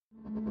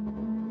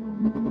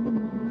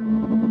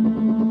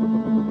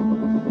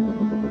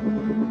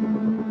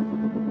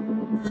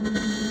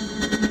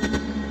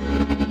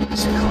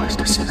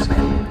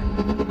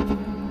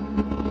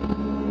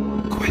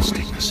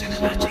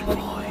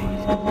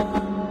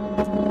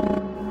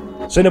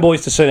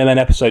Cineboys to Cinemen,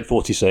 episode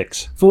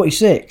 46.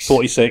 46?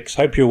 46.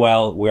 Hope you're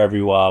well, wherever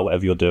you are,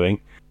 whatever you're doing.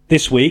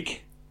 This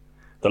week,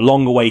 the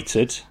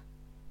long-awaited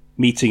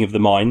meeting of the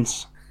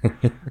minds.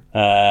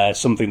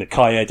 Something that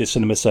Kaya de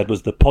Cinema said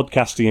was the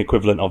podcasting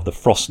equivalent of the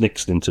Frost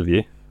Nixon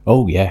interview.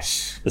 Oh,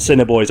 yes. The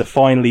Cineboys are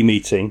finally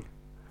meeting.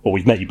 Well,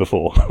 we've met you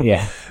before.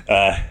 Yeah.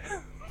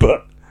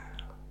 But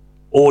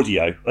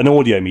an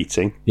audio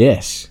meeting.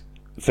 Yes.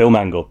 Film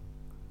angle.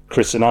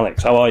 Chris and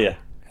Alex, how are you?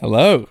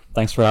 Hello.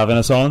 Thanks for having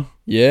us on.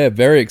 Yeah,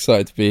 very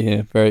excited to be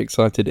here. Very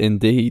excited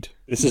indeed.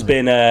 This has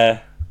been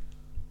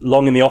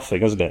long in the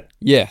offing, hasn't it?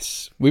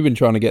 Yes, we've been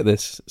trying to get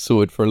this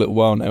sorted for a little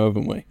while now,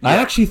 haven't we? I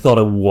actually thought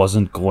it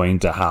wasn't going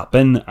to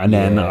happen, and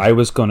then I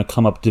was going to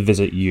come up to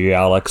visit you,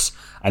 Alex,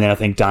 and then I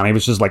think Danny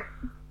was just like,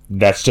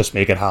 let's just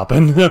make it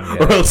happen,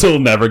 or else it'll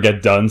never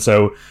get done.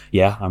 So,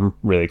 yeah, I'm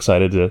really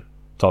excited to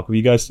talk with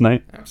you guys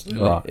tonight.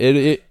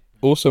 Absolutely. It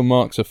also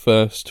marks a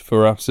first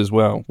for us as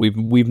well.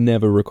 We've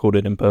never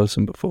recorded in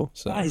person before.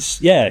 So.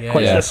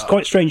 That's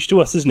quite strange to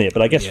us, isn't it?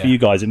 But I guess for you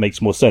guys it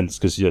makes more sense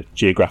because you're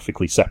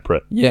geographically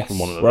separate from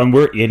one another. And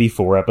we're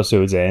 84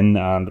 episodes in,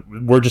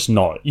 and we're just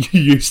not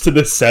used to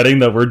this setting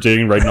that we're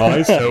doing right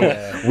now.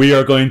 So we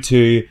are going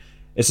to...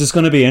 This is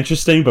going to be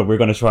interesting, but we're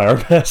going to try our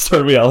best,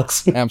 aren't we,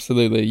 Alex?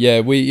 Absolutely, yeah.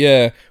 We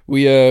were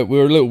a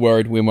little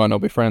worried we might not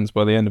be friends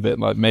by the end of it.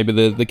 Like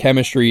maybe the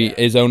chemistry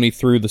is only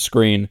through the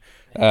screen.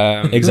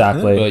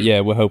 Exactly. But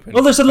yeah, we're hoping.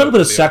 Well, there's a little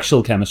bit of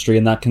sexual chemistry,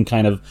 and that can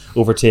kind of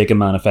overtake and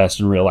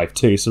manifest in real life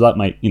too. So that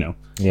might,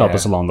 help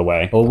us along the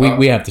way. Well,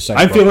 we have the same.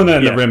 I'm feeling it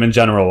in the room in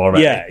general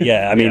already.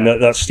 Yeah. I mean,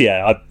 that's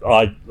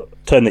I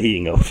turned the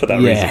heating off for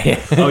that reason.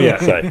 Oh yeah.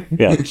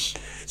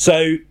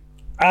 So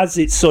as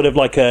it's sort of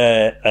like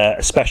a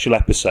special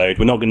episode,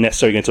 we're not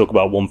necessarily going to talk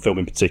about one film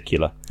in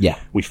particular. Yeah.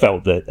 We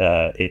felt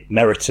that it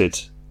merited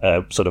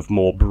sort of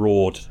more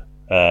broad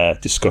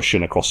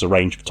discussion across a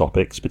range of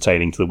topics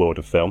pertaining to the world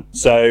of film.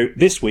 So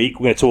this week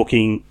we're going to be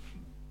talking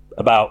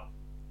about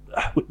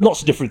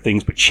lots of different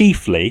things, but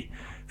chiefly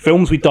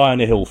films we die on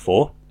a hill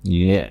for.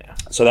 Yeah.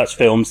 So that's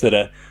films that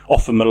are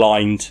often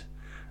maligned,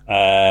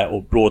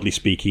 or broadly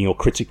speaking, or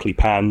critically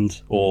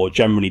panned, or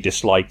generally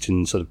disliked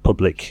in sort of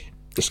public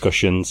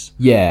discussions.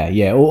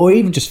 Yeah, or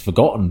even just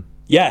forgotten.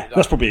 Yeah,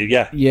 that's probably,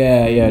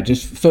 Yeah,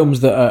 just films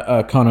that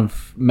are kind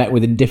of met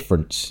with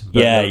indifference.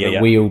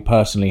 That we all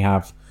personally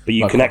have. But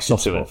you connected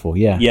to it. For.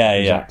 Yeah,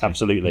 exactly.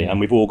 Absolutely. Yeah.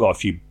 And we've all got a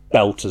few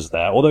belters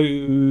there.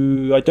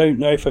 Although, I don't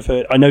know if I've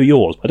heard... I know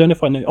yours. I don't know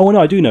if I know... Oh, no,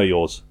 I do know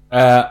yours.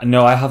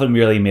 No, I haven't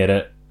really made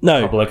it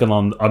public. I'm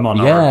on our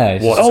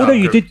WhatsApp. Oh, no,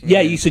 you did...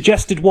 Yeah, you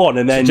suggested one,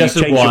 and then you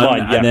changed your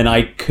mind. Yeah. And then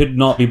I could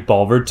not be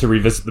bothered to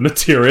revisit the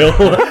material.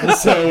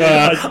 So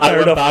I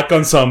went back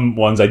on some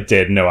ones I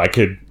did know I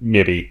could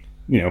maybe...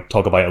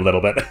 talk about it a little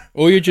bit.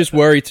 Or you're just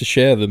worried to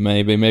share them,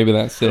 maybe. Maybe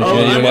that's it.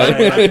 I'm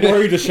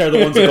worried to share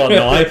the ones I got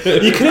now.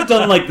 You could have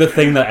done like the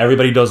thing that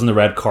everybody does on the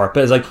red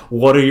carpet. Is like,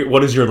 what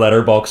is your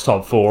letterbox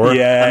top 4?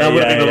 Yeah, and that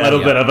would have been a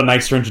little bit of a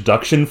nicer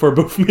introduction for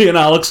both me and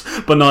Alex.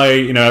 But now,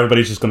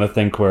 everybody's just going to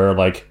think we're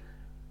like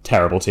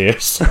terrible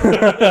taste. So,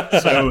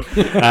 thanks.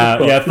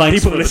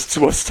 People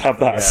listen to us to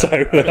have that. So,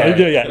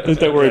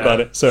 don't worry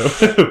about it. So,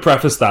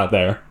 preface that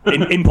there.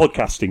 In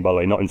podcasting, by the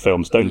way, not in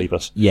films. Don't leave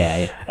us.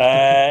 Yeah.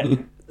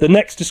 The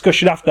next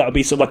discussion after that will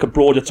be sort of like a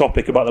broader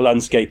topic about the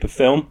landscape of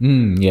film.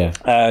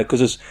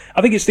 Because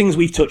I think it's things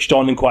we've touched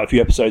on in quite a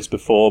few episodes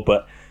before,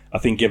 but I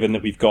think given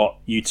that we've got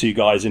you two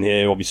guys in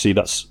here, obviously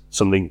that's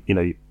something,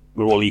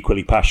 we're all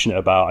equally passionate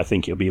about. I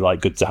think it'll be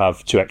like good to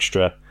have 2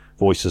 extra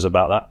voices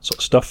about that sort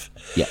of stuff.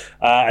 Yeah.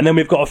 And then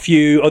we've got a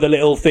few other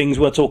little things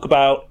we'll talk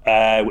about,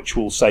 which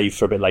we'll save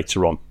for a bit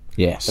later on.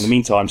 Yes. In the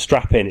meantime,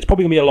 strap in. It's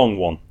probably going to be a long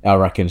one. I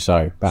reckon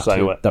so. About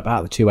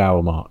the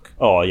 2-hour mark.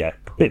 Oh, yeah.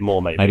 A bit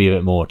more, maybe. Maybe a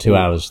bit more. 2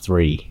 hours,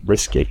 3.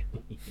 Risky.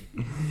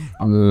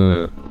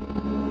 Questing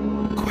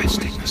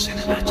the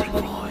cinematic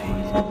void.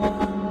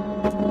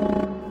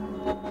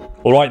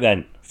 All right,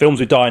 then. Films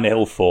we die on a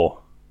hill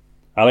for.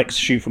 Alex,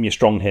 shoot from your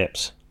strong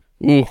hips.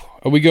 Ooh,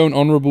 are we going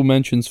honourable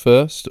mentions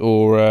first,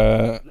 or...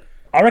 I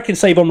reckon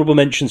save honourable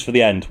mentions for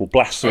the end. We'll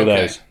blast through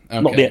those. Okay.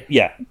 Not the...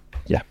 Yeah.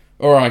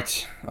 All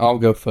right, I'll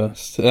go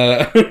first.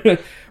 My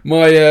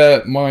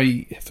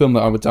film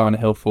that I would die on a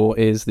hill for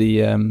is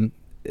the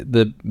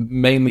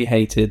mainly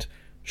hated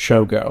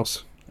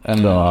Showgirls,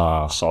 and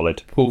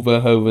solid. Paul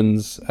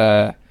Verhoeven's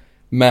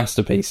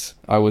masterpiece,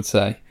 I would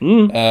say.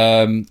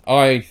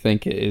 I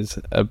think it is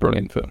a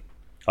brilliant film.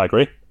 I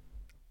agree.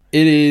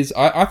 It is.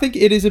 I think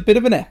it is a bit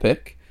of an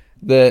epic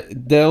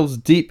that delves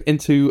deep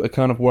into a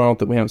kind of world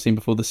that we haven't seen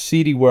before, the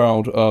seedy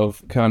world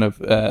of kind of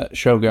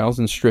showgirls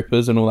and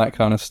strippers and all that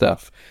kind of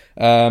stuff,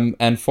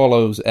 and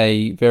follows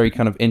a very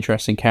kind of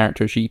interesting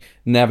character. She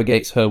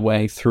navigates her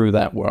way through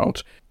that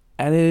world,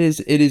 and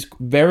it is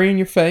very in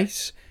your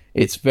face.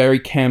 It's very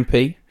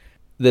campy.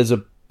 There's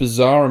a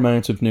bizarre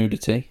amount of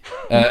nudity.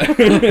 I'm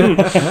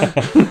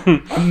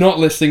not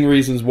listing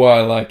reasons why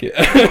I like it.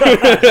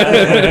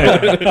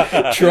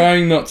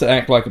 Trying not to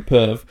act like a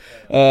perv.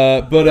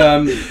 But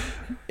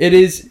it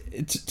is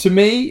to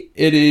me,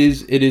 it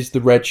is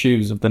the Red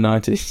Shoes of the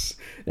 90s.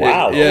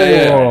 Wow.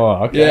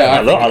 Okay.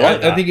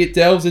 I think it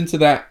delves into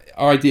that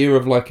idea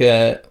of like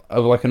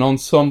an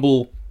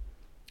ensemble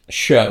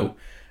show,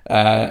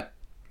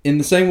 in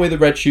the same way the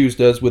Red Shoes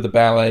does with a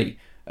ballet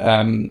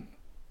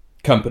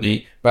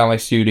company, ballet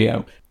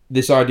studio.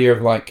 This idea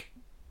of like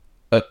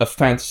a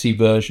fantasy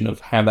version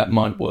of how that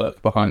might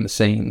work behind the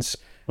scenes,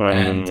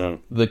 and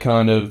the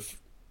kind of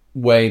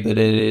way that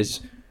it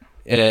is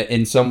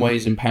in some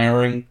ways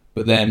empowering,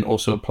 but then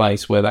also a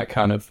place where that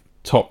kind of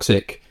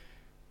toxic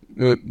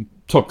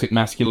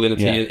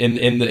masculinity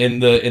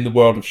in the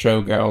world of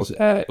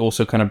showgirls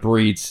also kind of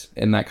breeds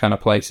in that kind of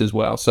place as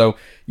well. So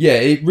yeah,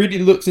 it really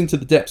looks into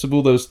the depths of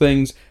all those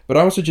things, but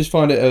I also just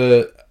find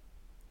it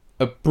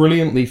a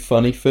brilliantly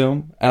funny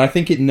film, and I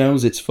think it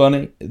knows it's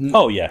funny.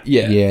 Oh yeah.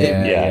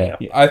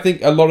 I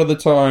think a lot of the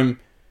time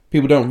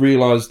people don't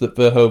realise that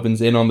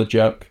Verhoeven's in on the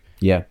joke.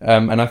 Yeah.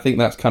 And I think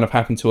that's kind of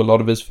happened to a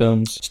lot of his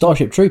films.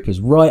 Starship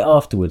Troopers, right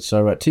afterwards,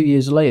 so 2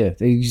 years later,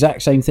 the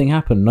exact same thing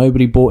happened.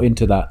 Nobody bought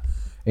into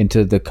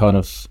the kind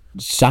of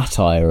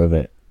satire of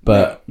it.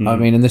 But, I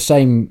mean, in the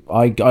same...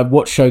 I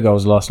watched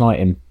Showgirls last night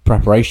in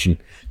preparation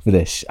for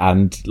this,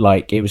 and,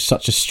 like, it was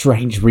such a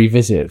strange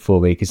revisit for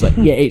me, because, like,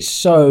 it's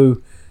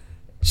so,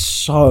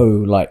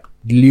 like,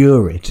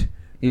 lurid.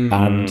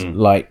 And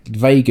like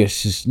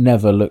Vegas has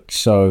never looked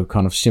so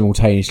kind of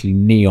simultaneously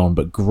neon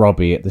but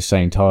grubby at the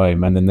same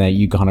time, and then there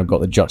you kind of got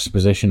the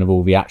juxtaposition of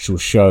all the actual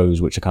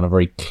shows, which are kind of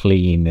very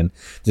clean, and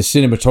the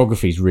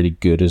cinematography is really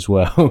good as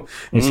well.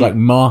 It's like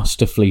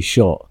masterfully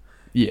shot.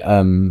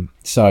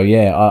 So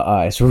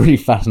yeah, it's a really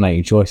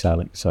fascinating choice,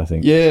 Alex, I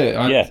think.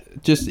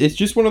 It's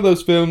just one of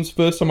those films.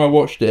 First time I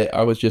watched it,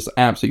 I was just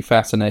absolutely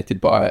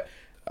fascinated by it.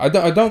 I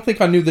don't think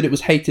I knew that it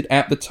was hated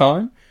at the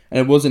time, and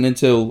it wasn't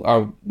until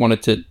I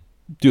wanted to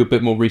do a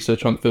bit more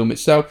research on the film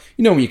itself.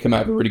 You know, when you come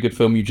out of a really good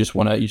film, you just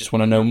want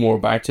to know more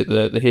about it,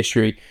 the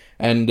history,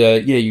 and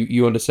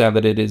you understand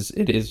that it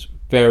is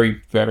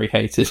very, very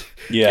hated.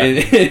 Yeah,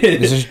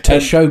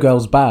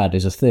 Showgirls bad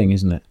is a thing,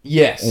 isn't it?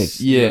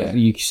 Yes,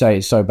 You say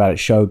it's so bad,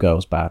 it's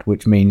Showgirls bad,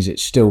 which means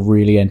it's still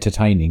really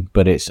entertaining,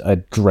 but it's a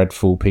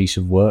dreadful piece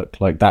of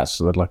work. Like that's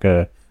like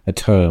a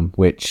term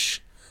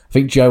which I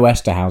think Joe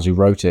Esterhaus, who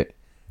wrote it,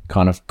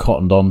 kind of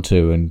cottoned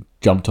onto and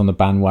jumped on the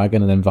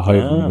bandwagon, and then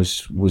Verhoeven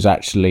was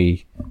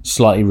actually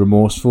slightly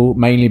remorseful,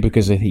 mainly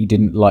because he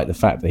didn't like the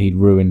fact that he'd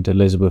ruined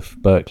Elizabeth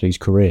Berkley's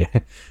career.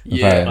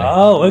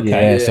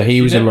 So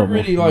he was a lot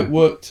really more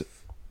worked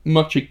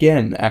much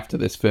again after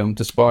this film,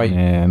 despite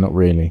not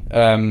really.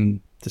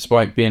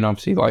 Despite being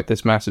obviously like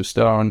this massive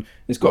star, and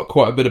it's got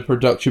quite a bit of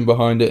production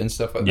behind it and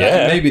stuff like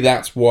that. Maybe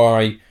that's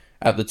why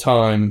at the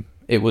time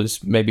it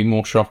was maybe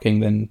more shocking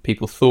than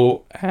people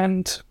thought,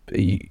 and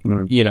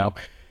you know.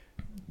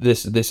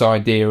 This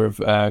idea of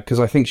because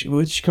I think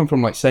where did she come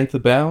from? Like Save the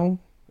Bell,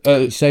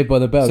 Saved by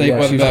the Bell. Saved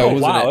by the Bell.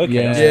 Wow,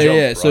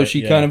 okay. Yeah. So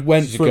she kind of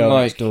went from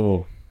like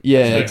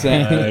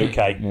exactly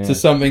to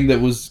something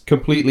that was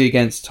completely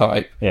against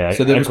type. Yeah,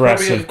 so there was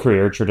aggressive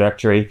career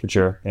trajectory for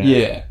sure.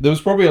 Yeah, there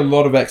was probably a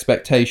lot of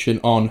expectation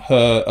on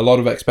her, a lot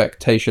of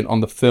expectation on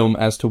the film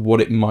as to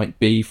what it might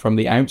be from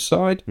the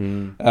outside.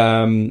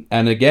 And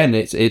again,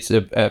 it's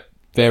a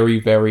very,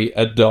 very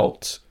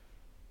adult,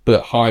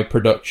 but high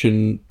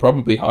production,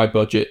 probably high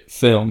budget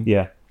film.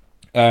 Yeah.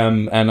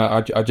 And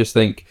I just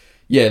think,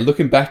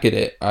 looking back at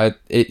it,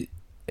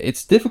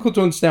 it's difficult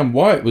to understand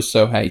why it was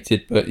so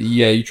hated, but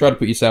you try to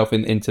put yourself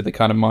into the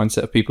kind of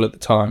mindset of people at the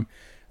time.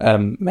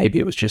 Maybe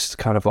it was just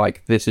kind of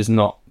like, this is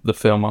not the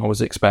film I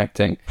was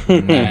expecting.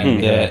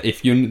 And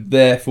if you're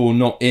therefore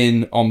not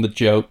in on the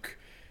joke,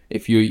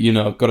 if you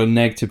got a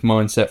negative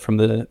mindset from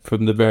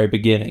the very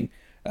beginning,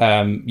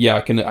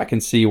 I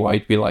can see why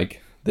you'd be like,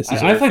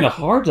 I find it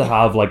hard to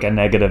have like a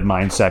negative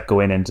mindset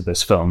going into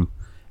this film.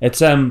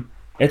 It's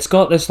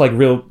got this like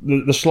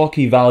the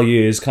schlocky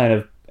value is kind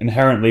of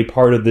inherently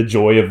part of the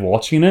joy of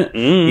watching it,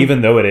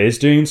 even though it is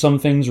doing some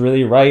things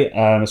really right,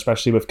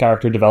 especially with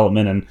character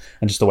development and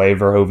just the way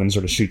Verhoeven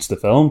sort of shoots the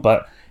film.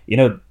 But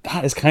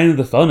that is kind of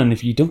the fun, and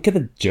if you don't get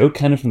the joke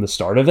kind of from the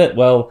start of it,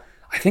 well,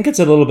 I think it's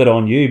a little bit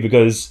on you,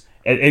 because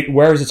it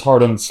wears its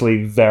heart on its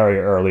sleeve very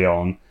early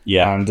on.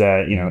 Yeah, and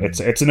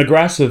it's an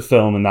aggressive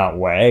film in that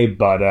way,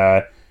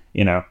 but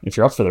if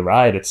you're up for the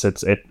ride, it's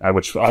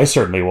which I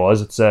certainly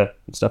was. It's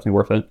definitely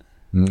worth it.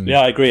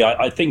 Yeah, I agree.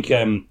 I think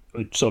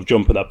sort of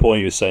jump at that point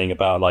you were saying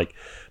about like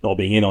not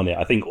being in on it.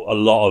 I think a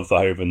lot of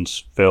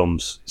Verhoeven's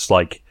films, it's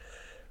like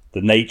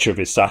the nature of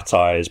his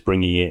satire is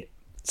bringing it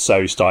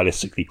so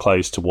stylistically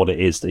close to what it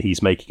is that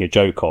he's making a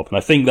joke of, and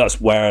I think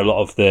that's where a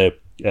lot of the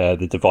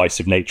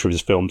divisive nature of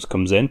his films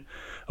comes in.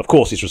 Of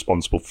course, he's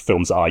responsible for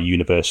films that are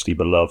universally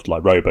beloved,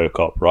 like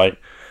RoboCop, right?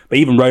 But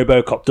even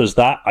RoboCop does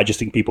that. I just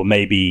think people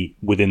maybe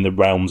within the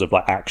realms of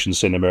like action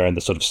cinema and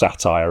the sort of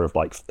satire of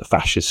like the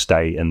fascist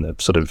state and the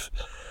sort of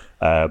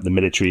the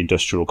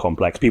military-industrial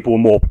complex, people were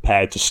more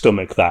prepared to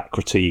stomach that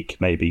critique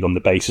maybe on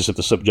the basis of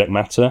the subject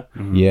matter.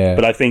 Yeah.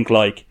 But I think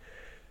like,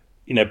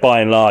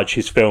 by and large,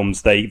 his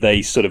films,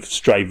 they sort of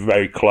stray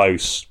very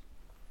close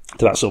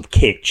to that sort of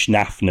kitsch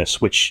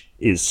naffness, which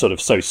is sort of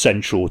so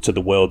central to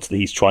the world that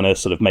he's trying to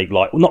sort of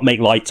not make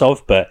light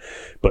of, but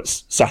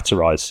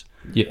satirize.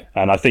 Yeah,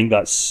 and I think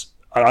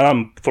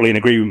I'm fully in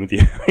agreement with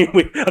you. I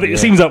think it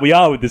seems like we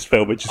are with this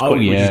film, which is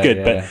which is good.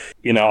 Yeah. But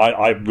you know,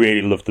 I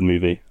really loved the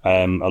movie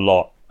a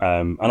lot.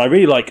 And I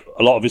really like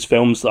a lot of his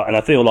films, and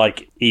I feel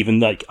like even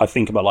like I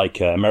think about like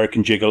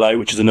American Gigolo,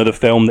 which is another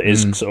film that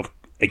is sort of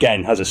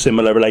again has a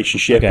similar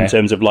relationship in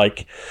terms of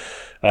like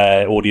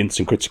audience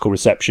and critical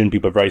reception.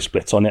 People are very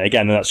split on it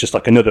again, and that's just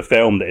like another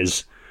film that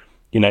is,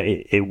 you know,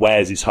 it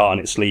wears its heart on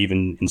its sleeve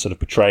in sort of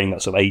portraying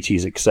that sort of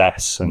 80s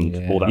excess and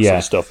all that sort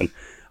of stuff. And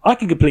I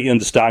can completely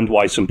understand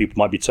why some people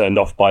might be turned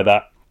off by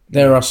that.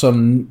 There are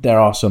some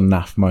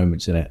naff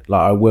moments in it.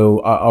 Like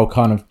I'll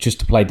kind of, just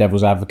to play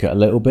devil's advocate a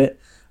little bit.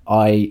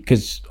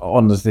 Because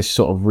on this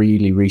sort of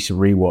really recent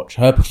rewatch,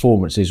 her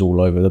performance is all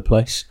over the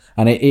place,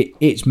 and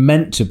it's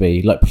meant to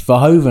be like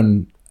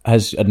Verhoeven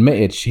has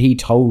admitted he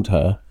told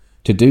her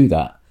to do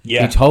that.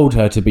 Yeah. He told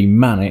her to be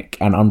manic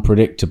and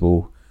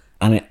unpredictable,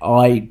 and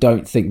I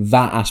don't think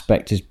that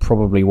aspect is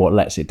probably what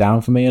lets it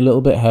down for me a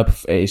little bit.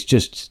 It's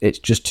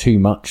just too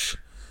much.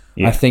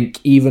 Yeah. I think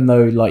even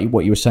though like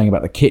what you were saying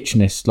about the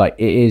kitschness, like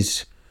it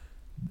is.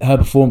 Her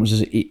performance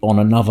is on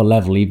another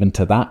level even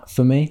to that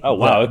for me. Oh,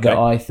 wow, okay. That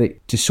I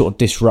think just sort of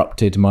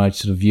disrupted my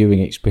sort of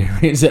viewing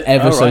experience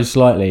ever so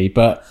slightly.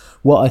 But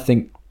what I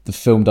think the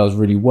film does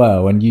really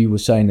well, and you were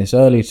saying this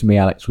earlier to me,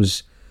 Alex,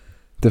 was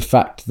the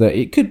fact that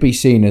it could be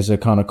seen as a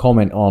kind of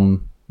comment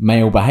on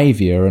male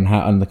behaviour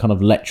and the kind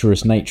of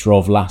lecherous nature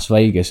of Las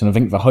Vegas. And I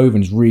think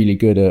Verhoeven's really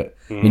good at,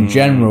 in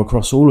general,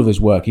 across all of his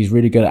work, he's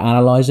really good at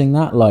analysing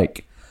that.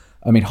 Like,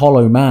 I mean,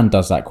 Hollow Man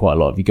does that quite a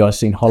lot. Have you guys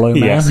seen Hollow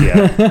Man?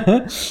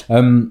 Yes,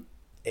 yeah.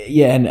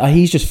 Yeah, and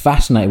he's just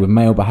fascinated with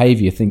male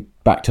behaviour. Think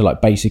back to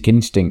like Basic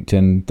Instinct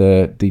and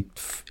the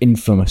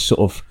infamous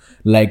sort of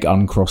leg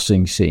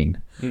uncrossing scene.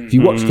 If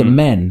you watch the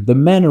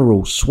men are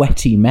all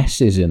sweaty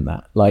messes in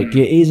that. Like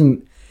it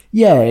isn't.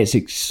 Yeah,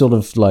 it's sort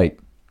of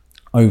like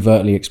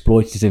overtly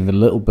exploitative a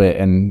little bit,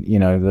 and you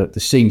know the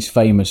scene's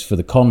famous for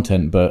the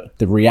content, but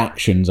the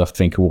reactions I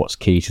think are what's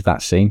key to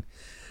that scene.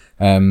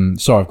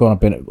 Sorry, I've gone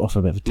off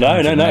a bit of a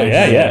tangent. No,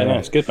 yeah,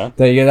 it's good, man.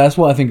 There you go. That's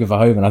what I think of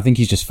Verhoeven. I think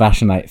he's just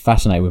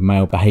fascinated with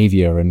male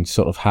behaviour and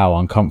sort of how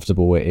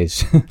uncomfortable it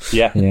is.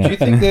 Yeah. Do you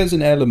think there's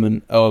an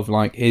element of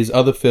like his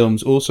other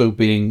films also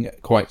being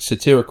quite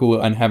satirical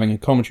and having a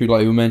commentary,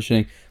 like you were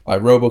mentioning,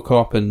 like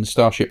RoboCop and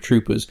Starship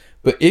Troopers?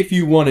 But if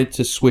you wanted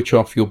to switch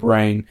off your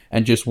brain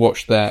and just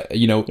watch that,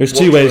 you know, there's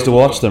two ways to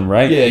watch them,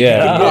 right? Yeah. You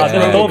can watch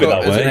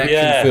RoboCop as an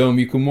action film.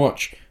 You can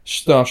watch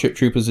Starship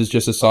Troopers is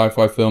just a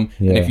sci-fi film,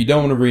 and if you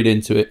don't want to read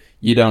into it,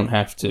 you don't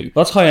have to.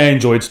 That's how I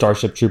enjoyed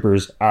Starship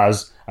Troopers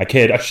as a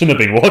kid. I shouldn't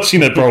have been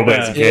watching it probably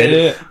as a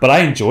kid, but I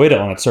enjoyed it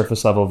on its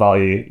surface level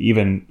value.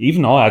 Even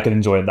now, I can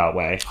enjoy it that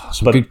way.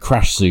 Some good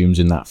crash zooms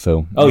in that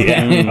film. Oh yeah,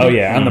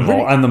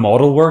 and the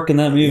model work in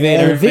that movie.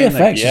 Yeah, and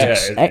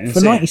VFX for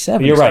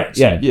 '97. You're right.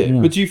 Yeah.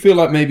 But do you feel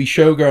like maybe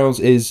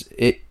Showgirls is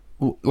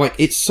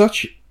it's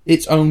such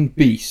its own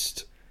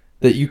beast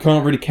that you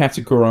can't really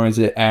categorize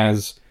it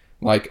as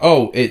like,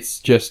 oh, it's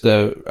just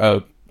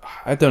a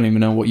I don't even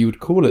know what you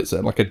would call it. Is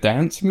it like a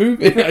dance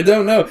movie? I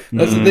don't know.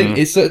 That's the thing.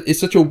 It's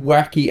such a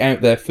wacky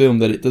out there film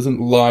that it doesn't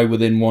lie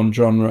within one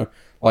genre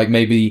like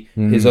maybe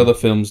his other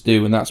films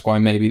do, and that's why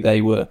maybe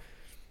they were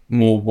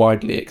more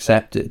widely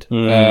accepted.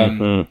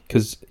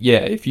 Because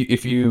if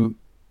you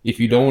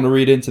don't want to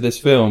read into this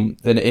film,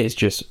 then it's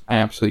just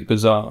absolutely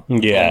bizarre.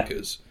 Yeah.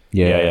 Bonkers.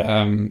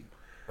 Yeah.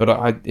 But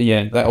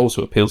that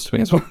also appeals to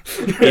me as well.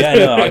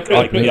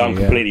 I'm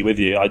completely with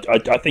you.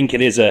 I think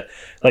it is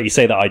like you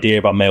say, that idea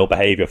about male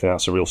behaviour. I think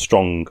that's a real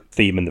strong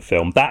theme in the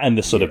film. That and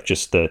the sort of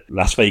just the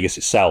Las Vegas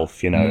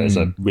itself, you know, is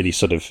a really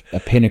sort of a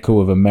pinnacle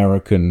of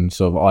American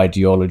sort of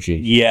ideology.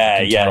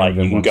 Yeah, like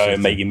you can go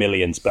and make your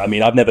millions. But I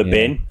mean, I've never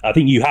been. I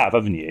think you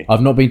haven't you?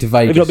 I've not been to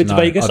Vegas. Have you not been to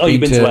Vegas? You've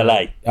been to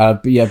LA.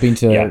 I've been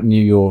to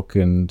New York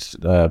and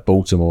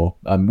Baltimore,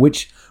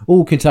 which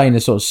all contain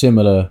a sort of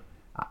similar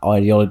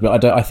ideology,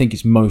 but I think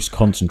it's most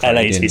concentrated.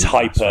 LA is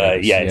hyper,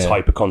 it's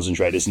hyper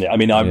concentrated, isn't it? I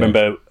mean, I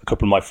remember a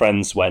couple of my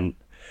friends went,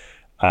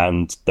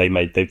 and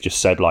they've just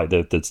said like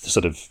the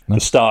sort of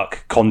the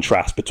stark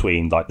contrast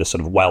between like the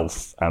sort of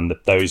wealth and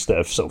those that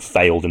have sort of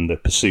failed in the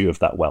pursuit of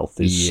that wealth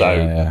is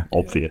so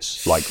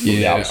obvious. Like from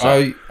the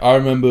outside. I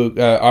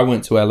remember I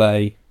went to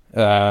LA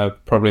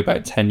probably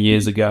about 10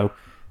 years ago,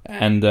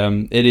 and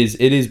it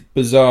is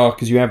bizarre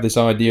because you have this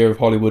idea of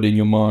Hollywood in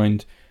your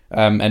mind.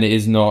 And it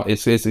is not.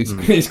 It's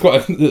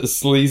quite a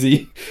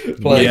sleazy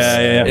place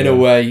in a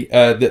way.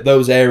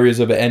 Those areas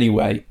of it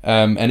anyway.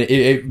 And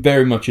it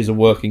very much is a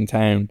working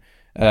town.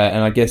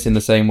 And I guess in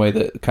the same way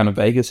that kind of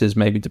Vegas is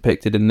maybe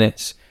depicted in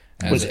this.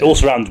 It all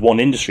surrounds one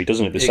industry,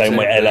 doesn't it? The same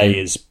way LA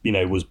is,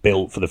 was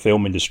built for the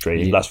film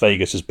industry. Las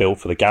Vegas is built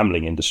for the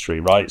gambling industry,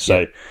 right?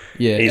 So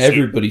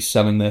everybody's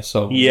selling their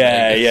soul.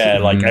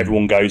 Like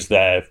everyone goes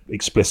there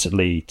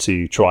explicitly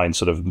to try and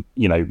sort of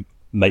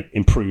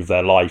improve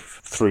their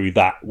life through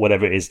that,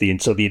 whatever it is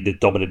the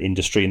dominant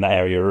industry in that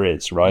area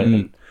is, right?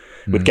 And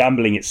with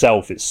gambling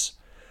itself, it's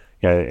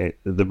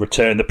the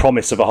return, the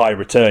promise of a high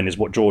return is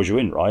what draws you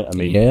in, right? I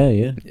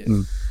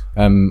mean,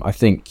 I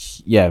think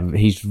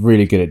he's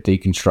really good at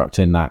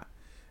deconstructing that.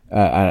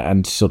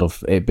 And sort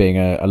of it being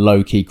a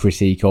low-key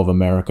critique of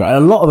America. And a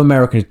lot of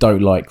Americans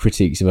don't like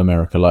critiques of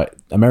America. Like,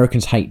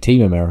 Americans hate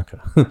Team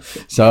America.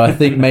 So I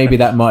think maybe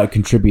that might have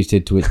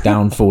contributed to its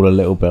downfall a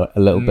little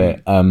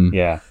bit.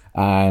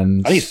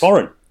 And he's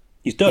foreign.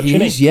 He's Dutch,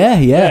 isn't he?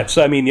 Yeah.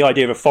 So, I mean, the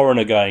idea of a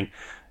foreigner going,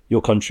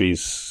 your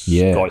country's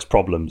got its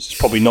problems. It's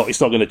probably not.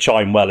 It's not going to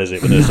chime well, is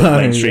it, with a sort of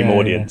mainstream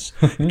audience?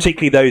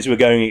 Particularly those who are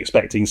going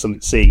expecting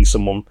seeing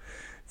someone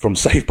from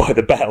Saved by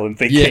the Bell and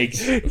thinking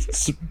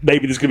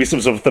maybe there's going to be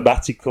some sort of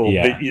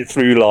thematical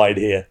through line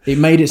here. It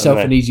made itself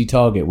an easy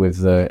target with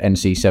the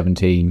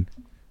NC-17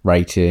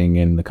 rating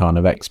and the kind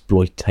of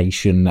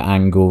exploitation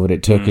angle that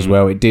it took as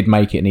well. It did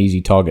make it an easy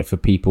target for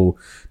people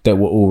that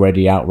were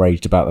already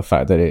outraged about the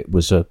fact that it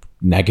was a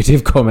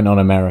negative comment on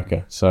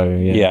America. So,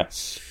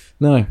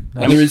 No.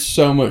 And there is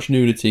so much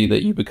nudity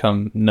that you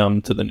become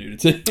numb to the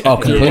nudity. Oh,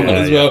 completely.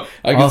 As well.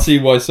 I can see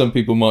why some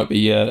people might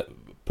be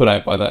put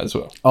out by that as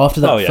well. After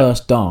that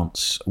first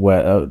dance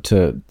where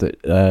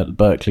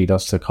Berkeley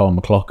does to Carl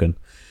McLachlan,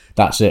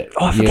 that's it.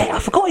 Oh, I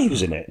forgot he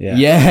was in it.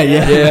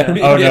 Yeah.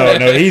 Oh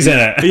no, he's in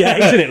it. Yeah,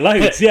 he's in it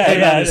loads.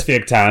 Yeah. His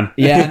fake tan.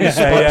 Yeah, and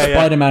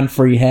Spider-Man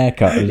free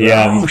haircut as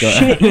well. Oh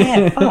shit!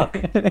 Yeah, fuck.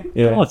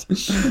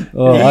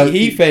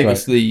 He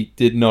famously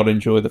did not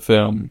enjoy the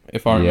film,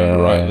 if I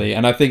remember rightly,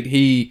 and I think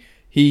he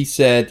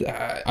said,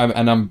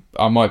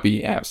 I might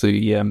be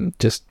absolutely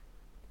just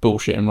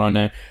bullshitting right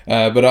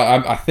now, but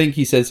I think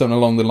he said something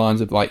along the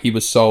lines of like he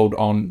was sold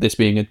on this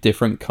being a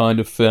different kind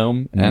of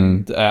film,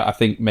 and I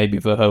think maybe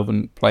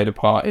Verhoeven played a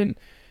part in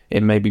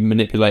maybe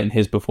manipulating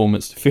his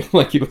performance to feel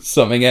like it was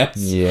something else.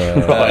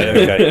 Right,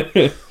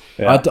 okay.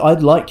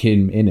 I'd like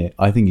him in it.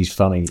 I think he's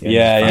funny.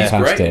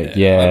 Fantastic. He's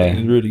great. I think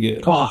he's really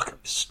good. God,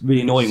 it's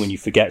really annoying when you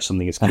forget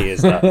something as key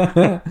as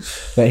that.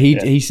 But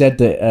he said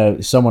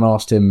that someone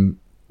asked him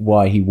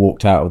why he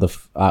walked out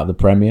of the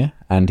premiere,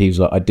 and he was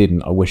like, I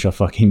didn't. I wish I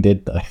fucking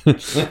did though.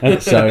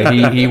 So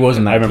he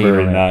wasn't that. I remember keen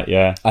reading on it. that.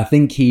 Yeah, I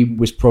think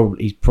he's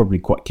probably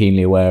quite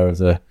keenly aware of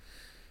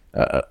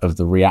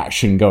the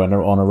reaction going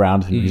on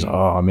around him. He's like,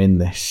 oh, I'm in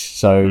this.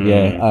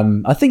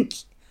 So I think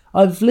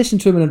I've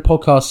listened to him in a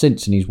podcast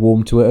since, and he's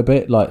warmed to it a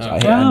bit. Like,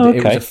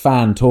 it was a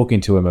fan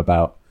talking to him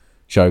about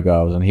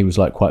Showgirls, and he was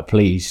like quite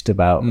pleased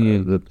about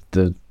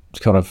the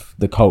kind of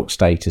the cult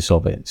status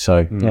of it.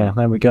 So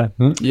there we go.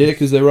 Yeah,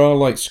 because there are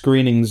like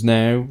screenings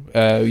now.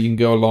 You can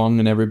go along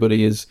and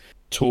everybody is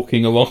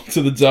talking along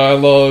to the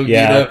dialogue.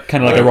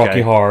 Kind of like a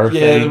Rocky Horror.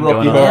 Yeah, thing the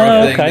Rocky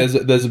Horror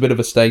thing. There's a bit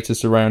of a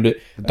status around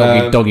it.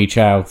 Doggy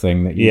chow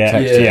thing that you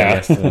texted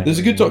yesterday. There's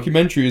a good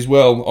documentary as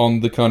well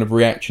on the kind of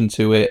reaction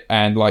to it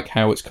and like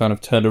how it's kind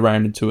of turned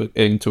around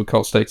into a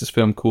cult status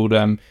film called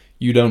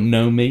You Don't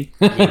Know Me.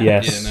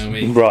 Yes. You Don't Know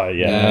Me. Right,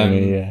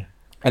 yeah.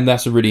 And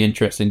that's a really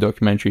interesting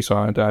documentary, so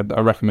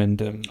I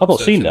recommend. I've not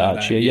seen that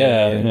actually.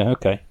 Yeah,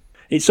 okay.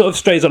 It sort of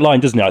strays that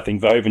line, doesn't it? I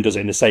think Verhoeven does it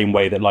in the same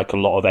way that like a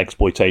lot of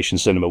exploitation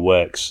cinema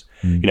works.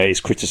 You know, it's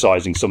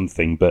criticising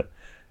something, but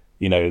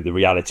you know the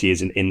reality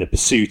is in the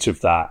pursuit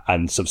of that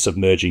and sort of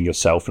submerging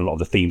yourself and a lot of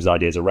the themes and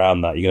ideas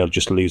around that, you're going to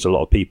just lose a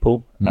lot of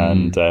people.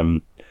 And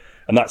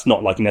that's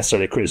not like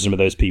necessarily a criticism of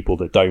those people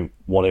that don't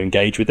want to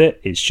engage with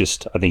it. It's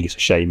just I think it's a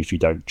shame if you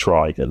don't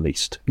try at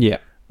least. Yeah.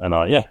 And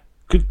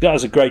good.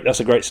 That's a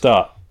great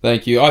start.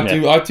 Thank you.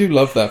 I do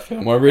love that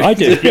film. I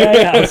do.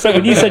 Yeah. So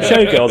when you said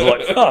Showgirls, I was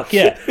like, fuck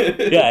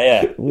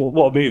yeah.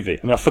 What a movie.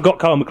 I mean, I forgot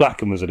Carl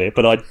McLachlan was in it,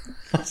 but I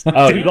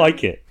do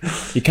like it.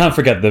 You can't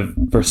forget the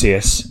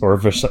Versace or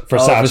Versace.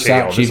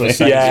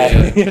 Obviously. Yeah.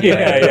 I do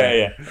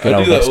that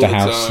all the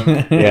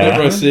time.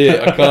 Whenever I see it,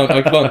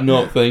 I can't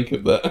not think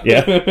of that.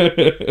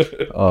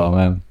 Yeah. Oh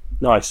man.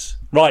 Nice.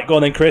 Right, go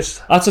on then,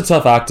 Chris. That's a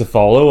tough act to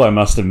follow, I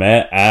must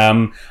admit.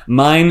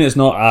 Mine is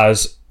not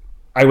as,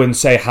 I wouldn't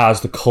say has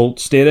the cult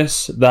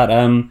status that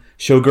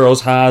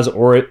Showgirls has,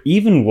 or it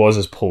even was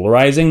as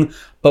polarizing,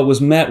 but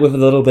was met with a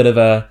little bit of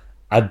a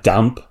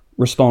damp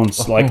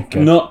response.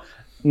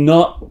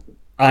 Not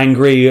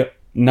angry,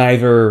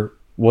 neither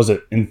was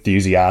it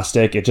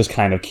enthusiastic. It just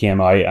kind of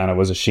came out, and it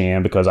was a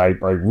shame because I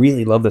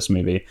really love this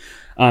movie.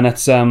 And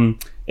it's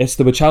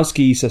the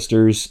Wachowski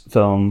sisters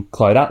film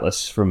Cloud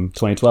Atlas from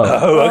 2012.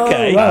 Oh,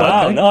 okay.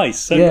 Wow, okay.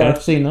 Nice. Okay. Yeah,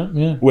 I've seen that.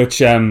 Yeah. Which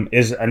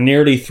is a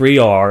nearly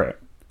 3-hour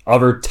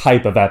other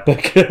type of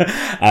epic,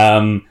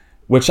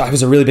 which I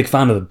was a really big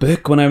fan of the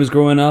book when I was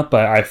growing up.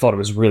 I thought it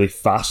was really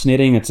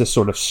fascinating. It's a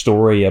sort of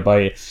story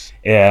about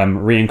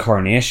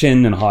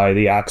reincarnation and how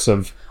the acts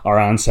of our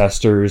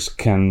ancestors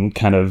can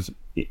kind of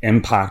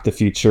impact the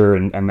future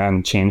and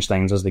then change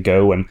things as they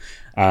go.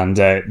 And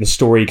the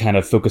story kind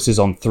of focuses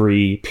on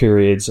 3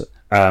 periods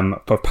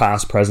of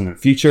past, present, and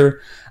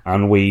future.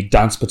 And we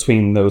dance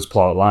between those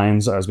plot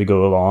lines as we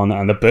go along.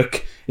 And the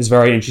book is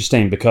very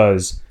interesting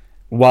because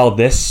while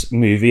this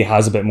movie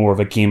has a bit more of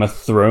a Game of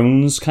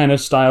Thrones kind of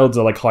style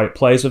to like how it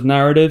plays with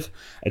narrative,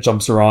 it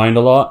jumps around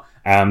a lot.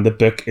 The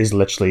book is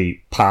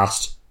literally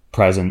past,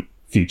 present,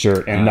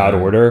 future in that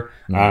order.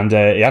 And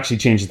it actually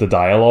changes the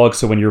dialogue.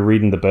 So when you're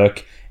reading the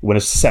book, when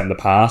it's set in the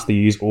past, they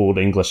use old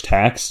English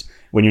text.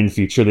 When you're in the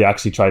future, they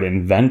actually try to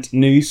invent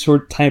new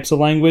sort of types of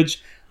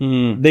language.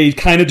 They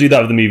kind of do that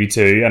with the movie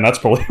too, and that's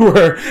probably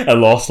where it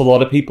lost a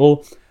lot of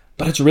people.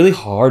 But it's really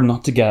hard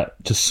not to get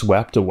just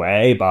swept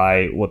away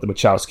by what the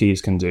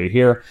Wachowskis can do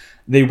here.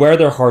 They wear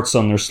their hearts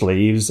on their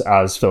sleeves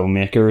as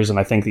filmmakers, and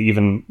I think that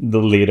even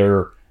the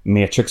later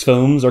Matrix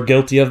films are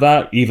guilty of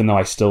that, even though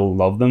I still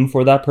love them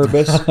for that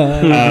purpose.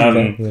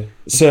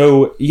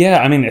 So, yeah,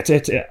 I mean,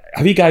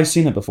 have you guys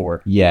seen it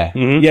before? Yeah.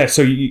 Mm-hmm. Yeah,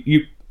 so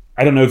you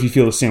I don't know if you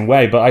feel the same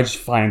way, but I just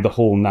find the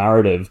whole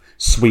narrative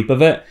sweep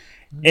of it,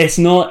 it's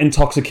not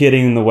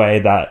intoxicating in the way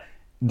that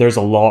there's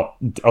a lot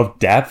of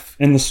depth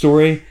in the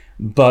story,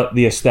 but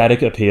the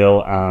aesthetic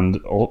appeal and,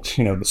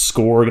 you know, the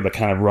score that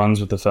kind of runs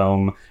with the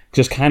film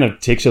just kind of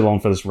takes you along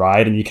for this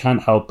ride, and you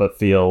can't help but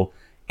feel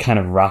kind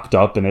of wrapped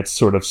up in its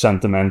sort of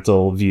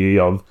sentimental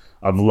view of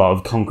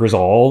love conquers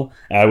all,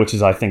 which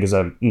is, I think, is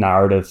a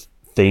narrative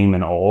theme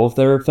in all of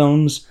their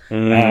films.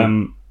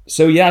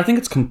 So yeah, I think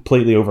it's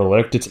completely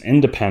overlooked. It's an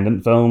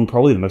independent film,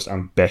 probably the most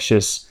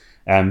ambitious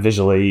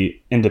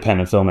visually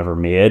independent film ever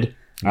made.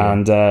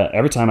 And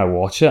every time I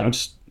watch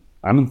it,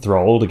 I'm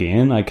enthralled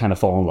again. I kind of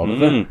fall in love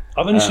with it.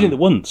 I've only seen it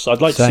once.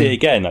 I'd like to see it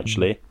again,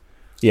 actually.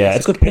 Yeah,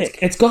 it's a good pick.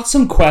 It's got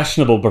some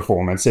questionable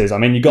performances. I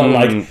mean, you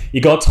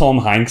got Tom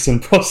Hanks in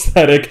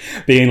prosthetic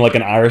being like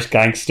an Irish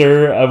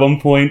gangster at one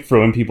point,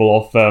 throwing people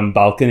off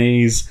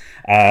balconies.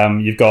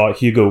 You've got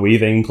Hugo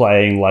Weaving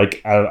playing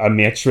like a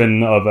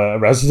matron of a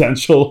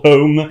residential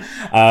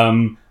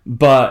home.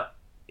 But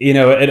you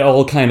know, it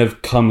all kind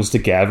of comes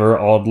together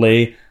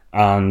oddly.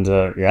 And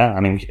I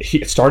mean,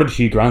 it started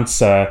Hugh Grant's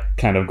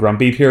kind of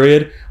grumpy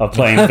period of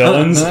playing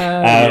villains. So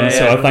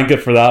I thank it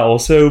for that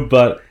also.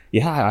 But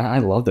yeah, I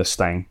love this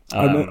thing.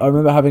 I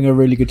remember having a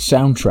really good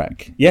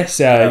soundtrack. Yes,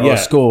 or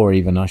score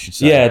even, I should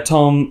say. Yeah,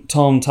 Tom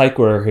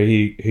Tykwer,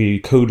 who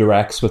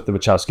co-directs with the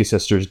Wachowski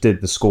sisters, did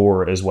the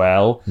score as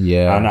well.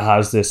 Yeah, and it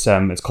has this.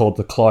 It's called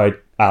the Cloud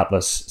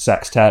Atlas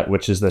Sextet,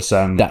 which is this.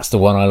 That's the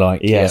one I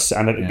like. Yes,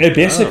 and it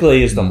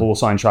basically is the whole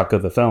soundtrack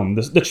of the film.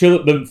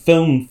 The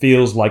film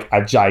feels like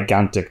a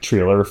gigantic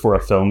trailer for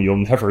a film you'll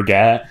never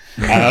get,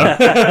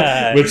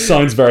 which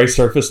sounds very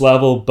surface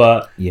level,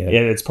 but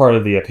it's part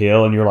of the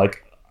appeal. And you're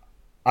like,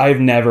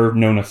 I've never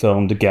known a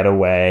film to get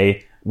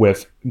away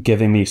with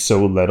giving me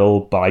so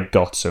little, but I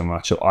got so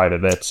much out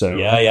of it. So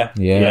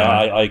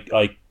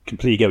I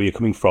completely get where you're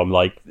coming from.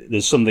 Like,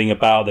 there's something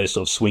about those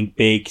sort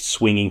of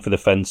swinging for the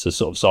fences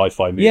sort of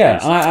sci-fi movies. Yeah,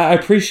 I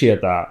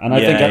appreciate that, and I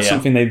think that's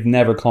something they've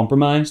never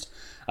compromised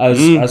as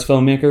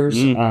filmmakers,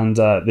 and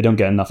they don't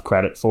get enough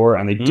credit for,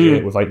 and they do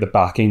it with like the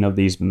backing of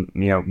these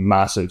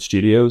massive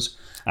studios.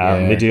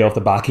 They do it off the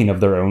backing of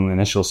their own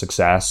initial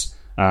success.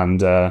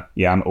 And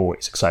I'm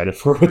always excited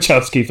for a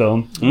Wachowski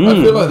film. I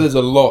feel like there's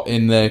a lot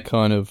in their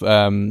kind of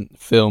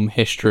film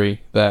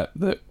history that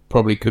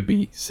probably could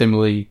be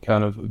similarly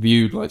kind of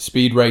viewed, like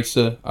Speed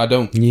Racer. I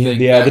don't think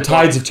the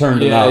tides have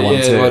turned in that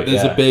one too. Like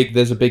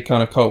there's a big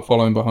kind of cult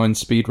following behind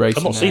Speed Racer.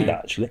 I've not seen that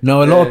actually.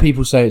 No, a lot of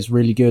people say it's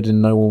really good,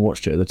 and no one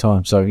watched it at the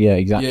time. So yeah,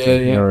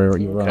 exactly. You're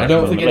right. I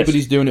don't think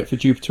anybody's doing it for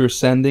Jupiter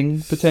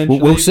Ascending potentially.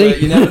 We'll see.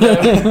 You never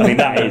know. I mean,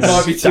 that is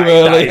might be too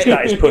early.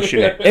 That is pushing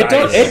it.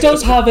 It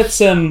does have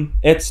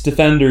its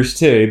defenders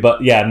too,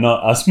 but yeah,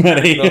 not as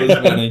many. Not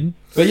as many.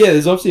 But yeah,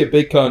 there's obviously a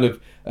big kind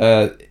of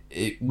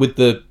with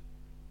the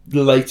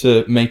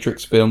later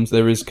Matrix films,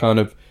 there is kind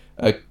of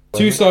a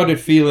two-sided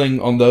feeling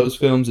on those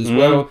films as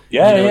well.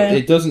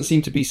 It doesn't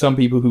seem to be some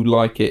people who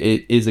like it.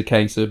 It is a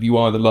case of you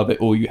either love it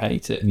or you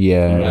hate it.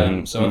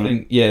 So I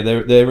think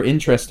they're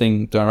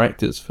interesting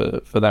directors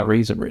for that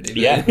reason, really.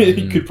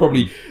 You could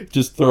probably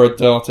just throw a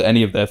dart at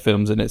any of their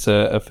films and it's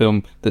a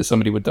film that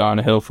somebody would die on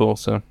a hill for.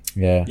 So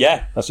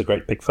yeah, that's a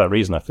great pick for that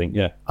reason, I think.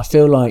 I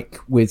feel like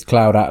with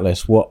Cloud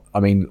Atlas,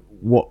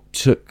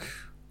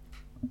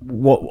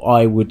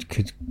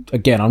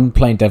 again, I'm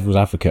playing devil's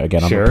advocate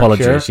again.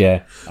 Apologies.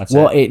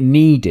 What it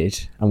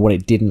needed and what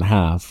it didn't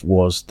have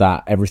was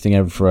that everything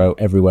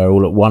everywhere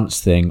all at once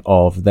thing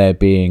of there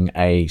being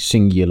a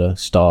singular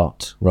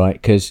start, right?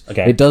 Because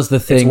it does the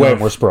thing. It's way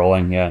more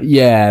sprawling.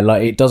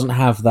 Like it doesn't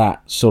have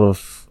that sort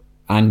of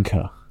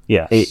anchor.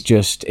 Yes,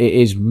 it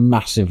is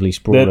massively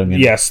sprawling.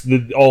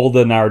 All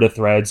the narrative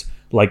threads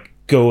like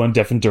go in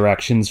different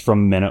directions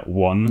from minute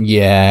one.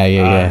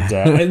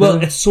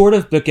 Well, it's sort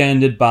of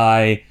bookended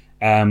by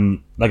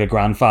like a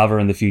grandfather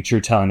in the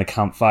future telling a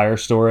campfire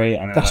story,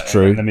 and that's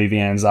true. And the movie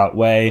ends that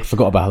way. I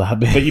forgot about that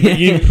bit. But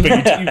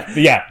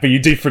you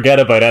do forget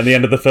about it. At the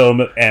end of the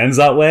film, it ends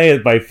that way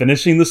by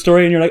finishing the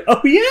story, and you're like,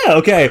 oh yeah,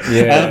 okay.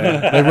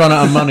 They run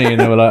out of money, and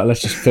they were like,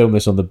 let's just film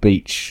this on the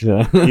beach.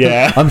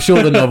 I'm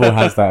sure the novel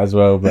has that as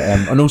well. But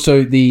and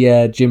also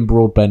the Jim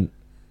Broadbent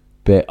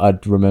bit,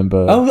 I'd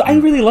remember. Oh, I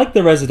really like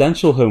the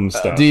residential home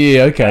stuff. Do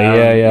you? Okay,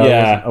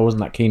 I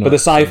wasn't that keen on it. But the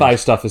sci-fi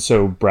stuff is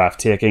so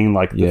breathtaking,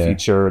 like the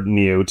future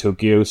Neo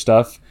Tokyo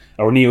stuff,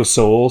 or Neo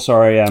Seoul,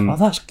 sorry,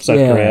 South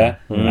Korea,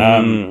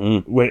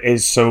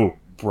 is so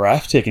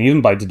breathtaking,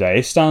 even by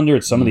today's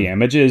standards. Some of the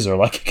images are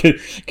like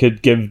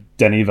could give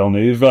Denis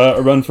Villeneuve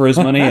a run for his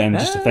money, and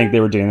just to think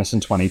they were doing this in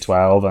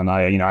 2012, and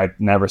I'd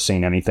never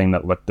seen anything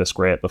that looked this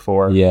great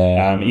before.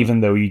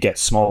 Even though you get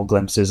small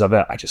glimpses of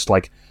it, I just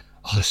like,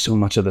 there's so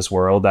much of this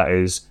world that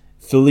is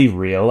fully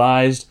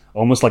realized,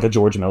 almost like a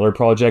George Miller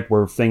project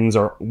where things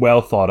are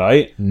well thought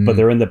out, but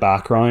they're in the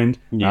background,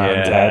 and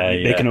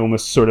they can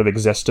almost sort of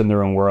exist in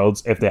their own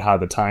worlds if they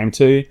had the time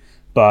to.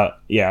 But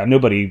yeah,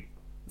 nobody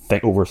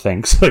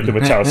overthinks like the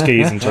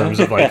Wachowskis in terms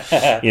of like,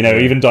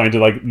 even down to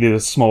like the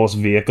smallest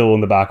vehicle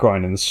in the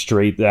background in the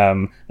street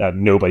that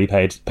nobody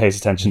pays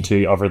attention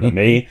to other than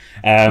me.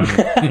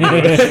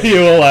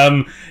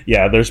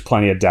 There's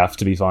plenty of depth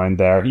to be found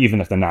there, even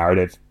if the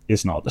narrative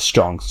is not the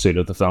strong suit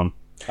of the film.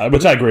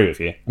 Which I agree with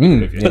you.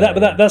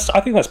 But that's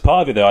I think that's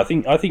part of it, though. I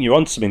think you're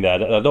onto something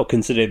there. I'm not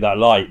considering that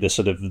light, the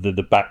sort of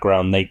the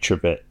background nature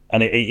of it,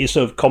 and it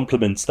sort of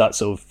complements that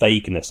sort of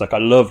vagueness. Like I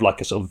love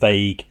like a sort of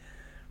vague,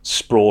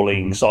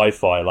 sprawling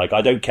sci-fi. Like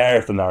I don't care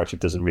if the narrative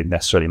doesn't really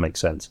necessarily make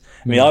sense.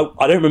 I mean, I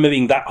don't remember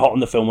being that hot on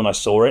the film when I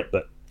saw it,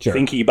 but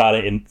thinking about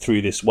it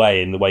through this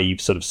way, in the way you've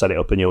sort of set it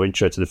up in your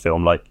intro to the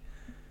film, like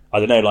I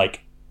don't know,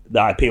 like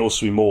that appeals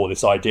to me more.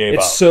 This idea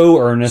about it's so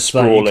earnest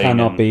that you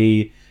cannot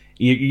be.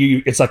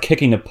 You it's like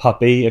kicking a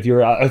puppy if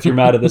you're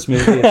mad at this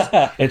movie.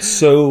 It's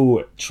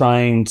so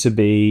trying to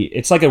be.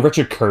 It's like a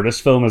Richard Curtis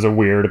film as a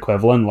weird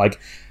equivalent. Like,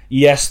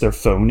 yes, they're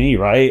phony,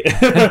 right?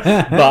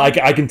 But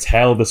I can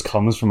tell this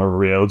comes from a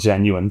real,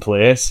 genuine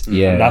place.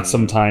 Yeah, and that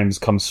sometimes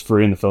comes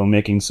through in the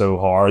filmmaking so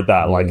hard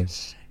that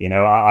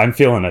I'm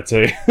feeling it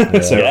too.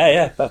 So,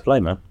 fair play,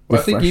 man. I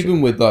think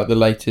even with like the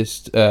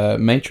latest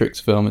Matrix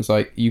film, it's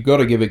like you got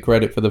to give it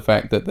credit for the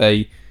fact that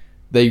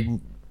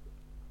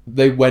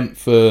they went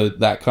for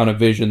that kind of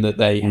vision that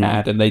they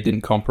had, and they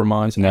didn't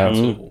compromise.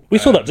 We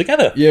saw that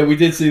together. Yeah, we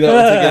did see that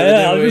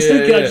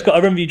together. I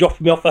remember you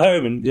dropping me off at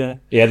home, and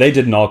they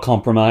did not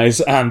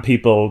compromise, and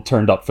people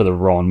turned up for the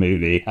wrong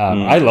movie.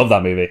 I love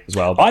that movie as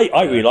well.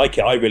 I really like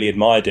it. I really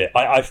admired it.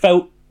 I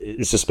felt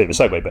it's just a bit of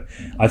a segue, but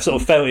I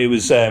sort of felt it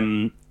was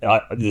the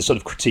sort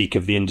of critique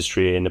of the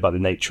industry and about the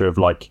nature of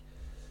like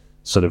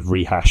sort of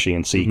rehashing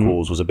and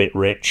sequels was a bit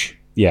rich.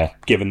 Yeah,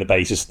 given the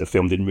basis, the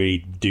film didn't really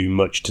do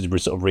much to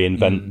sort of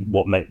reinvent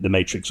what the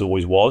Matrix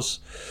always was.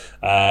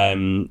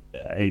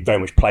 It very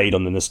much played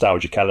on the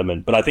nostalgic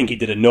element, but I think it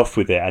did enough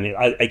with it. And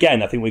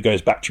I think it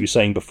goes back to you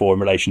saying before in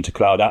relation to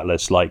Cloud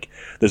Atlas, like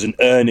there's an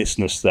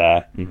earnestness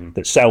there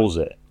that sells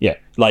it. Yeah,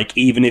 like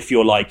even if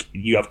you're like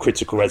you have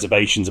critical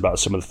reservations about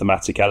some of the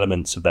thematic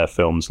elements of their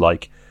films,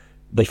 like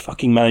they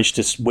fucking managed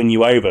to win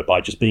you over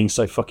by just being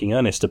so fucking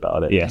earnest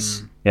about it.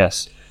 Yes,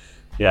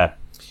 yeah.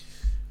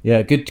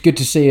 Yeah, good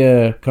to see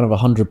a kind of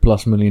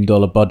 $100+ million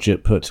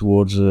budget put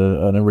towards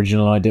an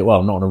original idea.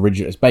 Well, not an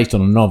original. It's based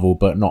on a novel,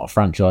 but not a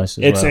franchise.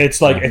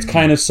 It's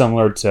kind of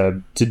similar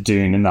to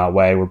Dune in that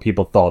way, where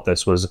people thought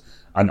this was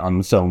an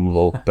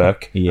unfilmable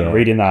book.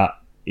 Reading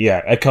that,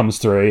 it comes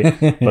through,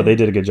 but they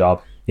did a good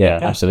job. Yeah,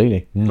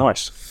 absolutely. Yeah.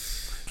 Nice.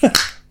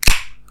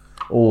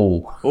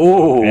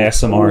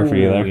 ASMR for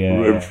you there.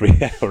 We're in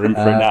for it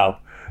now.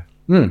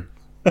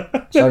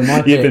 So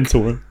my You've been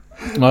torn.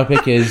 My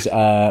pick is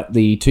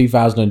the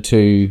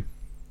 2002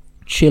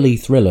 chilly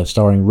thriller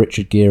starring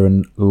Richard Gere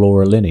and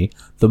Laura Linney,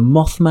 The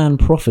Mothman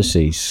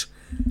Prophecies.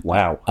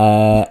 Wow.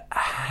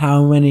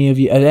 How many of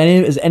you...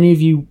 Has any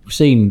of you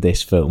seen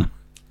this film?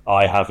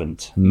 I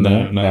haven't.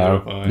 No.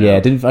 Yeah,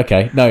 didn't.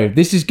 Okay, no.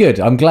 This is good.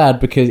 I'm glad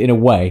because, in a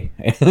way,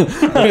 because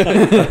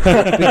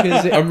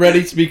I'm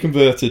ready to be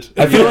converted.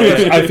 I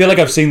feel like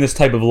I've seen this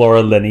type of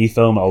Laura Linney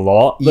film a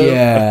lot.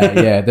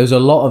 Yeah. There's a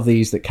lot of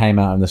these that came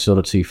out in the sort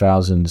of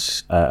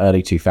 2000s,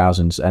 early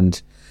 2000s,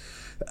 and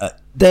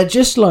they're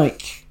just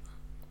like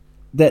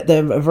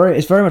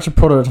it's very much a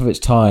product of its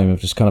time, of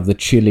just kind of the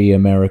chilly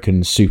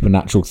American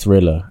supernatural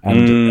thriller,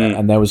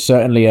 and there was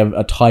certainly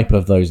a type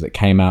of those that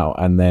came out,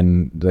 and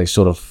then they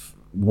sort of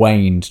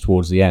waned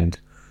towards the end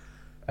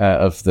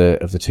of the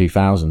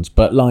 2000s.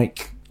 But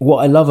like, what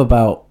I love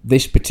about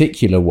this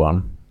particular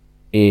one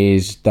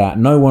is that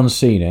no one's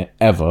seen it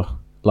ever.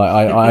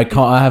 Like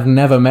I have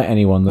never met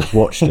anyone that's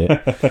watched it.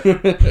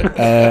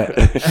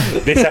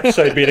 This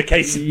episode being a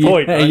case in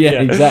point. Right?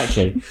 Yeah,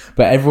 exactly.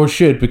 But everyone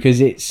should,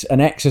 because it's an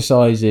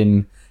exercise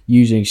in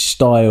using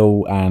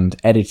style and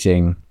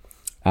editing,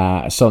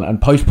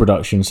 and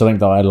post-production, something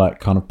that I like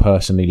kind of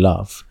personally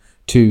love,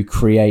 to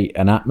create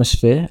an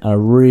atmosphere, a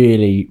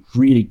really,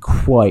 really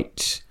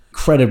quite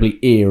incredibly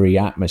eerie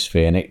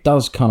atmosphere, and it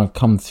does kind of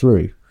come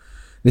through.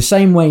 The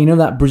same way,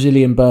 that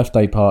Brazilian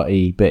birthday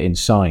party bit in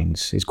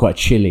Signs is quite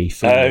chilly.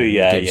 Oh,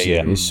 yeah.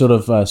 It's sort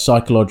of a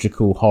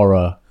psychological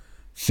horror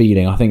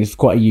feeling. I think it's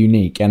quite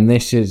unique, and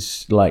this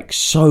is like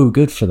so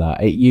good for that.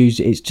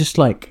 It's just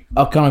like,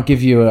 I'll kind of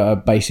give you a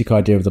basic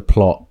idea of the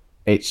plot.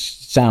 It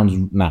sounds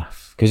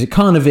naff, because it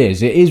kind of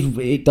is.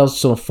 It does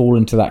sort of fall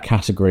into that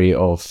category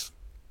of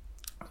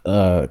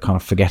kind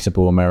of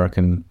forgettable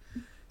American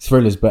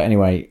thrillers. But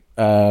anyway,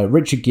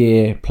 Richard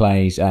Gere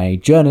plays a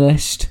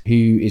journalist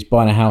who is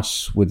buying a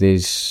house with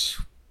his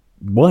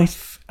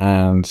wife,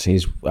 and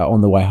he's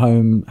on the way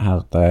home.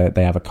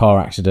 They have a car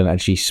accident,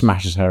 and she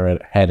smashes her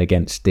head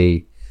against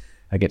the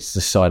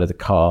side of the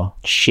car.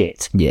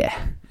 Shit. Yeah,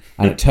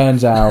 and it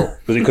turns out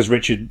Was it because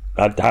Richard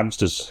had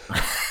hamsters?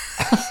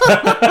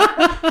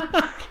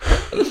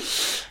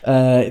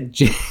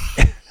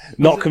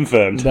 Not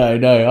confirmed.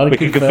 No. We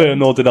can confirm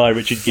nor deny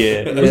Richard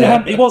Gere.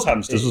 It was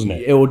hamsters, wasn't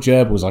it? Or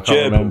gerbils, I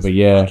can't remember.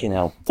 Yeah, Fucking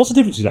hell. What's the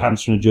difference between a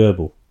hamster and a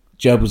gerbil?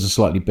 gerbils are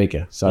slightly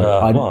bigger, so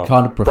I well,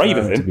 kind of brave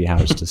of prefer it to him. be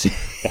hamsters.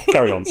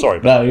 Carry on, sorry.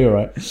 No, you're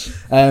right.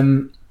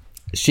 The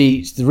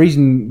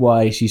reason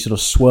why she sort of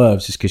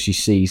swerves is because she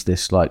sees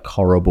this like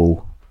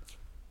horrible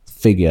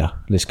figure,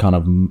 this kind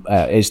of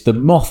it's the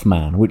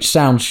Mothman, which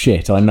sounds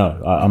shit. I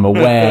know, I'm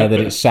aware that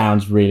it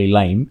sounds really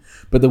lame,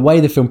 but the way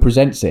the film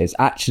presents it is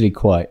actually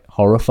quite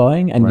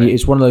horrifying, and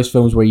it's one of those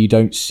films where you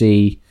don't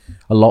see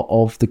a lot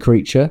of the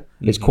creature.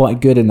 It's quite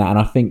good in that, and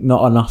I think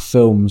not enough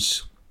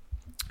films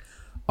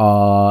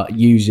are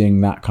using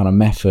that kind of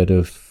method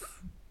of.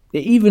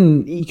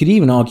 Even you could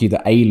even argue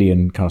that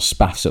Alien kind of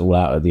spaffs it all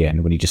out at the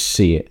end when you just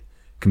see it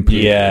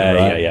completely.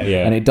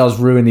 Yeah. And it does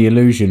ruin the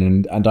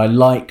illusion. And I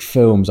like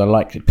films, I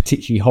like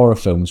particularly horror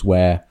films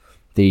where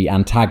the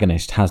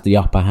antagonist has the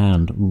upper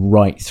hand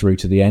right through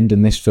to the end.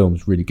 And this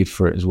film's really good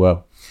for it as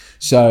well.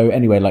 So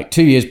anyway, like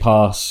 2 years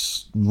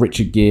pass,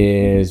 Richard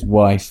Gere's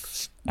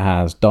wife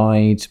has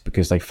died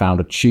because they found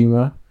a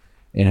tumour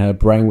in her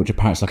brain, which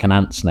apparently is like an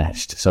ant's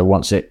nest. So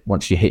once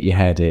you hit your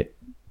head, it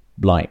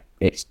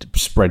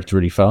spreads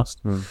really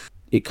fast.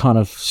 It kind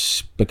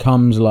of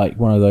becomes like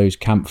one of those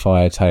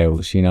campfire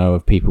tales,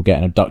 of people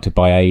getting abducted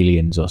by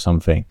aliens or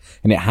something.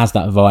 And it has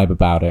that vibe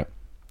about it.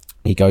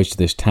 He goes to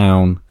this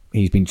town.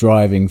 He's been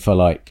driving for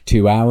like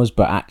 2 hours,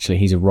 but actually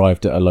he's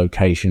arrived at a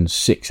location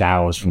 6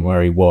 hours from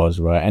where he was,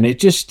 right? And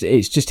it's just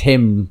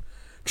him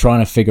trying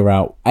to figure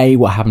out, A,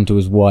 what happened to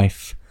his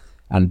wife,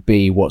 and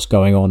B, what's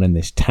going on in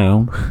this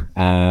town.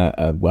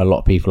 Where a lot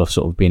of people have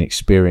sort of been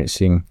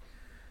experiencing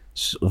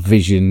sort of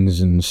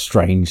visions and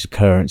strange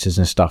occurrences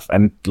and stuff,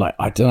 and like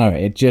I don't know,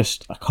 I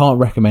can't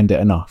recommend it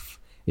enough.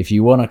 If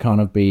you want to kind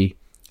of be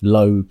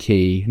low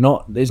key,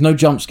 there's no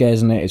jump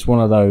scares in it. It's one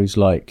of those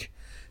like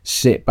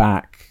sit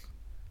back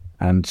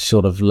and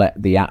sort of let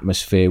the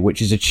atmosphere,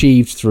 which is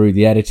achieved through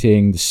the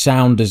editing, the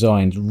sound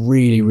design's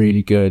really,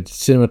 really good,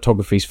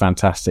 cinematography's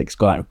fantastic. It's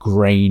got that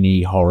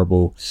grainy,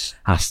 horrible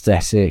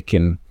aesthetic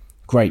and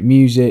great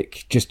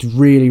music, just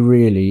really,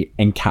 really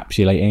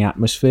encapsulating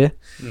atmosphere.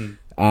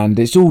 And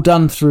it's all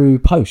done through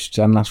post,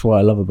 and that's what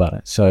I love about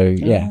it. So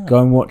yeah,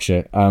 go and watch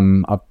it.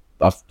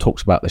 I've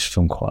talked about this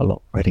film quite a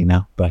lot already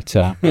now, but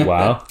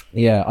Wow.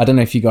 Yeah, I don't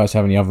know if you guys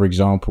have any other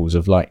examples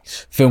of like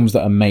films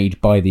that are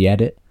made by the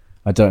edit.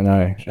 I don't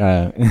know.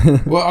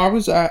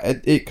 Well,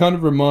 it kind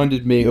of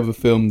reminded me of a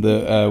film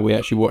that we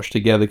actually watched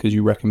together because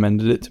you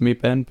recommended it to me,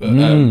 Ben. But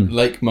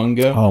Lake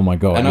Mungo. Oh my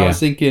god! And I was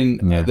thinking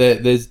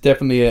there's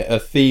definitely a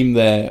theme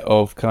there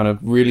of kind of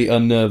really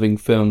unnerving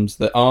films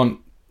that aren't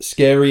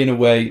scary in a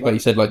way, like you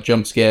said, like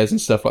jump scares and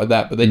stuff like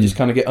that, but they just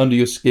kind of get under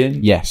your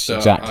skin. Yes, so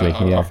exactly.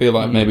 I feel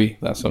like maybe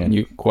that's something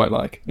you quite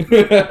like.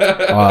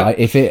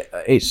 If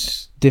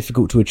it's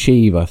difficult to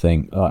achieve, I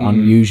think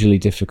unusually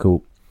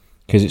difficult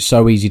because it's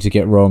so easy to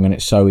get wrong, and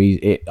it's so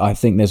easy. I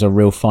think there's a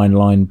real fine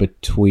line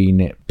between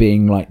it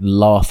being like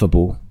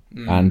laughable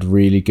and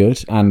really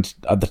good, and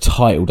the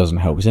title doesn't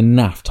help. It's a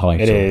naff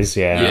title. It is,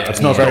 yeah. It's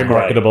not very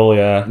marketable,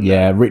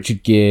 Yeah,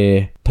 Richard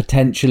Gere,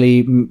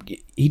 potentially,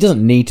 he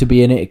doesn't need to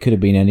be in it. It could have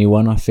been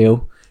anyone, I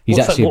feel. He's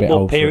actually a bit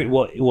old.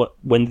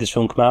 When did this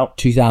film come out?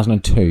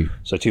 2002.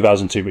 So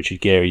 2002,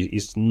 Richard Gere,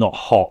 he's not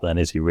hot then,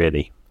 is he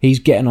really? He's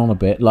getting on a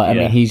bit. Like, I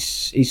mean,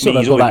 he's sort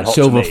of got that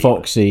Silver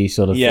Foxy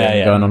sort of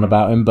thing going on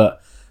about him,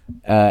 but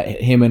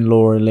him and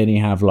Laura Linney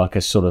have like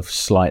a sort of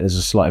there's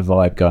a slight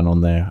vibe going on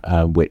there,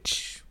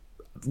 which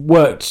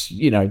works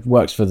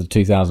for the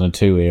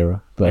 2002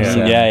 era. But it's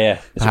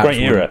a great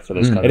era for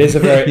this kind of It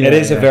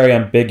is a very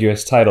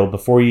ambiguous title.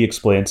 Before you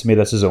explain to me,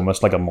 this is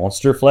almost like a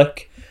monster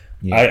flick.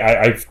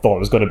 I thought it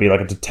was going to be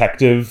like a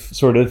detective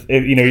sort of,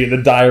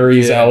 the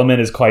diaries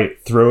element is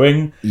quite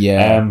thrilling.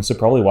 So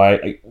probably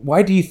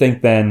why do you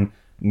think then,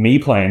 me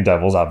playing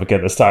devil's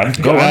advocate this time,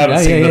 I haven't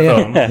seen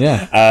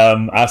the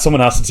film,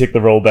 someone has to take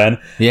the role, Ben.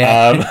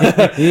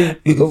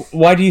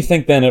 Why do you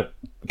think then it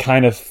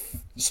kind of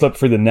slipped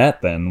through the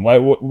net then?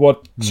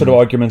 What sort of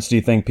arguments do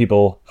you think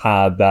people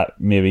had that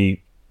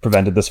maybe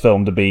prevented this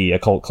film to be a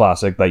cult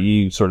classic that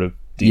you sort of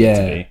deemed it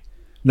to be?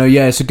 No,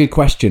 it's a good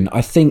question.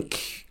 I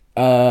think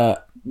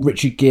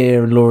Richard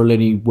Gere and Laura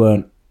Linney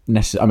weren't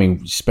necessarily, I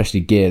mean, especially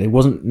Gere, they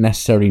wasn't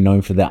necessarily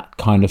known for that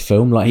kind of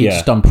film. Like, he'd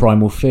just done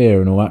Primal Fear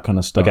and all that kind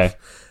of stuff. Okay.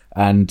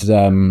 And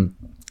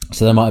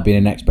so there might have been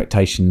an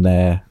expectation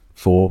there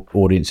for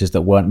audiences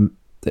that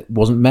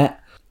wasn't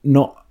met.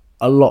 Not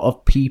a lot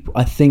of people,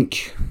 I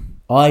think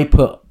I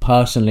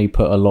personally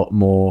put a lot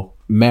more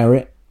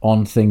merit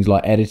on things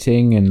like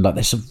editing, and like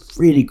there's some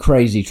really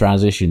crazy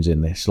transitions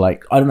in this.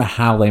 Like, I don't know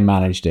how they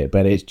managed it,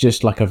 but it's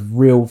just like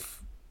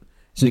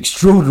it's an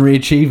extraordinary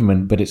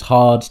achievement, but it's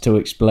hard to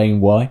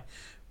explain why.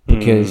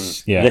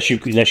 Because unless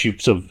you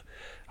sort of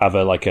have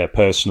a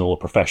personal or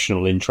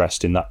professional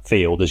interest in that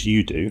field as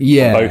you do.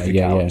 Yeah, on both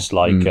accounts.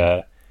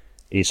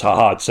 It's a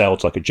hard sell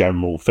to like a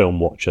general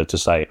film watcher to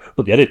say,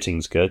 well, the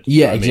editing's good.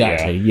 Yeah,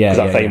 exactly. Yeah,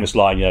 that famous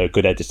line,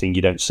 good editing,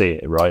 you don't see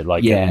it, right?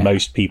 Like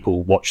most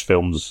people watch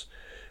films,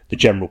 the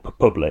general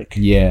public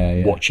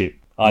watch it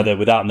either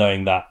without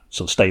knowing that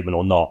sort of statement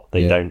or not.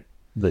 They don't.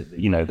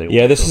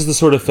 This is the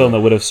sort of film that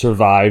would have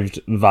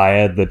survived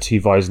via the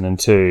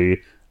 2002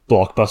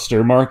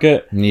 blockbuster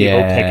market.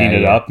 People picking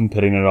it up and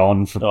putting it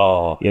on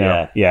for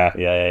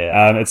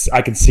it's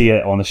I can see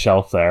it on the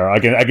shelf there. I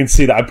can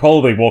see that. I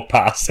probably walk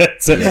past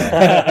it.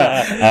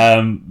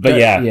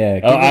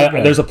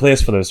 There's a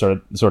place for those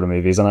sort of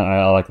movies, and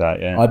I like that.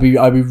 Yeah, I'd be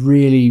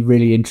really,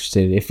 really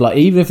interested if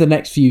even if the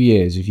next few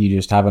years, if you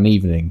just have an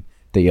evening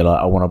that you're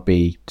like, I want to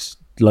be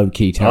low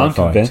key terrified.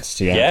 I'm convinced.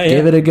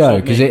 Give it a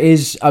go, because it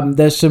is.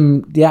 There's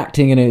the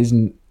acting in it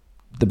isn't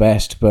the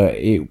best, but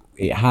it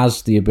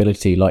has the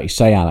ability, like you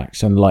say,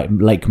 Alex, and like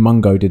Lake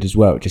Mungo did as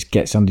well. It just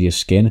gets under your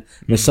skin.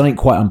 There's something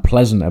quite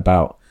unpleasant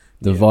about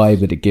the vibe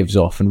that it gives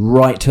off, and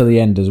right till the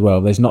end as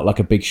well. There's not like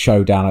a big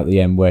showdown at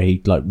the end where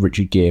like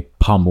Richard Gere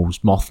pummels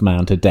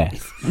Mothman to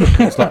death.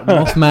 It's like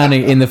Mothman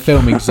in the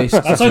film exists.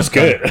 That sounds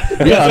good.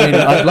 Yeah, I mean,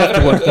 I'd love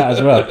to watch that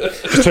as well.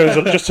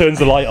 Just turns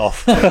the light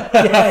off.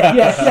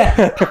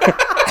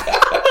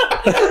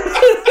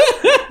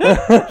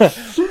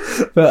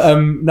 But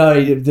no,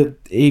 it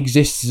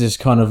exists as this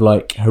kind of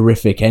like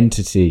horrific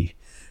entity,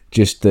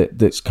 just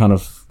that's kind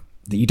of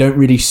that you don't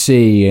really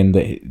see, and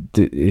that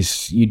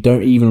is, you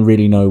don't even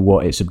really know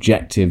what its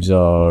objectives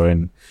are.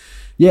 And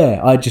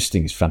I just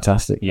think it's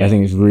fantastic. I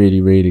think it's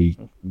really, really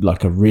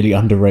like a really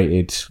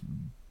underrated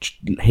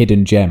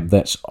hidden gem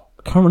that's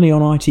currently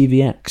on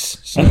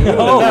ITVX. So,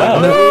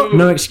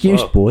 no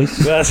excuse, boys.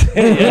 That's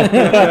it,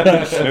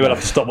 Maybe we'll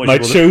have to stop watching my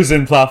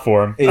chosen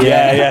platform.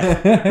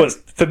 But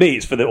for me,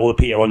 it's for all the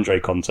Peter Andre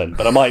content.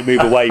 But I might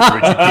move away from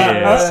Richard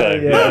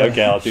Gere.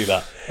 Okay, I'll do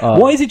that.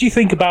 What is it you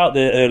think about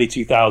the early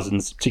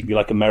 2000s, particularly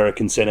like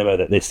American cinema,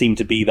 that there seemed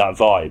to be that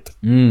vibe?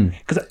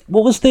 Because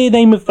what was the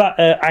name of that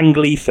Ang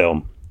Lee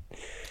film?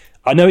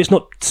 I know it's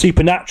not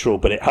supernatural,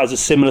 but it has a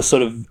similar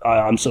sort of.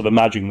 I'm sort of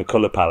imagining the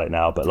color palette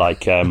now, but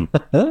like.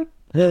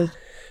 The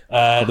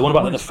one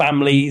about the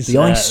families, the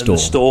Ice Storm.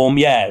 The Storm,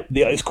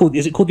 it's called.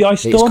 Is it called the Ice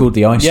Storm? It's called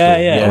the Ice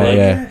Storm.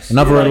 Yeah.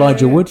 Another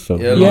Elijah Wood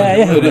film. There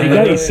you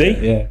go. You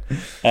see,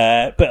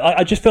 but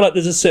I just feel like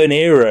there's a certain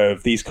era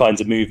of these kinds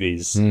of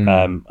movies, and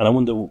I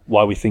wonder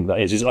why we think that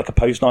is. Is it like a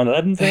post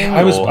 9/11 thing?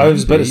 I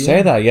was about to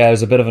say that. Yeah, it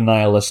was a bit of a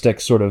nihilistic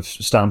sort of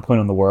standpoint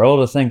on the world.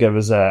 I think it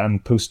was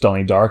and post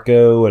Donnie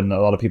Darko, and a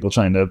lot of people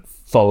trying to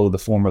follow the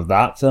form of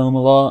that film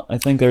a lot. I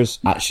think there's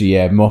actually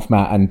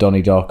Mothman and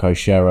Donnie Darko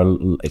share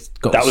it's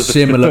got that was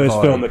similar the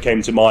first film that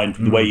came to mind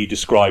from the way you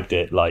described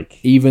it. Like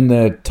even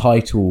the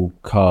title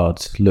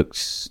card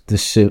looks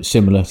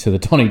similar to the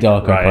Donnie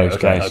Darko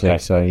poster. Okay.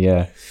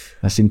 So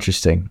that's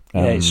interesting.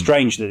 It's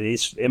strange that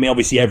it's. I mean,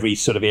 obviously every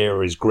sort of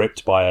era is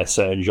gripped by a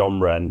certain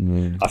genre,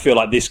 and I feel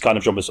like this kind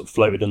of genre sort of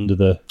floated under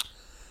the.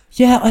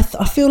 Yeah,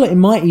 I feel like it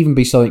might even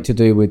be something to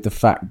do with the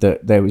fact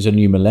that there was a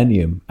new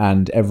millennium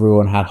and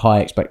everyone had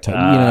high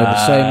expectations.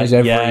 The same as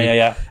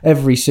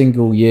every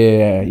single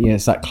year.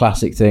 It's that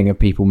classic thing of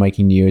people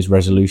making New Year's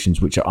resolutions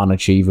which are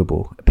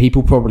unachievable.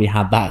 People probably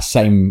had that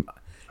same.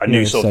 A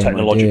new sort of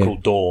technological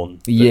dawn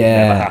that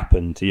never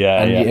happened.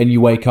 And you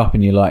wake up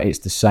and you're like, it's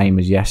the same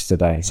as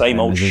yesterday. Same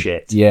old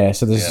shit.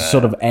 So there's a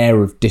sort of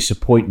air of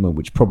disappointment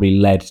which probably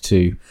led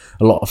to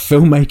a lot of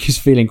filmmakers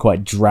feeling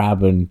quite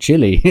drab and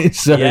chilly.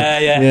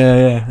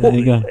 There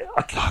you go.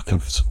 I've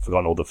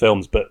forgotten all the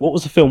films, but what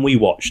was the film we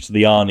watched?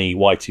 The Arnie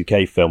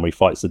Y2K film where he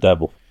fights the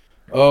devil.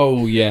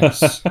 Oh,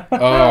 yes.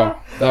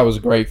 That was a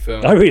great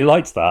film. I really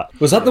liked that.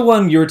 Was that the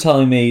one you were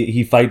telling me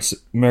he fights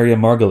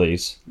Miriam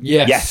Margolyes?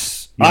 Yes.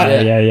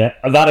 Yeah.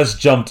 That has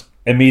jumped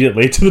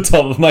immediately to the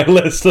top of my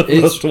list of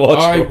must watch.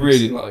 I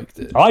really liked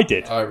it. I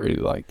did. I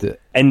really liked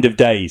it. End of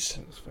Days.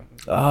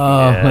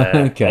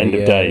 Okay. End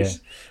of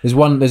Days. There's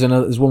one with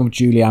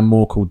Julianne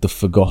Moore called The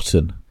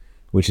Forgotten,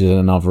 which is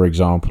another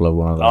example of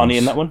one of those. Arnie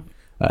in that one?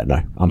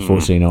 No,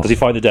 unfortunately not. Does he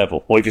fight the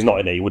devil? Or if he's not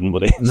in it, he wouldn't,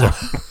 would he? No.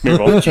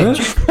 Move on. Do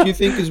you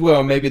think as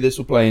well, maybe this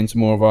will play into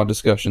more of our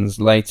discussions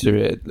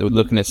later,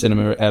 looking at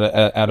cinema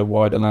at a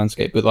wider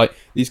landscape, but like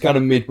these kind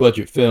of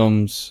mid-budget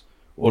films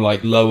or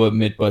like lower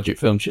mid-budget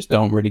films just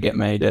don't really get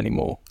made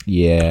anymore.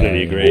 Yeah.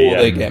 Completely agree. Or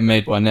they get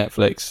made by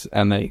Netflix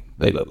and they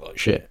look like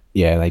shit.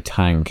 Yeah, they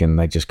tank and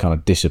they just kind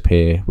of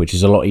disappear, which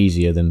is a lot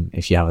easier than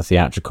if you have a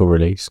theatrical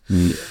release.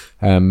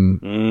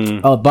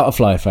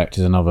 Butterfly Effect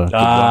is another good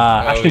one.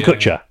 Ashton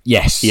Kutcher.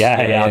 Yes.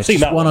 Yeah, I've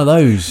seen that one of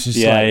those.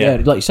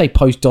 It's like you say,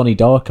 post Donnie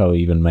Darko,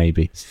 even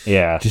maybe.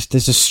 Yeah, just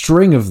there's a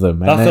string of them.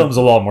 That film's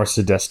a lot more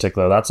sadistic,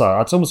 though. That's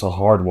almost a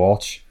hard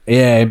watch.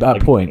 Yeah,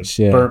 at points.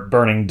 Yeah,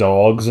 burning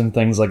dogs and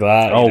things like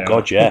that. Oh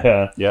God,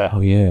 yeah. Oh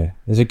yeah.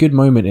 There's a good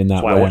moment in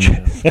that when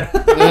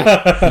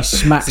he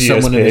smacks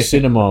someone in the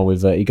cinema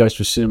with. He goes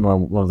to a cinema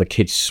and one of the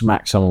kids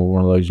smacks someone with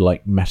one of those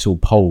like metal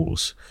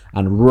poles,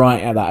 and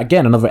right at that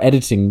again another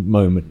editing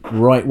moment.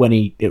 Right when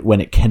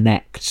it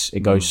connects,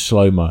 it goes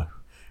slow mo.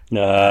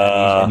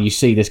 and you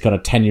see this kind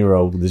of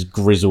 10-year-old with this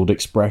grizzled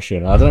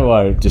expression. I don't know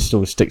why, it just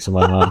always sticks in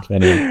my mind.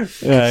 Anyway,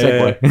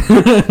 segue.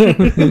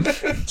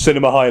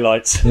 Cinema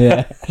highlights.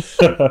 Yeah.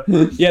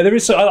 Yeah, there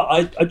is.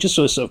 I just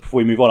sort of before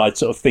we move on, I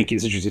sort of think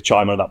it's interesting to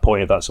chime in on that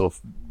point of that sort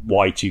of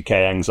Y2K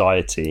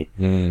anxiety,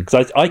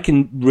 because I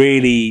can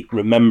really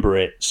remember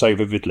it so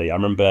vividly. I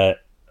remember,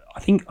 I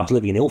think I was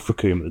living in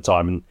Ilfracombe at the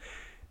time,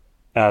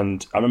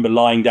 and I remember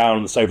lying down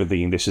on the sofa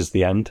thinking, "This is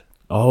the end."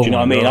 Oh, do you know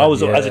what I mean? I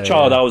was as a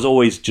child, I was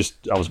always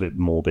I was a bit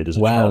morbid as a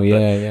child.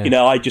 Yeah. You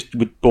know, I just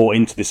bought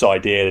into this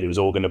idea that it was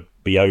all going to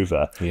be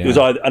over. Yeah. It was,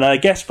 and I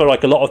guess for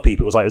like a lot of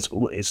people, it was like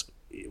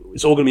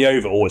it's all going to be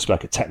over, or it's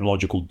like a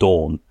technological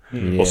dawn,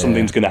 or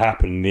something's going to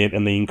happen,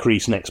 and the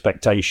increase in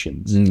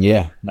expectations. And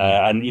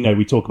you know,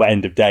 we talk about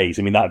end of days.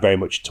 I mean, that very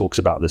much talks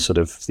about the sort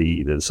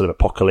of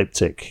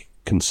apocalyptic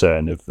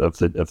concern of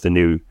the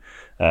new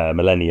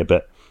millennia.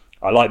 But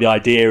I like the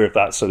idea of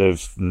that sort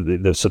of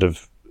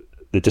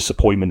the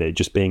disappointment at it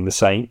just being the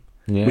same,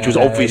 which was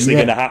obviously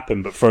going to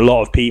happen. But for a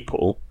lot of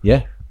people,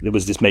 there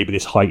was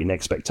this heightened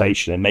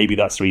expectation, and maybe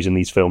that's the reason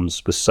these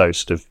films were so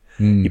sort of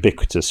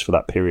ubiquitous for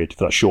that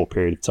short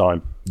period of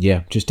time.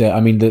 Yeah, just I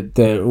mean,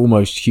 they're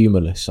almost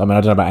humorless. I mean,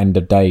 I don't know about End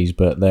of Days,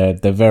 but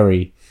they're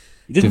very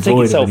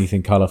devoid of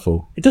anything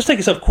colourful. It does take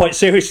itself quite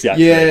seriously,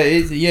 actually.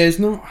 It's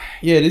not.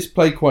 Yeah, it is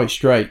played quite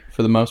straight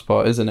for the most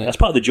part, isn't it? That's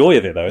part of the joy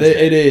of it, though. Isn't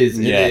it?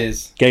 It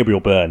is. Gabriel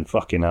Byrne,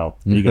 fucking hell,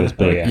 he goes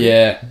big.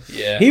 Yeah.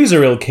 He was a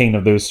real king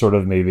of those sort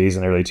of movies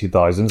in the early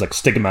 2000s, like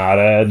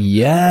Stigmata.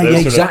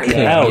 Exactly.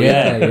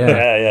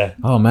 Yeah.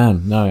 Oh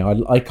man,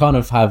 no, I kind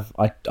of have.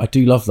 I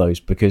do love those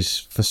because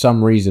for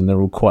some reason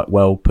they're all quite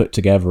well put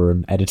together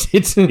and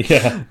edited.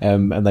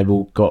 And they've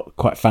all got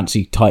quite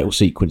fancy title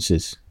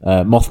sequences,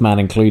 Mothman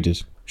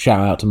included.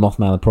 Shout out to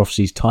Mothman and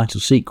Prophecy's title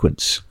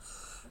sequence.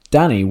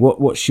 Danny,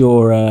 what's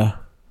your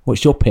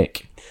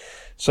pick?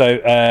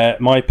 So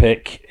my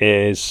pick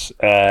is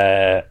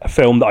a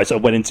film that I sort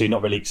of went into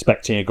not really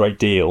expecting a great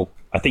deal.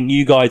 I think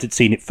you guys had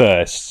seen it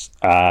first,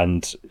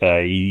 and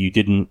you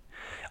didn't.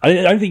 I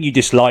don't think you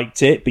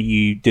disliked it, but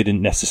you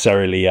didn't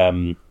necessarily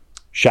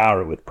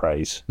shower it with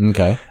praise.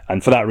 Okay.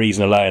 And for that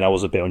reason alone, I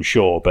was a bit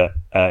unsure. But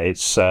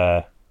it's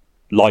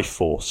Life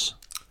Force.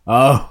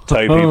 Oh,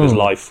 Toby Hooper's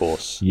Life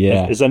Force.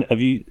 Yeah.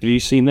 Have you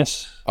seen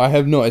this? I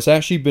have not. It's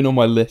actually been on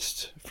my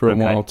list for a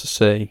while to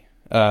see,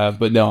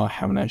 but no, I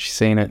haven't actually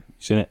seen it.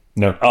 Seen it?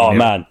 No. Oh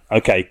man.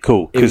 Okay.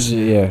 Cool. Because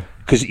yeah.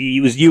 Because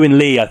it was you and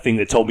Lee, I think,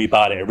 that told me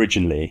about it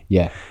originally.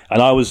 Yeah.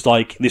 And I was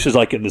like, this was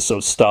like at the sort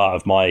of start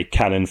of my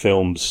Canon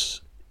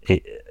films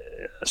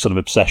sort of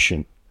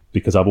obsession,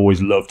 because I've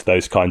always loved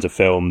those kinds of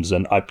films,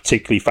 and I'm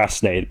particularly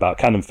fascinated about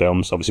Canon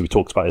films. Obviously, we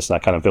talked about this in our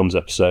Canon films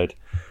episode,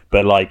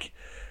 but like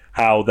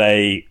how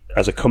they,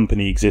 as a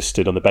company,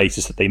 existed on the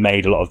basis that they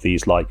made a lot of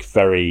these like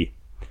very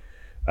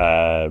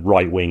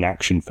right-wing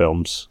action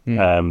films,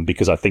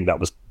 because I think that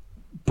was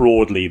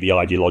broadly the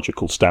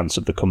ideological stance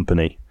of the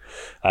company.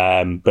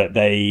 But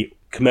they,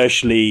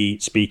 commercially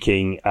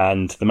speaking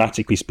and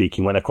thematically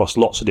speaking, went across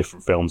lots of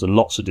different films and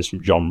lots of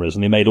different genres,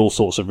 and they made all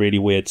sorts of really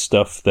weird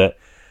stuff that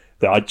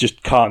I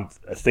just can't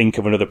think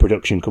of another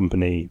production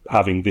company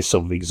having this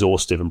sort of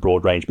exhaustive and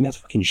broad range. I mean, that's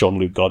fucking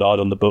Jean-Luc Godard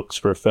on the books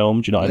for a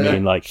film. Do you know what I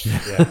mean? Like,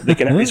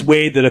 it's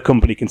weird that a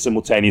company can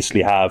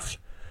simultaneously have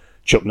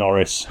Chuck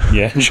Norris,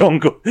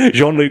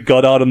 Jean-Luc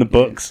Godard on the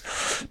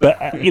books. But,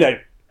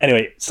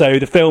 anyway, so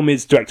the film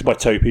is directed by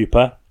Tobe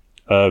Hooper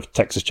of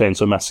Texas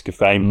Chainsaw Massacre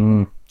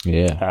fame.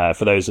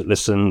 For those that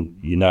listen,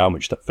 you know how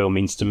much that film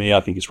means to me. I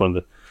think it's one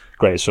of the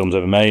greatest films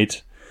ever made.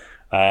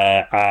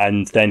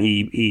 And then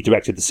he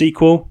directed the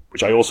sequel,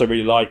 which I also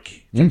really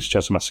like, Texas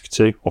Chainsaw Massacre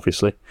 2,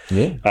 obviously.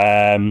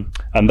 And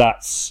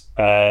that's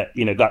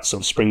that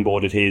sort of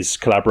springboarded his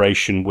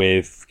collaboration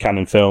with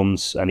Canon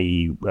Films, and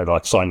he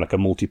signed like a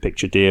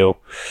multi-picture deal,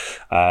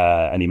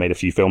 and he made a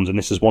few films, and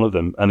this is one of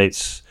them. And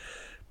it's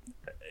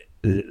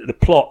the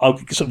plot,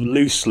 sort of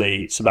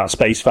loosely, it's about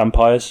space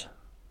vampires.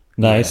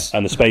 Nice.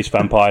 And the space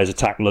vampires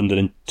attack London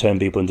and turn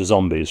people into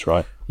zombies,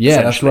 right?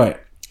 Yeah, that's right.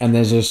 And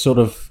there's a sort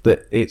of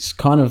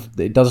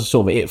it does a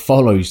sort of it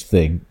follows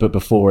thing, but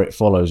before it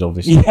follows,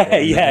 obviously.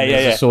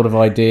 There's a sort of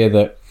idea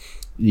that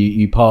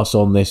you pass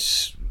on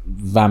this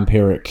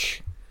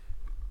vampiric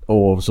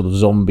or sort of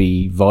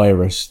zombie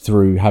virus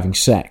through having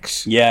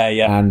sex.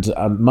 And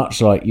much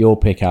like your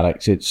pick,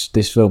 Alex,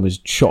 this film is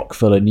chock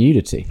full of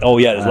nudity. Oh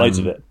yeah, there's loads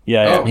of it.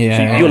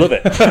 You'll love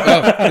it.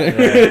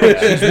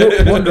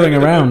 She's wandering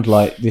around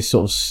like this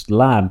sort of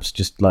slabs,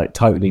 just like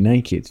totally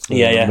naked.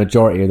 The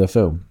majority of the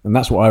film, and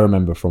that's what I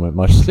remember from it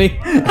mostly.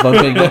 If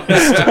I'm being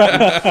honest,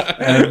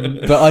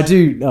 but I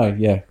do. Oh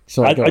yeah,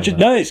 sorry.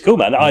 It's cool,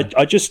 man.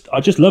 I just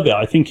love it.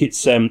 I think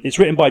it's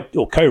written by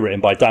or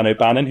co-written by Dan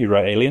O'Bannon, who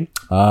wrote Alien.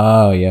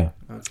 Oh yeah.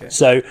 Okay.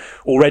 So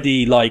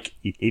already, like,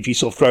 if you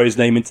sort of throw his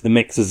name into the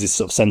mix, there's this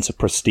sort of sense of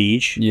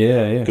prestige.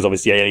 Because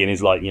obviously Alien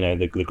is like,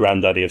 the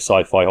granddaddy of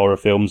sci-fi horror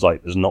films.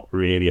 Like, there's not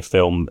really a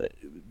film,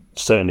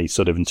 certainly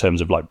sort of in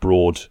terms of like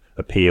broad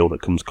appeal,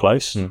 that comes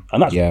close. And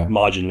that's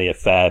marginally a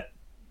fair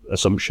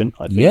assumption,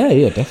 I think.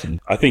 Yeah, definitely.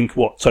 I think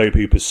what Tobe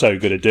Hooper's so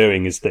good at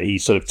doing is that he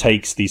sort of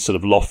takes these sort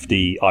of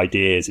lofty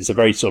ideas. It's a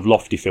very sort of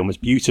lofty film. It's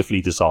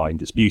beautifully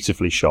designed. It's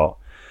beautifully shot.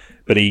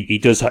 But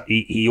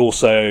he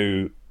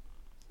also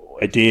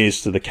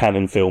adheres to the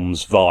Cannon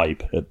films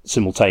vibe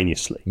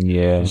simultaneously.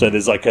 Yeah. So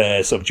there's like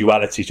a sort of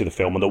duality to the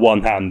film. On the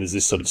one hand, there's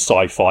this sort of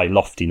sci-fi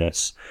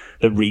loftiness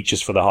that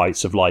reaches for the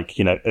heights of like,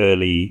 you know,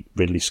 early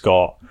Ridley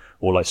Scott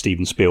or like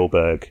Steven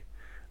Spielberg,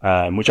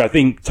 which I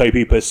think Tobe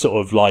Hooper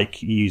sort of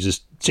like uses,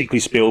 particularly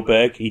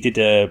Spielberg. He did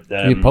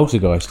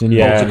Poltergeist, didn't he?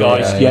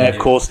 Poltergeist, of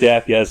course,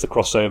 yeah, it's the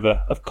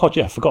crossover. Of course,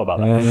 I forgot about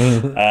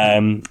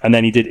that. And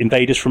then he did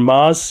Invaders from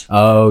Mars,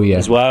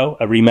 as well,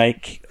 a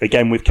remake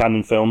again with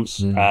Cannon films,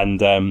 and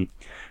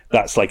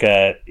that's like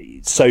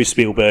so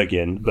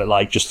Spielbergian, but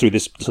like just through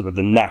this sort of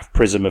the naff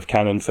prism of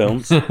Cannon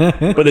films.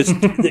 But it's,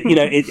 you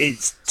know,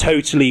 it's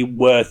totally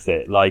worth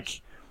it.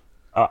 Like,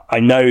 I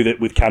know that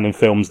with Cannon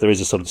films there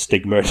is a sort of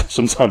stigma.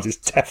 Sometimes it's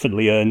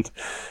definitely earned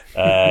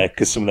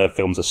because some of their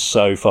films are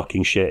so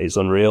fucking shit, it's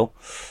unreal.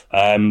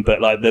 But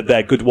like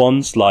they're good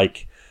ones.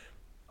 Like,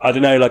 I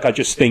don't know, like I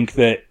just think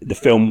that the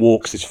film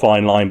walks this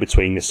fine line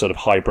between this sort of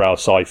highbrow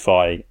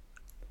sci-fi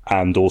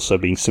and also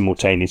being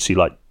simultaneously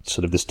like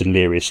sort of this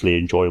deliriously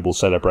enjoyable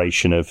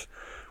celebration of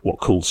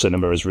what cool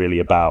cinema is really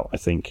about. I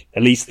think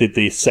at least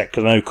the set,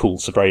 because I know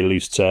cult's a very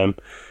loose term,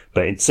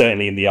 but it's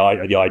certainly in the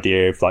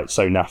idea of like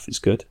so naff is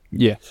good.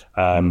 Yeah.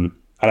 And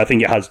I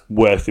think it has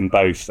worth in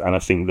both, and I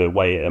think the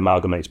way it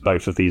amalgamates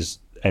both of these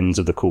ends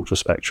of the cultural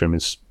spectrum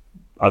is,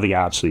 I think it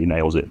absolutely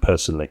nails it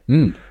personally.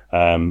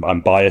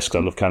 I'm biased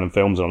because I love Cannon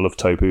films and I love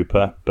Tobe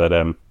Hooper, but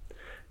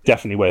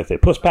definitely worth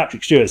it. Plus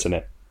Patrick Stewart's in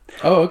it.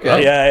 Oh,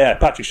 okay. Yeah,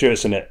 Patrick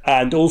Stewart's in it.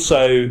 And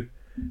also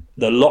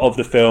the lot of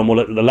the film, or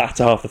the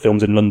latter half of the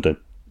film's in London.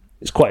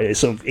 It's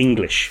sort of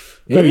English.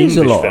 It is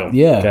a lot, film.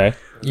 yeah. Okay.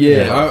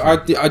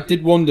 Yeah, I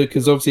did wonder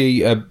because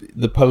obviously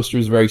the poster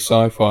is very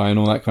sci-fi and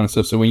all that kind of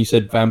stuff. So when you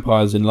said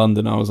vampires in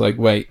London, I was like,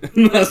 wait, that's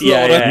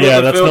not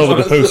that's not what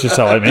the poster's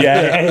telling me.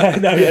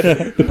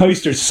 The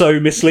poster is so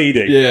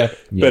misleading. Yeah.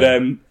 But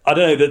I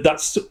don't know,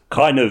 that's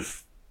kind of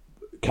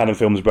Cannon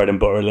films bread and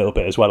butter a little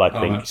bit as well, I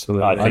think.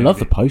 Absolutely. I love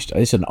the poster.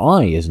 It's an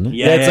eye, isn't it?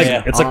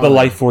 It's like the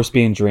life force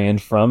being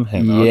drained from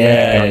him.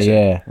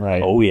 Yeah.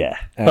 Right. Oh yeah.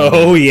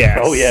 Oh yes.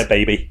 Oh yeah,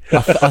 baby.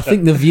 I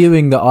think the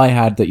viewing that I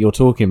had that you're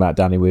talking about,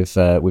 Danny, with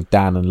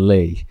Dan and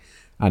Lee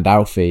and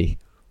Alfie,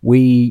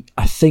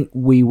 I think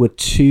we were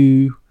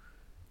too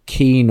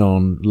keen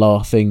on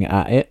laughing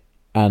at it.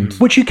 And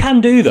which you can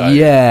do though.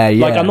 Yeah.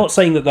 Like I'm not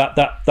saying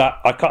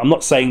I'm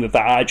not saying that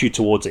attitude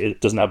towards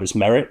it doesn't have its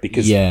merit,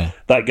 because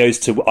that goes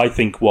to I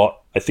think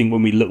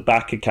when we look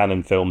back at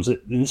Cannon films,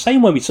 in the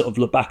same way we sort of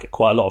look back at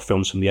quite a lot of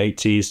films from the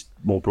 80s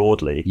more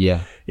broadly,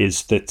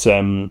 is that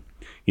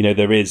you know,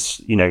 there is,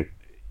 you know,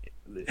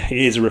 it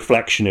is a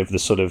reflection of the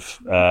sort of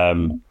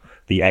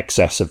the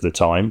excess of the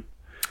time.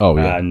 Oh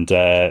yeah. And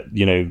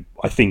you know,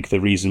 I think the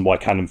reason why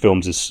Cannon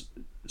films is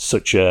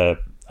such a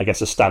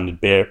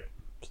standard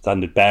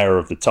bearer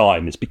of the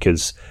time is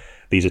because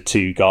these are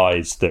two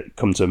guys that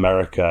come to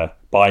America,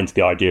 buy into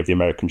the idea of the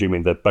American dream. I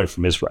mean, they're both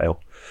from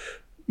Israel.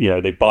 You know,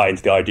 they buy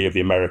into the idea of the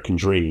American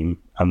dream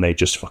and they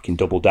just fucking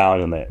double down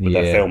on it with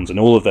their films. And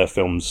all of their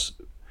films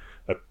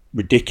are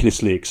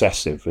ridiculously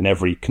excessive in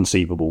every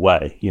conceivable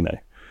way, you know.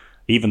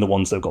 Even the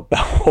ones that have got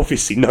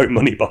obviously no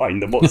money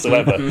behind them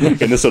whatsoever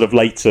in the sort of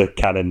later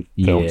Cannon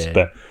films.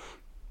 But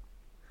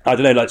I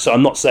don't know, like, so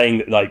I'm not saying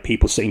that like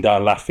people sitting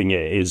down laughing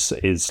at it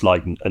is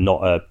like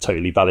not a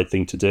totally valid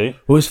thing to do.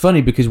 Well, it's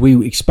funny because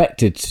we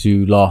expected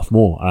to laugh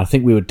more, and I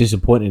think we were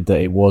disappointed that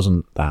it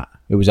wasn't that.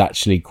 It was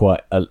actually quite,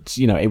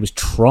 it was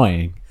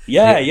trying.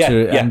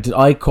 And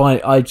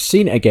I've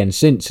seen it again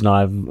since, and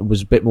I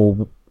was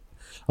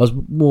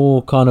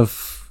more kind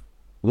of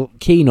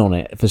keen on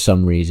it for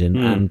some reason,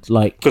 and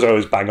like because I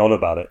was bang on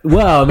about it.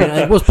 Well, I mean,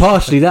 it was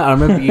partially that. I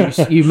remember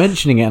you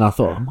mentioning it, and I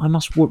thought I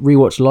must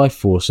rewatch Life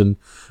Force. And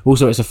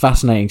also, it's a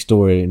fascinating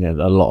story, and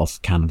a lot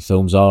of Cannon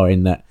films are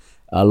in that.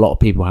 A lot of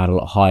people had a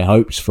lot of high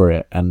hopes for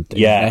it, and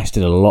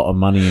invested a lot of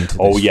money into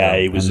this.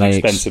 It was an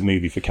expensive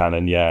movie for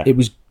Cannon. Yeah, it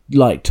was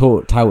like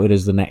touted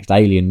as the next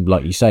Alien,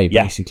 like you say,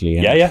 basically.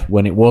 And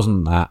when it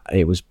wasn't that,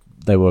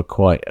 they were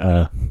quite.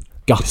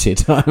 Gutted.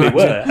 They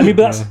were. I mean,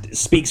 but that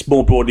speaks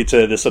more broadly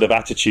to the sort of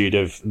attitude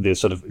of the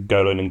sort of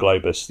Golan and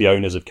Globus, the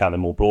owners of Cannon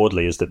more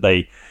broadly, is that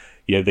they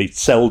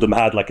seldom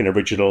had like an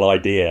original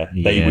idea.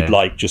 They would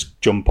like just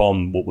jump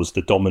on what was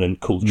the dominant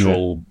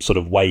cultural sort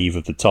of wave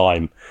of the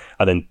time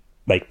and then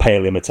make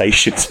pale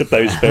imitations of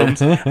those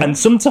films. And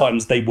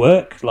sometimes they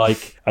work,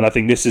 like, and I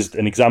think this is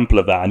an example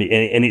of that.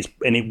 And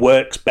it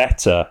works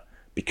better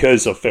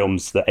because of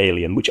films that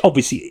Alien, which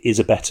obviously is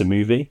a better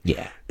movie.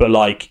 Yeah. But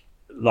like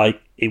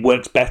it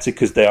works better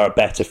because there are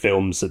better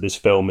films that this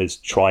film is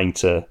trying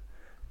to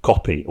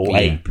copy or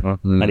ape,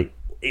 and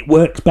it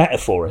works better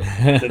for it.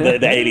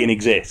 The Alien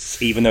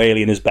exists, even though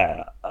Alien is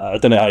better. I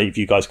don't know if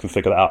you guys can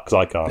figure that out because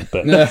I can't,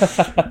 but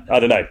I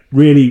don't know.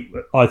 Really,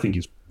 I think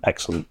it's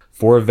excellent.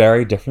 4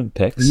 very different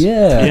picks.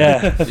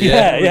 Yeah.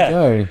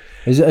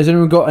 Has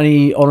anyone got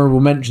any honourable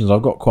mentions?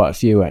 I've got quite a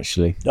few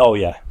actually. Oh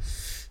yeah.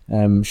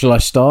 Shall I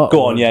start?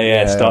 Go on,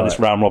 yeah. Start this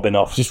round robin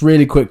off. Just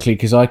really quickly,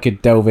 because I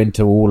could delve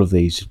into all of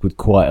these with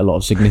quite a lot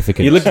of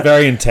significance. You looked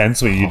very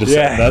intense when you just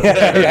said that.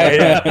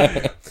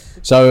 yeah.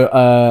 So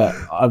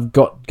I've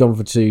gone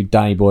for 2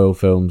 Danny Boyle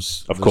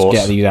films. Of course.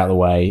 Let's get these out of the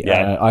way.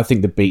 Yeah. I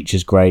think The Beach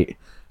is great.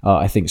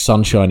 I think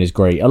Sunshine is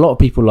great. A lot of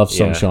people love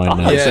Sunshine now.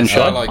 I like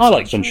Sunshine. I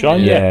like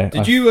Sunshine. Yeah.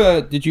 Did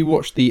you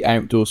watch the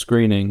outdoor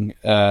screening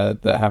that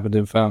happened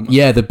in Falmouth?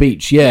 Yeah, The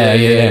Beach.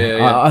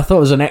 Yeah. I thought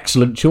it was an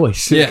excellent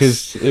choice.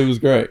 Yes, it was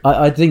great.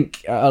 I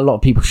think a lot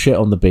of people shit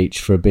on The Beach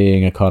for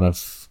being a kind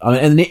of...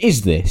 and it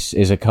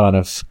is a kind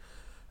of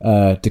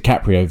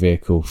DiCaprio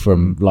vehicle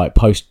from like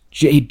post...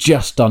 He'd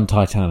just done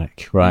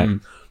Titanic, right?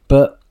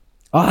 But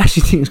I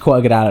actually think it's quite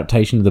a good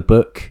adaptation of the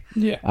book.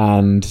 Yeah.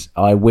 And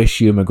I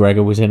wish Ewan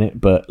McGregor was in it,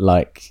 but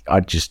like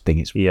I just think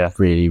it's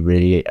really,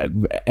 really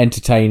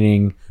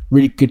entertaining,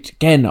 really good.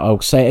 Again,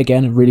 I'll say it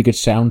again, a really good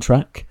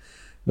soundtrack.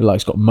 Like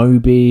it's got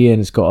Moby and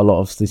it's got a lot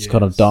of this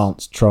kind of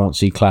dance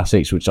trancey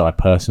classics, which I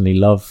personally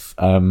love.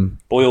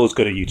 Boyle's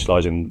good at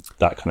utilising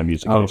that kind of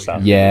music.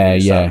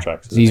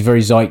 Soundtracks, he's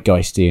very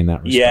zeitgeisty in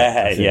that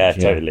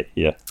respect. Totally.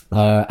 Yeah.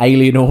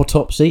 Alien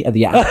Autopsy at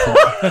the actor.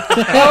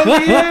 I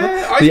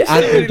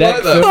Ant like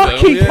that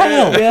fucking film.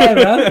 hell, yeah,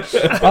 man.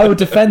 I would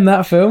defend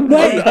that film.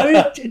 Mate, I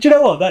mean, do you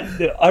know what?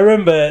 I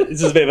remember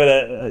this is a bit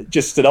of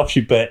just an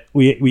offshoot, but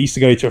we used to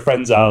go to a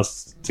friend's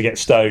house to get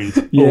stoned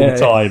all the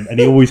time, and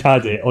he always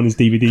had it on his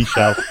DVD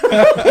shelf.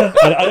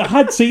 And I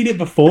had seen it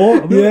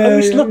before.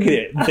 I just look at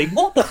it and think,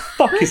 what the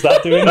fuck is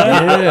that doing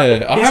there?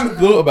 Yeah, I haven't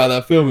thought about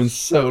that film in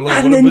so long.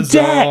 And What a then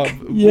bizarre, Jack.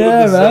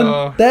 Yeah,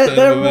 man.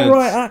 They're events. all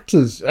right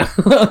actors.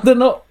 they're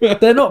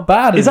not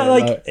bad. Is that it?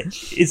 like?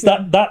 Is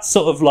that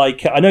sort of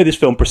like? I know this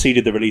film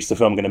preceded the release of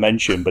the film I'm going to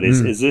mention, but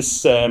is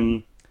this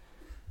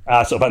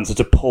our sort of answer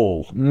to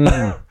Paul?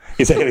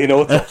 Is Alien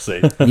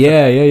Autopsy?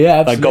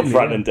 Yeah. Thank God Absolutely,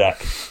 for Ant and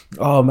Dec.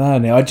 Oh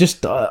man, I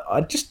just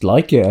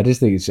like it. I just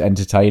think it's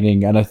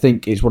entertaining, and I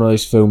think it's one of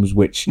those films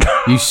which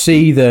you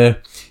see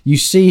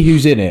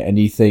who's in it, and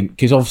you think,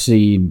 because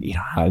obviously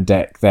Ant and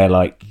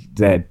Dec,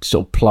 they're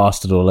sort of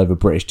plastered all over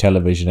British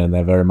television, and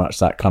they're very much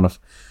that kind of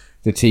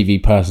the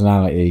TV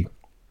personality.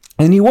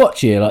 And you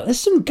watch it, like there's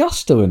some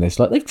gusto in this.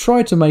 Like they've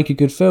tried to make a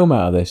good film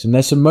out of this, and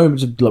there's some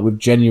moments of like with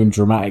genuine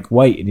dramatic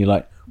weight, and you're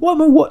like, what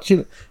am I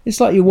watching? It's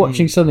like you're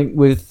watching something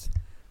with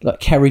like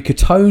Kerry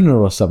Katona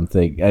or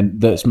something, and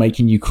that's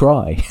making you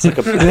cry. It's like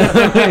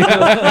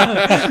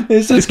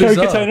Is Kerry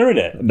Katona in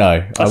it?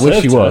 No, I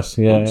wish she was.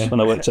 Yeah. When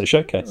I went to the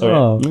showcase.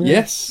 Oh.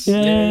 Yes.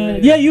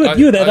 Yeah, you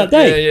were there that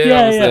day.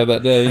 I was there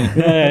that day.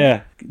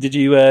 Yeah. Did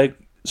you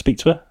speak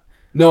to her?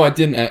 No, I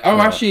didn't.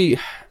 Actually,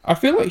 I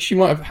feel like she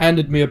might have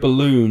handed me a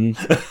balloon.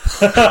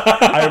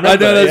 I I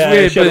know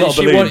that's weird,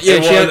 but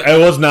It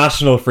was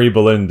National Free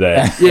Balloon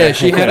Day. Yeah,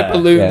 she had a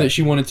balloon that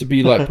she wanted to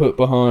be like put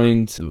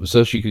behind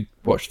so she could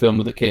watch film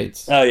with the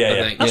kids. Oh yeah,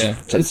 I think,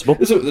 That's sensible.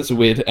 That's a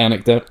weird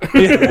anecdote.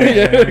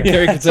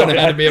 Kerry Katona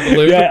handed me a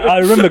balloon. Yeah, I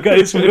remember.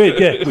 It's weird.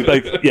 Yeah, we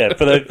both. Yeah,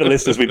 for the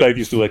listeners, we both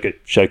used to work at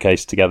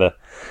Showcase together,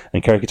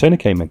 and Kerry Katona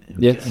came in.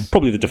 Yes.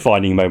 Probably the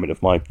defining moment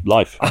of my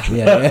life. Actually.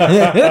 Yeah.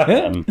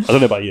 I don't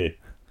know about you.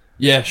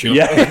 Yeah, sure.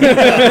 Yeah,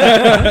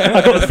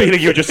 I got the feeling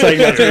you were just saying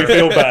that to me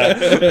feel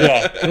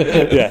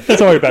bad. Yeah.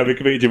 Sorry about we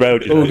completely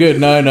derailed you. All good.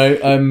 No.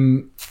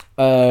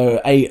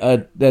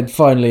 Then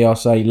finally, I'll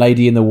say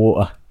Lady in the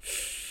Water.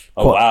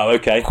 Oh wow.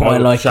 Okay.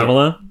 Quite like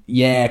Shyamalan? it.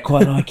 Yeah,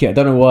 quite like it. I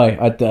don't know why.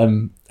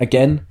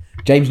 Again,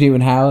 James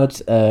Newton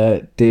Howard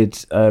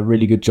did a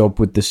really good job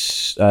with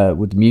this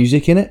with the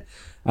music in it,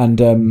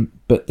 and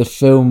but the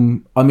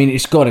film, I mean,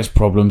 it's got its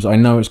problems. I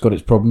know it's got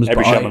its problems.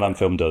 Every but Shyamalan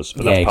film does,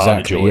 but that's part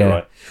of the joy,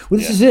 right?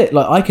 Well, this is it.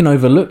 Like, I can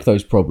overlook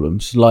those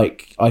problems.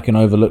 Like, I can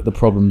overlook the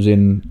problems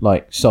in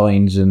like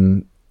Signs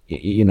and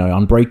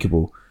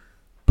Unbreakable.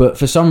 But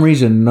for some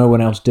reason, no one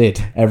else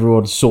did.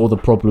 Everyone saw the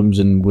problems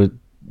and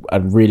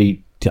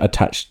really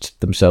attached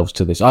themselves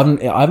to this. I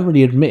haven't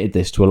really admitted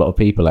this to a lot of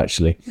people,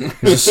 actually.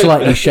 It's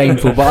slightly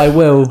shameful, but I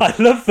will. I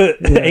love that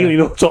Alien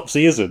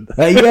Autopsy isn't.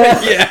 Yeah.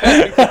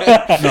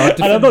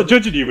 And I'm not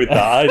judging you with that.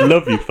 I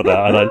love you for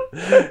that.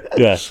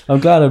 And I'm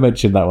glad I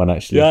mentioned that one,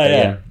 actually.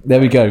 Yeah. There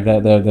we go.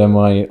 They're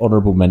my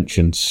honourable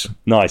mentions.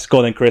 Nice. Go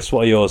on then, Chris.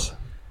 What are yours?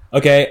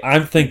 Okay,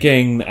 I'm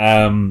thinking.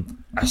 I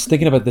was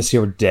thinking about this the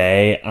other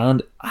day,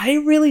 and I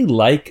really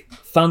like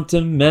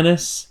Phantom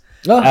Menace.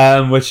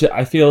 Which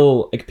I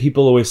feel like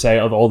people always say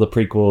of all the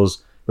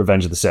prequels,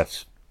 Revenge of the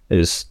Sith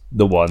is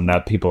the one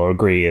that people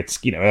agree it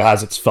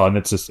has its fun.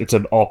 It's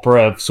an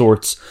opera of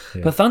sorts,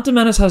 but Phantom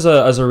Menace has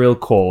a real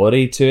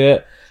quality to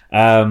it.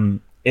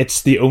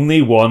 It's the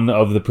only one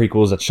of the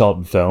prequels that's shot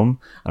in film,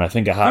 and I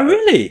think it has. Oh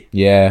really?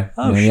 Yeah.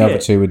 Oh, the other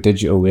two were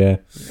digital. Yeah.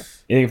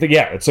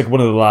 Yeah, it's like one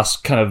of the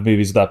last kind of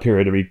movies of that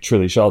period to be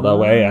truly shot that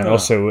way, and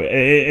also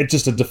it's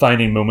just a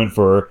defining moment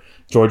for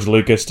George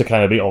Lucas to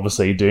kind of be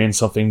obviously doing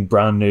something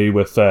brand new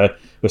with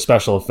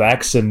special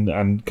effects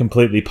and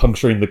completely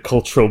puncturing the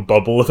cultural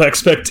bubble of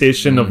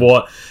expectation of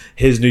what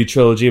his new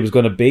trilogy was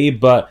going to be.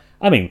 But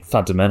I mean,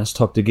 Phantom Menace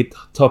talk to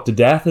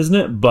death, isn't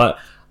it? But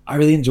I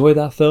really enjoyed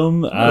that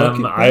film.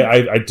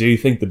 I do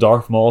think the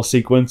Darth Maul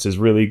sequence is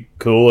really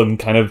cool and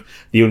kind of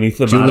the only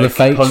thematic Duel of the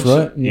Fates, punch.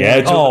 right?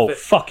 Yeah. Oh,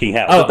 fucking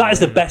hell. Oh. That is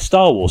the best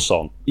Star Wars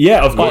song.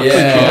 Yeah, of course.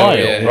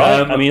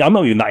 Right? I mean, I'm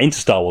not even that into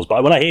Star Wars,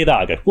 but when I hear that,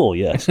 I go, oh,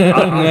 yes.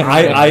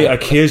 I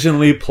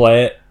occasionally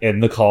play it in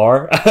the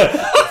car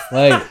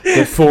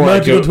Before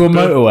I go to a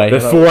motorway.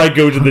 before I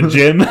go to the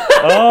gym.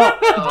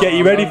 Oh, get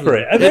you ready for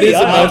it. It is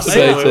a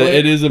motivator.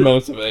 It is a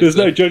motivator. There's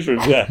no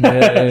judgment, yeah.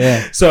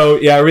 Yeah. So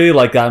yeah, I really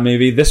like that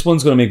movie. This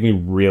one's going to make me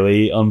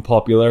really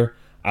unpopular.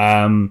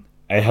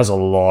 It has a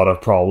lot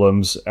of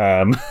problems.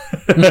 I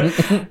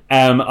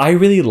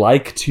really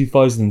like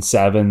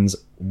 2007's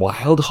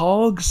Wild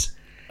Hogs.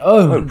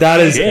 Oh,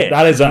 That is shit.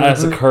 that's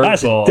a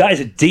curveball. That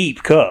is a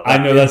deep cut. I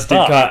know that's deep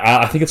Fuck. cut.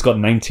 I think it's got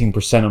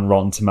 19% on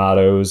Rotten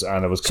Tomatoes,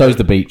 and it was so's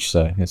the beach,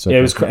 so it's okay.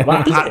 it was.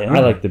 I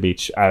like the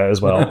beach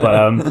as well,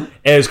 but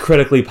it is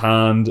critically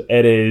panned.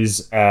 It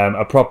is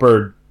a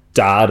proper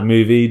dad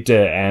movie to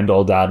end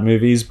all dad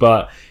movies,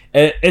 but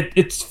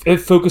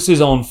it focuses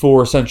on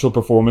 4 essential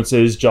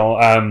performances: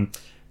 John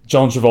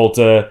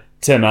Travolta,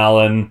 Tim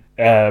Allen,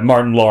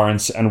 Martin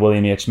Lawrence, and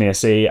William H.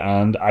 Macy,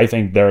 and I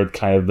think they're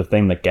kind of the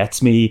thing that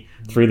gets me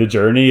through the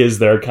journey. Is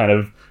they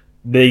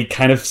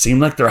kind of seem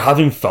like they're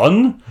having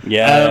fun.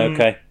 Yeah,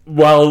 okay.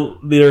 While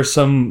there's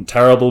some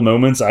terrible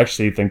moments, I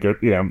actually think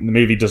that, the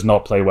movie does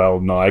not play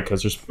well now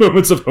because there's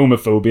moments of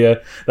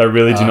homophobia that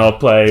really do not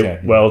play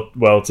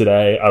well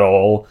today at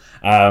all.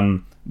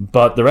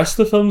 But the rest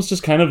of the film's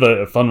just kind of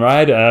a fun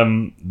ride. I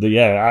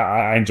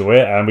enjoy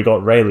it. We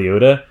got Ray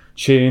Liotta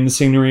chewing the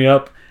scenery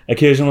up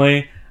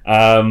occasionally.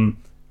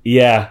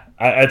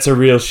 It's a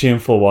real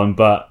shameful one,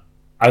 but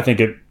I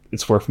think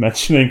it's worth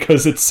mentioning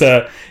because it's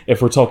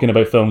if we're talking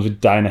about films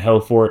with die in a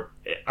hill for it,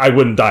 I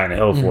wouldn't die in a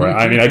hill for it.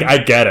 I mean, I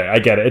get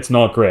it. It's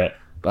not great,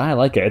 but I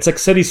like it. It's like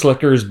City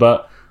Slickers,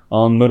 but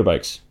on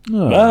motorbikes.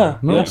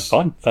 Nice. nice.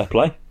 Fine. Fair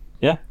play.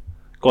 Yeah.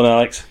 Go on,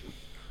 Alex.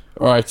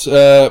 All right,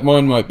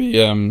 mine might be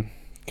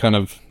kind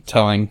of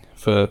telling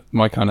for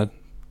my kind of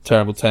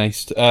terrible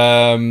taste.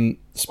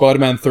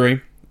 Spider-Man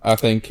 3, I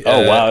think.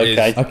 Oh wow,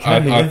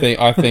 okay.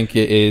 I think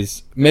it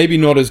is maybe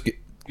not as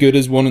good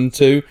as 1 and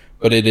 2,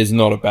 but it is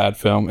not a bad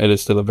film. It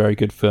is still a very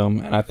good film,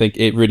 and I think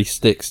it really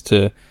sticks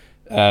to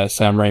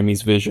Sam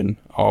Raimi's vision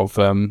of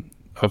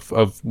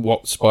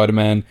what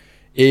Spider-Man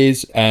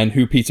is and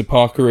who Peter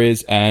Parker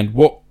is and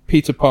what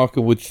Peter Parker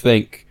would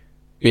think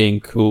being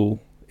cool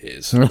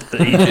is.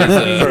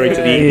 Referring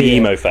to the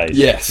emo phase.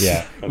 Yes.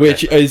 Yeah.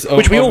 Okay.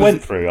 Which we all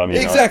went through. I mean,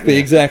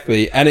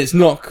 exactly, and it's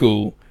not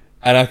cool.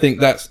 And I think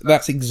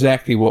that's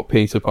exactly what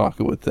Peter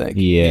Parker would think.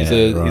 Yeah,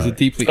 he's a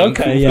deeply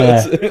okay.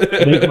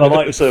 uncool I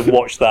might sort of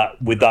watch that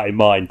with that in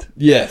mind.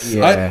 Yes,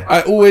 Yeah.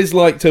 I always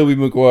like Tobey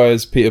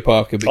Maguire's Peter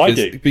Parker because, I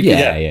do. because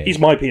Yeah. He's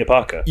my Peter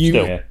Parker.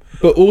 Still. Yeah.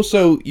 but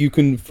also you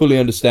can fully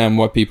understand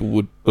why people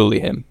would bully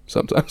him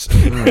sometimes.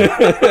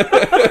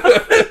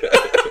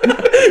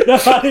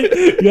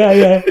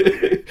 yeah.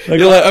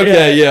 You're like,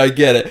 okay, yeah, I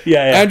get it.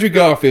 Yeah. Andrew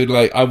Garfield,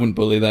 like, I wouldn't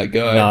bully that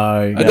guy.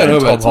 No, I don't know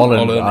about Tom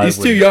Holland, Holland. I He's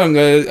too wouldn't.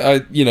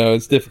 young.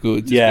 It's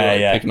difficult.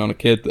 Just picking on a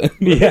kid. Then.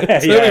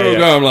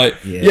 I'm like,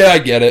 I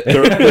get it.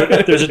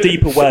 There's a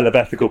deeper well of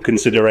ethical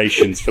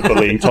considerations for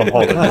bullying Tom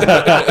Holland.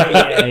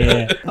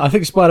 I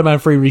think Spider-Man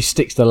 3 really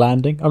sticks the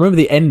landing. I remember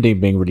the ending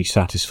being really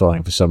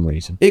satisfying for some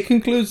reason. It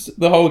concludes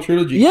the whole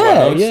trilogy. Yeah,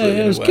 quite nicely, yeah, in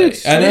it a was way. good.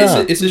 And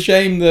Yeah. it's a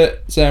shame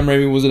that Sam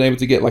Raimi wasn't able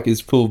to get like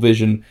his full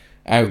vision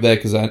out there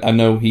because I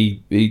know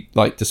he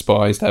like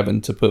despised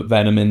having to put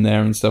Venom in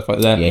there and stuff like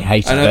that. Yeah, he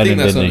hated and I Venom, think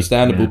that's didn't he?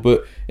 understandable. Yeah.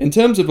 But in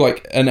terms of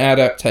like an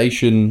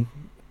adaptation,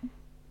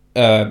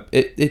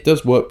 it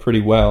does work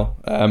pretty well.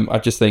 I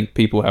just think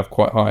people have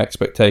quite high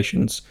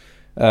expectations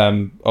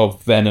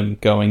of Venom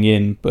going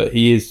in, but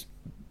he is,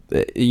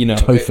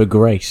 Topher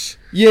Grace.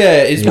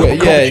 Yeah, it's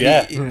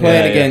yeah.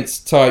 playing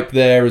against type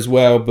there as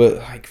well. But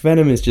like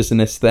Venom is just an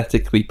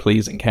aesthetically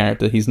pleasing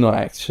character. He's not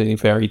actually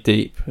very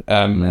deep,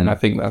 and I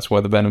think that's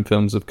why the Venom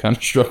films have kind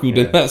of struggled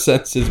in that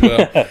sense as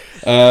well.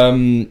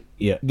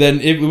 Yeah.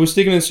 Then if we were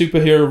sticking in the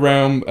superhero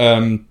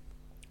realm,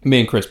 me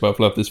and Chris both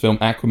love this film,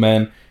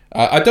 Aquaman.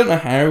 I don't know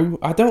how.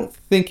 I don't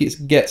think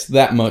it gets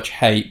that much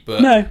hate,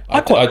 but No,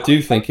 I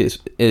do think it's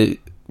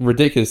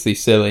ridiculously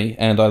silly,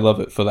 and I love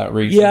it for that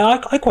reason.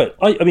 Yeah,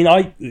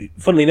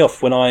 funnily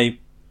enough, when I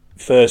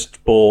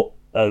first bought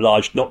a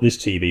large, not this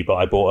TV, but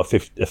I bought a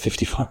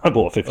 55. I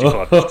bought a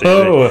 55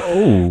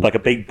 TV, like a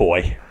big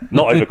boy,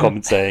 not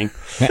overcompensating.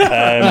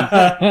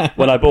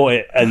 When I bought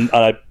it, and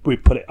I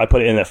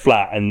put it in a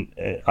flat, and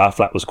our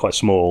flat was quite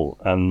small,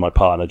 and my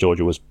partner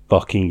Georgia was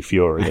fucking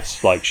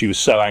furious. Like she was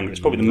so angry.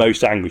 It's probably the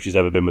most angry she's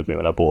ever been with me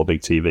when I bought a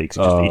big TV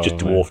because he just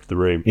dwarfed the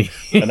room.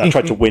 And I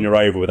tried to win her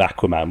over with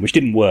Aquaman, which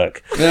didn't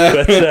work.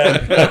 But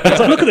I was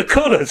like, look at the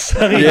colours.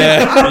 I mean,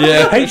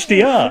 Yeah.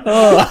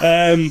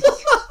 HDR.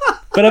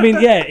 But I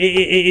mean, yeah,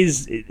 it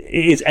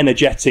is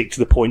energetic to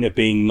the point of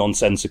being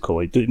nonsensical.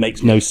 It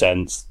makes no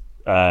sense.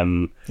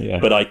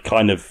 But I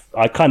kind of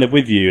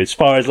with you as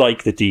far as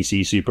like the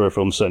DC superhero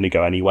films certainly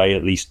go anyway.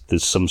 At least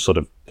there's some sort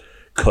of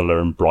colour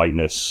and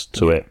brightness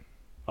to it.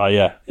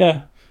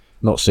 Yeah.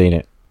 Not seen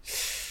it.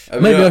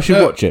 Maybe I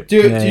should watch it. Do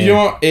you know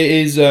what? It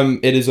is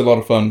a lot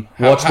of fun.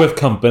 Watch with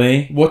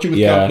company. Watch it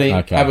with company.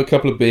 Okay. Have a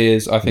couple of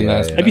beers. I think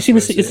that's. Have you seen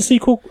is the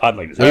sequel? I'd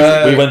like to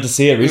see we went to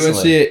see it recently. We went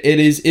to see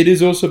it. It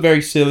is also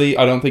very silly.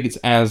 I don't think it's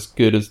as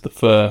good as the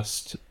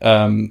first,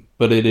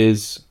 but it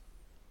is.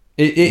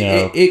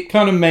 It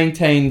kind of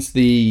maintains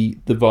the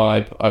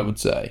vibe, I would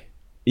say.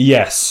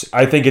 Yes,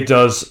 I think it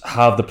does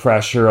have the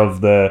pressure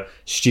of the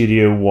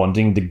studio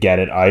wanting to get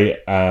it out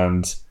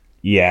and just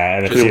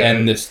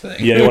end this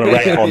thing. Yeah, they want to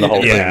wreck on the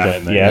whole thing,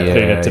 don't they?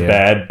 Putting it to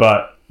bed,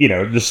 but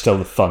there's still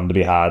the fun to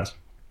be had.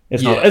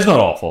 It's not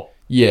awful.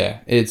 Yeah,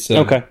 it's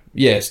okay.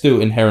 Yeah,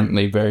 still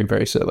inherently very,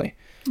 very silly.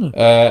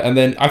 And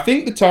then I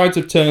think the tides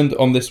have turned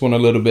on this one a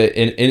little bit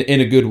in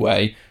a good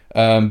way.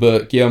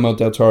 But Guillermo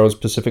del Toro's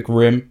Pacific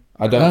Rim,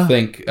 I don't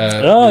think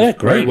great.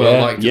 Very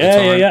well liked at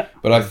the time. Yeah.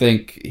 But I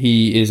think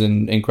he is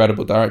an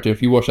incredible director.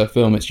 If you watch that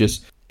film,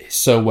 it's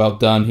so well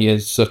done. He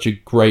has such a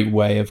great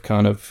way of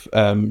kind of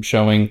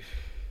showing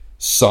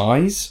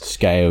size,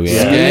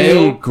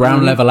 scale,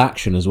 ground level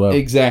action as well.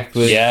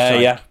 Exactly.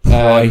 Yeah.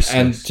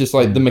 And just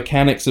like the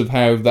mechanics of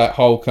how that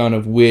whole kind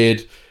of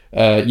weird.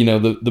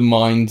 The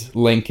mind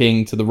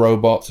linking to the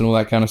robots and all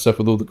that kind of stuff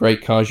with all the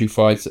great kaiju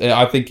fights.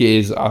 I think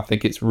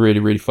it's really,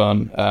 really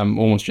fun.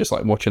 Almost just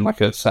like watching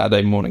like a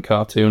Saturday morning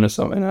cartoon or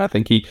something. And I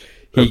think he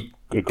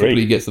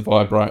completely gets the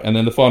vibe right. And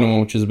then the final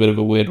one, which is a bit of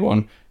a weird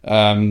one,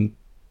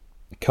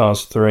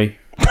 Cars 3.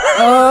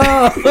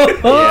 Wow!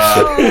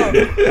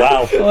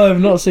 I've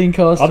not seen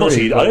Cars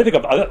 3. I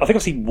think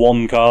I've seen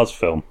one Cars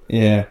film.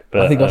 Yeah,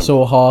 but I think I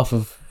saw half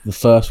of the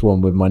first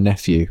one with my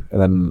nephew,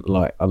 and then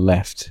I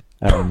left.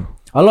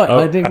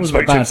 I think it was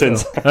a bad film.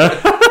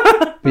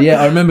 But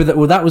yeah, I remember that.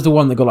 Well, that was the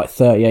one that got like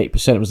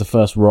 38%. It was the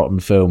first rotten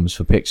films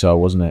for Pixar,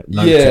 wasn't it?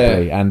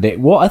 Notably. Yeah. And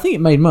I think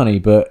it made money,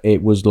 but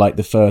it was like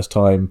the first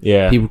time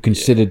people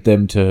considered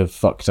them to have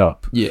fucked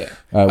up. Yeah,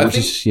 which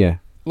is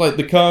like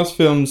the Cars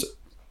films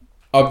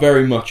are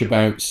very much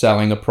about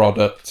selling a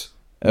product,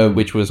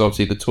 which was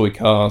obviously the toy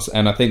cars,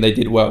 and I think they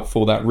did well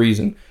for that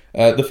reason.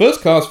 The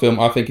first Cars film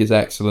I think is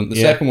excellent. The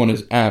second one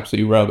is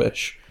absolutely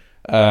rubbish.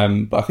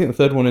 But I think the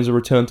third one is a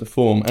return to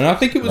form, and I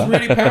think it was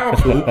really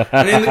powerful.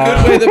 And in the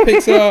good way that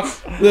Pixar,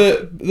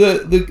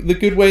 the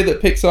good way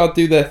that Pixar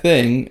do their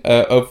thing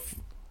of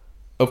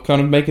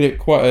kind of making it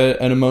quite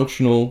an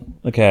emotional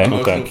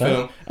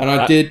film. And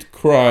I did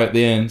cry at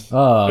the end.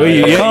 Oh,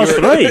 Cars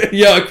 3.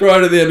 Yeah, I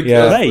cried at the end of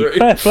Cars 3.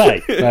 Fair play.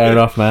 Fair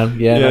enough, man.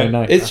 Yeah.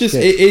 No. It's just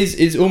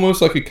it's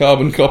almost like a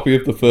carbon copy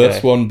of the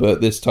first one,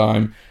 but this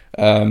time.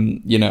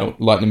 Lightning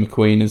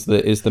McQueen is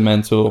the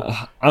mentor.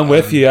 I'm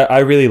with you. I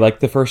really like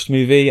the first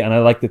movie, and I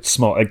like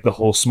the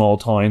whole small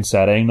town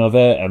setting of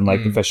it, and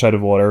like the fish out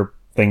of water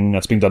thing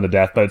that's being done to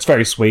death. But it's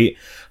very sweet.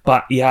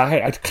 But yeah,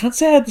 I can't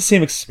say I had the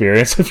same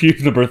experience with you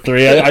number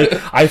 3.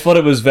 I thought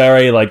it was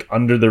very like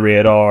under the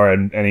radar,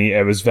 and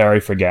it was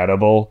very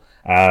forgettable.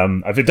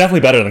 I feel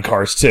definitely better than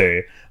Cars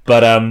 2.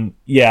 But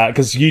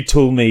because you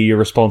told me your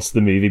response to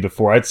the movie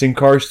before I'd seen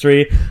Cars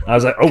 3, I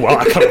was like, oh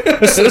wow,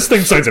 this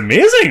thing sounds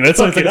amazing. That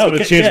sounds like it's going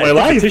to change my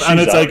life.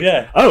 And it's like,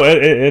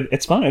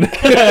 it's fine.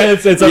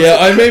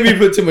 I maybe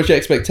put too much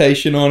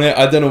expectation on it.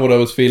 I don't know what I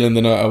was feeling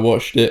the night I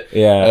watched it.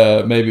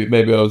 Yeah,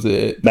 maybe I was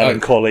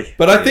melancholy.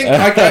 But I think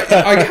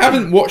I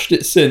haven't watched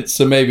it since,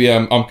 so maybe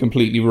I'm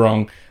completely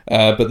wrong.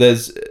 But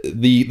there's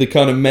the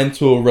kind of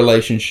mentor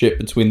relationship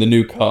between the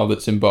new car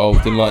that's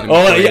involved in Lightning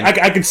McQueen.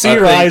 I can see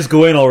your eyes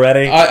going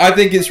already. I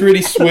think it's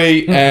really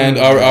sweet, and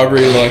I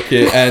really like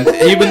it. And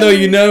even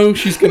though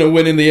she's going to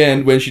win in the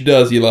end, when she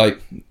does, you're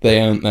like, they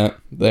aren't that.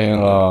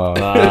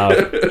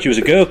 She was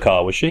a girl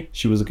car, was she?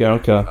 She was a girl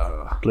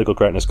car. Political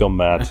correctness gone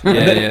mad.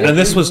 Yeah. And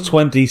this was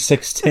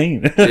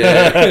 2016.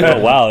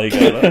 Oh wow, there you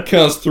go.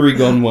 Cars 3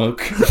 gone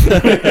woke.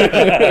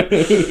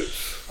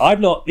 I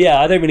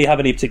don't really have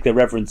any particular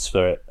reverence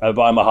for it,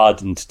 but I'm a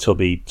hardened,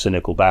 tubby,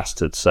 cynical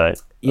bastard, so...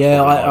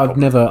 Yeah, I've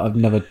never,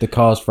 the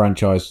Cars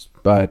franchise,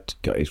 but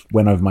it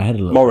went over my head a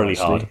little. Morally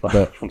bit, hard.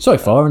 But so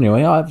far,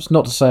 anyway, it's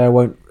not to say I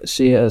won't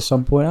see it at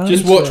some point.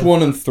 Just watch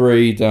 1 and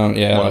 3 down,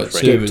 1 and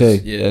 3. 2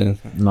 is,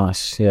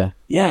 nice, yeah.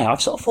 Yeah,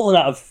 I've sort of fallen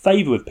out of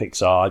favour with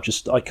Pixar.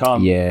 I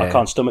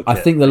can't stomach it. I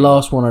think the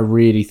last one I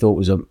really thought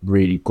was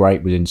really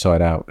great was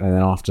Inside Out, and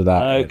then after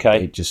that,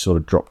 it just sort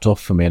of dropped off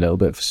for me a little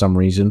bit for some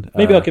reason.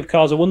 Maybe I'll give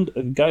Cars a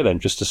go then,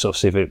 just to sort of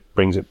see if it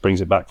brings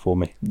it back for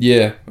me.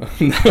 Yeah,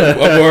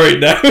 I'm worried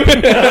now.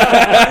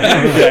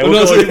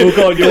 We'll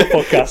go on your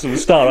podcast and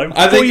start.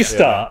 Before you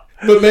start.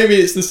 But maybe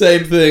it's the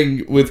same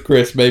thing with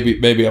Chris.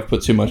 Maybe I've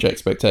put too much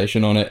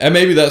expectation on it, and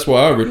maybe that's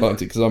why I really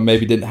liked it, because I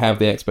maybe didn't have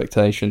the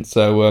expectation.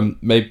 So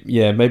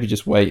maybe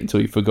just wait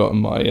until you've forgotten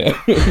my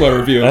my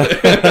review of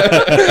it.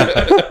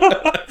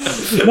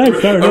 No,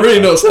 fair enough. I'm really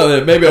not selling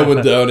it. Maybe I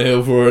went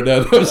downhill for it now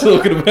that I'm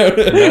talking about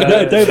it.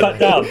 No, don't back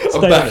down.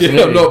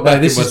 I'm not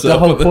backing this myself. Is the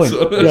whole point.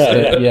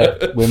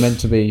 Yeah. We're meant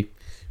to be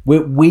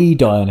we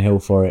die on a hill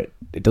for it.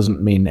 It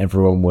doesn't mean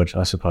everyone would,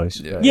 I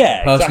suppose.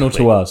 Yeah, personal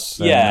exactly. to us.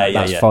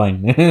 That's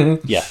fine.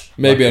 Yeah.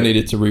 Maybe I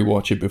needed to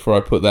rewatch it before I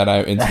put that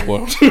out into the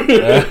world.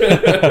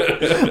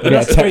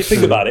 That's the great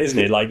thing about it, isn't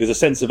it? Like, there's a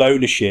sense of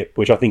ownership,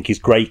 which I think is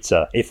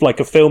greater. If,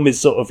 like, a film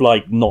is sort of,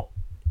 like, not...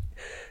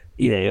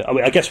 I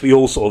mean, I guess we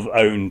all sort of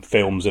own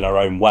films in our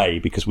own way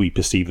because we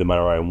perceive them in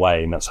our own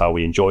way, and that's how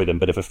we enjoy them.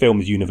 But if a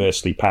film is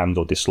universally panned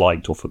or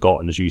disliked or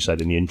forgotten, as you said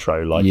in the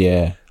intro, like,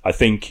 I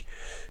think...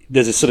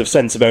 there's a sort of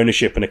sense of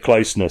ownership and a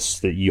closeness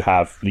that you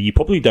have that you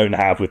probably don't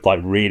have with like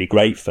really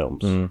great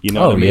films. You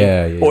know what I mean?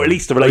 Yeah. Or at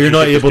least the Or relationship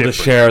you're not able is to different.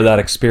 share that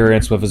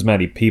experience with as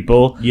many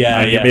people.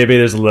 Yeah. Maybe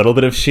there's a little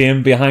bit of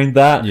shame behind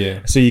that.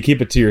 Yeah. So you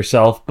keep it to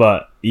yourself,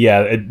 but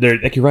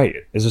like you're right.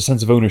 There's a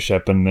sense of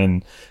ownership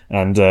and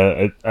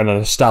a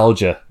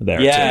nostalgia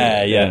there.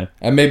 Yeah.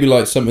 And maybe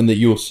like something that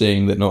you're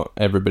seeing that not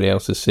everybody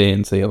else is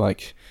seeing. So you're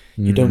like,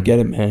 you don't get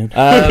it, man.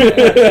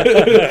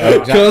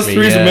 Cars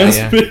 3 is a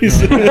masterpiece.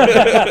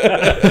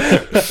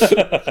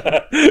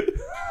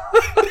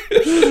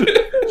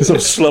 Sort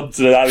of slumped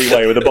to the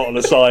alleyway with a bottle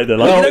of cider.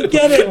 Like, you don't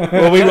get it.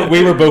 Well,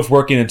 we were both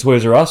working in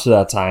Toys R Us at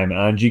that time,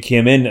 and you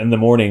came in the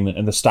morning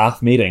in the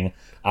staff meeting,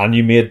 and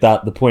you made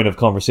that the point of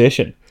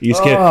conversation. You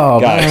just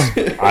guys,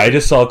 I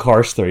just saw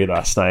Cars 3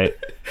 last night.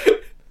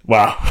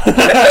 Wow.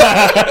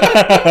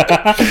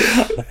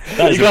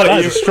 That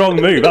is a strong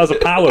move. That was a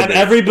power move. And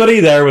everybody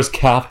there was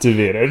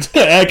captivated.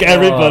 Like,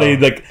 everybody,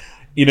 like,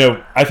 you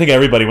know, I think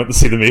everybody went to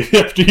see the movie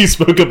after you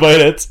spoke about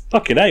it.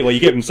 Fucking hey, well, you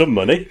give them some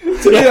money.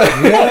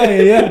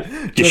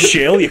 Yeah. You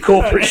shill, you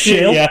corporate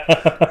shill.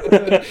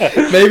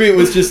 Maybe it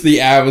was just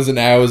the hours and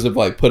hours of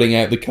like putting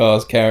out the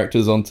Cars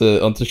characters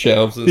onto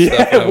shelves and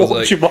stuff. And I was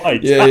watch like, your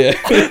mind. yeah.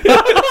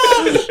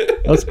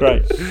 That's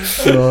great.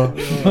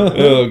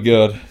 Oh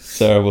god, it's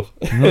terrible.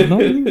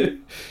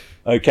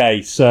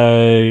 Okay,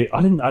 so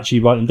I didn't actually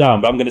write them down,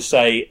 but I'm going to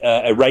say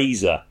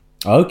Eraser.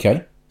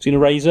 Okay. Seen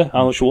Eraser?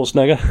 Arnold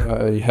Schwarzenegger?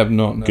 I have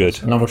not. No.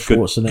 Good. Another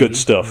Schwarzenegger. Good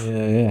stuff.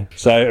 Yeah.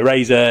 So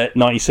Eraser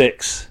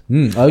 96.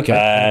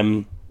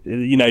 Okay.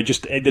 You know,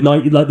 just like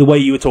the way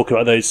you were talking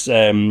about those,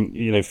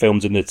 you know,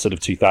 films in the sort of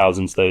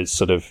 2000s, those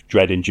sort of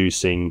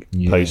dread-inducing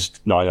post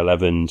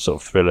 9/11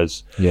 sort of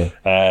thrillers. Yeah.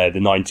 The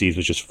 90s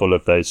was just full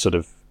of those sort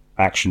of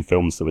action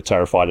films that were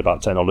terrified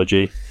about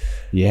technology.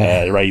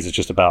 Yeah. Eraser's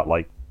just about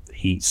like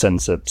heat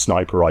sensor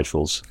sniper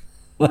rifles,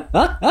 and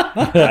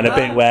a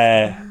bit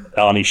where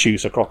Arnie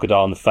shoots a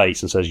crocodile in the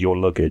face and says "your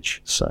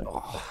luggage."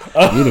 So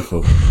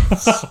Beautiful.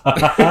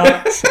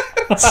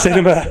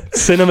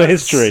 cinema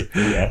history.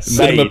 Yes.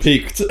 Cinema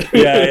peaked.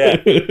 Yeah.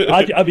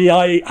 I mean,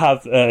 I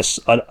have a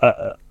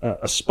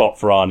spot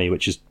for Arnie,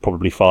 which is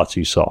probably far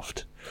too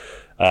soft.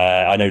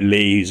 I know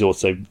Lee, who's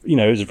also, you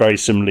know, is a very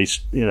similarly,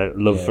 you know,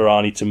 love for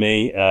Arnie to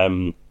me.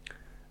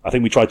 I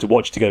think we tried to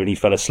watch together and he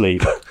fell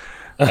asleep.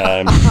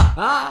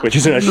 Which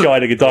isn't a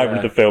shining indictment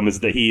of the film, is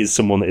that he is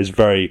someone that is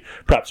very,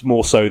 perhaps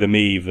more so than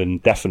me, even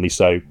definitely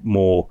so,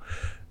 more,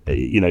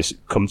 you know,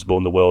 comfortable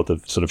in the world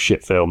of sort of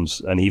shit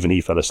films, and even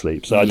he fell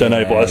asleep. So I don't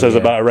know what that says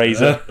about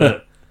Eraser.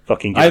 But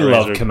fucking I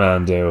Eraser. love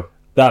Commando.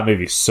 That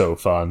movie's so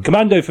fun.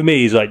 Commando for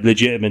me is like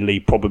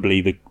legitimately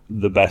probably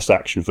the best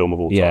action film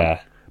of all time.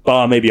 Yeah.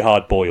 Bar maybe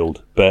Hard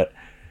Boiled, but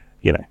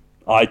you know,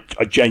 I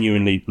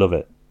genuinely love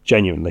it.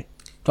 Genuinely.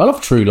 I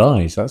love True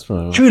Lies. That's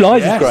what True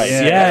Lies is great.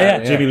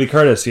 Yeah. Jamie Lee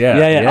Curtis, Yeah.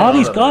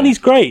 Arnie's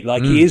great.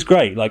 Like he is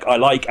great. Like I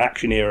like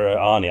action era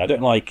Arnie. I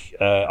don't like.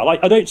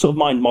 I don't sort of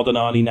mind modern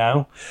Arnie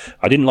now.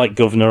 I didn't like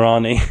Governor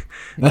Arnie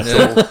at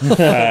all.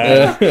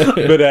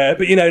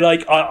 But you know,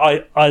 like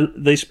I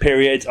this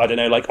period, I don't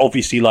know. Like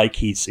obviously, like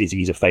he's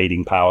a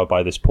fading power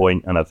by this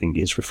point, and I think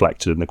it's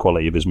reflected in the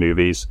quality of his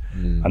movies,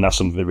 and that's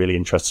something that really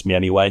interests me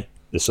anyway.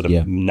 The sort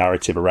of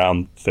narrative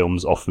around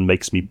films often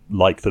makes me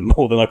like them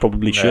more than I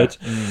probably should.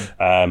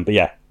 But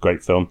yeah,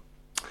 great film.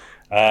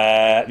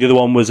 The other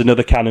one was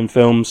another Canon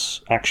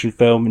Films action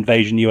film,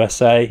 Invasion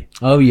USA.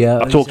 Oh yeah,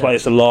 I've talked about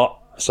this a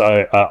lot,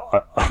 so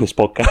on this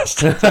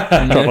podcast,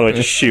 I don't want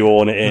to just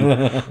shoehorn it in.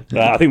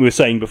 I think we were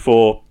saying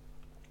before,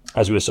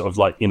 as we were sort of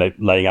like, you know,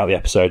 laying out the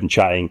episode and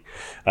chatting,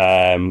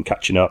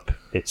 catching up.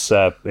 It's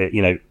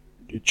you know,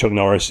 Chuck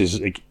Norris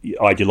is,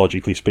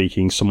 ideologically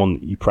speaking, someone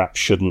you perhaps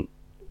shouldn't,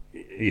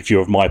 if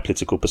you're of my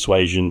political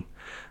persuasion,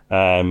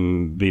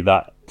 be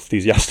that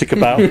enthusiastic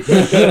about.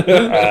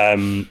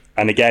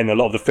 And again, a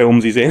lot of the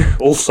films he's in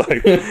also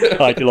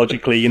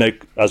ideologically, you know,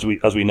 as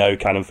we know,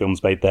 Canon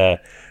Films made their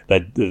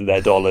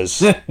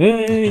dollars,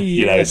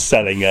 you know,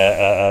 selling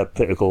a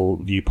political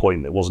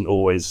viewpoint that wasn't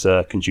always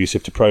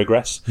conducive to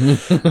progress.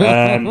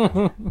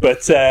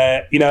 But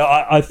you know,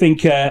 I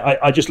think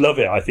I just love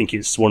it. I think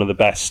it's one of the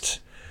best.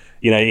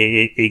 You know,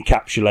 it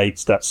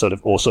encapsulates that sort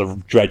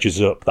of dredges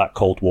up that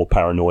Cold War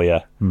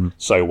paranoia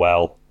so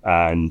well.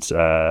 And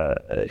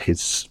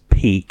his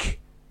peak,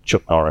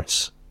 Chuck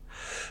Norris,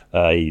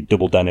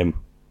 double denim.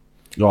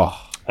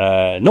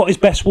 Not his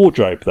best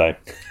wardrobe, though.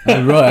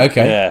 Oh, right,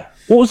 okay. Yeah.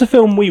 What was the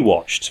film we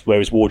watched where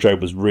his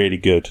wardrobe was really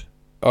good?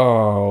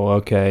 Oh,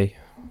 okay.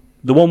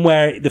 The one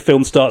where the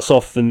film starts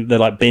off and they're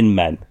like bin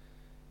men.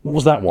 What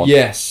was that one?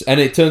 Yes, and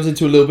it turns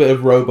into a little bit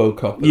of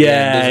RoboCop. At the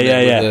end,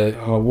 doesn't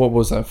it, with what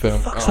was that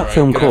film? What's that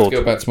film called? I have to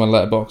go back to my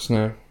letterbox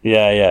now.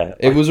 Yeah.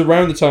 It was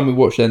around the time we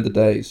watched End of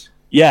Days.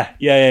 Yeah.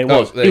 It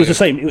was. It was the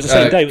same. It was the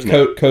same day, wasn't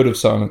it? Code of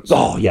Silence.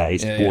 Oh yeah,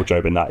 his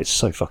wardrobe in that is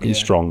so fucking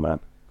strong, man.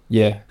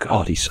 Yeah.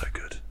 God, he's so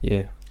good.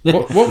 Yeah.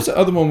 what was the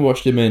other one we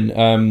watched him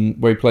in?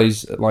 Where he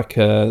plays like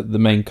the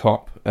main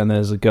cop, and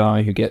there's a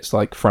guy who gets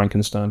like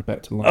Frankenstein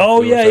back to life.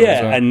 Oh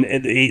yeah, and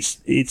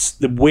it's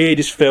the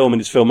weirdest film in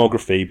his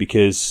filmography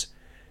because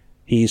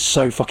he's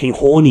so fucking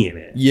horny in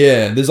it.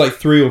 Yeah, there's like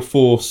 3 or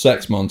 4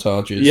 sex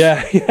montages.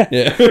 Yeah.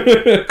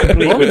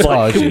 Complete with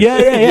like,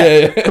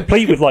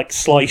 complete with like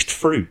sliced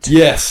fruit.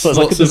 Yes, so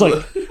there's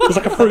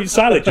like a fruit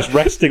salad just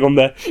resting on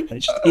there.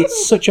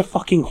 It's such a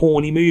fucking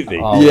horny movie.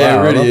 Oh, yeah,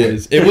 wow, it really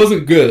is. It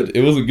wasn't good.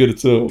 It wasn't good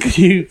at all. Could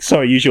you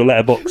use your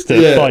letterbox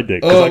to find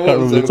it because I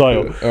can't remember the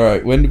title. All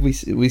right, when did we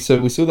saw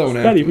that one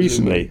fairly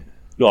recently?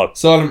 God.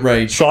 Silent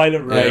Rage.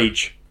 Silent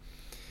Rage.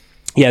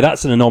 Yeah,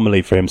 that's an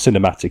anomaly for him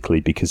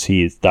cinematically because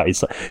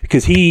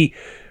he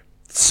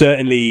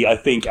certainly, I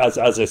think, as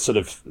a sort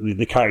of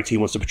the character he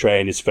wants to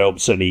portray in his film,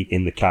 certainly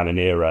in the canon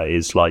era,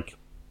 is like,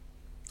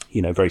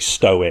 very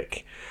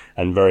stoic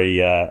and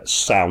very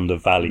sound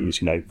of values.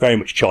 Very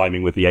much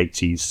chiming with the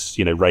 80s,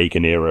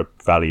 Reagan era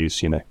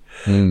values.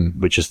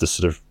 Which is the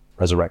sort of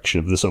resurrection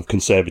of the sort of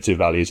conservative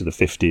values of the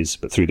 50s,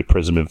 but through the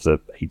prism of the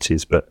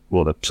 80s,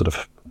 the sort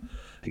of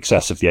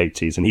excess of the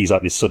 80s, and he's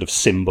like this sort of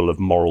symbol of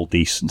moral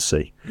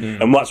decency,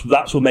 and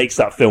that's what makes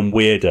that film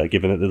weirder,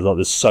 given that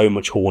there's so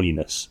much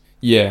horniness.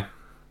 Yeah,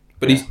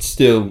 but he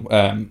still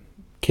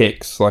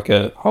kicks like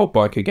a whole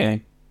biker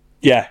gang.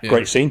 Yeah,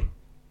 great scene.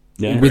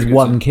 Yeah, with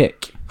one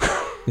kick.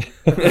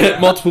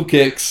 Multiple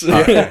kicks,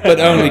 but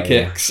only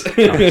kicks.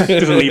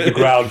 Doesn't leave the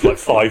ground for like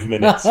 5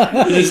 minutes.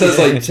 He just has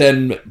like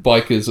 10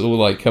 bikers all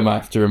like come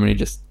after him, and he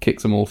just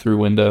kicks them all through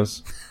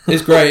windows.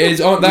 It's great.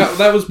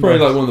 That was probably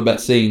like one of the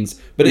best scenes,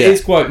 but it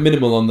is quite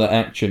minimal on the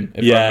action.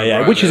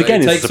 Right. Which is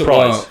again is a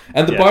surprise.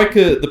 And the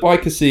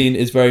biker scene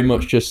is very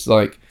much just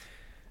like,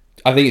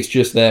 I think it's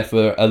just there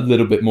for a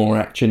little bit more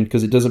action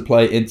because it doesn't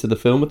play into the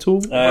film at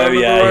all. Oh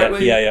yeah.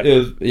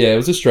 It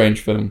was a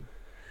strange film.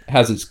 It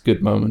has its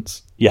good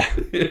moments. Yeah.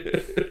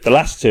 The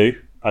last two,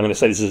 I'm going to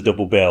say this is a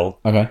double bill.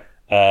 Okay.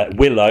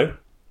 Willow.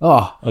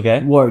 Oh,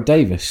 okay. Warwick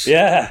Davis.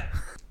 Yeah.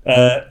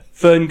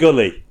 Fern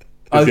Gully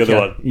is the other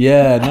one.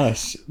 Yeah,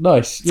 nice.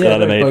 It's an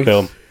animated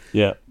film.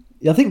 Yeah.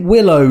 I think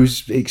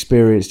Willow's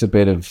experienced a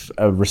bit of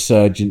a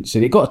resurgence.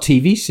 It got a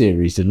TV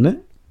series, didn't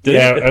it?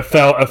 It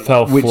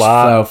fell Which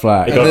flat. fell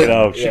flat. It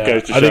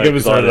goes to I think it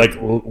was our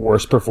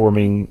worst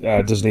performing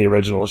Disney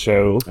original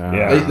show.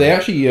 They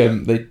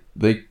actually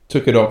they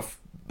took it off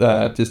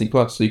Disney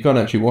Plus, so you can't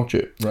actually watch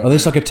it. Right. Oh,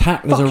 there's like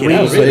there's a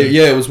reason.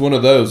 It was one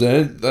of those.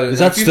 Is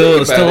that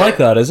still like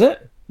that? Is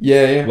it?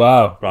 Yeah.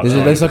 Wow.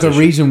 There's like a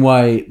reason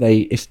why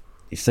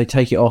if they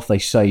take it off, they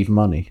save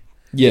money.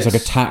 Yes. It's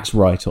like a tax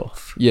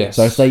write-off. Yes.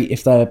 So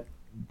if they're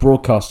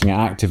broadcasting it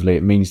actively,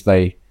 it means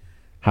they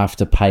have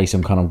to pay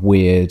some kind of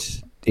weird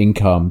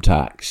income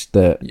tax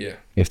that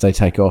if they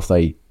take it off,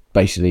 they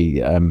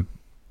basically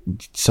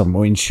some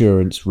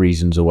insurance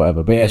reasons or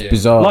whatever. But it's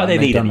bizarre. Like they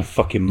need any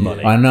fucking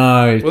money. I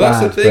know. Well,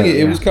 that's the thing.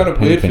 It was kind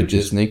of weird for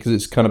Disney because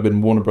it's kind of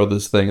been Warner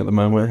Brothers' thing at the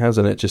moment,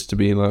 hasn't it? Just to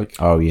be like,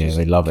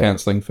 they love it,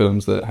 cancelling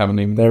films that haven't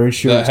even their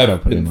insurance that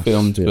have been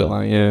filmed.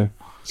 But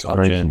it's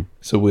crazy.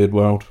 It's a weird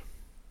world.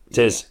 It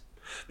is.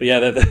 But yeah,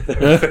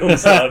 they're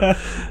films that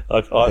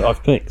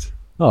I've picked.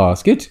 Oh,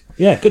 that's good.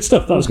 Yeah, good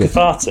stuff. That was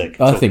cathartic.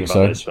 I think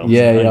so. I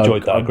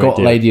enjoyed that. I got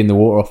Lady in the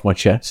Water off my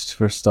chest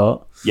for a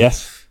start.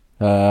 Yes.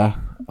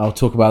 I'll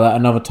talk about that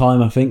another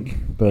time, I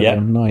think. But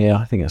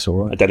I think that's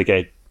all right. A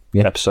dedicated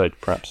episode,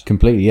 perhaps.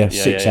 Completely,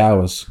 6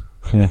 hours.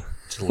 Yeah.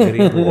 It's Lady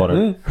in the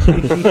Water.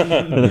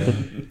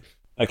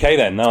 Okay,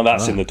 then. Now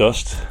that's in the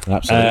dust.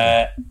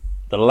 Absolutely.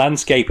 The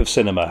landscape of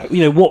cinema.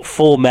 What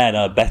 4 men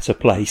are better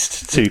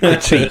placed to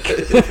critique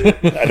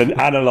and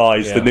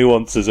analyse the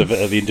nuances of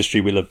the industry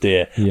we love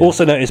dear. Yeah.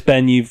 Also notice,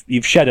 Ben,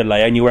 you've shed a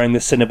layer and you're wearing the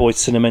Cineboys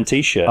Cinema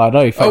t-shirt. I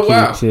know, thank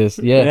you. Cheers.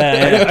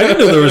 Yeah. I didn't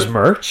know there was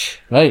merch.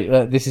 Hey,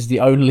 this is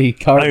the only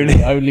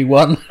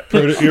one.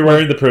 You're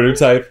wearing the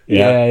prototype.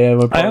 Yeah.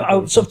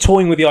 I'm sort of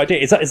toying with the idea.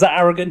 Is that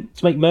arrogant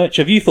to make merch?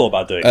 Have you thought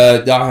about doing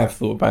it? I have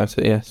thought about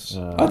it, yes.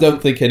 I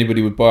don't think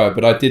anybody would buy it,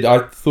 but I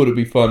thought it'd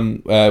be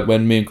fun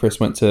when me and Chris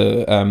went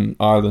to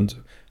Ireland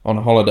on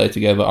a holiday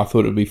together. I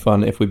thought it would be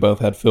fun if we both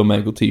had Film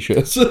Angle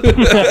t-shirts. I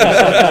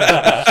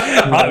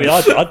mean,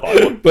 I'd buy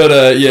one. But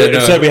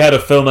Except we had a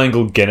Film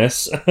Angle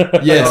Guinness.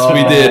 Yes,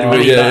 we did.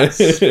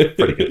 That's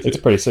pretty good. It's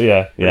pretty. So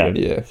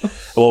Yeah.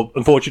 Well,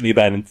 unfortunately,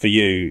 Ben, for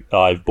you,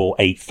 I've bought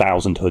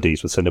 8,000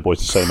 hoodies with Cineboys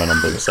and Cinema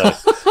on them. So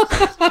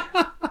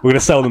we're going to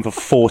sell them for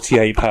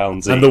 £48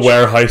 each. And the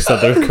warehouse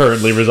that they're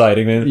currently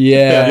residing in.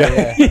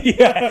 Yeah.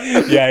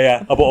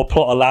 I bought a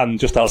plot of land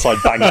just outside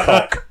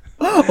Bangkok.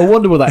 I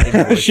wonder what that is.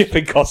 The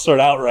shipping costs are an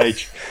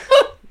outrage.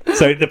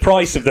 So the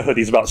price of the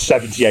hoodie is about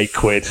 78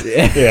 quid.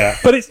 Yeah.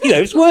 But it's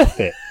it's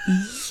worth it.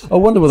 I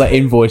wonder what that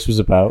invoice was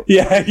about.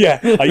 Yeah.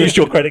 I used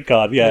your credit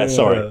card. Yeah,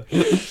 sorry.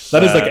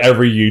 That is like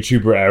every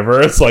YouTuber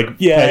ever. It's like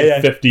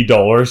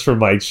 $50 for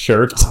my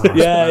shirt.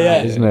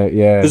 Yeah. Isn't it?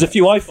 Yeah. There's a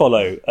few I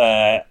follow,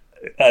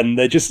 and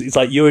they're just, it's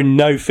like, you're in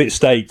no fit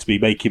state to be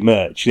making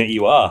merch.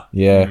 You are.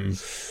 Yeah.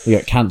 They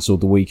get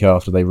cancelled the week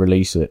after they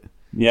release it.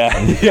 Yeah.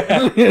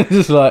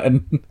 Just like,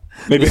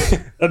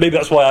 Maybe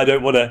that's why I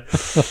don't want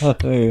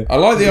to. I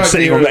like the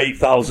Sitting idea on of,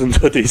 8,000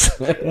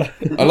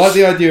 hoodies. I like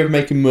the idea of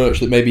making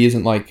merch that maybe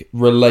isn't like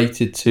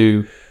related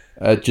to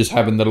just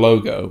having the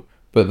logo,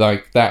 but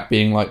like that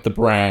being like the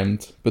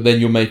brand. But then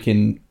you're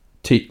making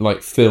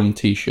like film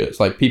T-shirts.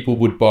 Like people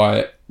would buy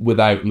it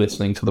without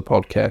listening to the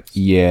podcast.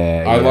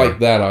 Yeah. I like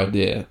that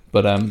idea,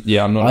 but I'm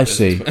not. I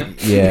see.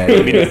 Yeah.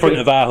 I mean, the front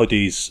of our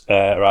hoodies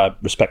are our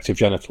respective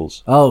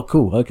genitals. Oh,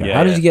 cool. Okay. Yeah,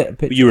 How did you get a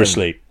picture? You were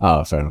asleep.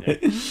 Oh, fair enough.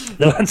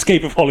 The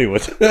landscape of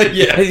Hollywood.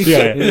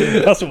 yeah.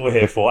 That's what we're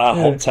here for. Our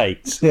hot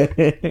takes.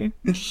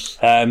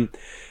 And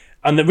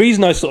the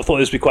reason I sort of thought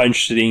this would be quite an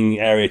interesting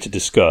area to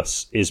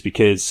discuss is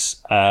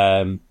because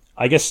I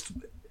guess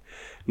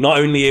not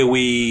only are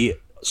we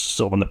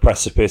sort of on the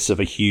precipice of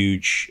a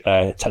huge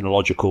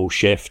technological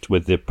shift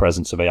with the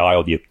presence of AI,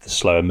 or the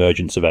slow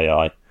emergence of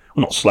AI.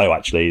 Well, not slow,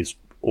 actually. It's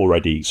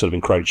already sort of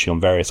encroaching on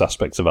various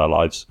aspects of our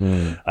lives.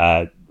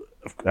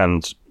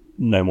 And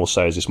no more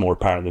so is this more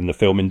apparent than the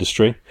film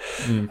industry.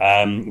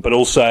 But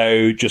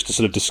also just to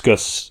sort of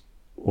discuss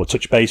or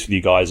touch base with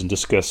you guys and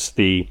discuss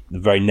the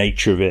very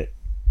nature of it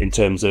in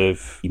terms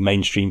of the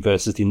mainstream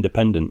versus the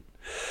independent.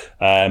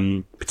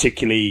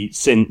 Particularly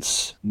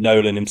since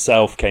Nolan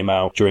himself came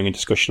out during a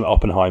discussion at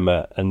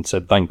Oppenheimer and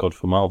said, "Thank God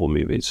for Marvel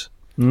movies."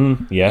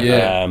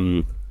 Yeah.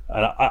 And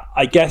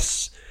I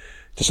guess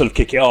to sort of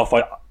kick it off,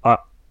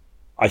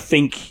 I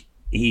think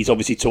he's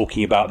obviously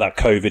talking about that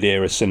COVID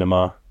era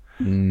cinema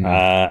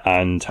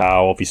and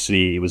how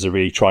obviously it was a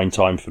really trying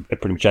time for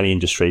pretty much any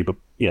industry, but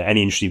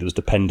any industry that was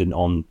dependent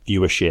on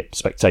viewership,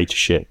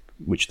 spectatorship,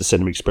 which the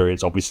cinema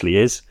experience obviously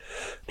is.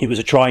 It was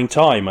a trying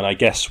time, and I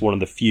guess one of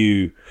the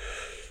few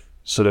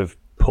sort of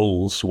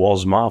pulls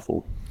was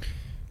Marvel.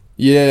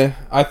 Yeah,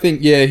 I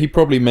think he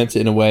probably meant it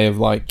in a way of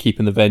like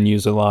keeping the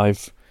venues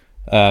alive,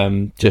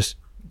 just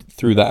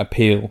through that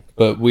appeal.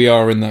 But we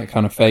are in that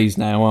kind of phase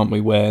now, aren't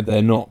we, where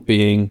they're not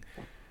being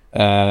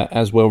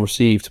as well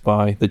received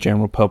by the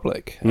general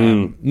public,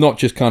 not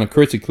just kind of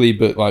critically,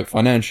 but like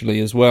financially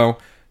as well.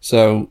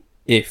 So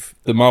if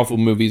the Marvel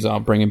movies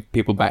aren't bringing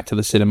people back to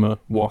the cinema,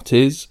 what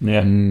is?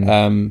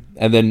 And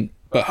then,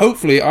 but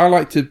hopefully, I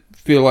like to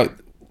feel like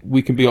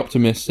we can be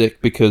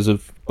optimistic because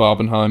of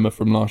Barbenheimer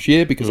from last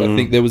year, because I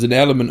think there was an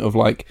element of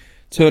like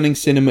turning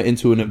cinema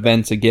into an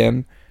event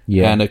again,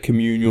 and a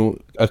communal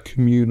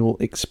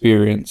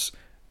experience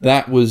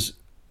that was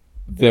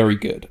very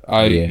good.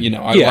 I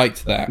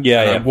liked that.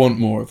 I want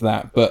more of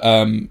that, but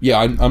I'm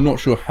not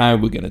sure how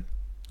we're going to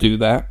do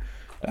that.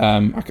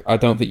 I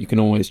don't think you can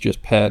always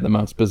just pair the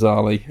most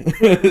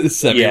bizarrely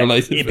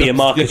semi-related. It'd be a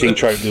marketing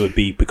trope that would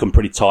become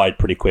pretty tired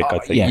pretty quick. I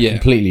think.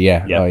 Completely.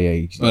 Yeah. Oh,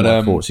 yeah.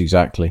 But thoughts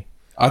exactly.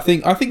 I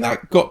think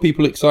that got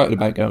people excited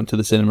about going to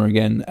the cinema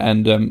again,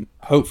 and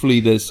hopefully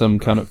there's some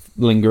kind of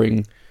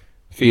lingering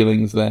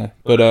feelings there.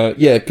 But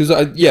because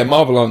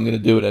Marvel aren't going to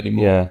do it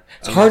anymore. Yeah,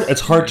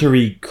 it's hard to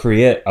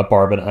recreate a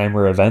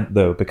Barbenheimer event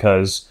though,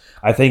 because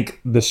I think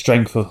the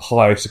strength of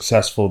how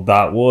successful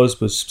that was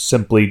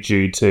simply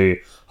due to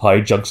how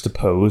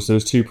juxtaposed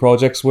those two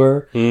projects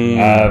were,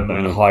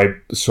 and how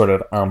sort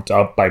of amped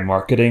up by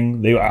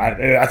marketing.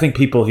 I think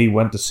people who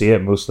went to see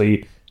it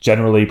mostly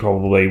generally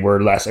probably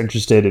were less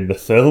interested in the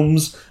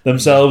films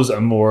themselves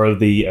and more of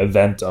the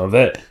event of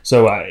it.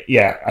 So I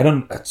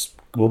don't.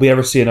 Will we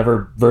ever see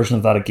another version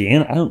of that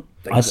again? I don't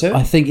think so.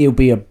 I think it'll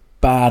be a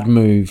bad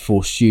move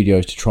for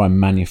studios to try and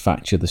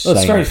manufacture the same.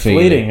 It's very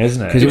fleeting,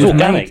 isn't it? Because it was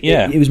organic.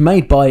 It was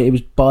made by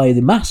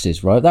the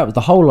masses, right? That was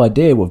the whole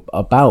idea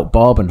about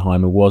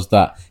Barbenheimer, was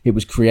that it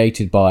was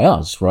created by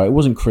us, right? It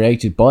wasn't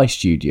created by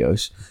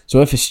studios.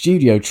 So if a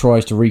studio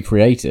tries to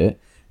recreate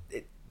it,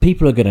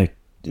 people are going to.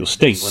 It'll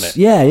stink, won't it?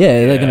 Yeah,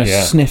 they're going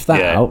to sniff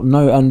that out.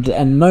 No,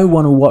 and no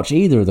one will watch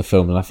either of the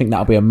films, and I think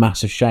that'll be a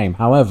massive shame.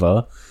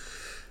 However,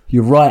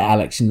 you're right,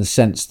 Alex, in the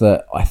sense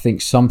that I think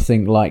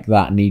something like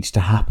that needs to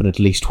happen at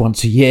least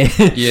once a year.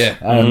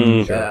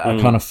 A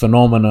kind of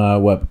phenomena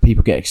where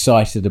people get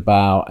excited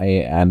about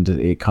it, and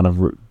it kind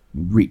of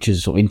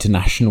reaches sort of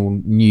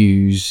international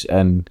news,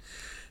 and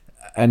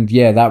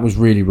that was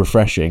really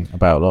refreshing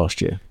about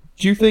last year.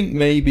 Do you think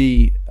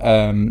maybe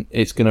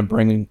it's going to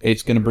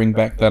bring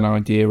back that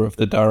idea of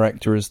the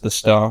director as the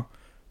star?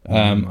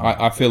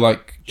 I feel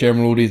like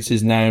general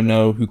audiences now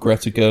know who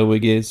Greta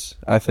Gerwig is.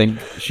 I think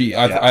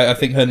I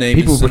think her name.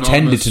 People is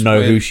pretended to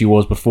know who she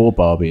was before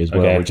Barbie as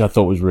well, which I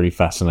thought was really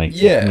fascinating.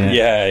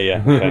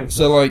 Yeah. Okay.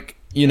 So, like,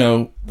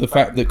 the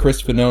fact that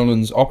Christopher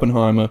Nolan's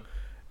Oppenheimer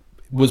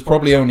was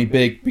probably only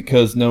big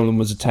because Nolan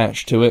was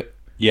attached to it.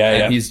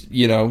 Yeah. And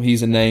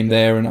he's a name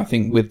there, and I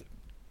think with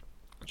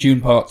Dune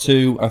Part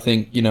 2, I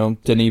think,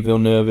 Denis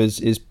Villeneuve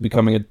is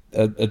becoming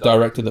a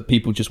director that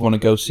people just want to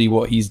go see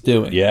what he's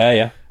doing.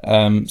 Yeah.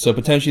 So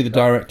potentially the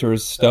director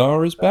as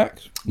star is back.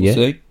 We'll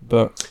see.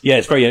 But yeah,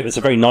 it's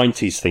a very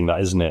 90s thing, that,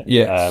 isn't it?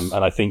 Yeah. And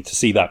I think to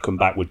see that come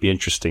back would be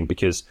interesting,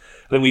 because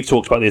I think we've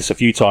talked about this a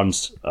few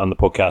times on the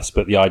podcast,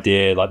 but the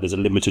idea, like, there's a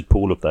limited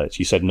pool of those.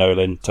 You said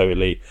Nolan,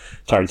 totally.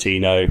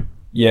 Tarantino.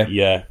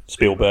 Yeah.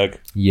 Spielberg.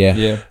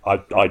 Yeah.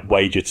 I'd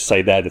wager to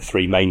say they're the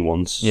three main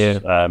ones. Yeah.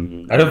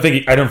 I don't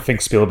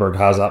think Spielberg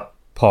has that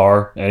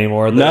power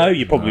anymore. No,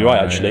 you're probably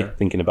right, actually,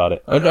 thinking about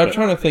it. I'm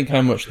trying to think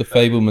how much The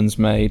Fabelmans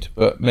made,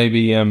 but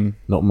maybe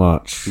not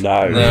much.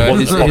 No,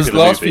 his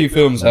last few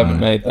films haven't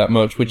made that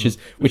much, which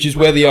is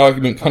where the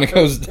argument kind of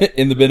goes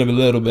in the bin of a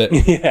little bit.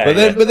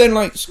 But then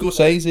like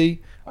Scorsese,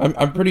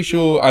 I'm pretty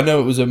sure, I know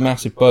it was a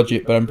massive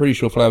budget, but I'm pretty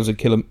sure Flowers of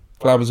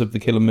the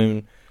Killer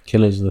Moon.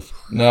 Killers of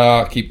the...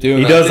 No, keep doing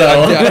He that. does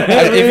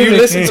that. If you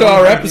listen to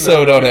our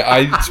episode on it,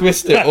 I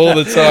twist it all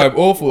the time.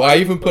 Awful. I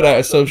even put out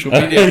a social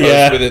media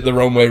post with it the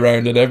wrong way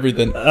round and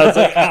everything. No,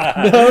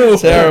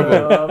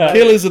 terrible.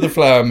 Killers of the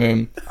Flower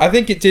Moon. I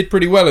think it did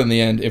pretty well in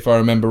the end, if I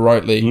remember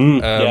rightly.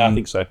 Yeah, I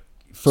think so.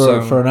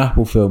 For an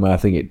Apple film, I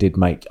think it did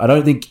make... I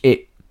don't think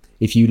it...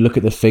 If you look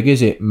at the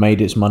figures, it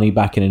made its money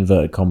back in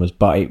inverted commas,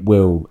 but it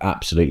will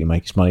absolutely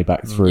make its money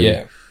back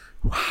through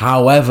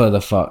however the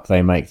fuck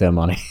they make their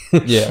money.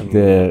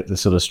 The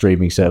sort of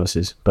streaming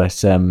services. But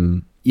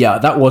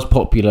that was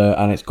popular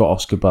and it's got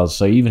Oscar buzz,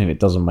 so even if it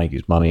doesn't make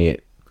its money,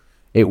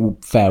 it will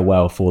fare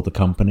well for the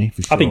company,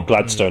 for sure. I think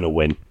Gladstone will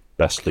win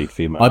Best Lead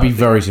Female. I'd be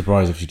very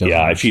surprised if she doesn't.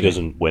 Yeah, if she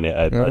doesn't win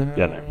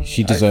it,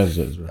 she deserves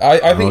it as well.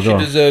 I think she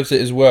deserves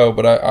it as well,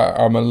 but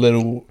I'm a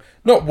little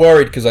not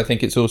worried, because I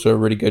think it's also a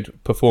really good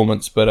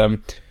performance, but I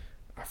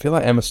feel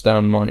like Emma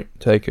Stone might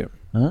take it.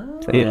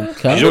 Okay.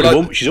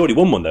 She's already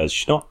won one, though, is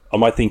she not? I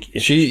might think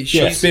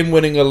she's been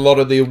winning a lot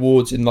of the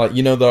awards in, like,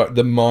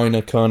 the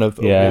minor kind of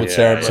award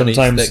ceremonies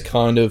that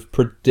kind of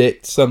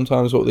predict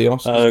sometimes what the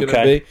Oscar's going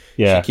to be.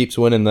 Yeah, she keeps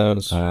winning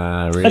those.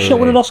 Really? Has she not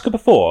won an Oscar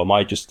before? Am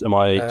I? She's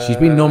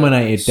been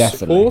nominated,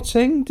 definitely.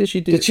 Supporting? Did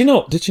she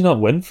not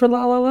win for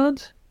La La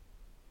Land?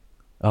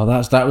 Oh,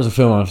 that was a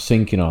film I was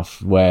thinking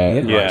of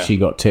where she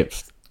got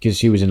tipped. Because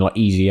she was in like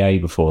Easy A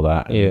before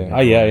that.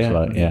 I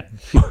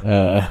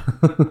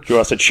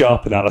said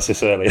sharp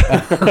analysis earlier.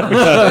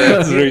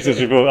 That's the research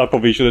I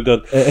probably should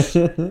have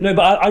done. No,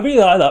 but I really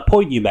like that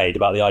point you made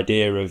about the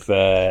idea of,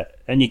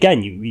 and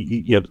again,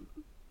 you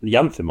the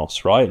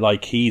Anthemos, right?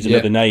 Like, he's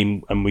another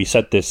name, and we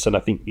said this, and I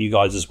think you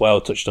guys as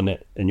well touched on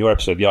it in your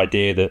episode. The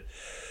idea that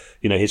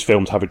his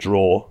films have a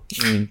draw.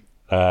 Sorry,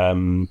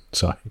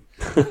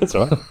 that's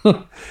all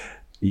right.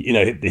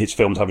 His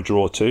films have a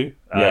draw too.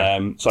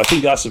 So I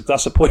think that's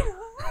a point.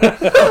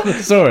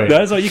 Sorry.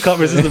 No, it's like you can't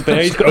resist the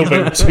beer. He's got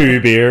open 2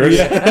 beers.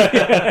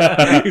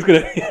 He's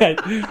going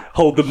to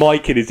hold the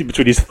mic in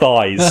between his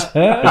thighs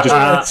and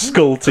just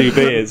scull 2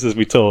 beers as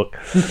we talk.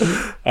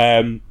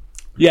 I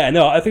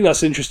think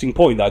that's an interesting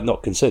point that I'd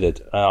not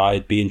considered.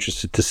 I'd be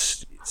interested to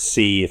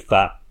see if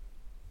that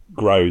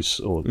grows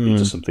or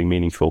into something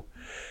meaningful.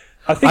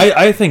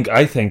 I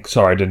think.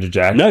 Sorry to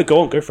interject. No,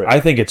 go for it. I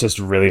think it's just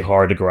really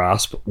hard to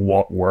grasp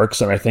what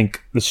works, and I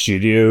think the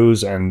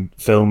studios and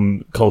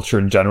film culture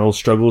in general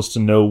struggles to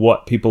know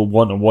what people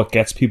want and what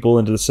gets people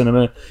into the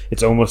cinema.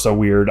 It's almost a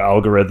weird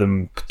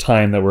algorithm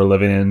time that we're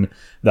living in,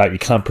 that you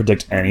can't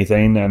predict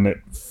anything, and it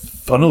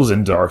funnels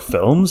into our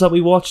films that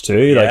we watch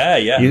too.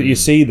 You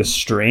see the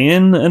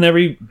strain in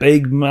every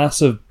big,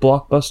 massive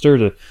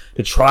blockbuster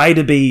to try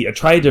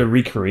to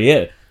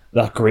recreate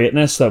that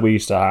greatness that we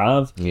used to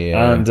have,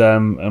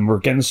 and we're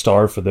getting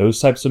starved for those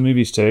types of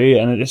movies too,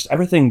 and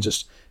everything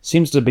just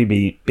seems to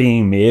be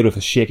being made with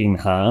a shaking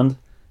hand.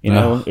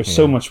 There's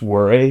so much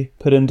worry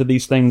put into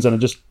these things, and it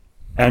just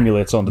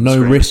emulates on the no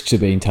screen. risks are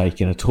being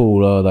taken at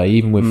all, are they?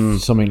 Even with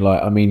something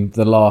like,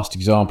 the last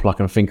example I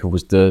can think of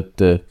was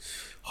the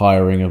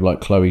hiring of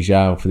like Chloe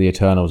Zhao for the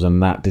Eternals,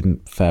 and that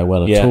didn't fare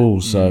well at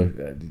all. So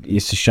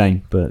it's a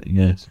shame, but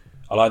yes,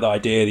 I like the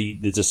idea.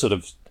 There's a sort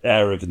of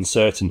air of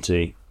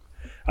uncertainty.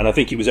 And I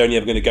think it was only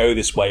ever going to go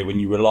this way when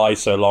you rely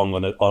so long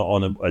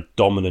on a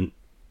dominant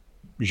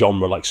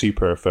genre like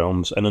superhero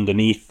films, and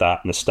underneath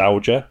that,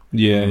 nostalgia.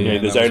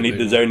 There's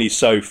only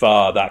so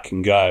far that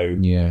can go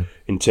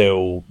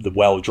until the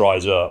well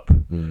dries up,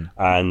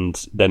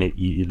 and then it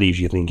leaves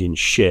you thinking,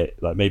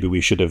 shit, like maybe we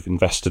should have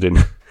invested in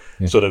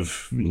sort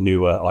of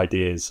newer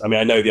ideas. I mean,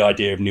 I know the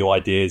idea of new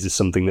ideas is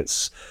something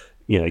that's,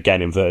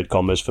 again, inverted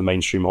commas for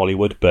mainstream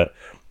Hollywood, but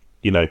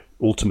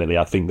ultimately,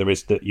 I think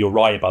you're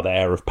right about the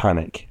air of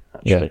panic.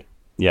 Actually,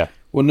 yeah.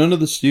 Well, none of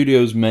the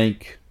studios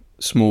make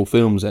small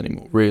films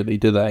anymore, really,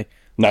 do they?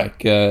 No.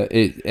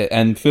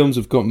 And films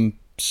have gotten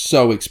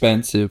so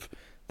expensive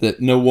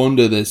that no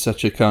wonder there's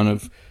such a kind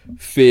of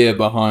fear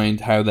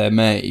behind how they're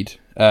made,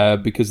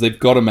 because they've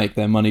got to make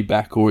their money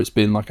back, or it's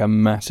been like a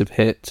massive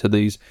hit to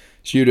these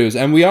studios.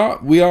 And we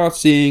are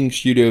seeing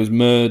studios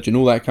merge and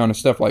all that kind of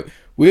stuff. Like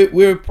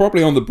we're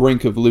probably on the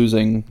brink of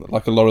losing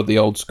like a lot of the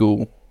old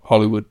school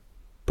Hollywood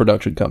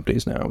production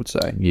companies now, I would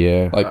say.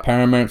 Yeah. Like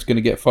Paramount's going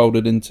to get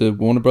folded into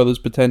Warner Brothers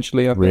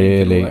potentially, I think.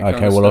 Really? and all that Okay,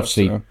 kind of well, stuff,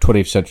 obviously, so.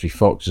 20th Century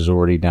Fox is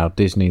already now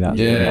Disney. That's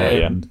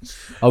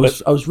I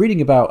was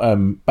reading about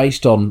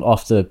based on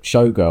after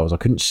Showgirls, I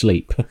couldn't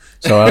sleep,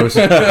 so I was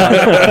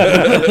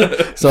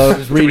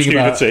reading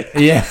about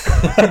nudity. yeah,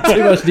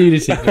 too much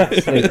nudity.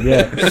 Couldn't sleep,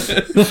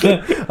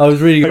 yeah, I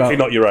was reading Hopefully about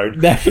not your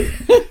own.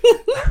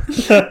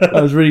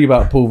 I was reading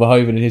about Paul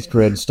Verhoeven and his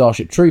career in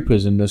Starship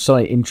Troopers, and there's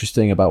something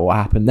interesting about what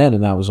happened then,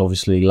 and that was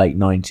obviously late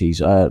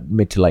 90s,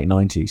 mid to late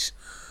 90s.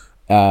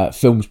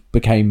 Films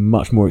became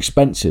much more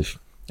expensive,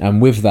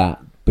 and with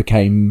that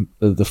became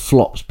the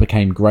flops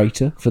became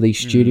greater for these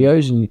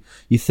studios. And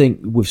you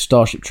think with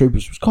Starship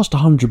Troopers, it cost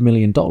 $100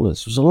 million. It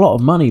was a lot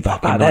of money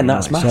back then.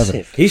 That's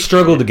massive. He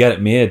struggled to get it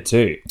made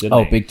too,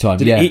 didn't he? Big time.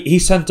 Yeah, He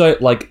sent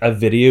out like a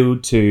video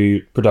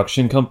to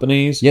production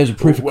companies. yeah, it was a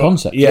proof of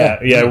concept.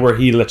 Yeah, where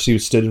he literally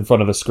stood in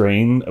front of a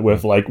screen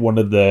with like one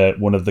of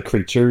the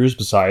creatures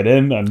beside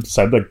him and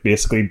said like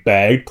basically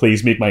begged,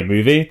 please make my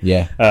movie.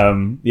 Yeah.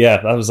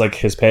 That was like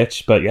his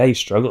pitch, but yeah, he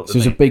struggled. So it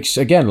was a big,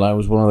 again, like it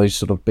was one of those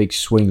sort of big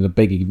swing, the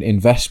big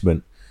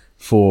investment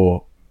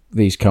for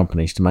these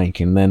companies to make,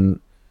 and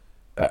then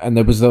and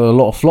there was a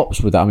lot of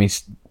flops with that. I mean,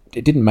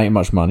 it didn't make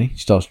much money.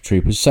 Starship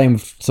Troopers, same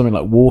with something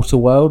like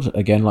Waterworld,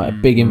 again, like a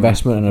big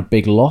investment and a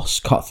big loss.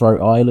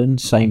 Cutthroat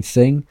Island, same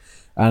thing.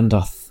 And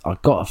I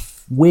got a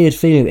weird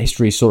feeling that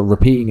history is sort of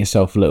repeating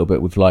itself a little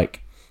bit with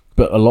like,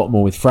 but a lot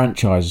more with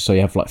franchises. So you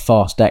have like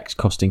Fast X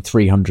costing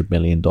 $300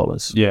 million.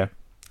 Yeah.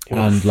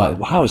 And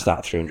like, how is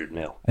that 300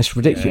 mil? it's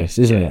ridiculous,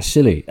 isn't it? It's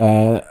silly.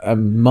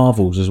 And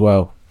Marvel's as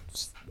well,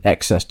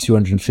 excess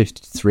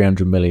 250 to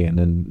 300 million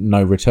and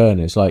no return.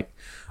 It's like,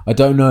 I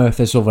don't know if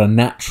there's sort of a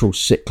natural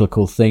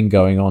cyclical thing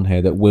going on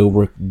here that we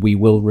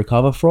will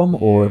recover from,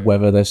 or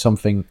whether there's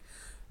something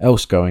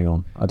else going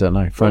on. I don't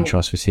know.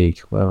 Franchise fatigue,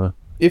 whatever.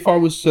 If I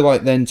was to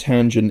like then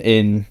tangent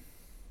in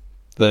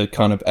the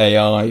kind of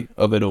AI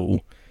of it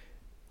all,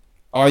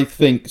 I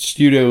think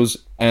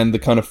studios and the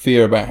kind of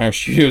fear about how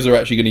studios are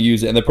actually going to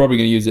use it, and they're probably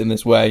going to use it in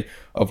this way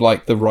of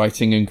like the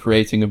writing and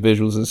creating of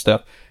visuals and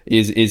stuff,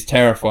 is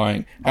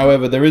terrifying.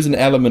 However, there is an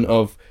element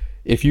of,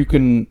 if you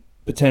can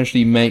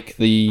potentially make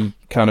the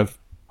kind of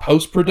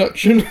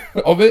post-production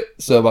of it,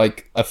 so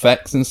like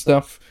effects and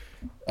stuff,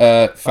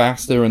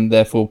 faster and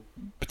therefore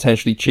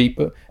potentially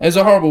cheaper. And it's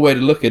a horrible way to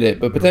look at it,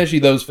 but potentially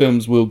those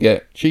films will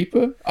get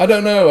cheaper. I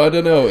don't know.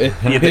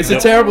 It's a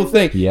terrible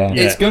thing. Yeah.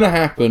 It's going to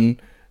happen.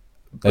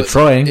 They're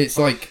trying. It's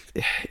like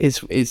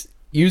it's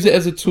use it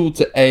as a tool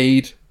to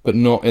aid, but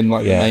not in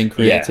like the main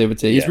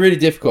creativity. It's really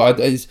difficult.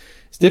 It's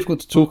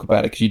difficult to talk about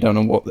it because you don't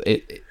know what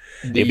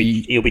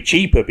It'll be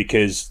cheaper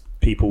because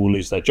people will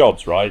lose their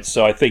jobs, right?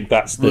 So I think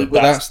that's the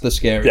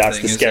scary. That's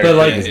thing, the scary But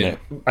like, thing, isn't it?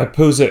 I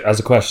pose it as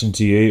a question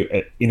to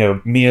you. You know,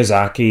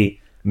 Miyazaki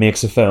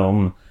makes a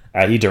film,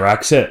 he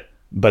directs it,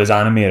 but his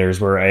animators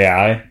were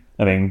AI.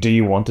 I mean, do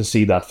you want to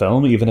see that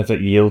film, even if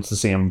it yields the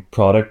same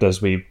product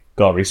as we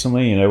got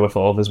recently, you know, with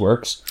all of his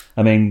works?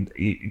 I mean,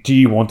 do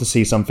you want to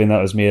see something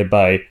that was made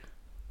by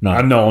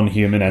a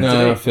non-human entity?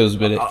 No, it feels a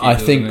bit icky, I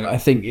doesn't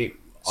it? think it.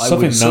 I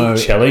Something would so know.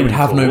 chilling It would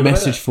have no and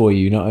message for you.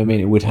 You know what I mean?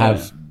 It would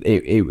have.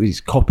 It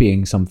was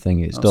copying something.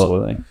 It's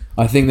Absolutely. not.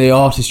 I think the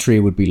artistry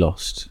would be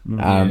lost,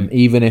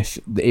 even if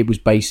it was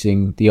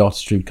basing the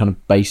artistry kind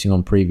of basing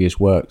on previous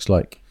works.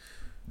 Like,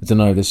 I don't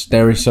know.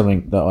 There is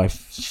something that I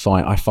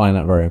find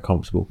that very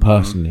uncomfortable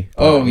personally.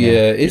 Oh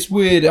yeah, it's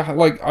weird.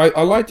 Like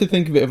I like to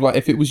think of it of like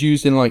if it was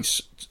used in like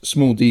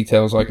small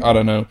details. Like, I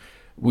don't know,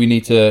 we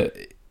need to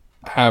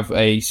have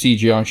a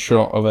CGI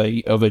shot of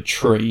a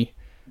tree.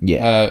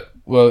 Yeah.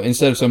 Well,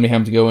 instead of somebody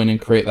having to go in and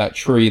create that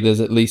tree, there's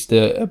at least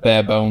a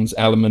bare bones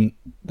element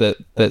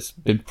that's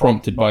been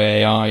prompted by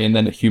AI, and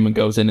then a human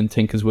goes in and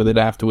tinkers with it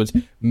afterwards.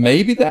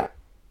 Maybe that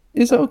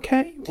is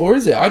okay, or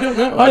is it? I don't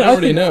know. I don't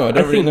really know.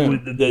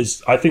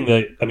 I think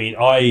that. I mean,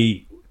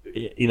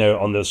 you know,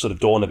 on the sort of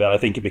dawn of it, I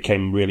think it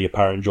became really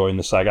apparent during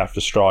the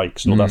SAG-AFTRA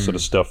strikes and all that sort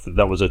of stuff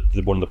that was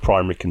one of the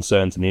primary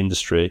concerns in the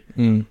industry.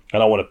 And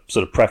I want to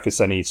sort of preface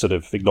any sort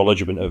of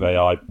acknowledgement of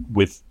AI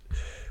with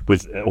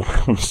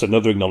almost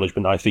another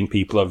acknowledgement. I think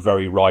people are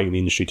very right in the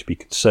industry to be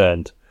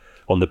concerned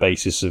on the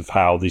basis of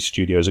how these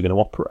studios are going to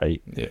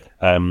operate. Yeah.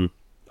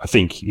 I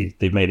think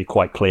they've made it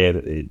quite clear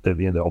that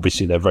you know,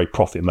 obviously they're very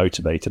profit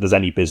motivated, as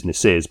any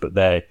business is, but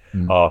they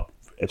are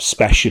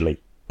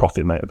especially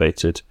profit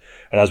motivated.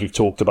 And as we've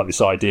talked about, this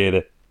idea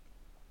that,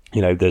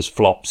 you know, there's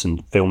flops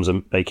and films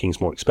are making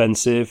more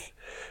expensive.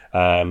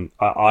 I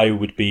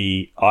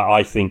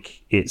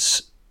think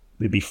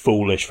it'd be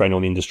foolish for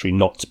anyone in the industry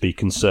not to be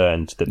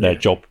concerned that their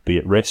job would be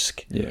at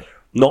risk. Yeah.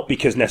 Not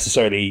because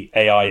necessarily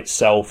AI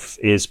itself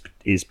is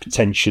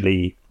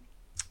potentially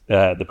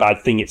the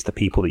bad thing, it's the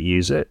people that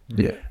use it.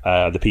 Yeah.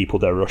 The people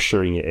that are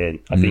ushering it in.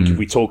 I think if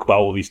we talk about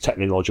all these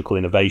technological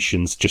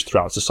innovations just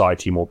throughout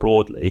society more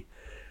broadly,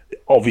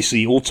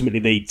 obviously ultimately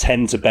they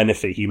tend to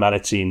benefit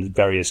humanity in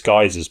various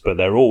guises, but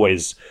they're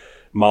always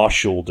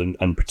marshaled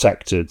and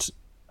protected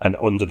and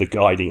under the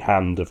guiding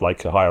hand of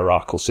like a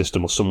hierarchical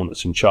system or someone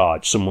that's in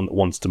charge, someone that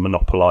wants to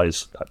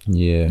monopolize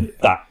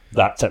that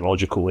that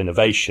technological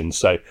innovation.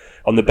 So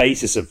on the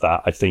basis of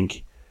that, I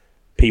think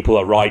people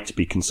are right to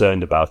be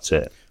concerned about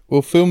it.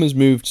 Well, film has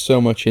moved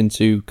so much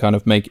into kind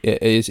of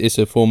it's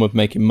a form of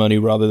making money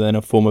rather than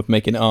a form of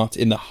making art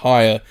in the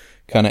higher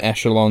kind of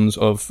echelons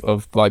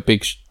of like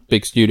big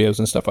studios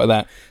and stuff like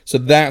that. So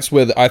that's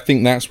where I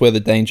think that's where the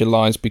danger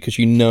lies, because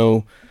you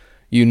know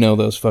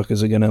those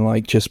fuckers are gonna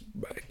like just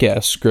get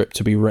a script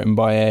to be written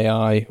by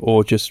AI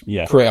or just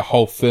create a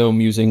whole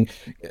film using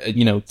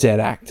dead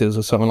actors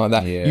or something like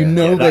that.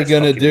 They're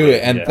gonna do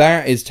it, and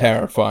that is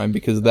terrifying,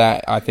 because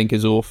that I think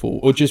is awful.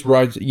 Or just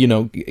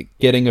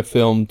getting a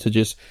film to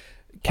just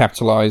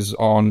capitalize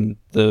on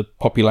the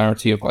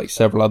popularity of like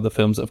several other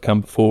films that have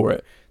come before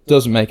it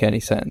doesn't make any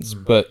sense.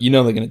 But they're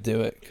going to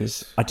do it,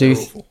 because I do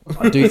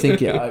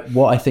think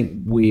what I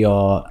think we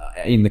are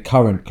in the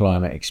current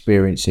climate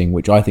experiencing,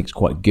 which I think is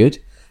quite good,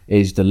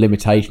 is the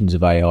limitations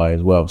of AI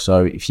as well.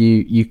 So if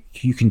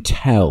you can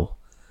tell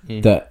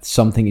that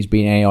something is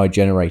being AI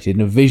generated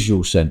in a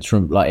visual sense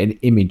from like an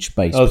image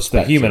based it's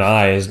the human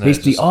eye, isn't it?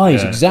 It's the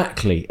eyes,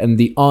 exactly, and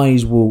the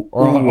eyes will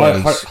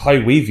always... how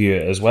we view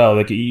it as well.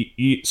 Like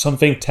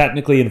something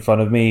technically in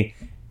front of me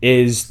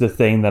is the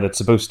thing that it's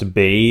supposed to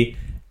be,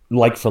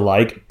 like for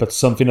like, but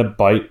something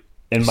about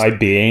in my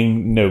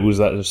being knows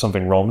that there's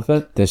something wrong with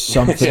it. There's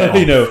something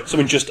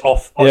something just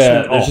off.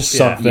 There's just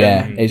something.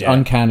 It's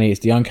uncanny. It's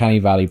the uncanny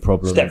valley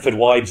problem. Stepford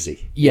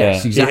Wivesy.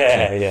 Yes,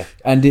 exactly. Yeah.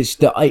 And it's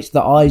the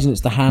eyes and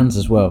it's the hands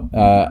as well.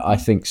 I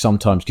think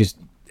sometimes, because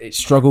it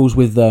struggles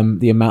with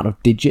the amount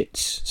of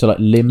digits, so like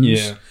limbs.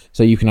 Yeah.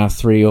 So you can have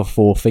 3 or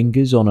 4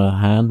 fingers on a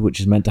hand, which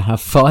is meant to have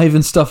 5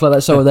 and stuff like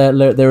that. So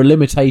there are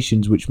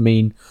limitations which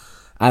mean.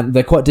 And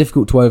they're quite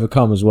difficult to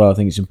overcome as well. I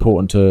think it's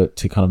important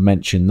to kind of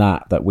mention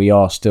that we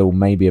are still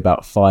maybe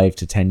about 5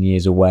 to 10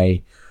 years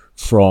away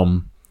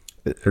from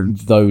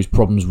those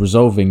problems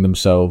resolving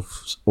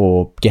themselves,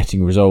 or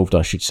getting resolved,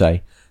 I should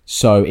say.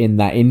 So in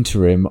that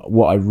interim,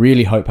 what I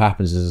really hope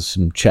happens is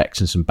some checks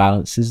and some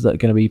balances that are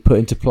going to be put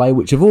into play,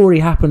 which have already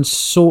happened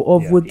sort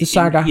of with the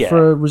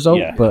SAG-AFTRA result.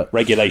 Yeah. But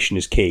regulation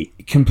is key.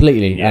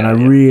 Completely. And I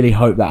really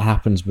hope that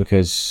happens,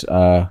 because...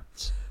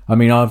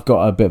 I've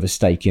got a bit of a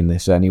stake in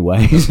this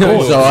anyway, so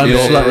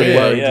I'm slightly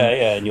worried.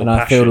 And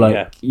I feel like,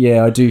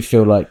 I do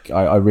feel like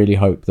I really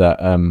hope that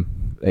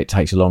it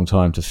takes a long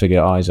time to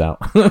figure eyes out.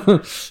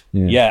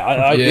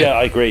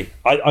 I agree.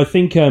 I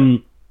think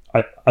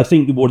I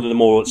think one of the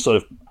more sort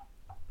of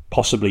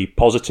possibly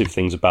positive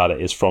things about it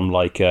is from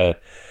like a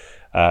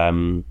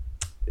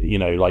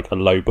like a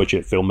low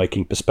budget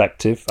filmmaking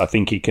perspective. I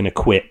think it can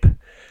equip.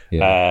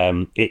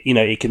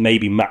 It can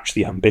maybe match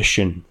the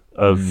ambition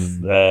of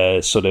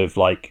sort of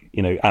like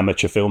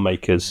amateur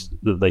filmmakers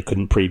that they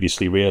couldn't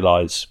previously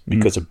realize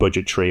because of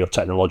budgetary or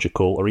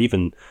technological or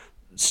even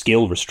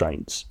skill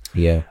restraints.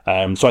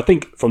 So I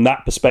think from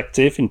that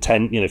perspective, in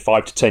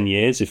 5 to 10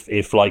 years,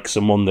 if like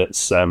someone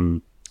that's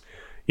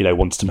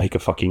wants to make a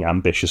fucking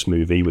ambitious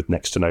movie with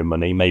next to no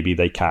money, maybe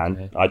they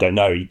can. I don't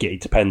know.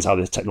 It depends how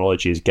this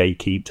technology is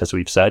gatekeeped, as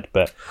we've said.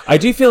 But I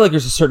do feel like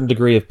there's a certain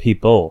degree of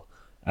people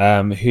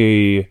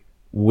who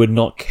would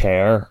not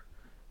care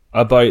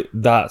about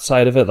that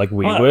side of it like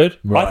we would.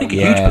 I think a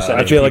huge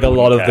percentage. I feel like a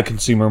lot of the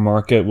consumer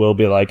market will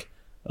be like,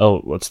 oh,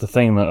 what's the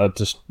thing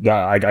that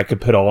I could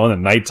put on at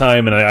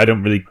nighttime, and I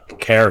don't really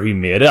care who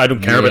made it. I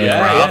don't care about the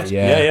craft,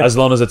 as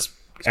long as it's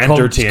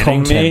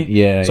entertaining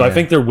me. So I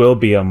think there will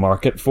be a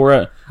market for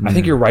it. I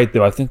think you're right,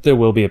 though. I think there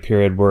will be a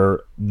period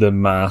where the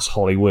mass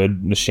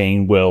Hollywood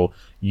machine will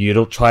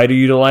try to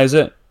utilize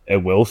it. It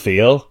will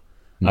fail.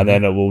 And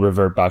then it will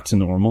revert back to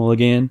normal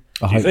again.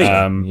 I hope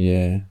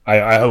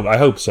I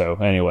hope so.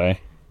 Anyway,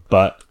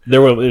 but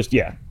there's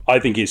I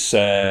think it's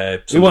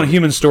we want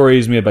human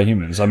stories made by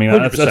humans. I mean,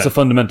 that's a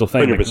fundamental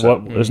thing.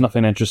 Like, there's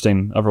nothing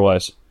interesting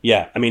otherwise.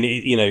 Yeah, I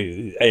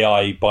mean,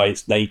 AI by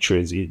its nature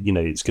is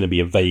it's going to be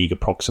a vague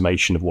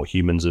approximation of what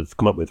humans have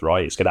come up with,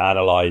 right? It's going to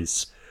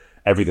analyze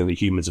everything that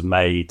humans have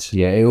made,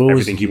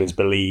 everything humans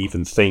believe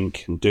and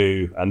think and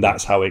do, and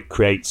that's how it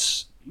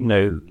creates.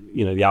 The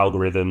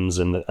algorithms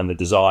and the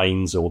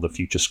designs or the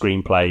future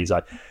screenplays.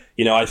 I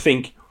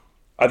think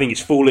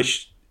it's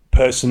foolish.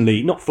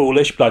 Personally, not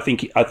foolish, but I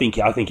think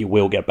it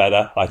will get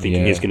better. I think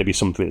it is going to be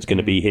something that's going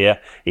to be here.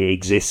 It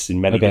exists in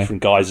many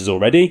different guises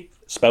already.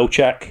 Spell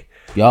check.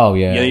 Oh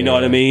yeah, you know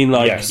what I mean.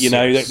 Like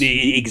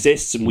it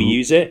exists and we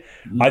use it.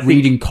 I think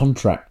reading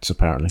contracts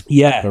apparently.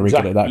 Very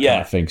good at that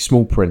kind of thing.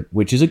 Small print,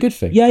 which is a good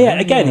thing.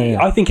 Again,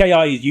 I think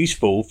AI is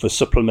useful for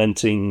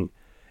supplementing.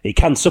 It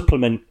can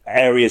supplement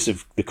areas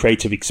of the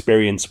creative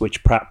experience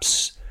which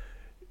perhaps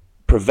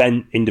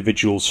prevent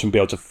individuals from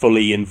being able to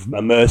fully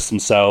immerse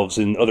themselves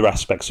in other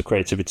aspects of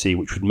creativity,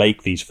 which would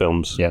make these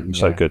films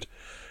so good.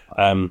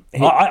 I'm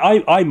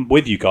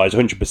with you guys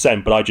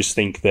 100%, but I just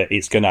think that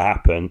it's going to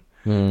happen.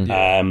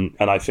 And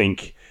I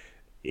think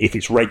if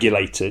it's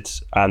regulated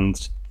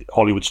and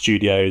Hollywood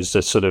studios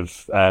are sort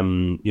of,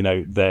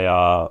 they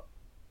are,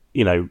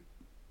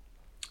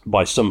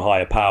 by some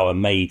higher power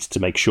made to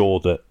make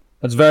sure that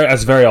That's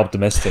very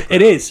optimistic.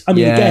 It is. I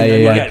mean,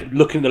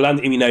 looking at the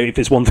land, if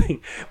there's one thing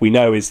we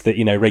know is that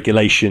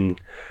regulation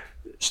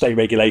state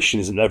regulation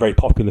isn't a very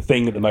popular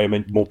thing at the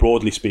moment, more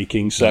broadly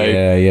speaking. So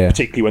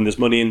particularly when there's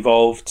money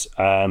involved,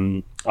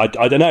 I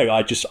don't know.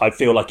 I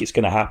feel like it's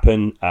going to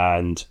happen,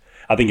 and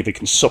I think if it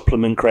can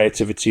supplement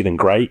creativity, then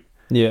great.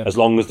 Yeah. As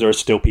long as there are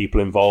still people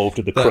involved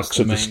at the crux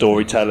of the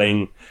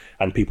storytelling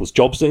and people's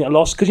jobs don't get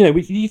lost. Because,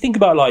 you think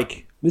about,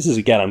 like, this is,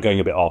 again, I'm going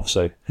a bit off,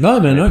 so No.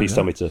 please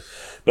tell me to.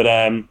 But,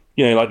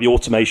 like the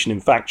automation in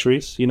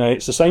factories,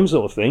 it's the same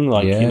sort of thing.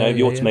 Like,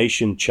 the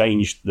automation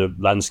changed the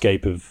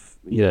landscape of,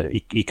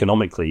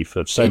 economically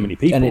for so many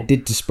people. And it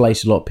did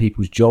displace a lot of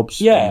people's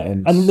jobs. Yeah,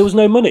 and there was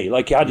no money.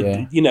 Like,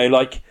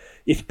 like,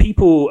 if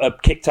people are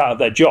kicked out of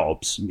their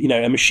jobs,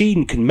 a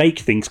machine can make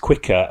things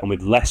quicker and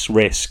with less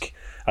risk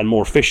and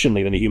more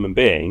efficiently than a human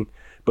being,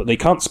 but they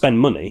can't spend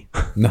money.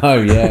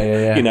 No,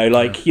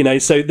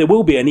 so there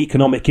will be an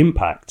economic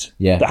impact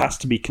that has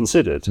to be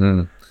considered.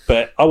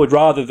 But I would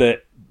rather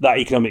that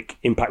economic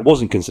impact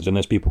wasn't considered and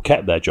those people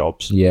kept their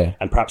jobs. Yeah.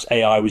 And perhaps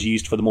AI was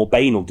used for the more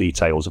banal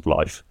details of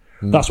life.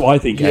 That's what I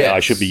think AI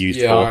should be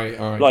used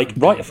for.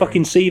 Write a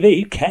fucking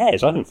CV. Who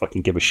cares? I don't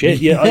fucking give a shit.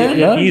 You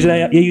use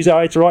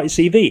AI to write a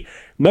CV.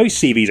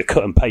 Most CVs are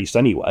cut and paste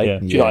anyway. Yeah.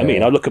 Do you know what I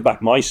mean? I look back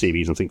at my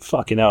CVs and think,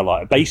 fucking hell,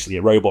 like, basically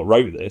a robot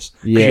wrote this.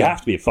 Because you have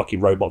to be a fucking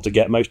robot to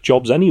get most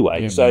jobs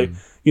anyway.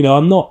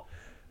 I'm not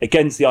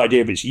against the idea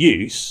of its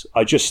use.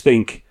 I just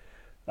think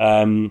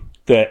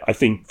that I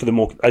think for the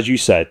more, as you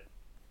said,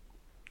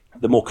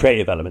 the more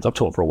creative elements, I've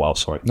talked for a while,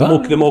 sorry.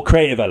 The more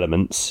creative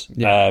elements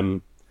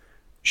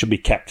should be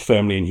kept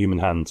firmly in human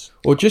hands,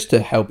 or just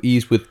to help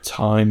ease with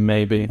time.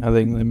 Maybe I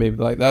think maybe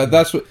like that.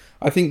 That's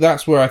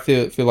where I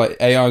feel like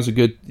AI is a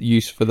good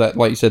use for that.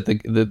 Like you said, the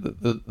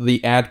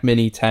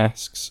admin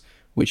tasks,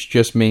 which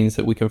just means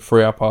that we can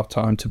free up our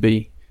time to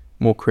be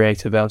more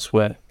creative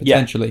elsewhere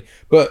potentially,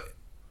 but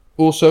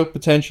also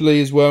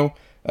potentially as well.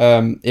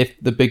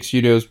 If the big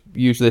studios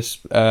use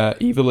this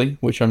evilly,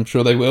 which I'm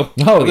sure they will.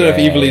 I don't know if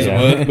evilly is a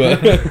word,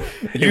 but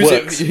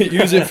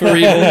use it for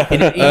evil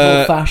in an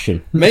evil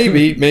fashion.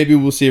 Maybe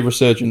we'll see a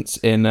resurgence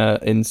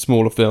in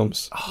smaller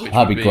films.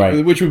 That'd be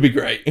great. Which would be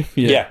great.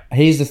 Yeah.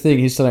 Here's the thing.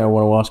 Here's something I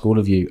want to ask all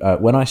of you.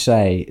 When I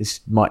say,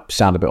 this might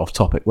sound a bit off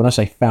topic, when I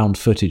say found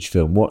footage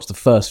film, what's the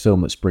first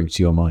film that springs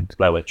to your mind?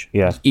 Blair Witch.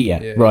 Yeah.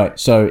 Right.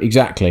 So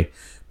exactly.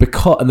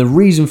 And the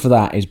reason for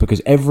that is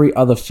because every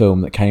other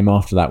film that came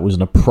after that was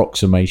an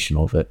approximation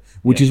of it,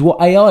 which is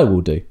what AI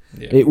will do.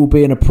 Yeah. It will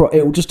be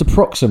it will just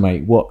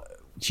approximate what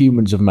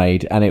humans have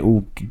made,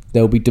 and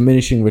there'll be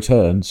diminishing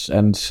returns,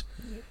 and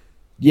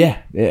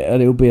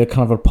and it will be a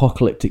kind of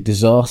apocalyptic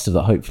disaster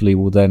that hopefully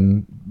will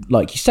then,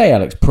 like you say,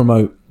 Alex,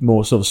 promote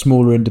more sort of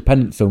smaller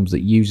independent films that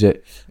use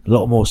it a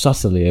lot more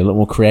subtly, a lot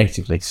more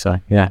creatively.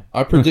 So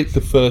I predict the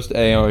first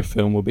AI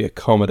film will be a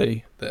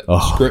comedy. The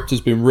script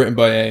has been written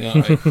by AI,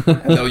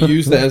 and they'll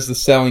use that as the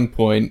selling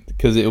point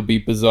because it'll be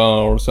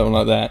bizarre or something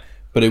like that,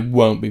 but it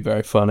won't be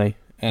very funny.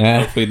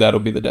 And hopefully that'll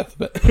be the death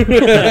of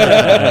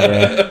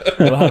it.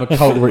 We'll have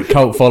a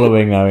cult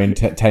following though in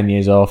 10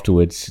 years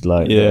afterwards.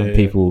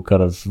 People will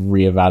kind of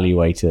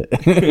reevaluate it.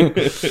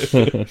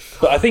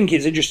 But I think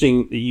it's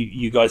interesting that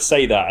you guys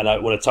say that, and I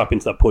want to tap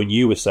into that point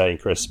you were saying,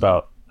 Chris,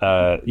 about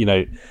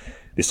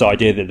this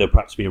idea that there'll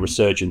perhaps be a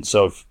resurgence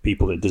of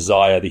people that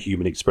desire the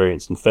human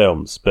experience in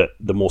films. But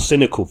the more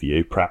cynical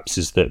view, perhaps,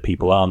 is that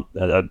people aren't,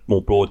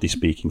 more broadly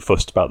speaking,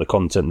 fussed about the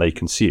content they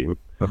consume.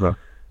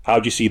 How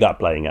do you see that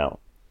playing out?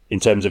 In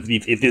terms of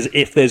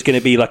if there's going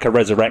to be like a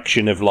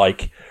resurrection of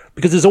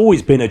because there's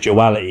always been a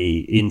duality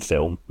in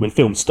film. When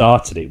film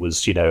started, it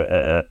was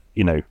a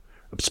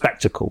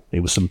spectacle. It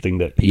was something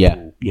that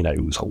people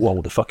it was like,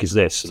 what the fuck is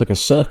this? It's like a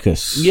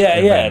circus.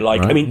 Right?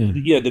 I mean,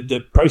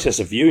 the process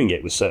of viewing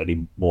it was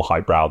certainly more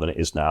highbrow than it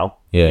is now.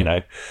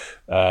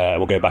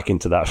 We'll go back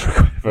into that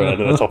for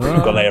another topic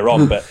we've got later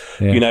on. But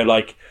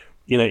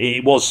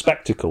it was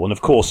spectacle, and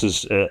of course,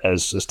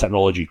 as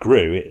technology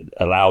grew, it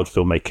allowed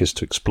filmmakers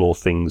to explore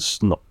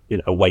things not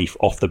away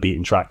off the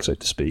beaten track, so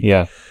to speak.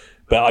 Yeah.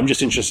 But I'm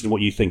just interested in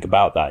what you think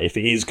about that. If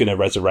it is going to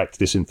resurrect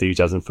this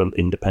enthusiasm for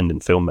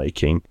independent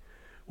filmmaking,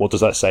 what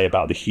does that say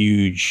about the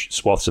huge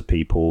swaths of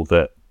people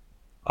that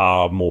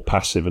are more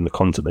passive in the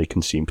content they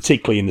consume,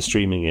 particularly in the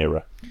streaming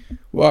era?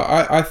 Well,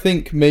 I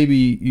think maybe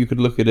you could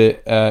look at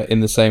it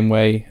in the same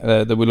way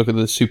that we look at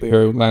the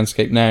superhero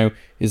landscape now,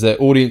 is that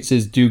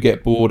audiences do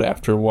get bored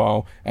after a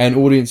while, and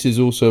audiences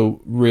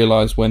also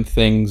realise when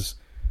things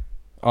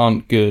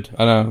aren't good.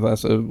 I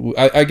know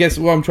I guess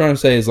what I'm trying to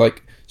say is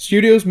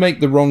studios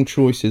make the wrong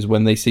choices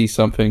when they see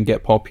something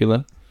get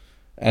popular.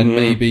 And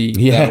maybe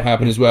that'll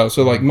happen as well.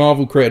 So,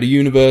 Marvel created a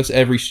universe.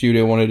 Every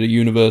studio wanted a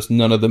universe.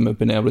 None of them have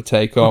been able to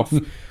take off.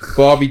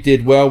 Barbie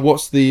did well.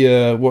 What's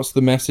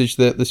the message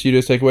that the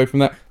studios take away from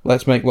that?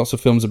 Let's make lots of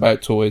films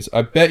about toys.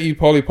 I bet you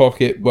Polly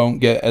Pocket won't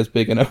get as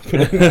big an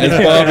opening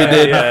as Barbie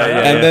did.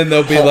 And then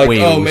they'll be Hot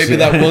Wheels, maybe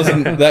that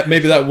wasn't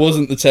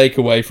the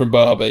takeaway from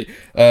Barbie.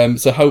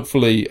 So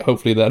hopefully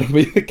that'll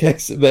be the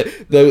case.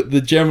 That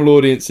the general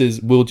audiences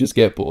will just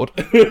get bored.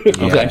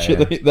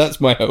 That's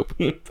my hope.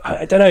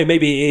 I don't know.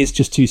 Maybe it is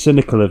just too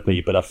cynical of me,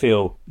 but I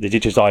feel the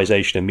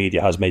digitization of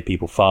media has made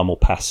people far more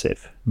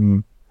passive.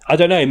 I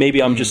don't know.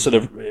 Maybe I'm just sort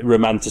of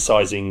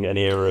romanticizing an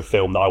era of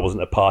film that I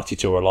wasn't a party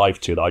to or alive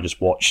to that I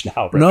just watch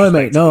now. No,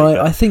 mate. No,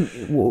 I think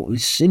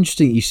it's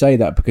interesting you say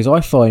that because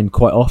I find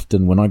quite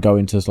often when I go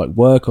into like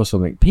work or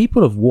something,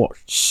 people have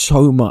watched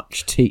so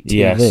much TV.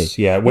 Yes,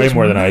 yeah, way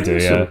more than I do.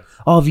 Yeah.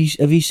 Oh, have you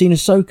seen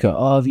Ahsoka?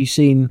 Oh, have you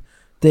seen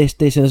this?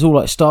 And there's all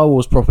like Star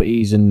Wars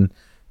properties and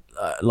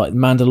like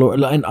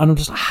Mandalorian. And I'm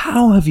just like,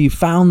 how have you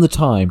found the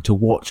time to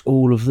watch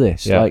all of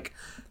this? Yeah. Like.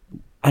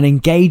 And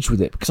engage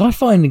with it, because I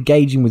find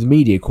engaging with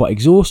media quite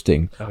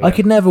exhausting. I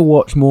could never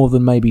watch more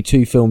than maybe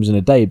 2 films in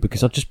a day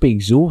because I'd just be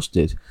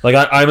exhausted. Like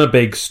I am a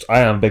big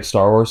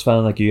Star Wars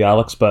fan, like you,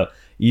 Alex, but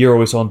you're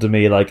always on to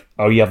me like,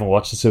 oh, you haven't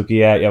watched Ahsoka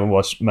yet, you haven't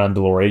watched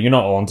Mandalorian. You're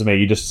not on to me.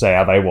 You just say,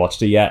 have I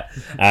watched it yet?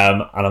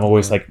 And I'm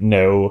always like,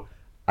 no.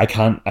 I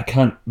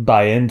can't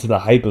buy into the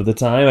hype of the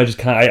time. I just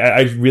can't.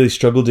 I really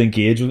struggle to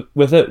engage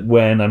with it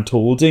when I'm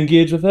told to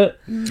engage with it,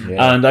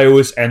 and I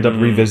always end up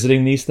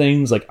revisiting these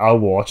things. Like I'll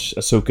watch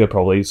Ahsoka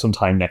probably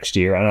sometime next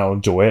year, and I'll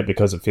enjoy it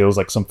because it feels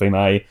like something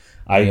I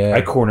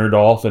cornered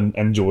off and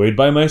enjoyed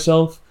by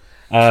myself.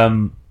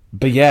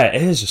 But yeah,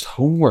 it is just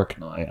homework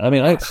now. I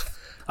mean, I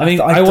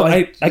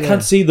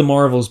can't see the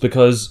Marvels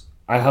because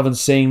I haven't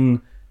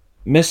seen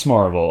Miss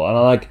Marvel,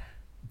 and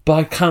but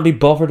I can't be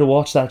bothered to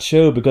watch that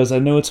show because I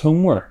know it's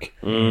homework.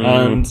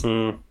 And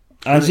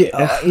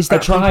is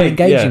that people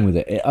engaging with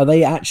it? Are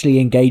they actually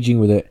engaging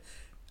with it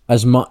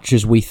as much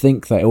as we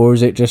think they, or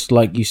is it just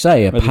like you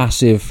say, a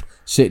passive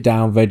sit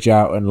down, veg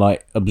out, and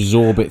like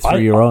absorb it through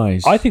your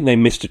eyes? I think they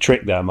missed a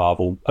trick there,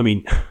 Marvel. I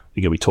mean,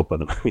 we talk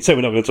about them. We say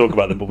we're not going to talk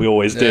about them, but we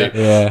always do.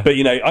 Yeah. But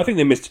I think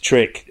they missed a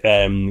trick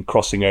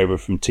crossing over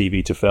from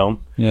TV to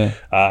film. Yeah.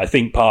 I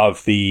think part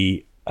of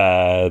the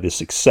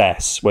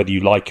success, whether you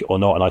like it or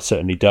not, and I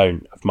certainly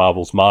don't, of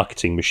Marvel's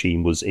marketing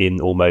machine was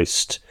in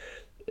almost,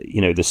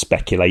 the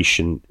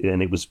speculation,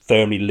 and it was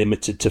firmly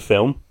limited to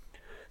film.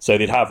 So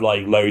they'd have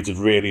like loads of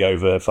really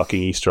over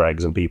fucking Easter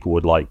eggs, and people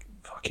would like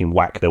fucking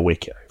whack their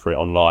wicket for it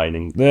online,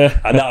 and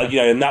that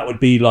and that would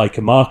be like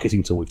a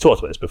marketing tool. We've talked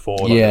about this before.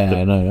 Like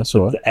I know that's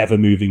all right. The ever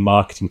moving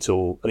marketing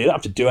tool, and they don't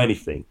have to do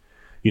anything.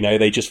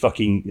 They just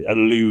fucking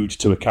allude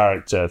to a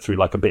character through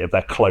like a bit of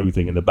their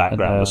clothing in the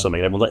background or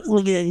something. Everyone's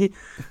like,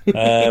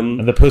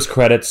 and the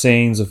post-credit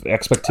scenes of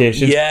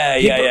expectations. Yeah.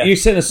 You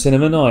sit in a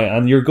cinema now,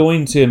 and you're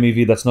going to a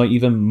movie that's not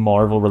even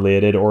Marvel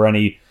related or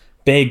any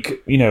big,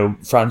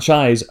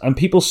 franchise, and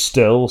people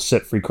still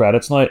sit through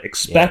credits now,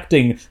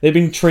 expecting they've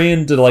been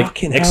trained to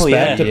like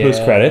expect a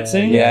post-credit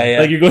scene.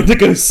 Like you're going to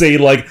go see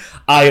like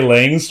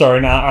Eiling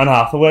starring Anne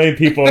Hathaway.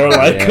 People are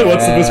like,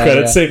 "What's the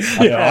post-credit scene?"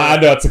 I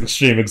know it's an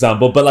extreme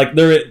example, but like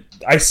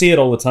I see it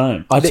all the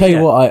time. I tell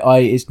you what,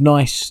 it's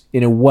nice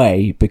in a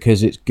way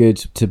because it's good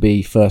to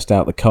be first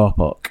out the car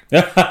park.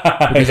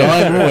 Because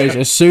I'm always,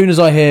 as soon as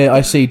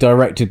I see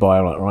directed by,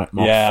 I'm like, right,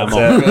 Mark,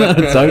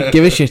 don't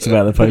give a shit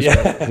about the post.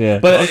 Yeah.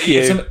 But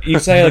you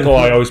say like,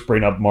 I always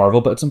bring up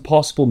Marvel, but it's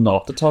impossible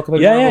not to talk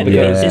about Marvel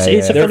because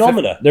it's a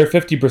phenomenon. They're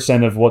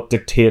 50% of what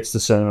dictates the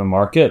cinema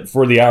market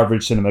for the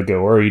average cinema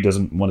goer. He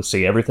doesn't want to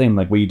see everything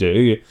like we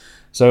do.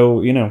 So,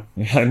 no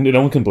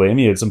one can blame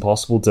you. It's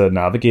impossible to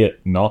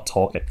navigate not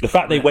talking. The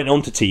fact they went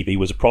on to TV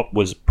was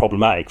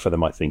problematic for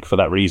them, I think, for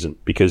that reason.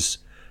 Because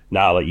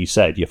now, like you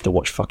said, you have to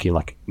watch fucking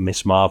like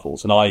Miss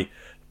Marvels. And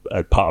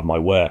part of my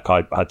work,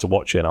 I had to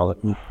watch it and I was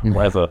like,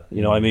 whatever.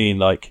 You know what I mean?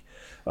 Like,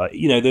 there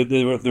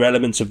are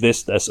elements of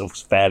this that are sort of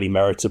fairly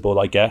meritable,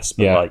 I guess.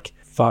 But like,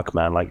 fuck,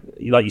 man. Like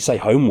you say,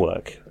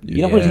 homework.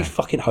 You don't want to do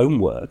fucking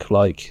homework.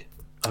 Like,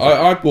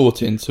 I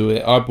bought into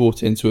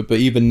it. But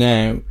even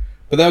now...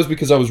 But that was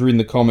because I was reading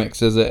the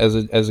comics as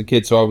a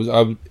kid, so I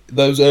was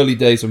those early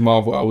days of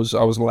Marvel, I was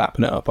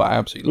lapping it up. I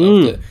absolutely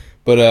loved it.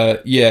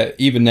 But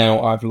even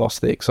now I've lost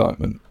the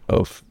excitement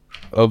of.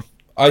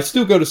 I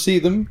still go to see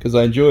them because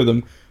I enjoy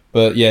them,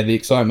 but the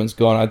excitement's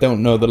gone. I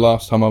don't know the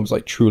last time I was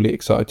like truly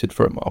excited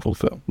for a Marvel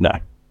film. No,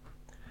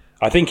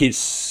 I think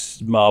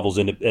it's Marvel's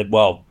in it's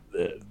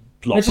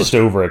just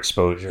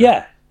overexposure.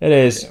 Yeah, it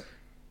is,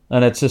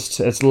 and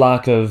it's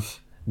lack of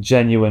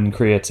genuine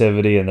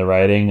creativity in the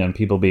writing and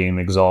people being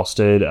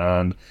exhausted,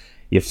 and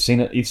you've seen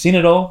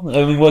it all.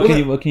 I mean, what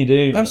can you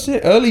do? That's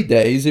it. Early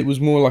days it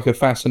was more like a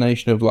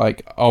fascination of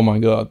like, oh my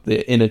god,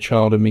 the inner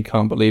child in me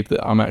can't believe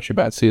that I'm actually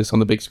about to see this on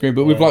the big screen,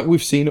 but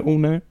we've seen it all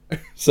now.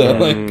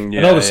 So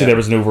and obviously there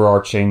was an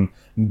overarching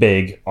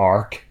big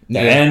arc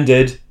that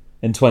ended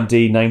in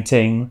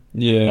 2019.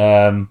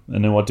 And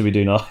then what do we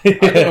do now? I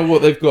don't know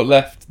what they've got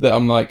left that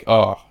I'm like,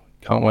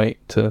 can't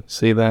wait to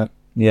see that.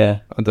 Yeah,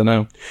 I don't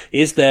know.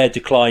 Is their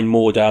decline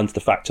more down to the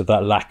fact of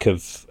that lack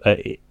of...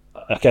 I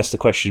guess the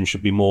question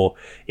should be more,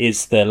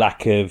 is the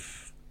lack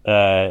of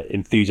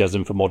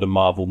enthusiasm for modern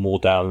Marvel more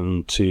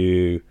down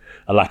to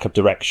a lack of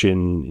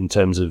direction in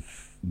terms of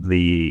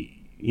the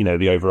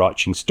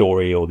overarching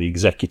story or the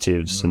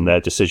executives and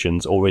their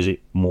decisions, or is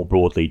it more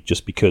broadly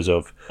just because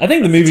of... I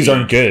think the movies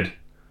aren't good.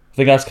 I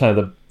think that's kind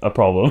of a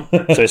problem.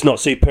 So it's not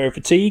super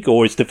fatigue,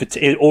 or is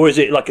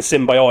it like a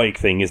symbiotic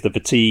thing? Is the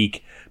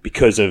fatigue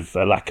because of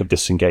a lack of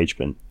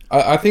disengagement.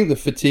 I think the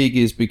fatigue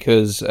is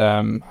because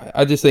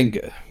I just think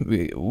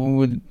we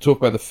would talk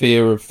about the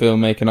fear of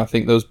filmmaking. I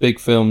think those big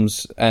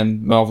films,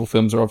 and Marvel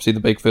films are obviously the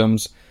big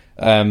films,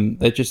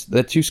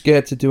 they're too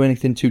scared to do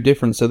anything too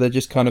different. So they're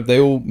just they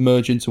all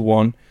merge into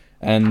one.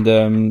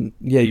 And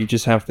you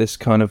just have this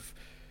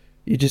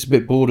you're just a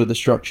bit bored of the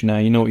structure now.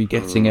 You know what you're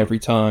getting every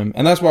time.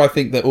 And that's why I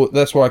think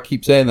that's why I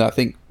keep saying that. I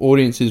think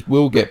audiences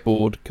will get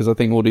bored, because I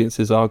think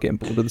audiences are getting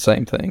bored of the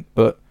same thing.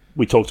 But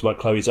we talked about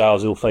Chloe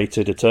Zhao's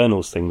ill-fated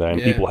Eternals thing there, and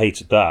people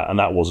hated that, and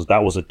that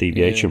was a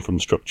deviation from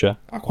structure.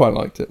 I quite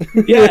liked it.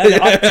 To be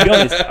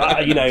honest,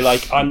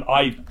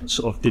 I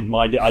sort of didn't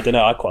mind it. I don't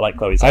know. I quite like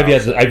Chloe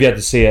Zhao. I've yet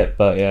to see it,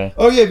 but yeah.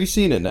 Oh yeah, have you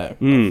seen it now?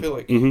 I feel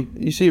like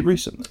you see it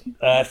recently.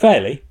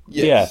 Fairly.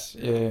 Yes.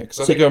 Yeah. Because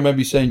I think I remember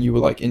you saying you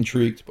were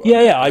intrigued. By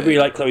it. I really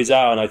like Chloe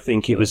Zhao, and I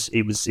think it was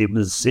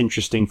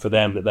interesting for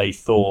them that they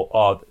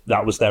thought,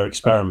 that was their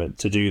experiment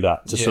to do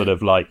that, to sort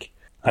of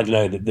I don't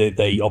know, that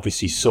they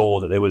obviously saw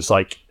that there was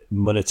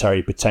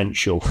monetary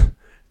potential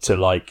to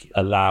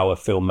allow a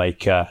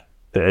filmmaker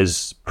that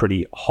is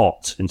pretty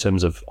hot in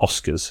terms of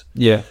Oscars,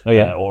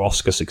 or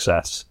Oscar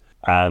success,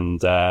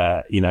 and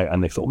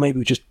and they thought maybe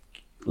we just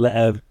let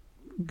her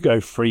go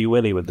free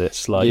willy with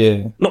this, not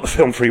the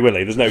film Free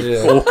Willy. There's no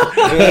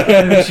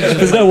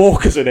there's no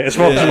orcas in it, as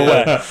far as I'm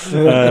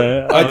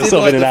aware. I did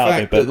like the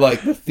fact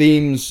that the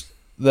themes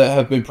that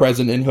have been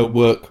present in her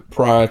work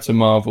prior to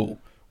Marvel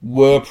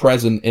were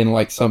present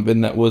in something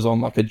that was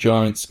on a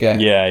giant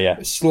scale.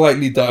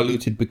 Slightly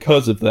diluted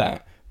because of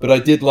that, but I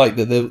did like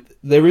that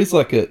there is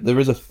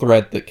a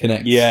thread that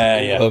connects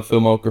her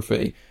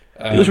filmography.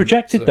 It was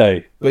rejected though.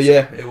 But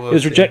it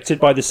was rejected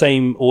by the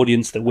same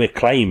audience that we're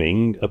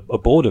claiming are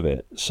bored of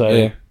it.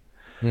 So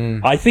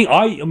I think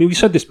we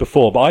said this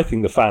before, but I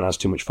think the fan has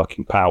too much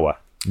fucking power.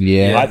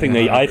 Yeah, I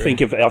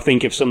think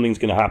if something's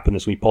going to happen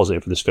that's going to be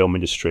positive for this film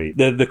industry,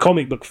 the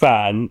comic book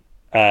fan.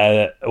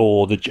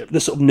 Or the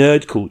sort of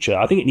nerd culture,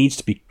 I think it needs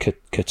to be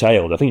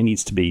curtailed. I think it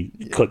needs to be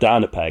cut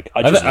down a peg.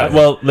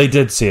 Well, they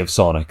did save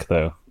Sonic,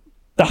 though.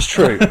 That's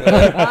true.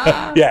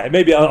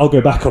 Maybe I'll go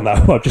back on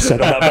that. What I've just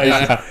said on that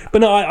basis. But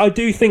no, I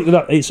do think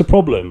that it's a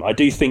problem. I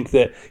do think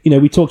that,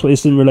 we talked about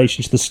this in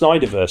relation to the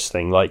Snyderverse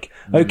thing.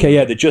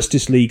 The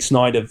Justice League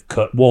Snyder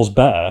cut was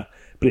better,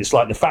 but it's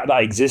the fact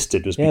that it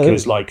existed was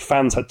because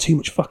fans had too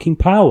much fucking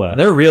power.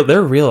 They're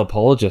real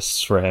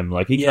apologists for him.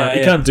 He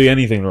can't do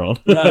anything wrong.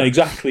 No,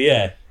 exactly.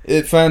 Yeah.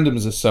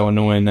 Fandoms are so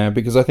annoying now,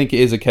 because I think it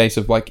is a case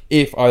of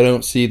if I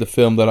don't see the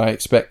film that I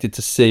expected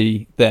to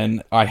see,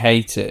 then I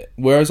hate it.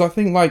 Whereas I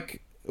think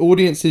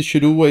audiences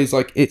should always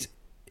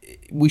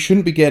we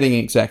shouldn't be getting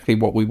exactly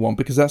what we want,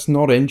 because that's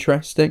not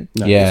interesting.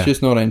 No. Yeah. It's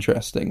just not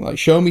interesting.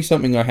 Show me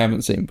something I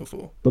haven't seen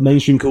before. But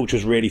mainstream culture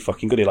is really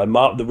fucking good.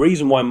 The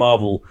reason why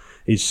Marvel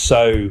is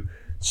so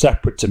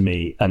separate to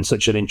me and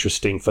such an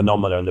interesting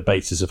phenomenon on the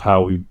basis of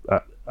how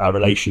our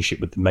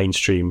relationship with the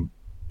mainstream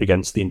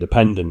against the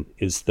independent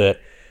is that,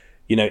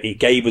 it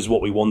gave us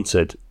what we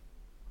wanted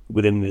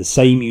within the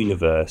same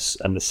universe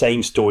and the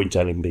same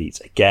storytelling beats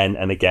again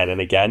and again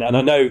and again. And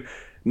I know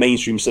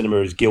mainstream cinema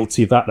is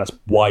guilty of that. That's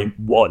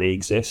what it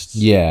exists.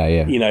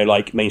 Yeah.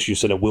 Mainstream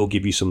cinema will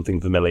give you something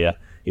familiar.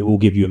 It will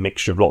give you a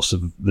mixture of lots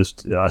of this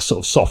sort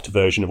of soft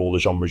version of all the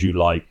genres you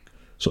like,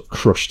 sort of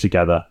crushed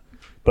together.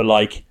 But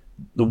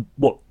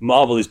what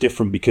Marvel is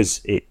different because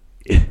it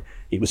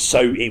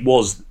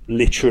was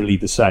literally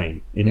the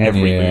same in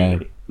every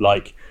movie.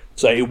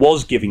 So it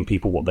was giving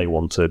people what they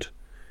wanted.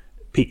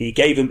 It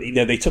gave them,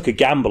 they took a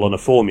gamble on a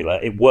formula,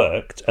 it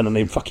worked, and then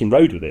they fucking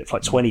rode with it for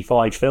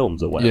 25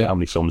 films or whatever, how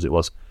many films it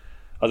was.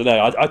 I don't know.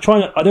 I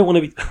don't want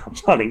to be. I'm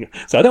sounding.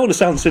 So I don't want to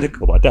sound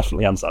cynical, but I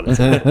definitely am sounding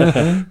cynical.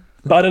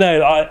 But I don't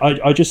know.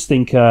 I just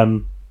think. I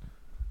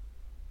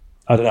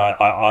don't know.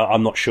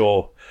 I'm not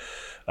sure.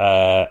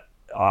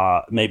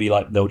 Maybe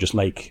they'll just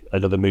make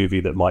another movie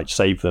that might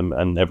save them,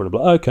 and everyone will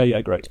be like, okay,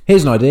 yeah, great.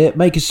 Here's an idea: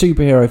 make a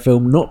superhero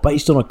film not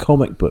based on a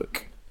comic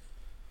book.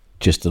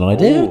 Just an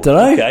idea, don't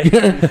know. Okay.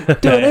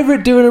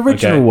 do an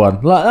original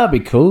one. That'd be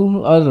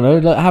cool. I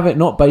don't know. Have it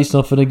not based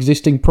off an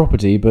existing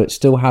property, but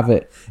still have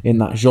it in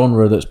that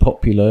genre that's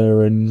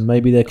popular, and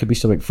maybe there could be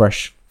something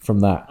fresh from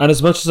that. And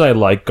as much as I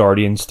like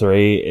Guardians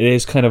 3,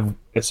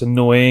 it's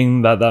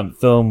annoying that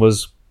film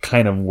was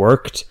kind of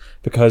worked,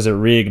 because it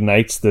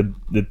reignites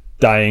the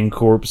dying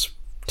corpse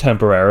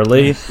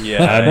temporarily, and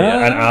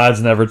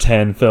adds another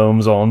 10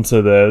 films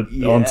onto the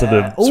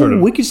sort of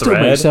we could still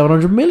make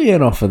 700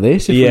 million off of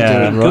this if we do it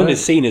right. Gunn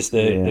is seen as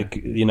the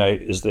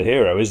as the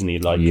hero, isn't he?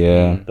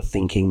 The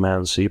thinking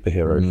man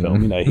superhero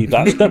film.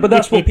 But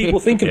that's what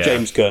people think of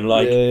James Gunn.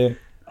 I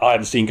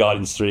haven't seen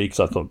Guardians 3 because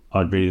I thought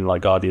I really didn't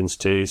like Guardians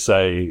 2,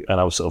 and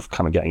I was sort of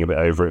kind of getting a bit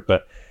over it.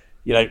 But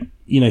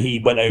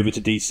he went over to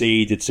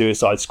DC, did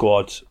Suicide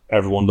Squad.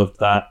 Everyone loved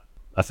that,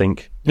 I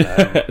think.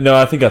 No,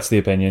 I think that's the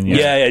opinion.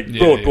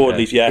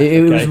 Broadly,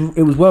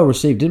 It was well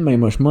received. Didn't make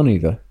much money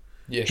though.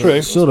 Yeah, true.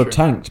 It sort of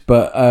tanked,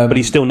 but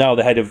he's still now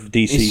the head of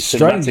DC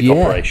cinematic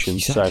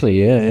operations.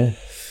 Exactly.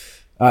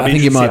 So. I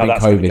think it might be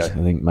COVID. COVID.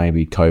 I think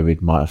maybe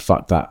COVID might have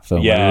fucked that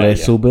film Yeah, a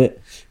little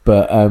bit.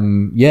 But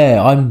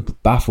I'm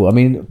baffled. I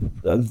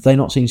mean, have they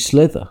not seen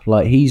Slither?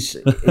 Like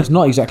it's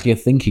not exactly a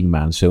thinking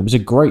man's film. It's a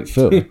great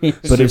film,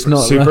 but it's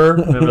not Super.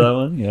 Remember that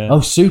one? Yeah. Oh,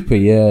 Super,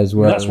 yeah, as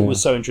well. That's what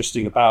was so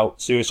interesting about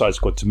Suicide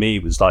Squad to me,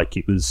 was like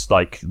it was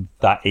like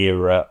that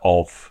era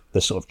of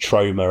the sort of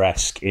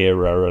Troma-esque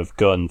era of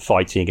Gunn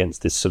fighting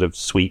against this sort of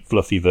sweet,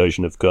 fluffy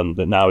version of Gunn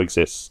that now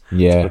exists to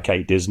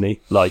placate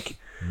Disney. Like,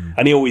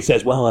 and he always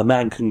says, "Well, a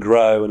man can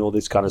grow" and all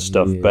this kind of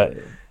stuff, but.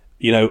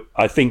 You know,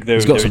 I think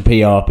he's got some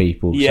PR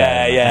people.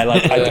 Yeah.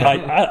 Like,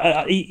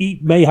 he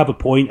may have a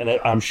point, and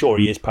I'm sure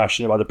he is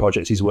passionate about the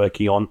projects he's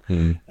working on.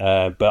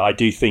 But I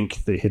do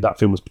think that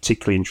film was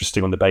particularly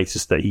interesting on the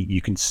basis that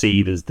you can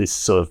see there's this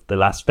sort of the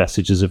last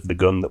vestiges of the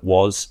Gun that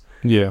was.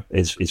 Yeah,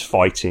 is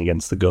fighting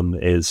against the Gun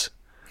that is.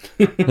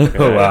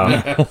 Oh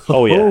wow!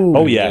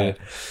 Oh yeah!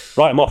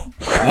 Right, I'm off.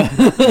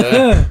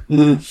 But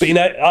you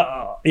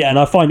know, and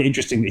I find it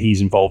interesting that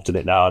he's involved in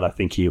it now, and I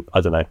think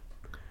I don't know.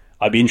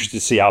 I'd be interested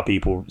to see how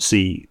people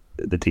see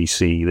the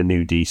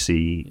new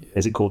DC.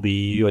 Is it called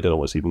I don't know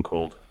what it's even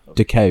called.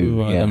 Decay.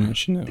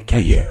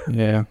 Decay.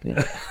 Yeah.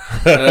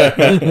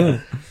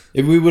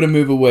 If we were to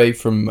move away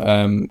from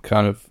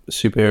kind of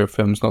superhero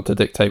films, not to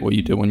dictate what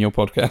you do on your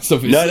podcast,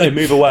 obviously. No,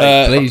 move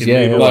away. Please,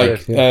 move away.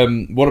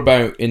 What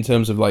about in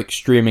terms of like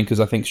streaming? Because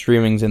I think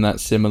streaming's in that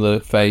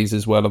similar phase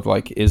as well of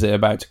like, is it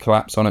about to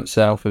collapse on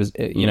itself? Is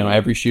it,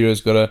 every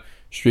studio's got a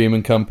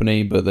streaming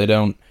company, but they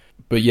don't.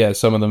 But yeah,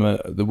 some of them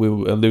that we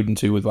were alluding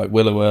to with like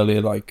Willow earlier,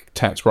 like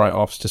tax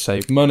write-offs to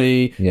save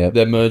money. Yeah,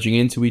 they're merging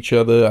into each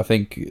other. I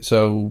think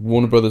so.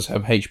 Warner Brothers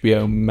have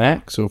HBO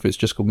Max, or if it's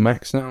just called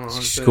Max now.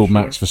 It's called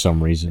Max for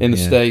some reason. In the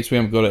States, we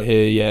haven't got it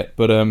here yet,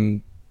 but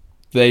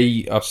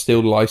they are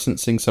still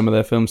licensing some of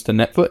their films to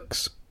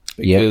Netflix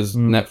because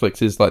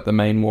Netflix is like the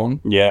main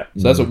one. Yeah,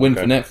 so that's a win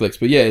for Netflix.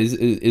 But yeah,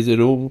 is it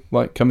all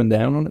like coming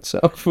down on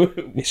itself?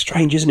 It's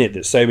strange, isn't it,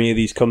 that so many of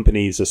these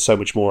companies are so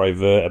much more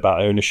overt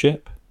about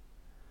ownership?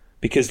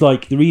 Because,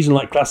 like, the reason,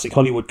 like, classic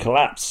Hollywood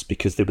collapsed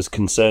because there was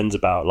concerns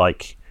about,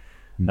 like,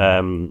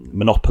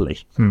 monopoly,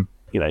 you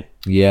know?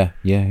 Yeah.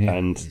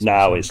 And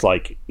now it's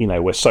like,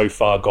 we're so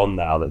far gone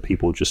now that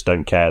people just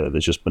don't care that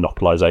there's just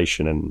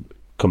monopolization and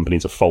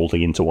companies are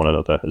folding into one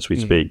another as we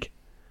speak.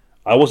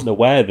 I wasn't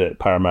aware that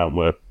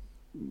Paramount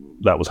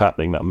that was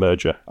happening, that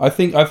merger. I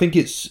think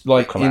it's,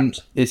 like,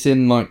 it's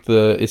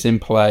in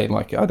play.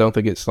 Like, I don't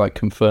think it's, like,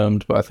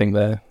 confirmed, but I think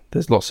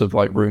there's lots of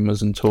like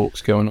rumors and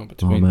talks going on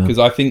between because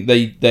I think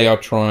they are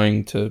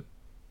trying to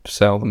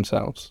sell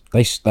themselves.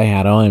 They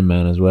had Iron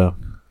Man as well.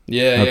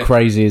 Yeah, how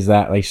crazy is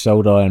that? They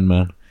sold Iron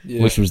Man,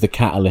 which was the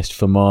catalyst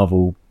for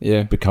Marvel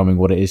becoming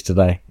what it is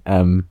today.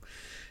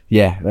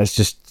 That's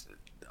just.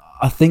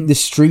 I think the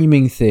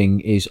streaming thing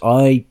is.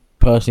 I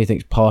personally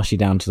think it's partially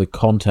down to the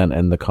content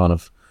and the kind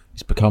of.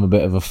 It's become a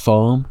bit of a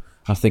farm.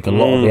 I think a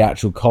lot of the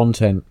actual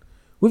content.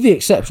 With the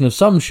exception of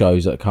some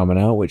shows that are coming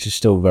out, which is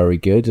still very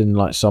good, and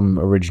like some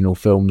original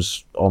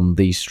films on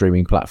these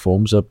streaming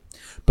platforms,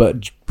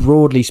 but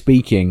broadly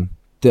speaking,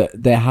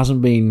 there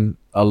hasn't been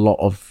a lot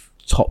of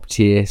top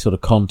tier sort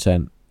of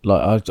content.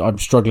 Like I'm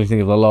struggling to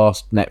think of the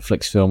last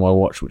Netflix film I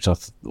watched, which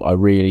I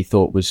really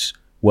thought was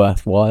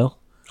worthwhile.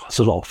 There's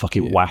a lot of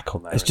fucking whack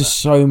on there. There's just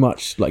so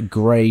much like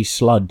grey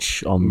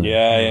sludge on there.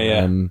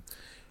 Yeah.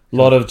 A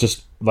lot of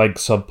just like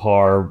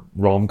subpar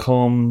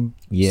rom-com,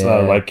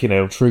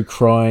 true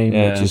crime,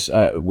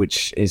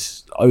 which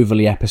is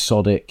overly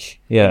episodic.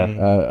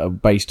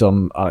 Based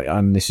on,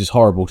 and this is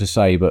horrible to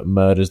say, but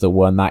murders that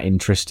weren't that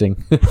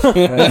interesting.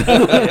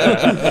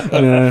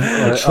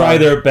 Try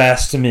their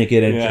best to make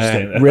it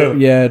interesting.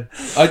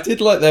 I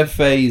did like their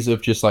phase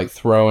of just like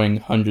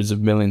throwing hundreds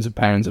of millions of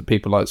pounds at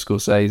people like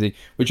Scorsese,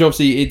 which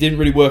obviously it didn't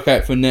really work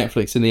out for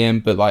Netflix in the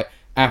end, but like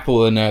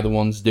Apple are now the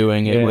ones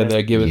doing it, where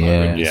they're giving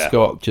like Ridley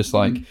Scott just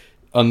like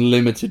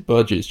unlimited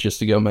budgets just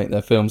to go make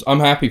their films. I'm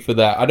happy for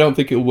that. I don't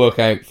think it'll work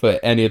out for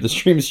any of the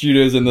streaming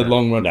studios in the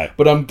long run,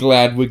 but I'm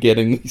glad we're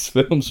getting these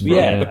films.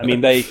 I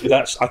mean, I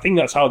think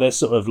that's how they're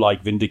sort of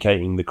like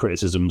vindicating the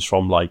criticisms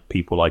from like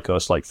people like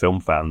us, like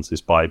film fans,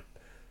 is by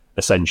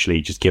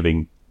essentially just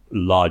giving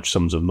large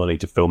sums of money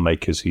to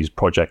filmmakers whose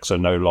projects are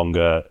no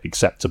longer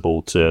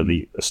acceptable to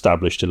the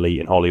established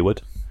elite in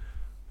Hollywood.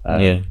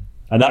 And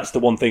that's the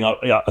one thing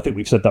I think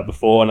we've said that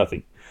before, and I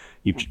think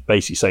you're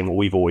basically saying what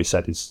we've always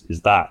said is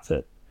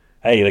that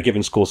hey, they're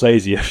giving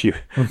Scorsese a few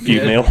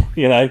mil,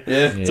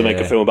 to make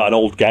a film about an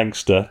old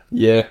gangster.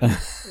 A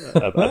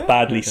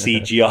badly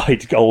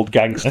CGI'd old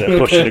gangster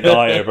pushing a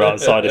guy over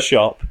outside a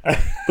shop. But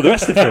the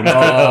rest of the film,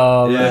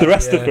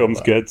 the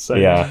film's good. So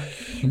I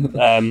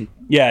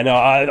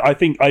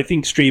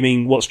think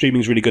streaming. What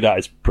streaming's really good at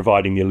is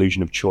providing the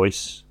illusion of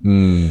choice.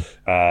 The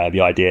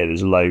idea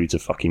there's loads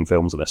of fucking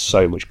films and there's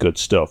so much good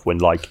stuff when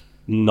like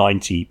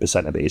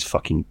 90% of it is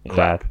fucking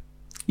crap.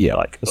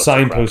 Like the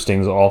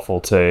signposting's awful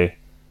too.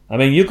 I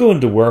mean, you go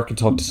into work and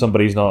talk to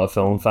somebody who's not a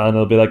film fan,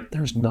 they'll be like,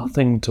 "There's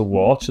nothing to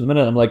watch at the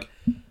minute." I'm like,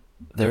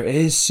 "There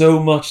is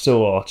so much to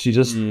watch. You're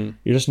just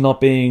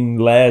not being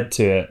led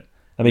to it."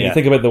 I mean, you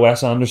think about the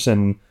Wes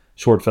Anderson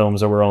short films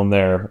that were on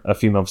there a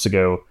few months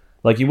ago.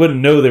 Like, you wouldn't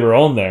know they were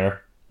on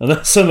there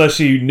unless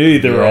you knew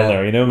they were on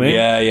there, you know what I mean?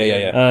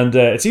 Yeah. And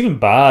it's even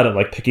bad at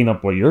like picking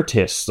up what your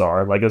tastes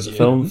are. Like, as a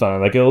film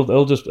fan, like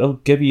it'll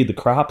give you the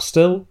crap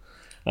still.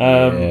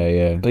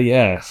 But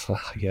yeah,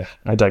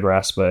 I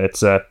digress. But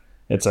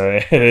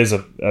it is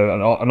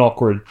an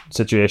awkward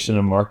situation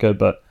in market.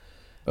 But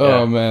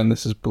oh man,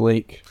 this is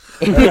bleak.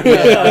 I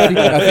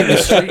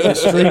think the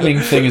streaming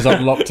thing has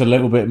unlocked a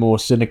little bit more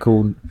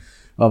cynical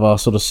of our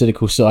sort of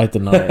cynical side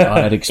than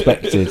I had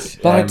expected.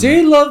 But I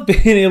do love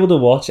being able to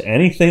watch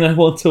anything I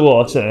want to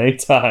watch at any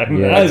time.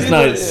 Yeah. That's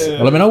nice.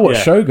 Well, I mean, I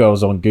watched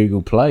Showgirls on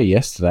Google Play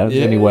yesterday. That was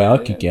the only way I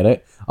could get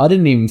it. I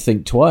didn't even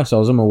think twice. I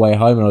was on my way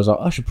home and I was like,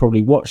 I should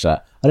probably watch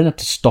that. I didn't have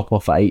to stop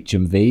off at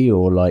HMV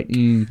or like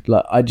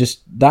I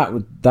just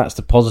that's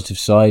the positive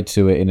side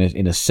to it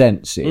in a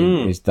sense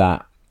is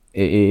that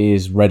it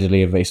is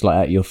readily available. It's like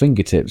at your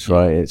fingertips,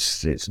 right?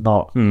 It's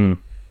not.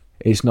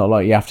 It's not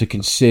like you have to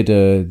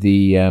consider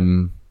the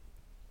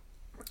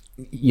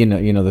you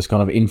know this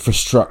kind of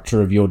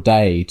infrastructure of your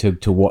day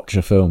to watch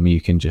a film.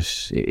 You can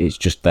just it's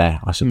just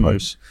there, I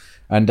suppose.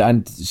 And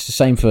it's the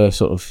same for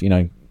sort of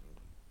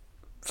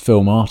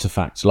film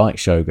artifacts like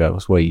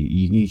Showgirls, where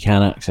you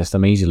can access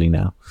them easily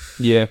now.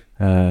 Yeah.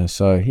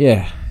 So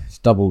yeah, it's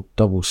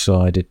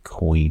double-sided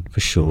coin for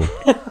sure.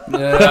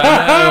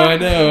 I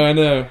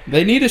know.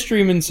 They need a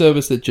streaming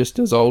service that just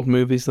does old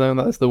movies, though.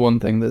 That's the one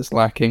thing that's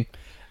lacking.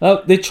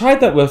 They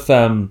tried that with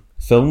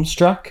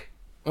Filmstruck.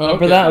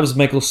 Remember that? It was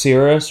Michael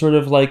Cera, sort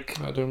of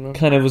like, I don't know,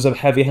 kind of was a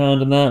heavy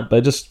hand in that,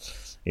 but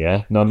just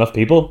not enough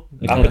people.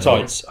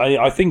 Appetites.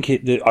 I think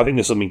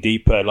there's something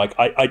deeper. Like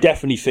I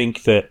definitely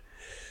think that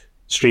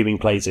streaming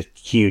plays a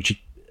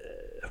huge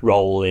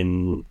role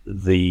in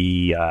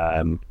the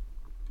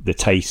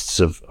tastes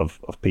of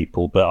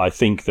people, but I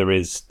think there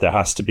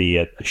has to be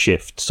a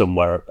shift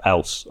somewhere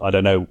else. I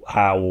don't know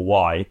how or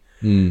why,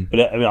 but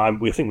I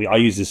mean, I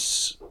use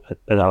this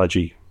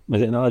analogy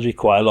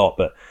quite a lot,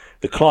 but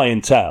the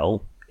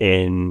clientele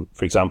in,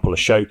 for example, a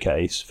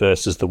showcase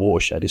versus the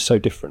watershed is so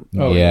different.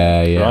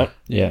 Yeah.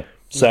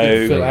 So you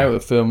could fill out a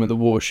film with the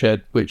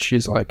watershed, which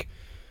is like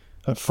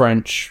a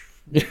French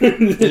subtitle.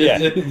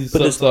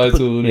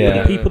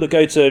 The people that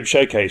go to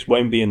showcase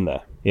won't be in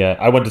there. Yeah,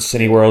 I went to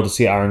Cineworld to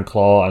see Iron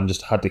Claw and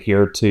just had to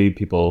hear two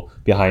people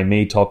behind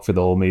me talk for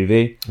the whole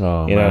movie.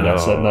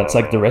 That's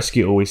like the risk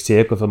you always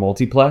take with a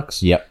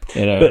multiplex. Yep.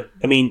 But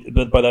I mean,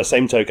 but by that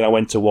same token, I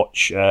went to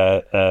watch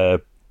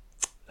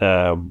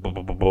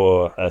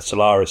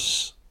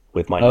Solaris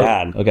with my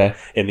nan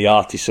in the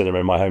Arty Cinema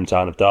in my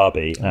hometown of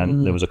Derby,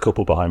 and there was a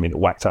couple behind me that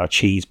whacked out a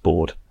cheese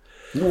board.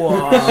 That's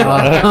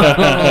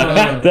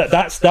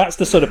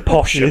the sort of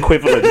posh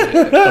equivalent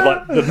of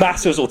like the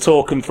masses will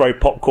talk and throw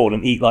popcorn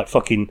and eat like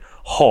fucking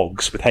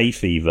hogs with hay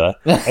fever.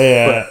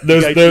 Yeah,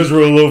 those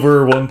roll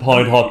over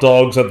 £1 hot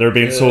dogs that they're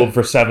being sold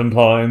for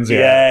 £7.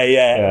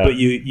 Yeah. But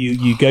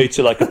you go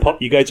to like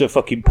you go to a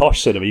fucking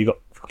posh cinema, you got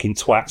fucking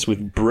twats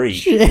with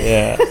brie.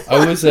 Yeah,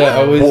 I was. Do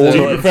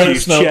you prefer to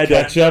smell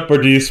ketchup or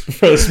do you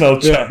prefer to smell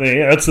chutney?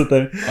 That's the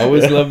thing. I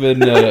always love in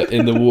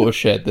the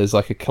watershed. There's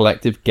like a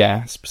collective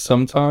gasp.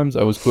 Sometimes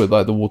I always call it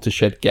like the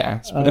watershed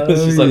gasp.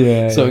 It's just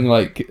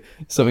like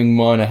something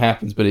minor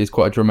happens, but it's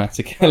quite a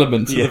dramatic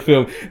element to the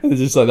film. And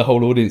it's just like the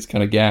whole audience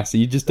kind of gasp.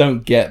 You just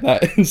don't get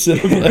that in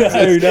cinema. I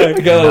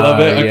kind of love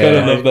it. I kind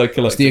of love that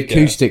collective. It's the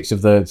acoustics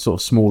of the sort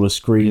of smaller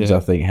screens.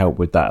 I think help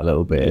with that a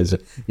little bit.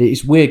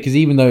 It's weird because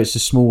even though it's a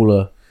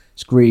smaller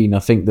screen, I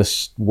think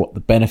what the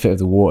benefit of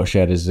the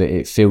watershed is that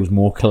it feels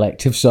more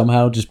collective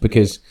somehow, just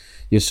because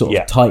you're sort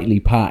of tightly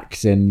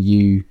packed and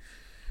you're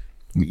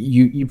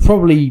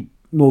probably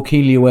more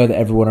keenly aware that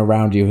everyone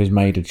around you has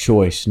made a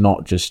choice,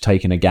 not just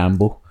taken a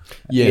gamble.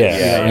 You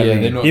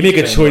make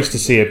a choice to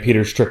see a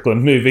Peter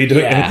Strickland movie, don't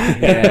you?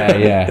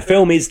 Yeah. The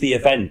film is the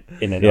event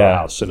in an art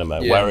house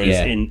cinema, whereas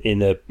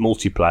in a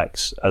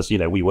multiplex, as you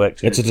know, we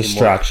worked. It's a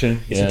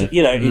distraction.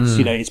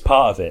 It's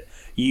part of it.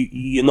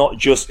 You're not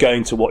just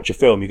going to watch a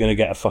film. You're going to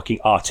get a fucking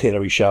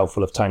artillery shell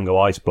full of Tango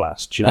Ice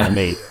Blast. Do you know what I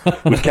mean?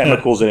 With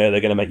chemicals in it, they're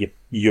going to make your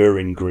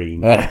urine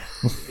green. Do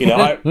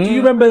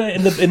you remember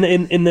in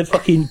the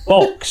fucking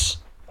box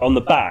on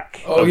the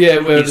back? Oh yeah,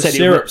 where the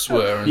syrups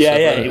were.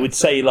 It would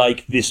say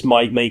like this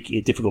might make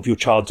it difficult for your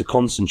child to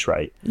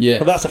concentrate. Yeah,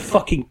 but that's a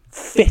fucking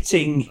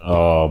fitting.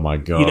 Oh my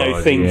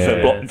god! Thing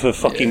for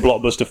fucking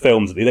blockbuster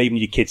films. They even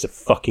need your kids to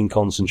fucking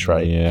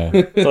concentrate. Yeah,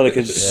 so they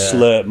can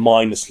slurp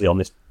mindlessly on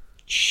this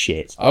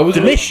shit.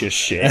 Delicious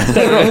shit.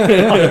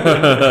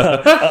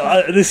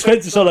 This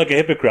makes it sound like a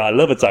hypocrite. I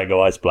love a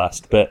Tango Ice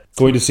Blast, but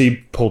going to see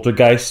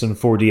Poltergeist and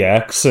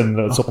 4DX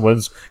and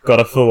someone's got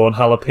a full-on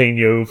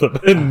jalapeno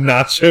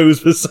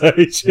nachos beside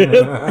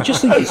you. I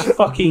just think it's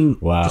fucking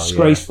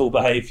disgraceful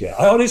behaviour.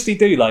 I honestly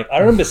do. Like, I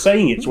remember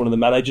saying it to one of the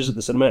managers at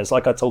the cinema. It's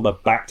like I told him I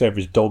backed over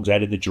his dog's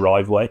head in the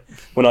driveway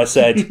when I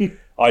said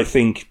I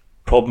think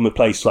problem with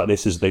places like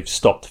this is they've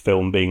stopped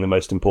film being the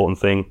most important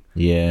thing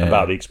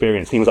about the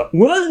experience. He was like,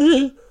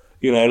 what?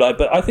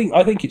 But I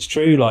think it's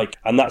true, like,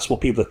 and that's what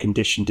people are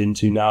conditioned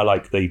into now.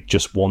 Like, they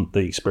just want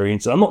the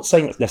experience. And I'm not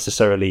saying it's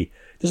necessarily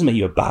doesn't make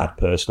you a bad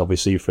person,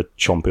 obviously, for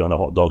chomping on a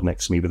hot dog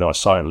next to me, but I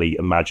silently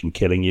imagine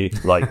killing you.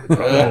 Like, but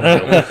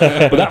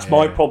that's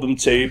my problem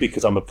too,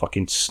 because I'm a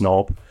fucking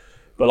snob.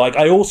 But like,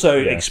 I also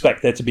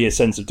expect there to be a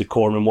sense of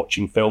decorum in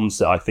watching films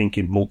that I think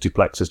in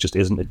multiplexes just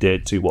isn't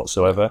adhered to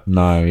whatsoever.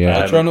 No,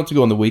 I try not to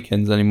go on the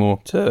weekends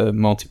anymore to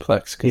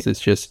multiplex because it's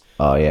just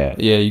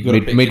you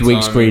got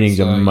midweek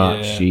screenings are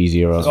much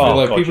easier. I feel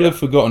like people have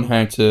forgotten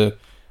how to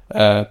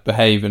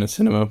behave in a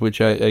cinema, which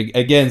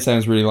again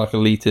sounds really like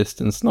elitist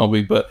and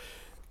snobby, but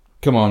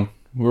come on,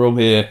 we're all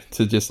here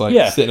to just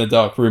sit in a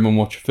dark room and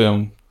watch a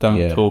film.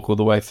 Don't talk all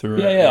the way through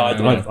it.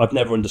 I've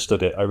never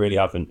understood it. I really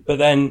haven't. But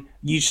then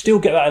you still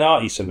get that in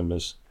arty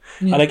cinemas.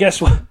 And I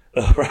guess what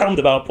a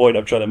roundabout point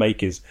I'm trying to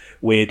make is,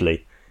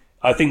 weirdly,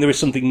 I think there is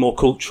something more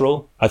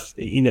cultural.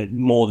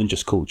 More than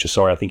just culture.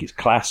 Sorry, I think it's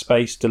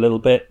class-based a little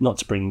bit. Not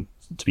to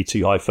be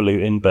too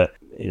highfalutin, but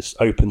it's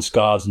open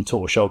scars and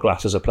tortoiseshell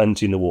glasses are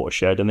plenty in the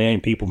watershed, and they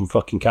ain't people from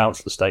fucking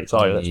council estates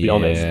either. Let's be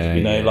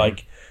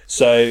honest.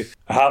 So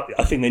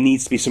I think there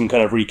needs to be some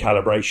kind of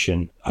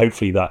recalibration.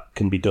 Hopefully that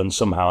can be done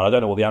somehow. And I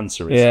don't know what the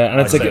answer is. Yeah, and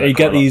it's like you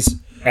get these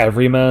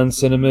everyman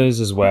cinemas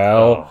as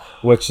well,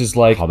 which is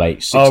like,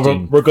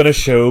 we're going to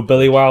show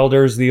Billy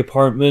Wilder's The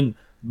Apartment,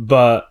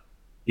 but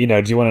do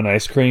you want an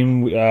ice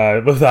cream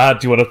with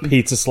that? Do you want a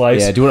pizza slice?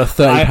 Yeah, do you want a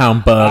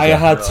 £30 burger? I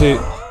had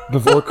to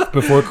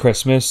before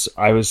Christmas.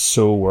 I was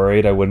so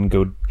worried I wouldn't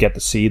go get to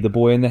see The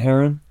Boy and the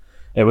Heron.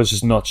 It was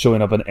just not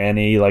showing up in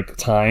any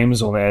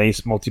times on any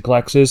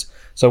multiplexes.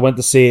 So I went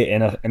to see it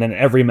in an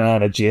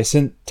everyman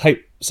adjacent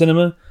type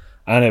cinema,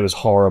 and it was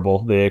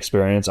horrible, the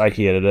experience. I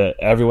hated it.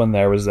 Everyone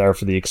there was there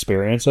for the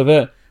experience of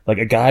it. Like,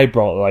 a guy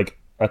brought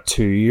a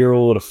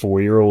 2-year-old, a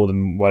 4-year-old,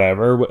 and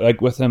whatever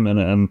with him,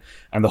 and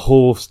the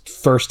whole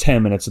first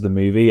 10 minutes of the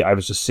movie, I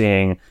was just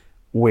seeing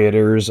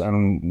waiters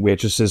and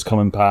waitresses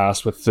coming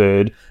past with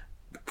food,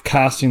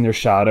 casting their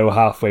shadow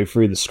halfway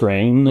through the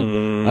screen,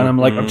 and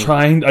I'm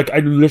trying, I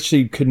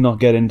literally could not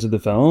get into the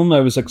film.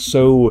 I was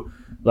so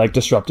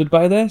disrupted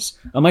by this,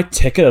 and my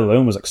ticket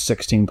alone was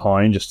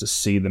 £16 just to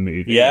see the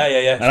movie.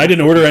 And I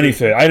didn't order any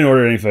food.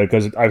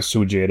 Because I was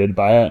so jaded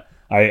by it.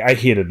 I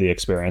hated the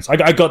experience.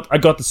 I got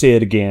to see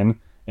it again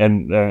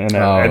in the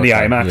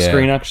IMAX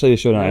screen. Actually, they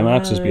showed an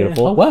IMAX. It's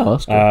beautiful. Oh wow,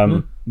 that's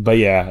good. But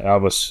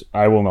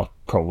I will not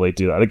probably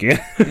do that again.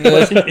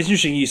 Well, it's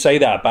interesting you say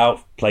that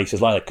about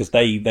places like that, because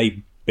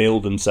they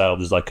build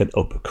themselves as an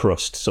upper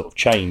crust sort of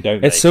chain,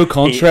 don't they? It's so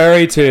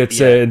contrary to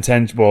its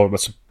intention,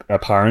 its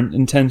apparent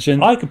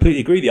intention. I completely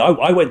agree with you.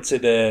 I went to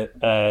the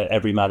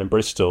Everyman in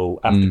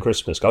Bristol after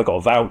Christmas. I got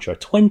a voucher, a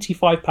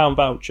 £25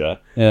 voucher.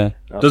 Yeah,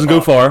 doesn't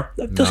go far.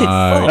 Does it?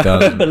 I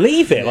couldn't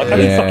believe it.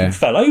 I fucking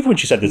fell over when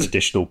she said there's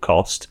additional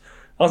cost.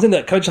 I was in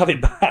there, can I just have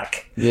it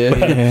back? But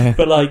then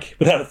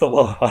I thought,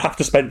 well, I have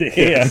to spend it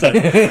here. So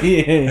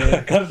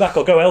come back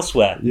or go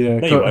elsewhere.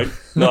 No, you won't.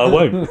 No, I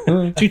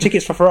won't. 2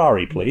 tickets for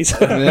Ferrari, please.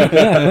 But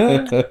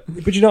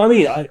you know what I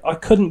mean? I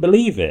couldn't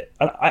believe it.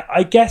 And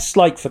I guess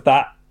for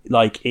that,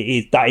 that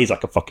is a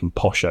fucking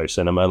posho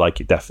cinema,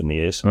 it definitely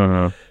is.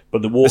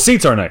 But the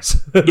seats are nice.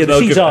 The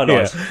seats are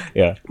nice.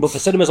 Yeah. But for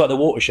cinemas like the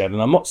Watershed,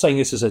 and I'm not saying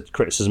this is a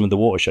criticism of the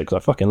Watershed, because I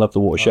fucking love the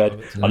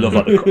Watershed. I love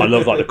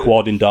the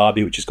Quad in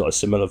Derby, which has got a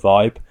similar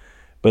vibe.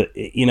 But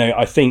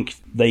I think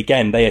they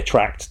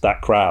attract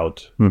that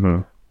crowd.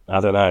 I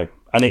don't know.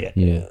 And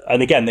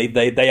again,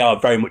 they are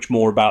very much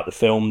more about the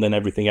film than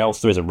everything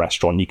else. There is a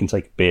restaurant you can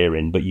take a beer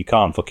in, but you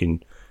can't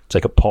fucking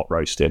take a pot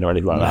roast in or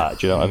anything like that.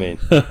 Do you know what I mean?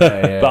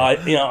 But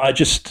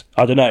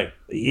I don't know.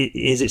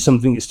 Is it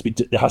something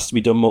that has to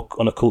be done more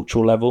on a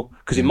cultural level?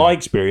 Because in my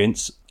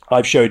experience,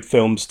 I've showed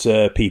films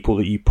to people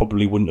that you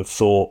probably wouldn't have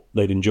thought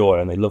they'd enjoy,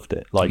 and they loved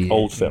it,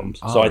 old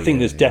films. So I think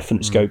there's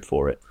definite scope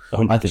for it.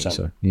 100%. I think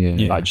so.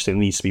 Yeah. I just think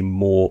there needs to be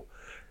more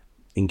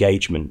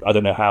engagement. I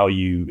don't know how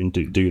you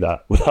do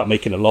that without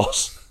making a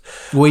loss.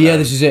 Well,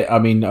 this is it. I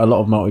mean, a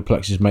lot of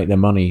multiplexes make their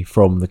money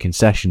from the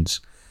concessions.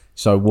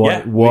 So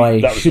why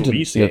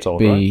shouldn't it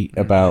be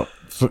about,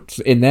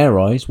 in their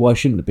eyes, why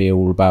shouldn't it be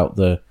all about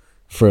the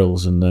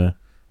frills and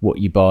what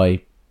you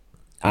buy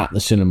at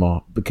the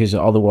cinema? Because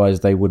otherwise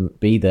they wouldn't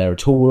be there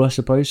at all, I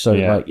suppose.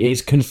 So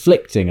it's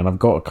conflicting, and I've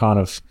got a kind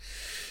of,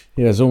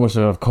 there's almost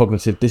a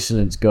cognitive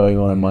dissonance going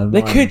on in my mind.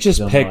 They could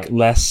just pick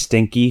less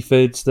stinky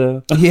foods,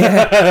 though.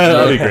 Yeah.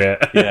 That'd be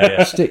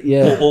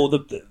great. Or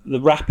the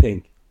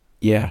wrapping.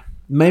 Yeah.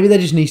 Maybe there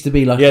just needs to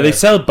be they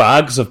sell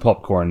bags of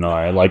popcorn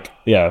now,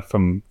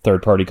 from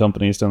third-party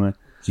companies, don't they?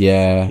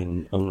 Yeah.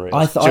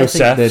 I think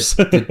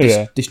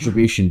the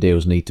distribution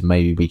deals need to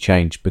maybe be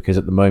changed, because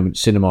at the moment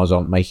cinemas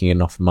aren't making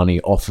enough money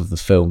off of the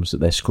films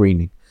that they're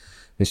screening.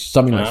 There's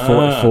something like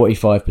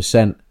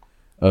 45%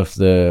 of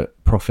the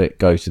profit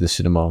goes to the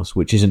cinemas,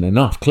 which isn't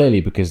enough, clearly,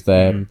 because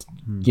they're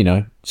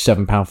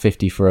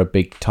 £7.50 for a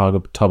big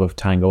tub of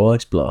Tango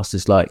Ice Blast.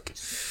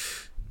 It's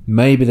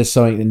maybe there's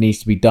something that needs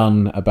to be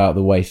done about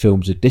the way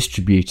films are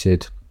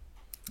distributed,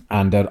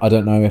 and I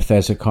don't know if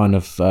there's a kind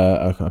of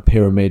a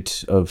pyramid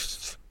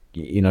of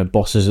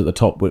bosses at the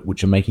top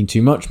which are making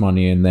too much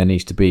money, and there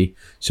needs to be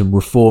some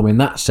reform in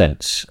that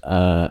sense.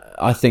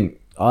 I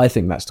think I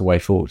think that's the way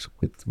forward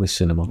with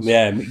cinemas.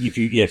 Yeah, if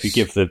you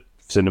give the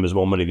cinemas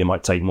more money, they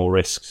might take more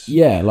risks.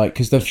 Yeah, like,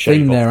 because the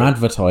thing they're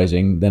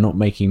advertising, they're not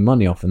making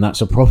money off, and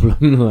that's a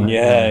problem.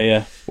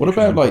 Yeah. What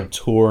about like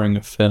touring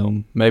a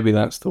film? Maybe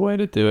that's the way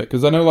to do it.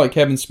 Because I know like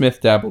Kevin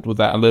Smith dabbled with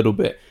that a little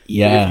bit.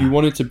 Yeah. But if you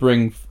wanted to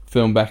bring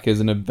film back as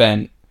an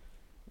event,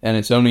 and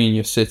it's only in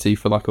your city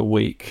for like a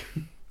week.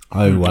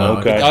 Oh wow!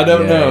 Okay. I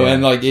don't know,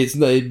 and like it's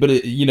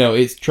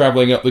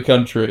traveling up the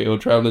country or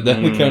traveling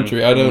down the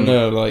country. I don't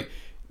know, like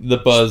the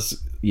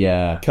buzz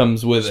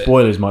comes with it.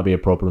 Spoilers might be a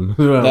problem.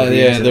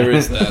 There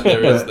is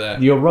that.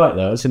 You're right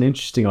though. It's an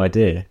interesting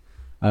idea.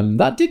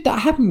 That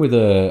happen with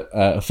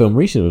a film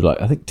recently. It was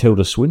like, I think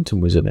Tilda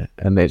Swinton was in it,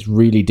 and it's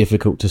really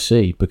difficult to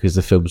see because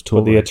the film's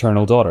touring. The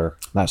Eternal Daughter.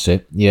 That's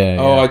it. Yeah.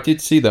 Oh, I did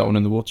see that one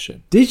in the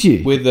watershed. Did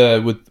you? With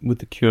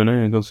the Q&A,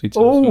 I got to see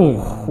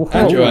Tilda Swinton.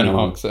 And Joanna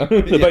Hawks. They're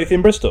both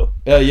in Bristol.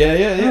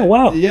 Yeah. Oh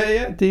wow.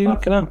 Yeah. Do you?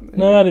 Fucking hell.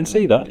 No, I didn't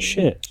see that.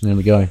 Shit. There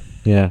we go.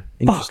 Yeah.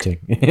 Interesting.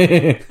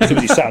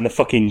 Somebody sat in the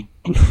fucking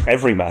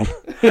Everyman.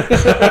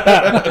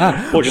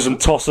 Watches them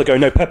toss. They go,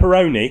 no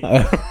pepperoni.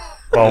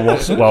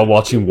 while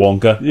watching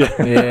Wonka.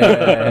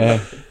 Yeah.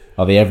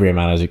 Oh, the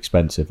Everyman is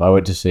expensive. I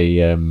went to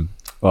see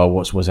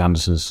what was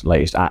Anderson's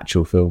latest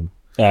actual film?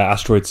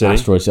 Asteroid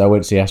City. I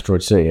went to see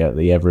Asteroid City at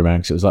the Everyman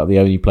because it was like the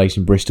only place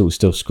in Bristol was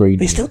still screened.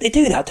 They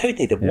do that, don't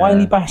they? The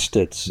whiny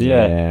bastards.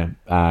 Yeah.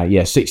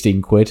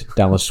 16 quid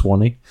down the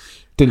Swanee.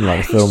 Didn't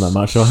like the film that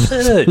much.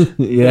 Absurd.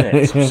 Yeah,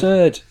 it's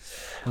absurd.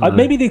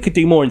 Maybe they could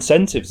do more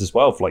incentives as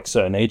well for like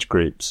certain age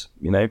groups.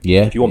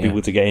 If you want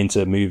people to get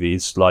into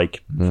movies,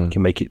 like you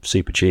can make it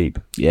super cheap.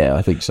 Yeah,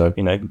 I think so. At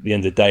the end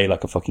of the day,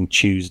 like a fucking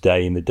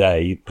Tuesday in the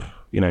day,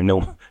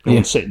 no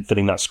one's sitting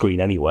filling that screen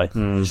anyway.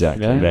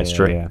 Exactly. That's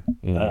true.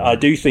 Yeah. I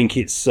do think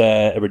it's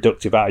a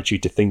reductive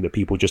attitude to think that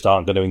people just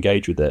aren't going to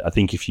engage with it. I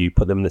think if you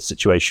put them in a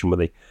situation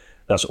where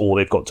that's all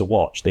they've got to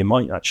watch, they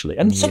might actually.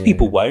 And some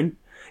people won't.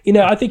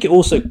 I think it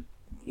also,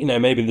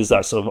 maybe there's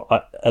that sort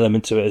of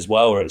element to it as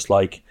well, where it's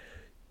like,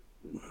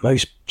 a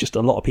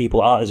lot of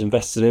people aren't as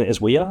invested in it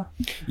as we are.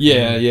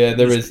 Yeah,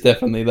 there is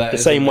definitely that. The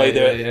same way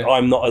that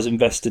I'm not as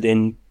invested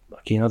in,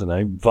 I don't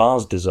know,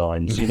 vase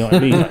designs. You know what I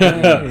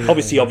mean?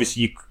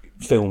 Obviously,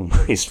 film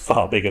is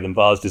far bigger than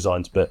vase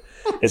designs, but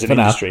as an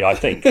industry, I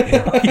think.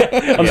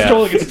 I'm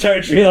strolling into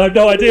territory I have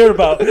no idea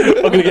about. I'm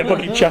going to get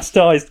fucking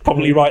chastised,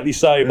 probably rightly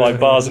so, by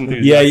vase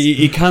enthusiasts. Yeah,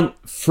 you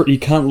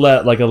can't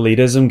let like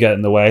elitism get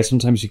in the way.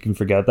 Sometimes you can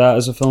forget that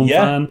as a film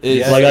fan.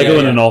 I go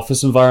in an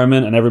office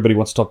environment and everybody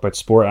wants to talk about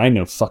sport. I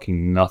know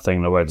fucking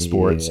nothing about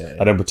sports.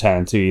 I don't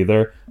pretend to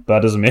either. But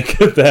that doesn't make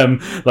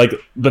them like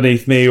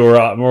beneath me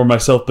or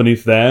myself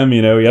beneath them.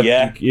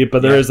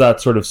 But there is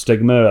that sort of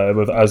stigma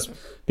as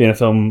being a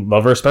film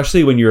lover,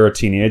 especially when you're a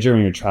teenager,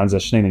 when you're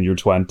transitioning in your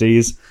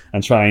 20s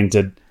and trying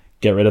to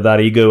get rid of that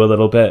ego a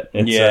little bit.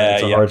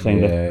 It's a hard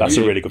thing. That's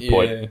a really good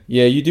point.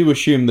 Yeah, you do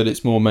assume that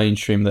it's more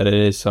mainstream than it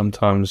is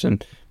sometimes,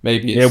 and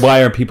maybe it's...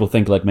 why aren't people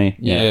think like me?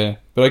 Yeah.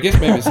 But I guess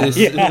maybe it's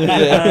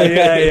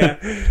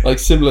like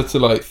similar to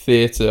like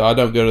theatre. I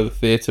don't go to the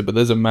theatre, but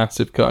there's a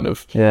massive kind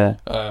of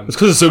it's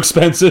because it's so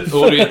expensive.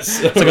 Audience.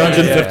 It's like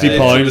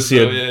 £150 to see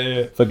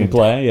a fucking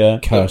play. Yeah,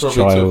 Cursed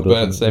probably child. Talk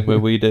about the same way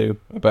we do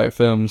about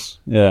films.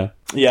 Yeah.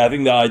 I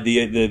think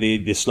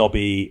the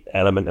snobby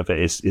element of it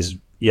is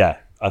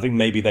I think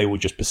maybe they will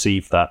just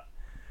perceive that.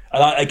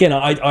 And I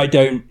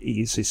don't.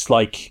 It's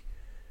like,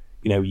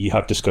 you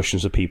have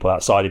discussions with people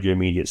outside of your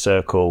immediate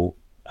circle,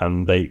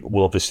 and they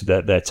will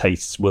obviously their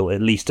tastes will,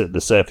 at least at the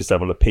surface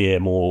level, appear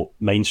more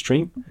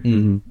mainstream.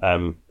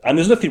 Mm-hmm. And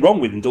there's nothing wrong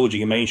with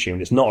indulging in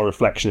mainstream. It's not a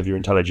reflection of your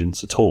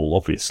intelligence at all,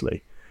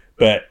 obviously.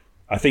 But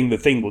I think the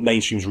thing what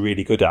mainstream's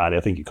really good at, I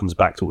think it comes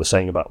back to what we're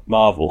saying about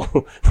Marvel,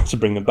 not to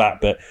bring them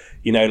back, but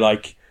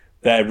like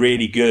they're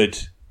really good.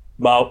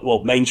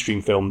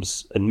 Mainstream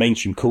films and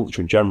mainstream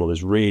culture in general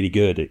is really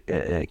good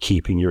at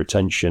keeping your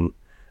attention,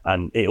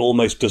 and it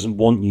almost doesn't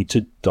want you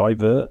to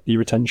divert your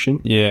attention.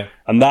 Yeah.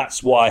 And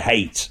that's what I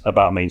hate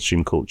about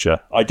mainstream culture.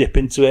 I dip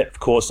into it, of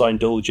course, I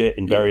indulge it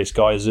in various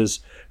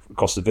guises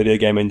across the video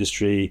game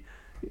industry.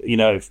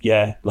 Like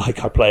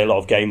I play a lot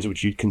of games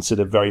which you'd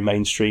consider very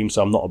mainstream,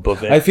 so I'm not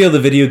above it. I feel the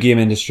video game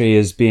industry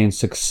is being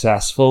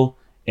successful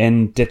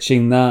in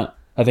ditching that.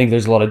 I think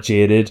there's a lot of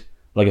jaded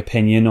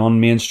opinion on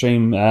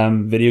mainstream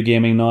video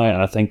gaming now,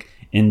 and I think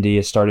indie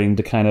is starting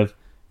to kind of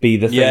be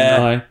the thing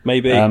now.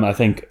 Maybe. I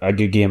think a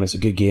good game is a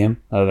good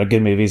game. A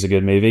good movie is a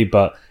good movie,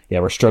 but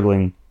we're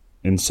struggling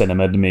in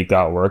cinema to make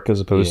that work as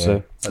opposed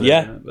to...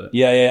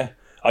 Yeah.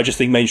 I just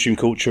think mainstream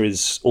culture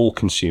is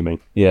all-consuming.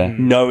 Yeah.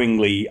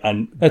 Knowingly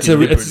and it's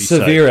a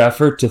severe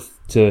effort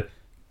to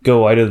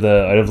go out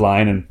of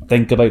line and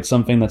think about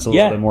something that's a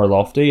little bit more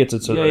lofty. It's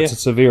a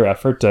severe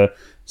effort to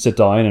sit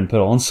down and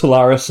put on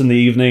Solaris in the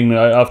evening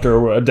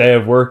after a day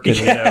of work.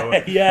 And,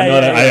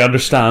 I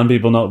understand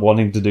people not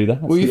wanting to do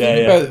that. Well, you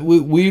think about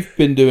we've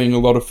been doing a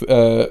lot of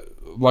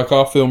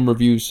our film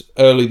reviews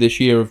early this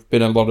year have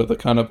been a lot of the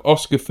kind of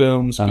Oscar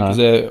films because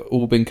they're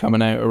all been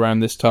coming out around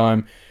this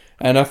time,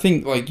 and I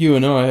think like you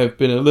and I have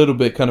been a little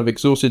bit kind of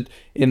exhausted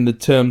in the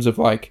terms of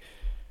like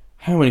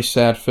how many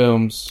sad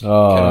films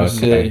Oh, can I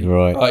okay, see?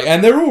 right. Like,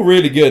 and they're all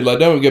really good. Like,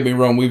 don't get me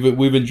wrong,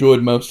 we've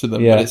enjoyed most of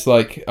them. Yeah. But it's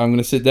like I'm going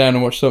to sit down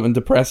and watch something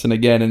depressing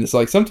again, and it's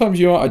like sometimes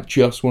I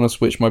just want to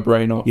switch my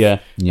brain off. Yeah.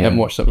 And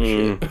watch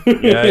something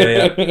shit.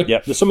 Yeah.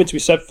 There's something to be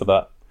said for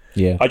that.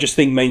 Yeah. I just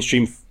think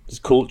mainstream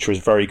culture is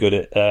very good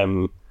at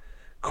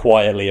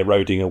quietly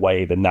eroding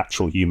away the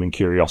natural human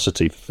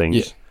curiosity for things,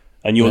 Yeah.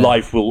 and your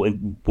life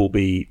will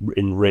be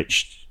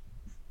enriched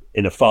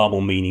in a far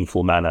more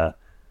meaningful manner.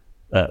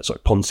 Sorry,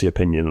 Ponzi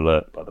opinion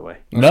alert, by the way.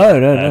 No.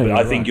 But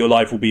I think your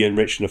life will be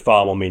enriched in a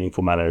far more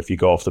meaningful manner if you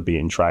go off the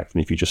beaten track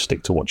than if you just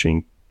stick to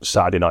watching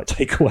Saturday Night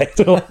Takeaway.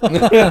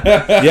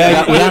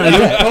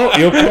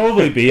 You'll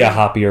probably be a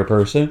happier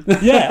person.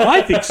 Yeah,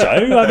 I think so.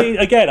 I mean,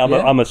 again,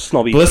 I'm a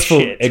snobby Blissful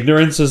shit,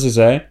 ignorance, as they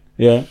say.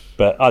 Yeah.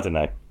 but I don't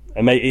know.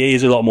 It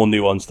is a lot more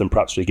nuanced than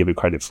perhaps we give it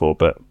credit for.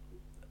 But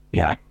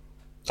yeah,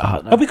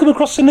 have we come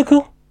across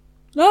cynical?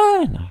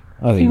 No.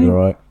 I think you're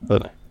right. I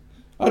don't know.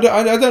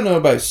 I don't know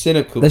about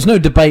cynical. There's no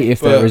debate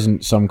if there But-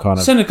 isn't some kind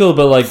of Cynical,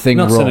 but like, thing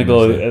not wrong,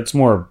 cynical. is it? It's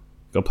more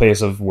a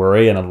place of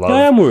worry and a love.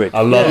 I am worried.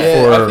 A love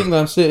I for... think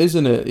that's it,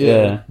 isn't it?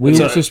 yeah. We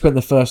It's also spent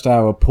the first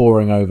hour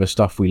poring over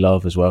stuff we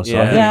love as well. So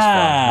I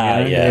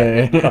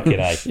think it's fun. Fucking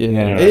A.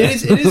 Yeah.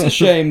 It is a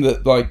shame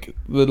that like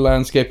the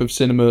landscape of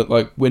cinema,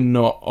 like we're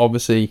not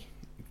obviously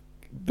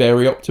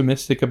very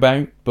optimistic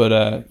about,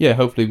 but yeah,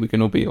 hopefully we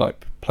can all be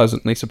like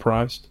pleasantly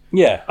surprised.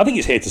 Yeah, I think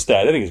it's here to stay.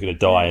 I don't think it's going to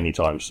die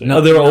anytime soon. No,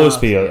 there will always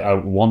be a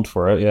want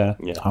for it, yeah.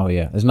 Oh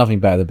yeah, there's nothing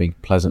better than being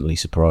pleasantly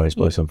surprised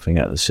by something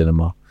at the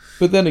cinema.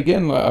 But then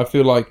again, like I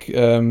feel like,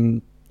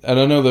 and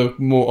I know they're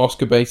more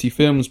Oscar baity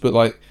films, but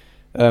like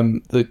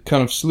the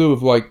kind of slew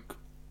of like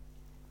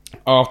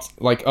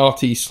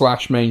arty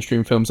 /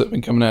 mainstream films that have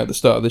been coming out at the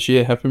start of this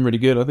year have been really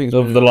good. I think it's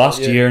Of been, the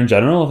last year in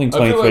general, I think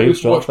I feel 23 like was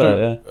we've dropped watched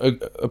that,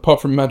 yeah.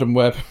 apart from Madam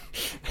Web,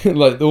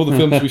 like all the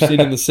films we've seen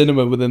in the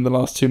cinema within the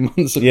last 2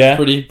 months have Yeah.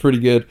 been pretty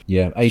good.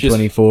 Yeah,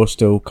 A24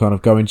 still kind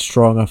of going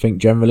strong. I think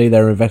generally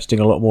they're investing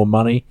a lot more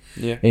money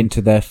Yeah.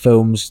 into their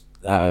films,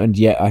 and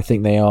yet I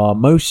think they are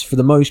for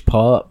the most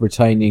part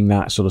retaining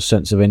that sort of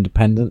sense of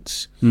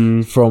independence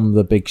from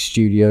the big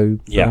studio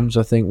films.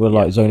 I think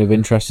like Zone of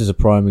Interest is a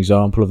prime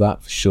example of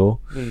that for sure,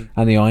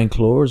 and the Iron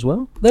Claw as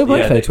well. They're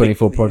both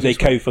A24 projects. They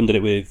co-funded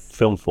it with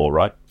Film 4,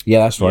 right? Yeah,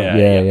 that's right.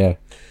 Yeah,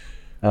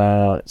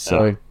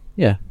 So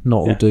not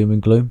all doom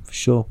and gloom for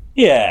sure.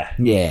 Yeah.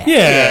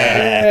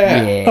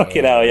 Yeah.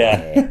 Fucking hell,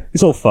 yeah.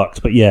 It's all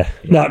fucked, but yeah.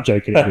 No, I'm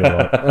joking. It'll be all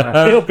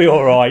right. It'll be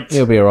all right.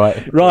 He'll be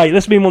alright. Right,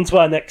 let's move on to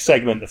our next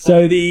segment.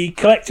 So the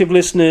collective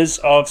listeners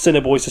of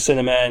Cineboys to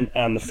Cinemen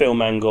and the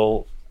Film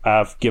Angle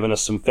have given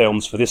us some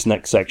films for this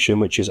next section,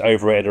 which is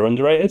overrated or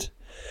underrated.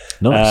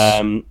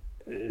 Nice.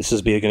 This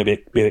is going to be a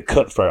bit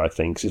cutthroat, I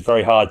think, 'cause it's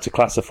very hard to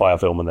classify a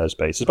film on those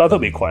bases, but I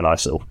thought it'd be quite a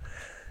nice little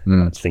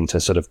thing to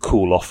sort of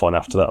cool off on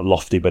after that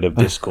lofty bit of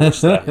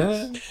discourse there.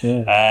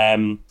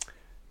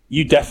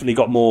 You definitely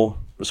got more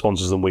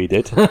responses than we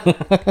did.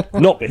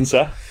 Not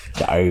bitter.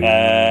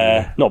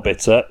 Not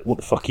bitter. What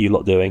the fuck are you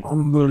lot doing?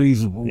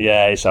 Unbelievable.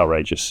 Yeah, it's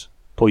outrageous.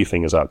 Pull your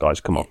fingers out, guys.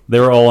 Come on. They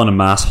were all on a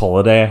mass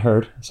holiday, I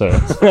heard. So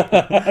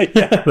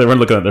they weren't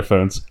looking at their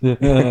phones.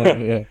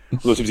 Yeah.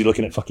 We'll be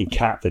looking at fucking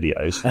cat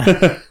videos.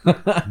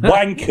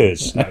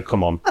 Wankers. No,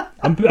 come on.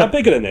 I'm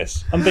bigger than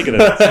this.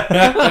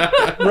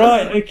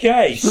 Right,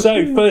 okay.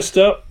 So, first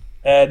up,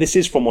 this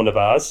is from one of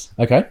ours.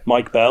 Okay.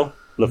 Mike Bell.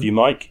 Love you,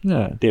 Mike.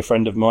 Yeah. Dear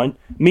friend of mine.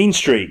 Mean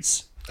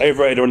Streets.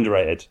 Overrated or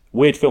underrated?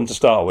 Weird film to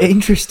start with.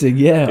 Interesting,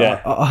 yeah.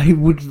 Yeah. I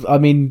would, I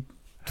mean,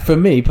 for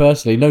me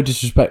personally, no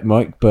disrespect,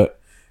 Mike, but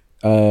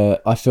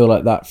I feel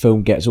like that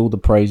film gets all the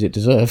praise it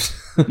deserves.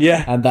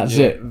 Yeah. And that's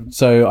it.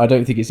 So I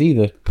don't think it's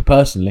either,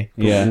 personally.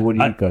 But Yeah. What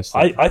do you guys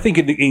think? I think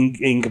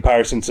in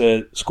comparison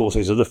to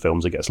Scorsese's other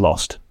films, it gets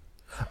lost.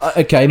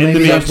 Okay,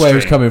 maybe that's where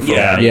it's coming from.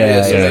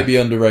 Yeah. So maybe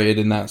underrated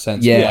in that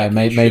sense. Yeah,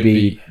 Like, it should maybe,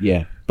 be-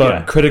 yeah.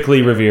 But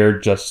critically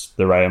revered just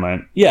the right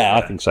amount. Yeah,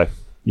 I think so.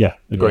 Yeah,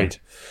 Agreed.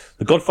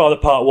 The Godfather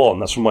Part 1,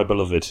 that's from my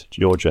beloved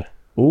Georgia.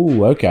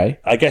 Ooh, okay.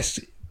 I guess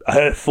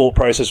her thought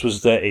process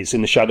was that it's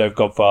in the shadow of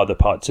Godfather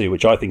Part 2,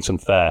 which I think's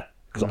unfair,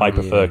 because I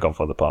prefer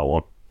Godfather Part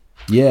 1.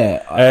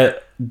 Yeah.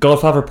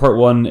 Godfather Part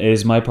 1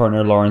 is my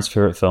partner Lauren's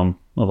favourite film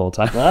of all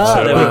time.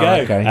 Ah, there we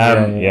go. Okay.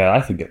 Yeah,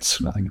 I think it's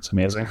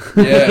amazing.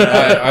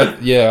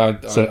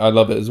 I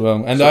love it as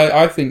well, and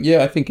I think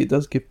it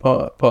does give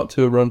part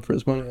 2 a run for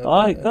its money. Look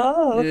at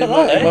that, It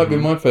eh? might be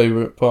my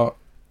favourite part.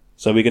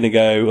 So we're going to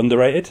go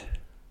underrated?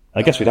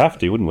 I guess we'd have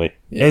to, wouldn't we?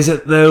 Is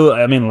it though?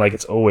 I mean, like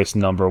it's always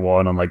number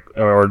one on like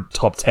or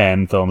top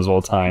 10 films of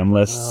all time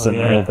lists and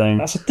everything.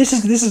 This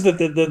is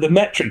the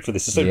metric for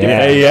this. Is so Yeah.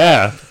 different.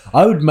 Yeah.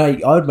 I would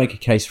make a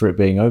case for it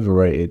being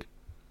overrated.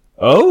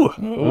 Oh,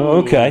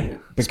 Okay.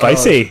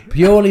 spicy.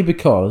 Purely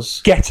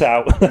because Get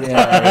Out.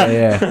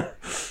 yeah.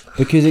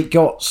 Because it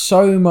got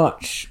so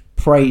much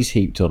praise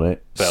heaped on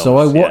it. So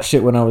I Films, watched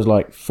it when I was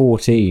like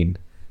 14,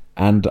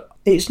 and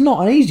it's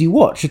not an easy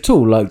watch at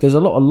all. Like, there's a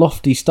lot of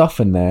lofty stuff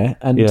in there,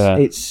 and Yeah.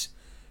 it's,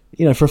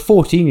 for a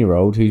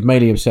 14-year-old who's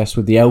mainly obsessed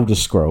with the Elder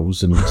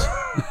Scrolls and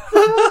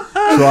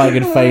trying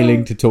and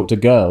failing to talk to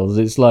girls.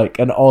 It's like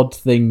an odd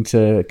thing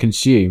to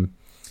consume.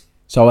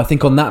 So I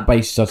think on that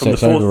basis, I'd say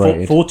it's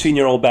overrated.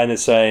 14-year-old Ben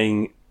is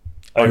saying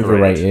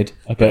overrated.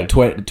 But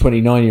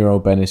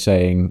 29-year-old Ben is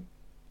saying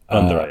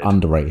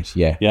underrated.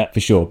 Yeah, for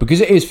sure,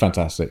 because it is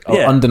fantastic,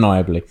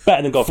 undeniably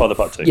better than Godfather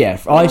Part 2.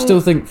 Yeah, I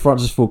still think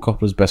Francis Ford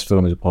Coppola's best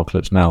film is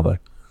Apocalypse Now, though.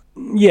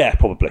 Yeah,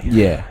 probably.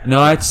 Yeah,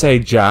 No, I'd say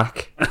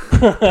Jack.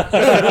 I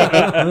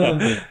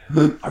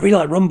really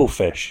like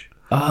Rumblefish.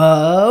 okay.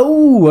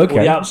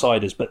 Or The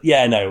Outsiders, but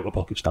no,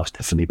 Apocalypse Now is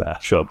definitely better.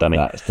 Shut up, Danny.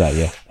 That's that.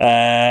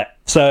 Yeah.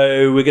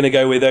 So we're going to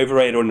go with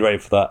overrated or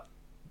underrated for that.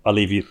 I'll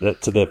leave you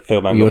to the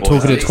film angle. You're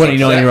talking to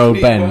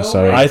 29-year-old Ben,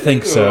 so I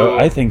think so.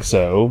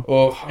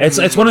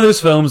 It's one of those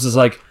films. Is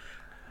like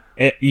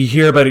you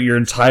hear about it your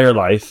entire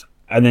life,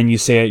 and then you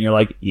say it, and you're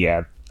like,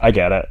 "Yeah, I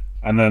get it."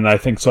 And then I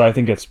think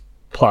it's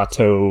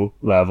plateau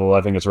level.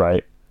 I think it's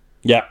right.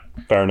 Yeah,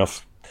 fair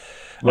enough.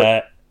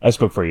 I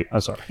spoke for you.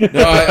 I'm sorry. No,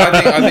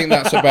 I think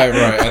that's about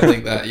right. I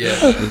think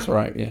that's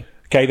right. Yeah.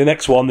 Okay, the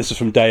next one. This is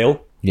from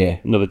Dale. yeah.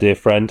 Another dear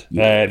friend.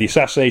 The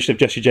assassination of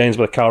Jesse James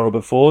by Carl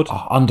Robert Ford.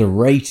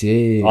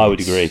 Underrated. I would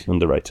agree.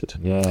 Underrated.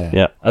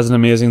 Yeah. Has an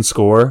amazing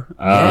score.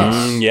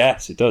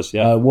 Yes, it does.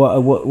 Yeah,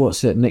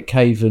 What's it? Nick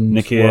Cave and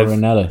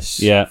Warren Ellis.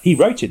 Yeah. he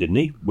wrote it, didn't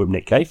he, with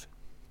Nick Cave?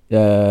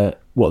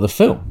 What, the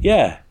film?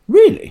 Yeah,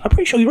 Really? I'm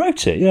pretty sure he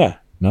wrote it. Yeah,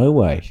 No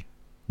way.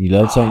 You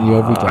learn something new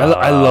every day.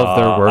 I love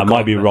their work. I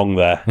might be wrong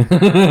there.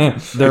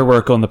 Their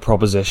work on The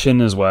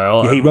Proposition as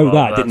well. Yeah, he I wrote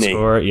love that, didn't he?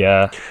 score.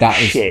 Yeah. That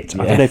is, Shit,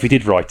 I yeah. don't know if he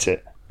did write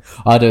it.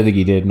 I don't think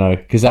he did, no.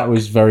 Because that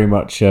was very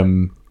much...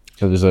 it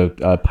was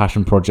a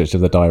passion project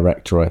of the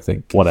director, I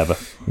think. Whatever.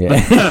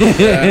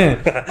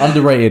 Yeah.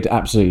 Underrated,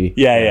 absolutely.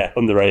 Yeah,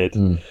 underrated.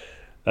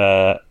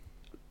 Okay,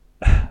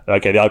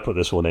 I put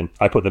this one in.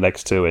 I put the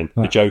next two in.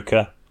 The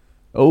Joker,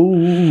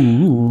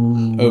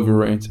 Oh.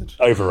 Overrated.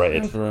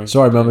 overrated.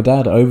 Sorry, Mum and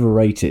Dad,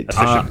 overrated.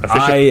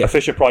 A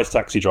Fisher Price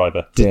Taxi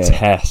Driver.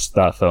 Detest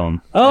that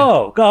film.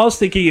 Oh, God, I was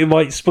thinking it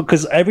might...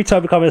 Because every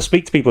time I come and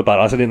speak to people about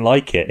it, I didn't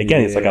like it.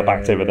 Again, it's like I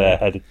backed over their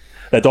head,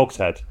 their dog's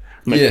head.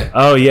 Yeah.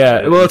 Oh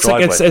yeah. Well, it's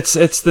like driveway.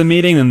 it's the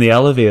meeting in the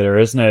elevator,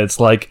 isn't it? It's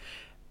like,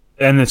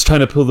 and it's trying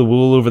to pull the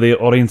wool over the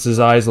audience's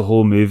eyes the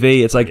whole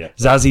movie. It's like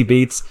Zazie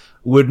Beetz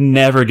would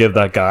never give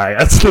that guy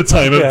at the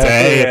time of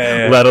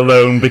day, let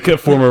alone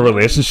form a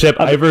relationship.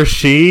 Either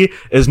she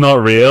is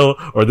not real,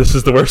 or this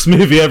is the worst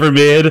movie ever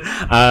made,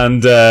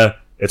 and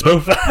it's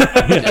both.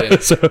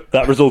 So,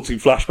 That resulting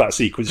flashback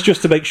sequence,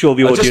 just to make sure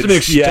the audience... just to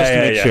make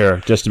sure.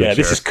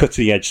 This is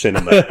cutting edge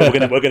cinema.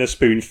 We're gonna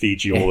spoon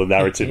feed you all the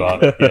narrative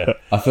art. Yeah.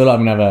 I feel like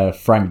I'm going to have a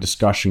frank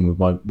discussion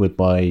with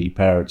my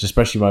parents,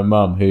 especially my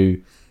mum, who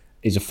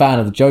is a fan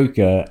of the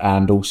Joker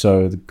and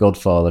also the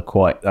Godfather.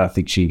 I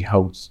think she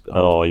holds...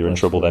 Oh, you're in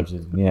trouble then.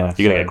 Yeah.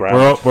 You're gonna get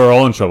grounded. we're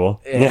all in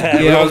trouble.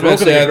 Yeah, I was about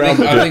to say, I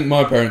think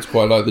my parents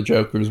quite like the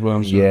Joker as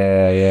well. So.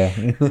 Yeah.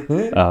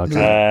 Oh,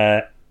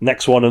 okay.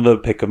 Next one, another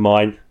pick of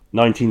mine,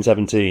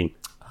 1917.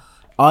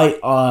 I'm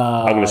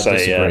I'm going to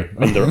say I'm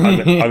going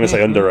to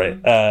say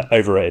underrated,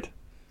 overrated,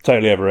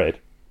 totally overrated.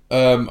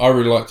 I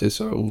really liked it,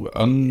 so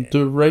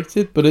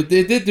underrated, but it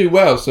did do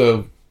well,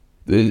 so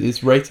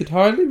it's rated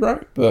highly,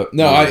 right? But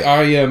no,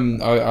 I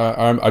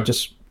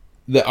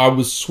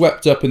was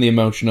swept up in the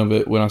emotion of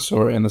it when I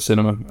saw it in the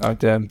cinema.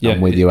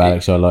 I'm with you,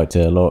 Alex. I liked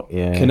it a lot.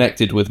 Yeah,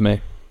 connected with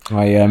me.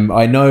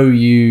 I know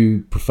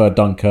you prefer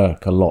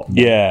Dunkirk a lot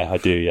more. Yeah, I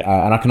do.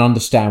 Yeah, and I can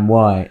understand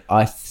why.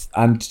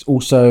 And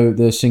also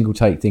the single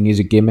take thing is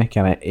a gimmick,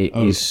 and it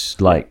is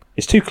like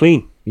it's too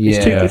clean.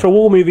 Yeah. For a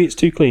war movie, it's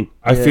too clean.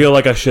 I feel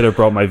like I should have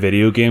brought my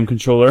video game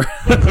controller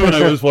when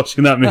I was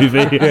watching that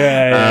movie.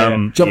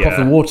 jump off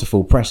the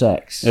waterfall, press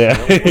X.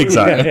 Yeah,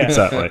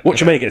 exactly.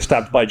 What you may get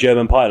stabbed by a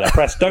German pilot.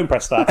 Don't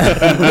press that.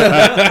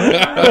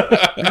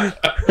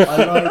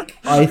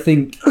 I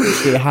think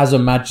it has a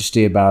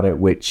majesty about it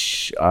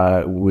which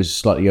was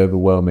slightly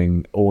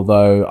overwhelming.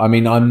 Although, I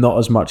mean, I'm not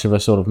as much of a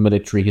sort of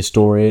military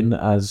historian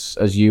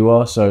as you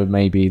are, so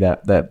maybe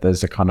that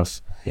there's a kind of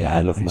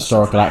I love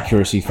historical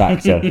accuracy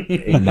factor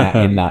in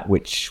that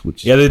which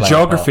the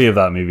geography of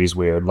that movie is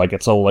weird. Like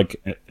it's all like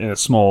in a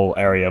small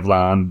area of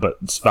land, but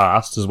it's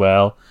vast as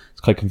well. It's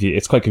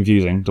quite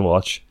confusing to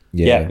watch.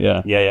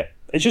 Yeah.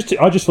 It's just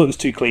I just thought it was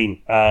too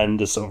clean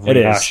and a sort of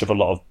rehash of a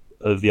lot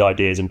of the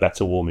ideas in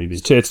better war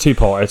movies. It's too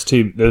polished.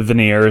 The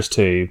veneer is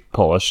too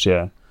polished.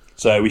 Yeah.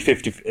 So we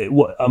 50.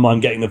 What am I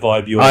getting the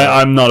vibe?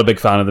 I'm not a big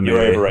fan of the movie.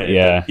 You're overrated.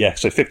 Yeah.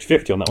 So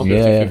 50-50 on that one.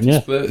 Yeah.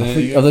 Split, I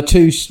think of the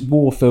two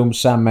war films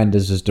Sam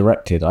Mendes has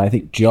directed, I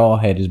think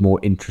Jarhead is more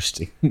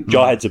interesting.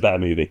 Jarhead's a better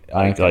movie.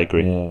 I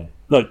agree. Yeah.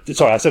 No,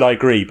 sorry, I said I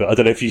agree, but I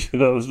don't know if you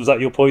was that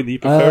your point that you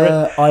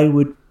prefer it. I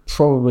would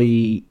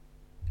probably.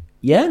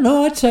 Yeah,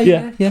 no, I'd say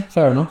yeah,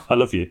 fair enough. I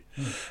love you.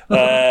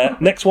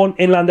 Next one,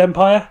 Inland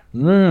Empire.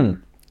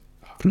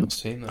 I've not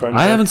seen that.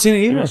 I haven't seen it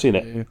either. You've not seen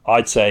it?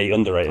 I'd say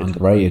underrated.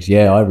 Underrated,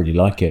 yeah, I really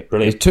like it.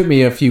 Brilliant. It took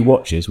me a few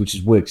watches, which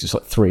is weird 'cause it's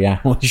like 3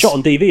 hours. Shot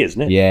on DV,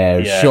 isn't it?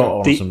 Yeah,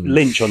 shot on some...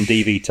 Lynch on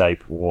DV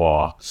tape.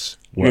 What?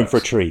 You're in for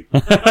a treat.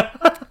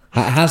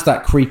 Has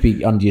that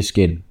creepy under your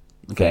skin.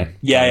 Okay.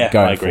 Yeah,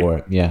 Going I agree. for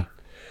it, yeah.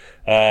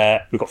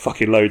 We've got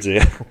fucking loads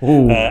here.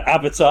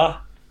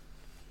 Avatar.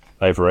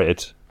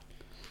 Overrated.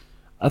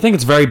 I think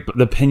the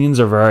opinions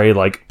are very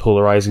like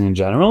polarizing in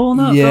general on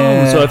that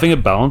film, so I think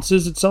it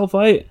balances itself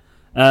out.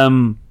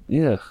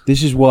 Yeah,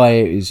 this is why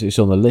it's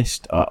on the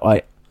list.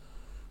 I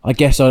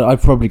guess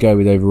I'd probably go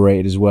with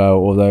overrated as well,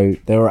 although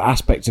there are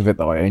aspects of it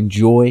that I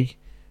enjoy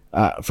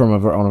on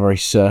a very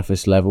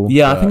surface level.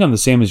 Yeah, I think I'm the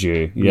same as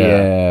you.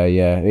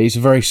 Yeah. It's a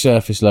very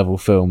surface level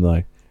film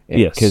though.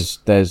 Yes. Because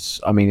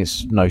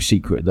it's no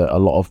secret that a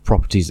lot of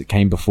properties that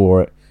came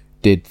before it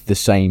did the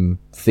same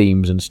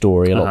themes and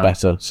story a lot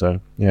better. So,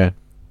 yeah.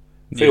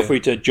 Feel free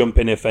to jump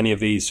in if any of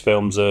these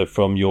films are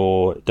from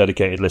your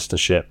dedicated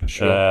listenership.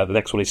 Sure. The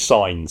next one is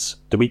Signs.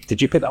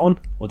 Did you pick that one?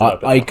 Or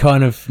did I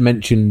kind of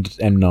mentioned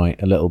M.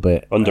 Night a little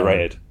bit.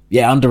 Underrated.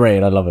 Yeah,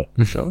 underrated. I love it.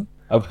 Sure.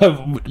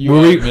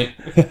 You like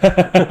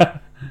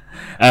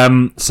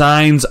me.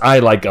 Signs I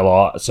like a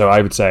lot, so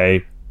I would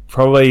say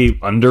probably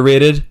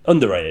underrated.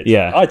 Underrated?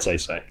 Yeah. I'd say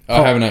so.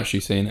 I haven't actually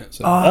seen it.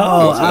 So.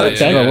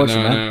 Alex, okay.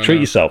 that. Treat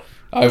yourself.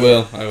 I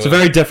will. It's a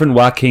very different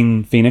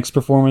Joaquin Phoenix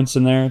performance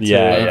in there.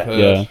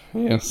 Yeah.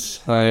 Yes.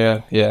 No,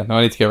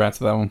 I need to get around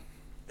to that one.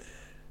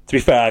 To be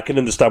fair, I can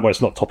understand why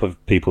it's not top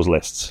of people's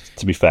lists,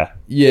 to be fair.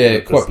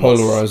 Yeah, quite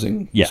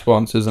polarising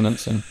response, isn't it?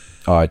 So.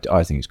 I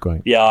think it's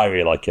great. Yeah, I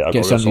really like it.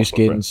 Gets under your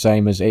skin,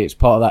 same as it's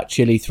part of that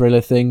chilly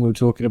thriller thing we were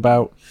talking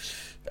about.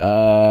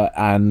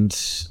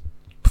 And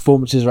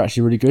performances are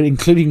actually really good,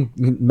 including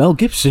Mel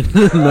Gibson.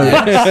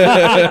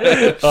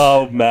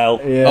 Oh,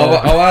 Mel. Yeah.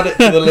 I'll add it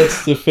to the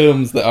list of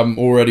films that I'm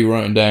already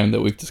writing down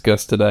that we've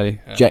discussed today.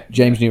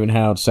 James Newton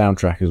Howard's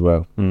soundtrack as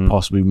well,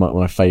 possibly one of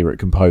my favourite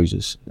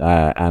composers,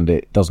 and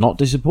it does not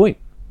disappoint.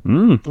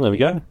 There we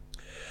go.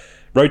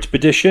 Road to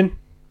Perdition.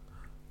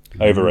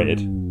 Overrated.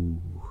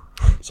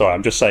 Sorry,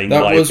 I'm just saying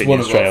that my was opinion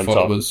one of straight our on top.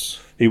 followers.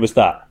 Who was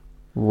that?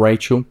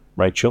 Rachel.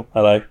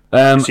 Hello.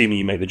 Assuming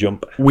you make the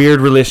jump.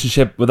 Weird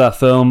relationship with that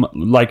film.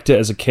 Liked it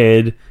as a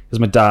kid because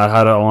my dad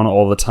had it on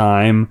all the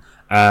time.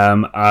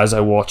 As I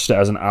watched it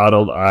as an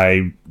adult,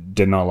 I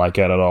did not like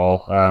it at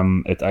all.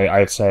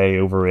 I'd say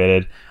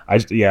overrated.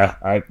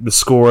 The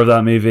score of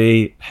that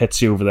movie hits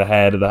you over the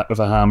head with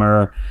a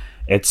hammer.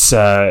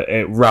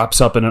 It wraps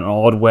up in an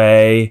odd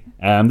way.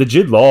 The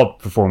Jude Law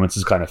performance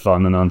is kind of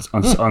fun and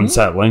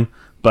unsettling.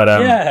 But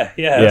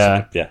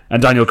yeah.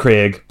 And Daniel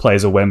Craig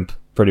plays a wimp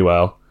pretty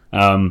well.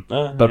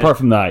 But apart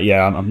from that,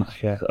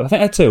 I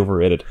think I'd say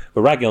overrated.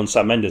 We're ragging on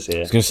Sam Mendes here. I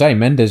was going to say,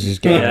 Mendes is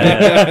getting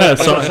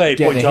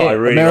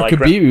American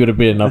Beauty would have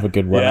been another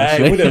good one. Yeah,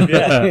 it would have,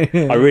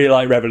 I really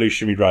like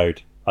Revolutionary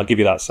Road. I'll give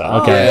you that,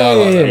 Sam.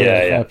 Okay,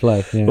 yeah. Fair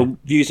play. Yeah. But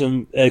views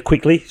them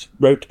quickly.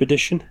 Road to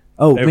Perdition.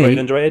 Oh, Overrated, me?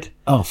 Underrated?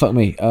 Oh, fuck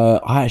me.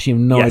 I actually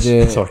have no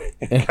idea. Sorry.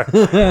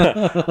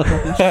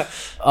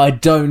 I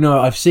don't know.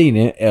 I've seen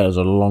it. It was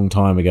a long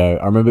time ago.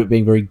 I remember it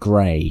being very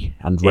grey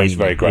and rainy. It's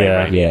very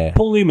grey. Yeah.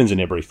 Paul Newman's in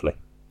it briefly.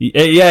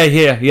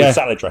 Yeah. The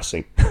salad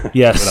dressing.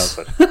 Yes.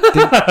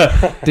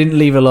 Didn't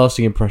leave a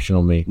lasting impression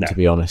on me, to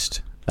be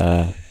honest.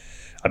 I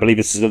believe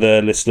this is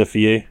another listener for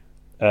you.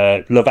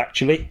 Love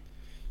Actually.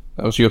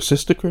 That was your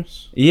sister,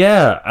 Chris?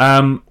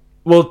 Yeah.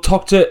 Well,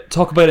 talk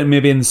about it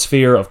maybe in the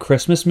sphere of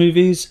Christmas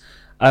movies,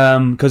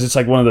 because it's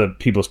like one of the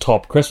people's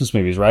top Christmas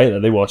movies, right?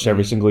 That they watch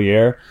every single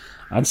year.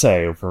 I'd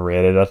say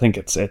overrated. I think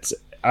it's.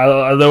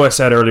 Although I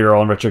said earlier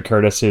on, Richard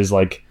Curtis is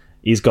like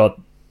he's got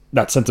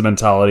that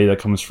sentimentality that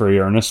comes through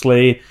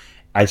earnestly.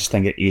 I just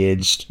think it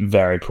aged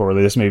very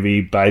poorly. This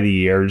movie, by the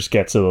year, just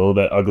gets a little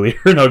bit uglier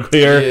and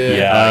uglier.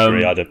 Yeah, I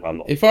agree. I'm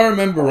not. If I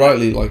remember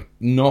rightly, like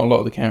not a lot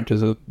of the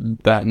characters are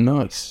that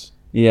nice.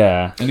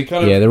 Yeah, and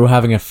kind of they're all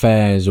having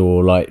affairs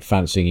or like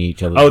fancying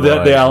each other. Oh,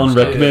 the Alan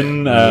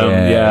Rickman.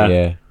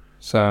 Yeah.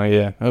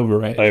 So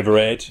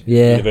overrated.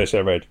 Yeah, universally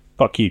overrated.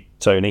 Fuck you,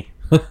 Tony.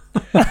 Is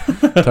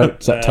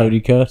that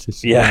Tony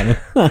Curtis? Yeah,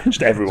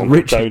 just everyone.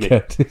 Richard Tony.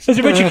 Curtis. Is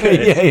it Richard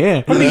Curtis?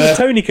 Yeah. I think it's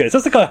Tony Curtis.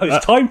 That's the guy who's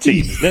Time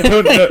Team, isn't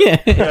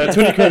it?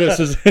 Tony Curtis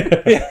is.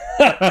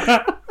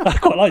 I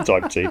quite like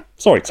Time Team.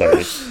 Sorry,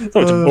 Tony.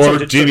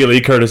 Or Jamie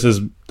Lee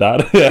Curtis's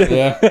dad.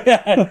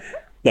 Yeah.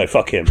 No,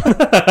 fuck him.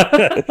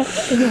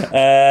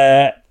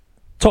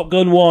 Top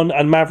Gun 1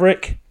 and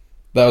Maverick.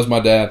 That was my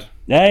dad.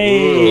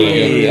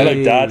 Hey,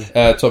 hello,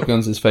 Dad. Top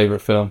Gun's his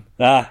favourite film.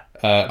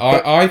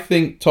 I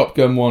think Top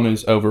Gun 1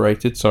 is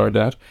overrated. Sorry,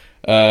 Dad.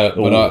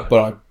 But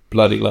I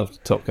bloody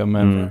loved Top Gun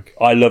Maverick.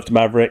 I loved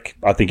Maverick.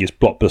 I think it's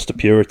blockbuster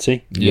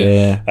purity.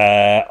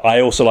 Yeah. I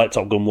also like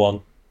Top Gun 1.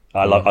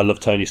 I love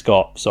Tony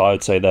Scott, so I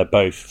would say they're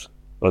both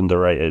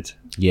underrated.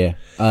 Yeah.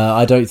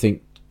 I don't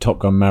think Top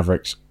Gun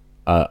Maverick's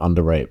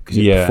underrated because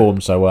it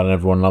performed so well and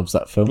everyone loves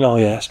that film. Oh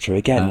yeah, that's true.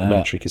 Again, the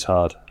metric is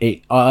hard.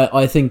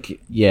 I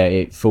think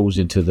it falls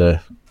into the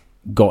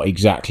got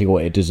exactly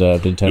what it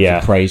deserved in terms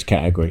of praise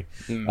category.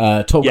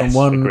 Top Gun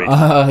 1,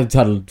 I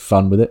had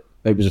fun with it.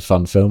 It was a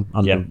fun film.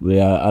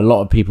 A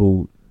lot of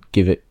people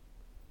give it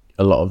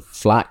a lot of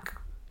flack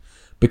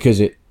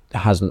because it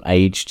hasn't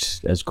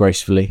aged as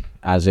gracefully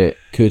as it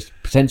could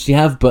potentially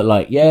have, but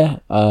liked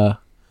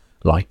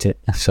it.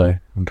 So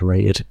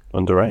underrated.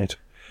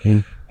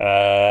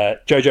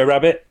 Jojo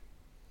Rabbit.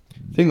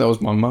 I think that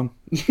was my mum.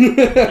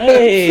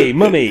 Hey,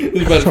 mummy.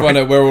 You better find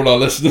out where all our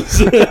listeners.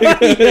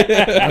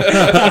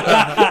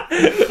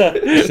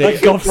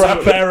 Thank God for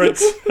our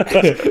parents.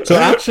 So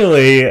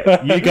actually,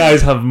 you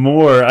guys have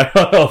more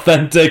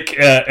authentic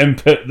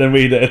input than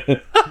we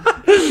did.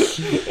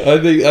 I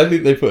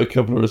think they put a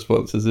couple of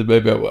responses in.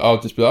 Maybe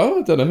I'll just be like,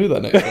 I don't know who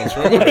that next one's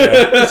from.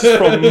 This is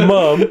from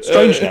Mum.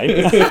 Strange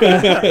name.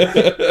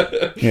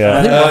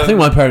 Yeah. I think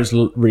my parents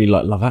really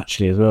like Love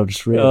Actually as well.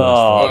 Just realised.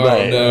 Oh, Oh,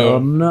 mate. no. Oh,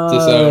 no.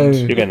 Disowned.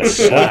 You're getting a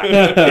slap.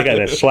 You're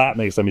getting a slap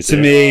next time you see To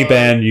it. me,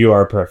 Ben, you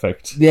are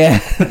perfect. Yeah,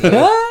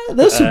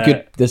 there's some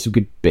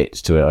good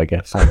bits to it, I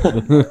guess.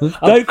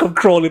 Don't come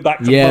crawling back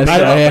to Yes, Mum.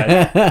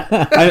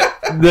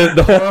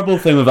 The horrible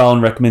thing with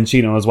Alan Rickman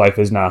cheating on his wife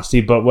is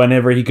nasty, but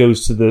whenever he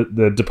goes to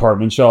the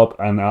department shop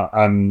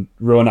and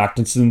Rowan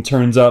Atkinson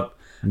turns up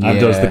and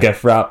does the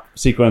gift wrap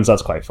sequence,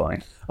 that's quite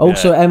funny.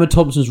 Also, Emma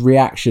Thompson's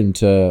reaction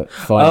to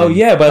finding. Oh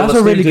yeah, but that's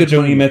a really good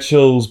Joni moment.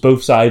 Mitchell's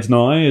Both Sides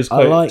Now is I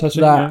quite like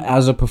touching. that yeah.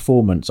 as a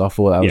performance. I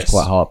thought that was Yes.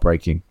 quite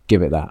heartbreaking.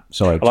 Give it that.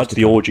 Sorry. I liked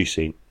the orgy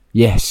scene.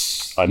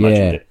 Yes. I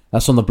imagined it.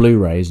 That's on the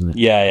Blu-ray, isn't it?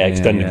 Yeah,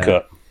 extended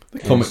cut.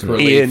 Comic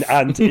relief. Ian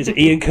and is it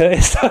Ian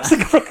Curtis? That's the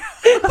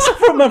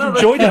front man from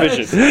Joy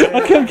Division.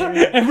 I can't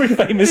every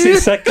famous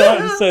insect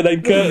guy is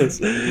surnamed Curtis.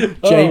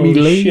 Jamie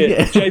Lee.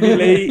 Shit. Jamie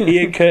Lee,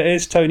 Ian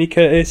Curtis, Tony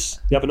Curtis.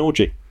 You have an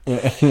orgy.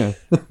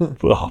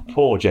 Oh,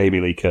 poor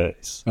Jamie Lee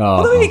Curtis. Oh.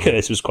 Although Ian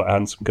Curtis was quite a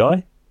handsome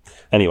guy.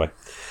 Anyway,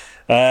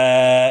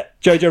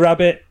 Jojo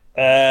Rabbit.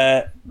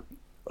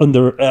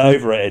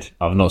 Overrated.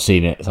 I've not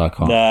seen it, so I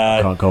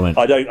can't comment.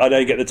 I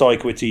don't get the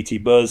Taika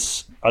Waititi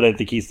buzz. I don't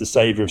think he's the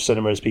saviour of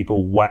cinema as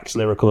people wax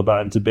lyrical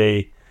about him to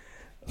be.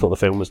 I thought the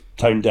film was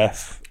tone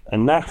deaf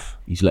and naff.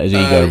 He's let his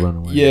ego run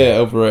away. Yeah,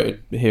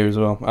 overrated here as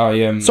well.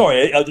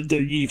 Sorry,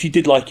 if you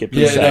did like it,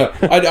 please say. No,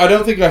 I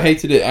don't think I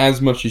hated it as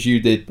much as you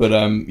did, but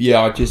I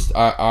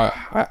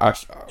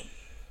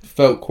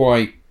felt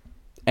quite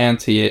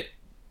anti it,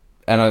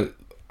 and I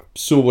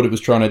saw what it was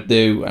trying to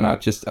do, and I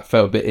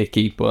felt a bit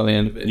icky by the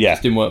end of it. It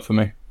just didn't work for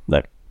me.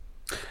 No.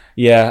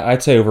 Yeah,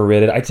 I'd say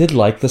overrated. I did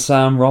like the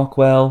Sam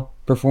Rockwell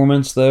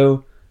performance,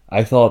 though.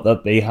 I thought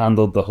that they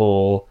handled the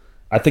whole...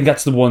 I think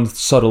that's the one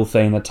subtle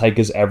thing that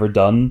Taika's ever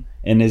done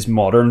in his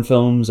modern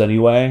films,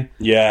 anyway.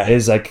 Yeah.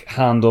 Is, like,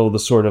 handle the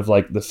sort of,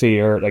 like, the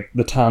fear, like,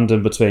 the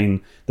tandem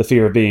between the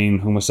fear of being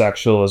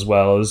homosexual as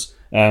well as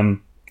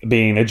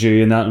being a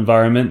Jew in that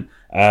environment.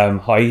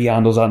 How he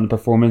handles that in the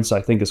performance,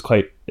 I think, is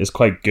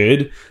quite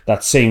good.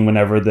 That scene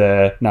whenever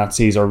the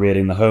Nazis are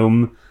raiding the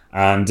home,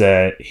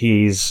 and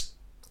he's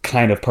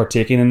kind of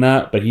partaking in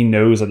that, but he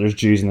knows that there's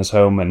Jews in his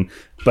home,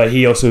 but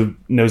he also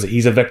knows that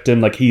he's a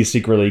victim, like he's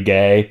secretly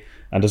gay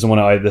and doesn't want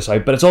to out this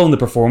out. But it's all in the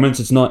performance;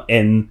 it's not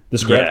in the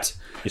script.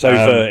 Yeah. It's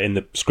over in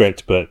the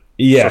script, but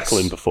subtle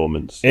in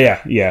performance.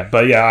 Yeah.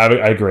 But yeah, I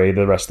agree.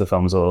 The rest of the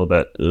film's a little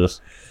bit. Ugh.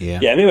 Yeah.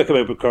 Maybe I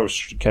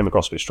came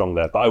across a bit strong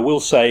there, but I will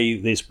say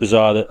it's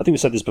bizarre that I think we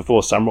said this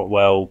before. Sam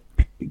Rockwell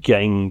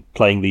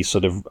playing these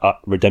sort of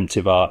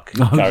redemptive arc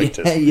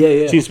characters.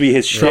 Yeah. Seems to be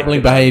his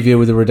troubling behaviour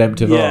with a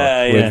redemptive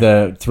arc with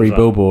the three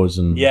billboards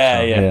and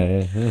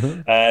yeah.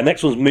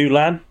 Next one's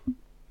Mulan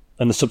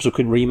and the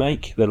subsequent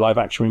remake, the live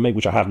action remake,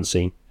 which I haven't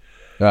seen.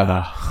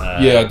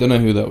 I don't know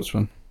who that was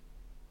from.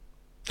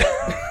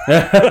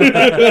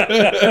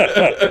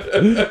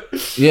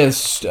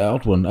 It's an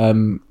odd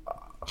one.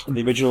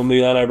 The original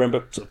Mulan, I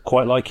remember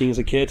quite liking as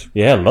a kid.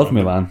 Yeah, love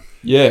Mulan.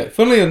 Yeah,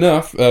 funnily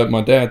enough, one of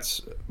my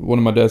dad's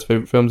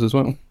favourite films as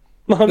well.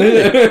 Yeah,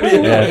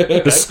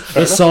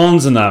 the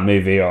songs in that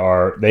movie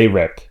they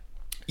rip.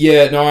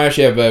 Yeah, no, I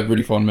actually have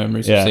really fond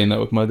memories of seeing that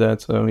with my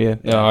dad. So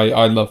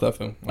I love that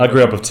film. I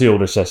grew up with two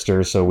older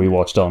sisters, so we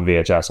watched it on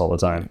VHS all the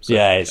time. So.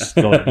 Yeah, it's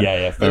not,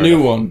 The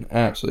new one,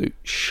 absolute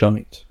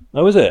shite.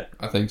 Oh, is it?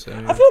 I think so.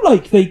 I feel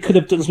like they could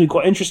have done something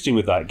quite interesting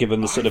with that,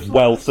 given the sort of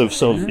wealth of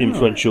sort of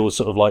influential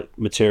sort of like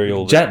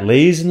material. Jet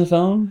Li's in the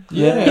film.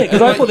 Yeah,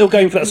 because I thought they were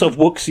going for that sort of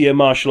wuxier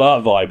martial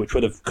art vibe, which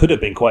could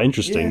have been quite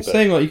interesting. Yeah,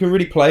 saying like you can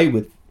really play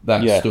with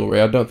that story.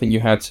 I don't think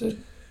you had to,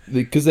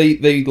 because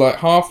they like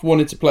half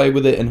wanted to play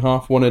with it and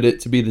half wanted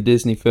it to be the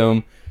Disney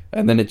film,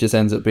 and then it just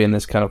ends up being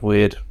this kind of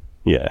weird,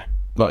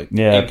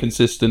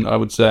 inconsistent, I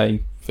would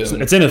say.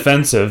 Film. It's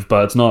inoffensive,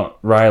 but it's not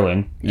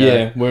riling.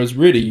 Yeah. Whereas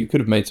really, you could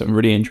have made something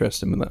really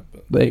interesting with that.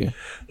 But there you go.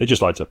 They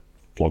just like to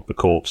flog the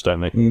corpse,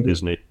 don't they?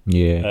 Disney.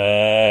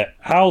 Yeah.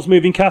 Howl's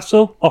Moving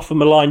Castle, often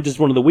maligned as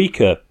one of the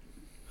weaker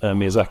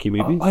Miyazaki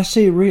movies. I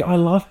see. I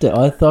loved it.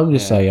 I thought I'm going to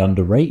say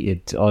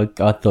underrated. I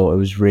thought it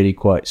was really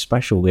quite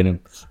special in him.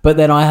 But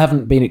then I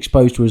haven't been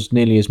exposed to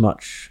nearly as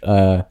much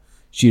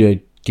Studio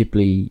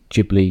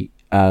Ghibli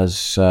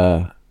as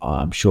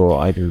I'm sure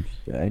either.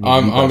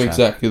 I'm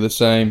exactly the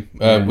same.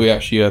 We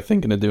actually are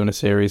thinking of doing a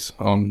series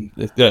on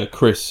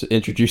Chris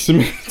introducing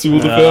me to all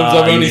the films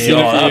I've only seen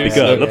a few. That'd be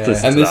good. I'd love to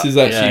listen And to this that. is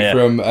actually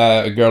from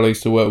a girl I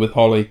used to work with,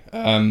 Holly.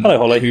 Hello,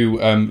 Holly. Who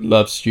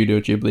loves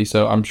Studio Ghibli,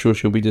 so I'm sure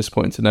she'll be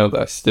disappointed to know that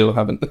I still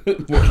haven't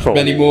watched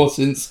many more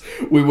since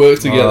we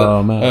worked together.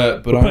 Oh,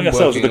 man. But We're putting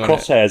ourselves in the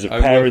crosshairs of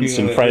parents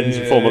and friends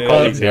and former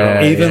colleagues here.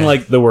 Even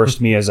like the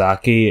worst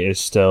Miyazaki is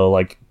still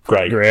like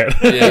great.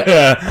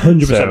 Yeah.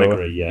 100%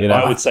 agree. Yeah, you know,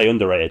 I would say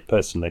underrated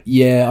personally.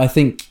 Yeah, I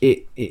think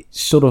it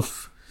sort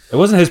of. It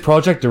wasn't his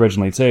project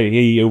originally, too.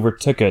 He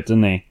overtook it,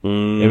 didn't he?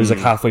 It was like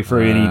halfway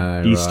through,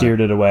 and he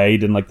steered it away. He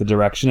didn't like the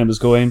direction it was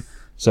going.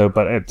 So,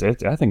 but I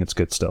think it's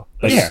good still.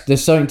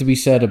 There's something to be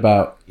said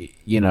about,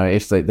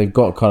 if they've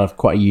got kind of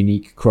quite a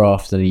unique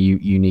craft and a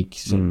unique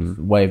sort of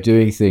way of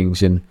doing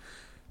things, and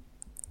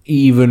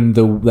even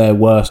their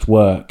worst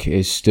work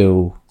is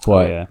still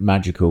quite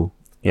magical.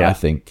 Yeah. I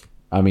think.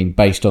 I mean,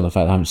 based on the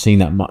fact I haven't seen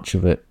that much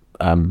of it.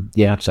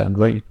 I'd say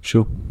underrated.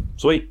 Sure.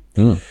 Sweet.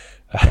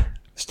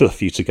 Still a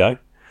few to go.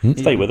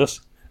 Stay with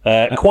us.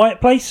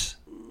 Quiet Place.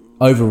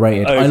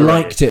 Overrated. I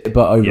liked it,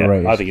 but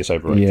overrated. Yeah, I think it's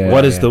overrated. Yeah.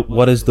 What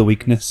is the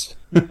weakness?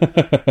 On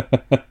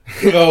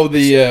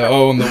the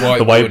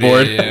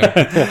whiteboard.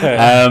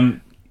 Yeah.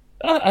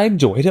 I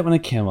enjoyed it when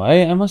it came out.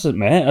 I must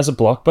admit, as a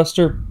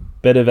blockbuster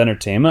bit of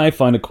entertainment, I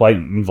found it quite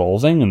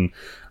involving, and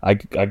I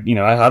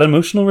had an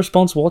emotional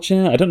response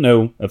watching it. I don't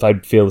know if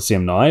I'd feel the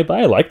same now, but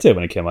I liked it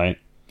when it came out.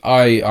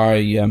 I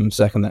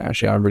second that,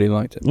 actually. I really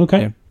liked it.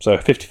 Okay. Yeah. So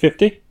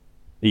 50-50?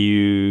 Are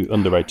you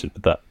underrated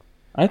with that?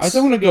 I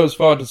don't want to go as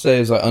far to say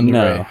as like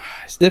underrated. No.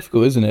 It's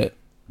difficult, isn't it?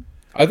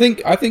 I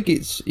think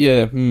it's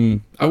I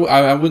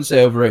wouldn't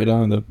say overrated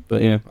either,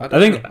 but yeah. I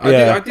do occupies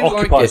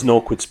like it. an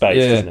awkward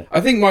space, doesn't it? I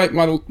think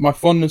my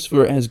fondness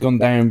for it has gone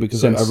down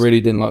because I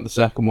really didn't like the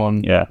second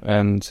one. Yeah.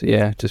 And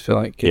just feel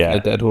like a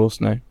dead horse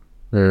now.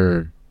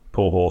 Poor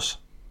horse.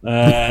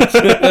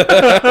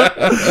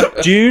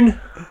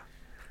 Dune.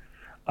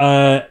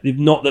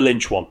 Not the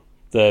Lynch one,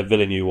 the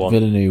Villeneuve one.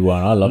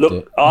 I loved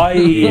it. I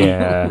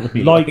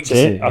liked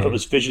it. I thought it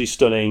was visually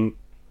stunning,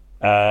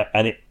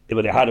 and it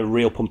had a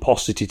real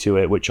pomposity to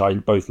it, which I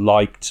both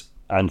liked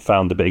and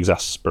found a bit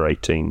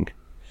exasperating.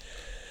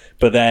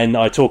 But then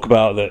I talk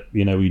about that,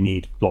 we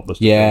need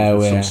blockbusters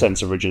with some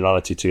sense of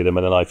originality to them,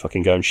 and then I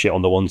fucking go and shit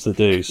on the ones that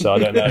do. So I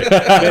don't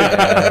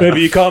know.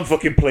 Maybe you can't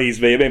fucking please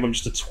me. Maybe I'm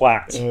just a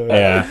twat.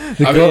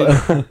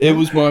 It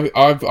was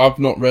I've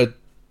not read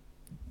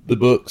the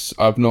books.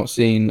 I've not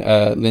seen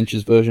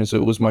Lynch's version, so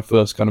it was my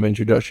first kind of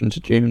introduction to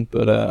Dune,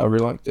 but I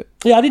really liked it.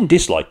 Yeah, I didn't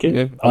dislike it.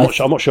 Yeah.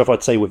 I'm not sure if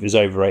I'd say if it's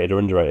overrated or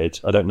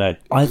underrated. I don't know.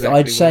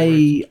 I'd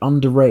say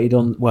underrated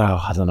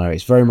I don't know.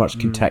 It's very much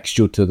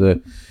contextual to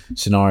the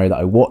scenario that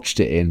I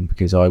watched it in,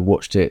 because I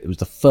watched it was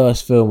the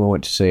first film I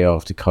went to see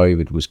after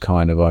COVID was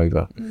kind of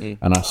over.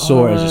 And I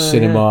saw it as a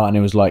cinema, and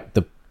it was like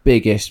the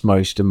biggest,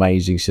 most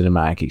amazing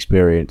cinematic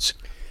experience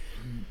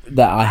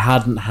that I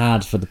hadn't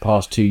had for the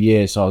past 2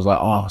 years. So I was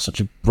like,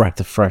 such a breath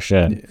of fresh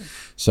air. Yeah.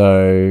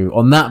 So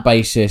on that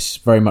basis,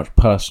 very much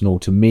personal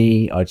to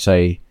me, I'd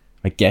say,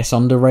 I guess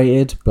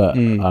underrated, but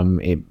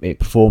it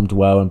performed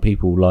well and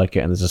people like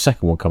it, and there's a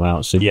second one coming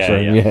out soon.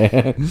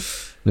 Yeah.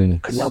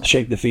 Couldn't help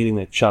shake the feeling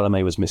that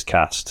Chalamet was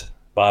miscast,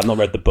 but I've not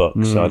read the book,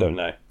 so I don't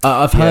know.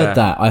 I've heard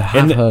that. I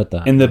have heard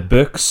that. In the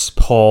books,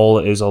 Paul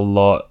is a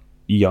lot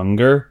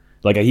younger.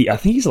 Like I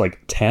think he's like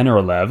 10 or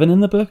 11 in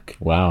the book.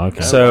 Wow.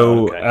 Okay.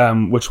 So,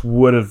 which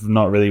would have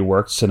not really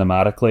worked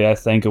cinematically. I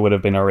think it would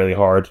have been a really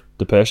hard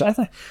to push. I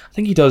think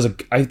he does.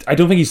 I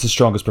don't think he's the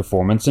strongest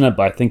performance in it,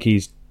 but I think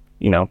he's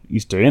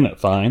doing it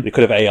fine. They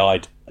could have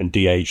AI'd and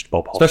de-aged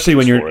Bob Hoskins, especially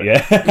when you're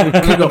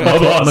could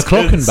got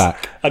McLaughlin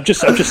back. I'm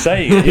just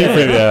saying.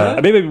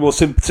 I'd maybe be more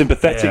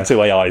sympathetic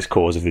to AI's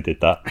cause if they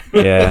did that.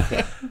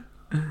 Yeah.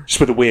 Just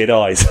with the weird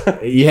eyes.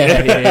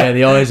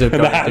 The eyes have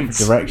gone in different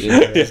directions.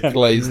 It's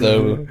glazed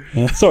over.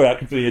 Sorry, I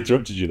completely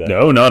interrupted you there.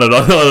 No, not at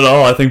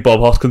all. I think Bob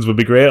Hoskins would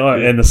be great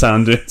in the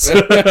sand dunes.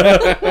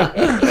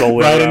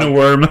 Right in a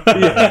worm.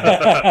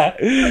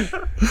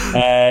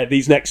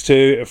 These next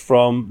two are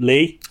from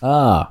Lee.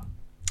 Not...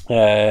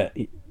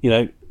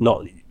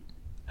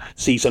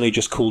 Seat's only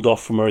just cooled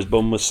off from where his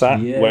bum was sat.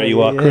 Where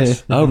you are,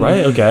 Chris. Oh,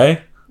 right,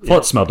 okay.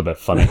 Thought it smelled a bit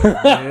funny.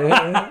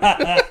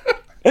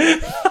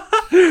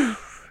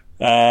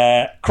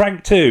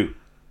 Crank 2.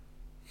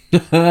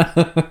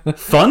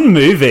 Fun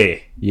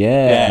movie.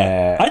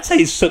 Yeah. I'd say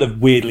it's sort of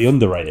weirdly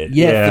underrated.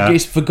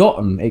 It's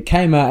forgotten. It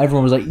came out,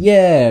 everyone was like,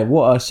 yeah,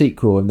 what a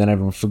sequel, and then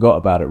everyone forgot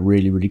about it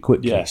really, really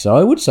quickly. Yeah. So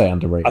I would say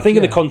underrated. I think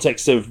in the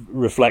context of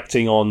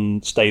reflecting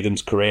on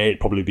Statham's career,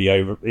 it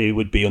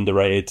would be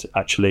underrated,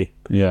 actually.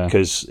 Yeah.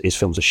 Because his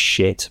films are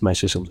shit. Most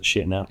of his films are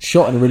shit now.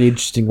 Shot in a really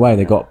interesting way.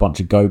 They got a bunch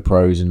of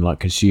GoPros and like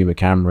consumer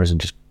cameras and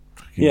just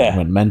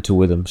went mental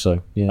with them.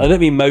 So I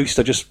don't mean most.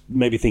 I just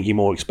maybe thinking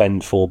more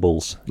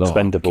Expendables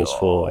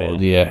 4.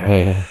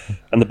 Yeah.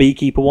 And the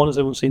Beekeeper one, has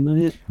everyone seen that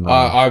yet? No.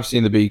 I've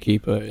seen the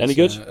Beekeeper. Any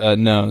good?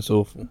 No, it's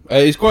awful.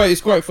 It's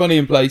quite funny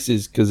in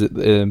places because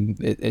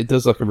it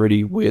does like a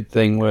really weird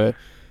thing where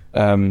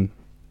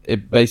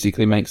it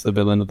basically makes the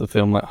villain of the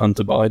film like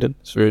Hunter Biden.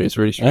 It's really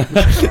strange. and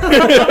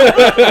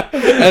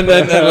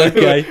then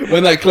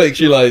when that clicks,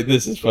 you're like,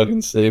 this is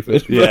fucking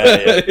stupid.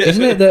 Yeah.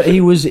 Isn't it that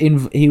he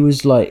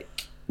was like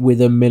with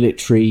a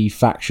military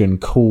faction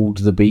called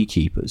the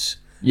Beekeepers,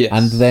 Yes.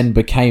 and then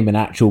became an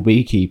actual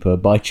beekeeper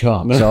by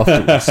chance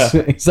afterwards.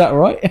 Is that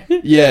right?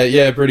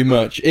 Yeah, pretty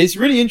much. It's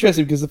really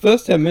interesting because the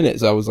first 10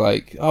 minutes I was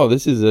like, oh,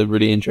 this is a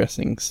really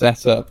interesting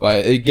setup.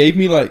 Like, it gave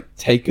me like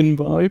Taken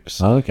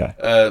vibes. Oh, okay.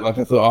 Like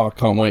I thought, oh, I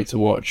can't wait to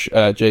watch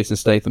Jason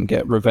Statham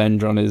get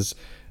revenge on his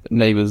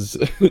neighbor's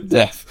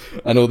death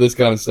and all this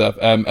kind of stuff.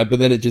 But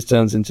then it just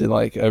turns into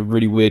like a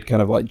really weird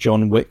kind of like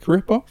John Wick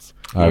ripoff.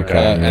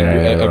 Okay.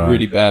 And a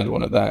really bad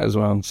one at that as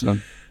well. So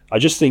I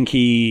just think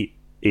he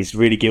is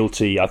really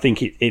guilty. I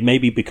think it may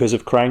be because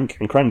of Crank,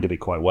 and Crank did it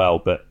quite well,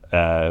 but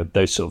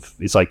those sort of,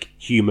 it's like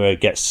humour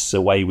gets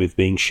away with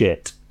being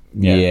shit.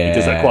 Yeah. He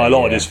does that quite a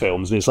lot in his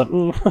films, and it's like,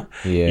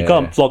 Yeah. you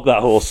can't flog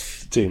that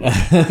horse too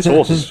much. This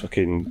horse is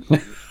fucking...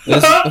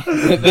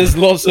 there's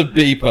lots of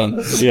bee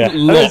puns. Yeah.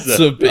 Lots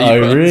of bee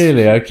puns. Oh,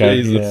 really?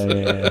 Okay.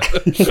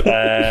 Jesus.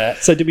 Yeah.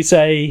 So did we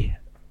say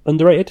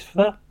underrated for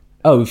that?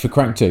 Oh, for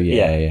Crank 2,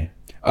 yeah.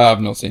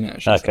 I've not seen it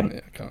actually.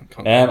 Okay. So I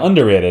can't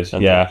Underrated.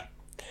 Yeah.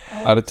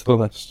 add it to the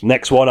list.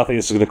 Next one, I think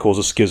this is going to cause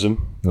a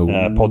schism. Ooh.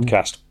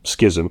 Podcast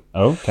schism.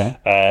 Okay.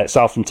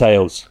 South and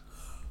Tales.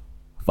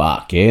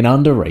 Fucking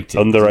underrated.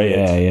 Underrated.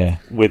 Yeah.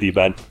 With you,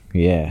 Ben.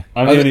 Yeah.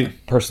 I'm the only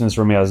person in this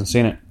room who hasn't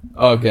seen it.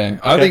 Okay,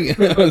 I think.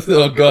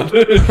 Oh god,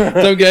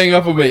 don't gang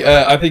up on me.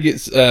 I think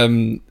it's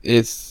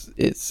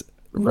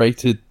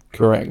rated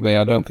correctly.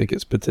 I don't think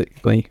it's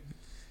particularly.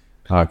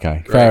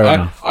 Okay. Fair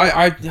enough.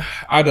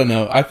 I don't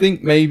know. I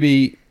think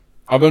maybe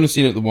I've only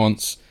seen it the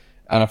once,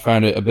 and I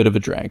found it a bit of a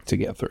drag to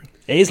get through.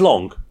 It is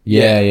long.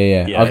 Yeah.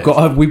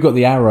 Yeah, We've got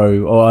the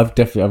arrow, or I've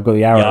got the arrow.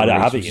 Yeah, I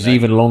don't have it, which you is know.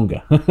 even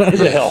longer.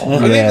 Is it? I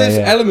think there's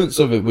yeah. elements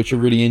of it which are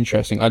really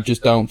interesting. I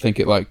just don't think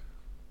it like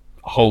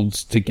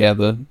holds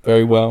together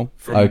very well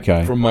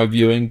from my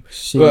viewing.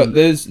 See- But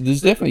there's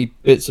definitely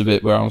bits of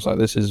it where I was like,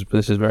 this is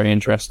very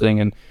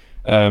interesting, and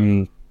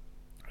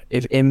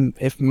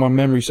if my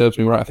memory serves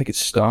me right, I think it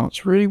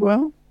starts really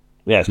well.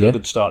 Yeah, it's got a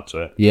good start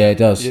to it. Yeah, it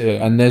does.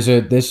 Yeah. And there's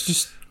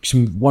just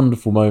some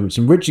wonderful moments.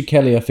 And Richard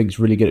Kelly, I think, is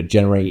really good at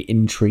generating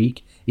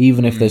intrigue.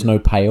 Even if there's no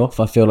payoff,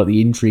 I feel like the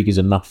intrigue is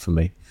enough for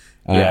me.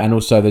 Yeah. And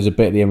also, there's a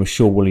bit at the end with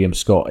Sean William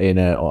Scott on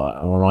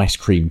an ice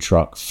cream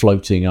truck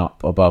floating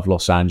up above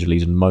Los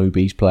Angeles, and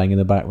Moby's playing in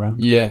the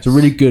background. Yeah, It's a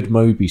really good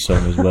Moby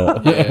song as well.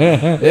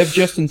 They have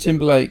Justin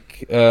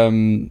Timberlake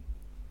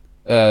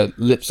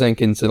lip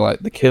sync into like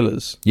The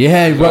Killers.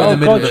 Yeah, right in the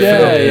middle of the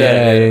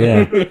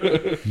God,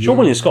 film. yeah. Sean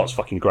William Scott's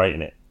fucking great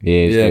in it.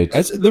 He is good.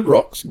 That's, The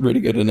Rock's really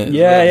good in it.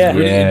 Yeah, yeah. It's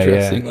really Yeah,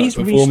 interesting. yeah. That He's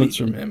performance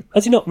recently- from him.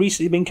 Has he not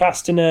recently been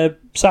cast in a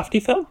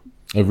Safdie film?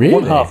 Oh, really?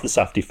 One half of the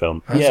Safdie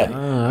film.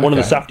 Yeah. One of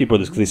the Safdie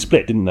brothers, because they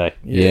split, didn't they?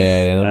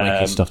 Yeah, they're not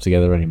making stuff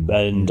together anymore.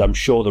 And I'm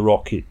sure The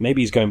Rock,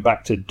 maybe he's going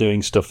back to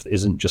doing stuff that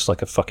isn't just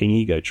like a fucking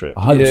ego trip.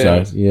 I hope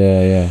Yeah. so.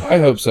 Yeah. I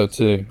hope so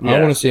too. I Yeah.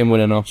 want to see him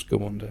win an Oscar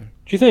one day.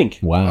 Do you think?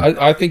 Wow.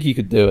 I think he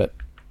could do it.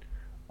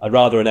 I'd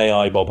rather an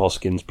AI Bob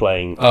Hoskins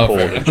playing Oh, Paul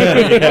fair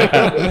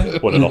than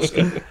won an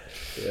Oscar.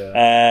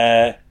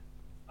 Yeah,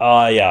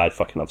 I'd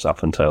fucking love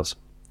South and Tales.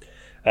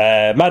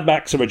 Mad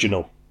Max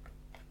original.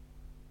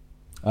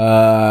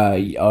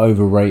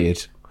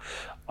 Overrated.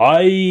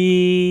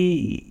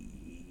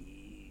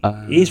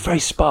 It's very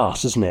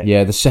sparse, isn't it?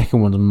 Yeah, the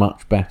second one's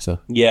much better.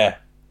 Yeah.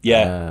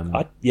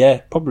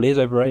 Probably is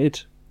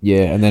overrated.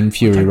 Yeah, and then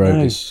Fury Road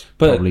know. is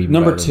But probably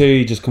number better.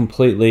 2 just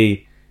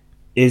completely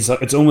is.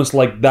 It's almost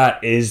like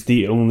that is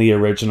the only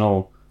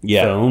original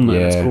film, and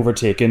it's Yeah.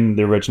 overtaken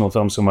the original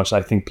film so much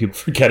I think people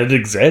forget it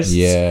exists.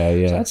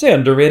 Yeah. So I'd say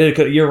underrated.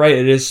 'Cause you're right,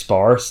 it is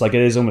sparse. Like,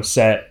 it is almost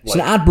set. It's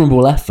an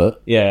admirable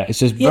effort. Yeah.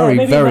 It's a Yeah,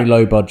 maybe very that-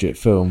 low budget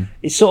film.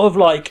 It's sort of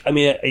like, I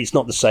mean, it's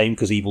not the same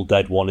because Evil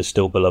Dead 1 is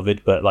still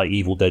beloved, but like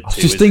Evil Dead 2 was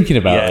just thinking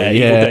about it.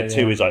 Evil Yeah, Dead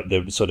 2 is like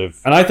the sort of...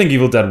 And I think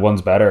Evil Dead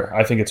 1's better.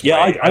 I think it's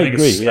Yeah, great. I think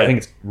agree, It's, yeah. I think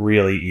it's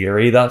really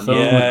eerie, that film.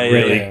 Yeah, It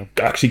really yeah.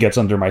 actually gets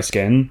under my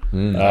skin.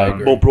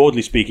 More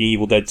broadly speaking,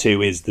 Evil Dead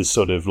 2 is the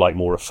sort of like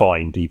more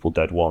refined Evil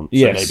Dead 1. So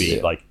Yes.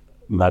 maybe like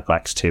Mad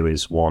Max 2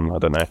 is 1, I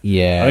don't know.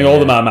 Yeah. I think all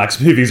the Mad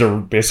Max movies are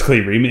basically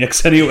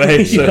remakes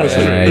anyway. So.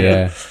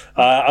 Yeah.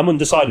 I'm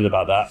undecided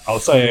about that. I'll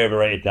say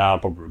overrated now. I'll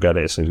probably regret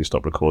it as soon as we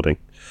stop recording.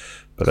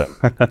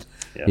 But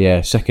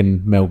Yeah,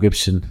 second Mel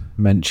Gibson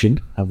mention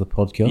of the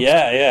podcast.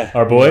 yeah.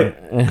 Our boy.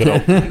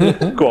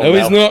 Go on, No,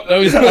 he's Mel. not.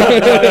 No, he's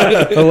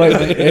not. Oh,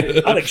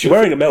 wait. Alex, you're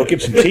wearing a Mel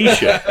Gibson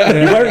t-shirt.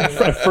 You're wearing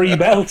a Free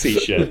Mel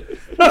t-shirt.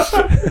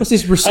 What's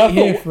this receipt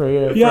here for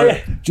Yeah.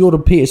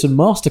 Jordan Peterson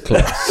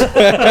masterclass?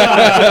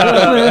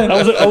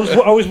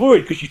 I was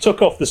worried because you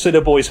took off the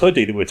Cineboys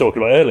hoodie that we were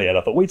talking about earlier, and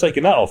I thought, what are you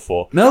taking that off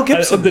for? Mel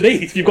Gibson. And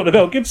underneath, you've got the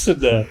Mel Gibson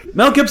there.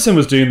 Mel Gibson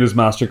was doing those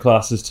master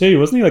classes too,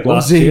 wasn't he? Like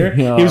Was last he? year,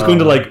 Yeah. he was going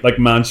to like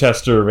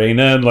Manchester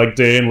Arena and like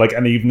doing like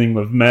an evening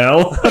with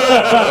Mel.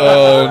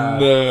 Oh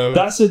no.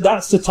 That's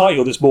the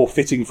title that's more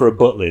fitting for a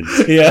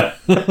Butlins. yeah,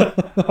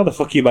 How the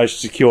fuck you managed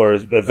to secure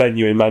a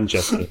venue in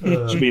Manchester?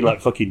 It's been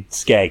like fucking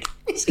Skeg.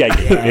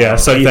 yeah.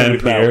 South End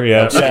with Mel. Pier.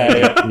 Yeah.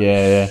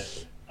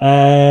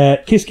 Yeah.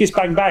 Kiss Kiss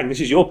Bang Bang. This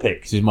is your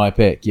pick. This is my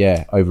pick.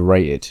 Yeah,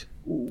 overrated.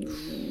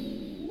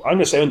 I'm going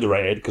to say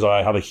underrated because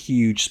I have a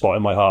huge spot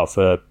in my heart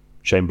for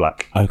Shane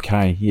Black.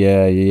 Okay.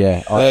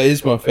 Yeah. That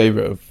is my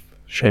favourite of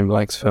Shane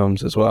Black's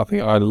films as well. I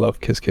think I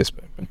love Kiss Kiss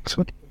Bang Bang.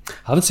 So, I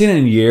haven't seen it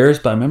in years,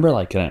 but I remember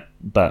liking it.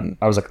 But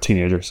I was like a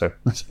teenager, so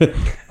I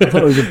thought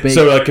it was a big.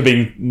 so that could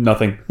be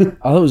nothing. I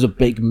thought it was a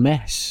big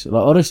mess.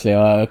 Like honestly,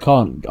 I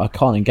can't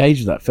engage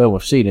with that film.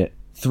 I've seen it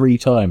 3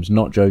 times,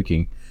 not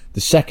joking.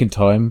 The second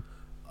time,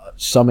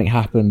 something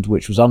happened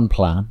which was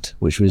unplanned,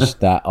 which was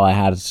that I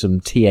had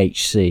some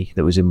THC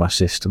that was in my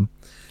system,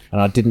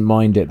 and I didn't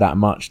mind it that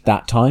much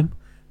that time.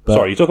 But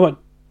Sorry, you're talking about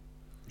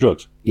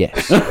drugs?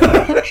 yes.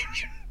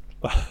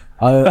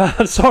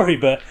 I'm sorry,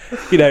 but,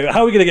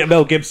 how are we going to get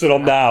Mel Gibson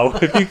on now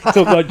if you talk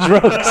about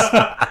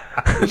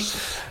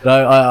drugs?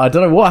 No, I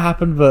don't know what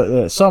happened,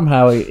 but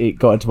somehow it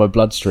got into my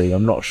bloodstream.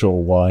 I'm not sure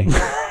why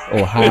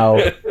or how,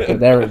 but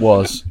there it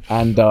was.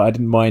 And I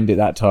didn't mind it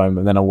that time,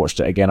 and then I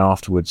watched it again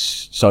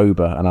afterwards,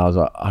 sober, and I was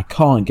like, I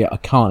can't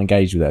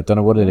engage with it. I don't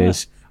know what it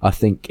is. I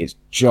think it's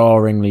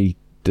jarringly,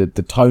 the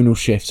tonal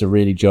shifts are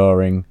really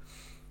jarring.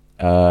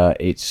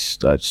 It's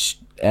a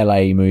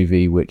LA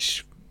movie,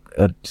 which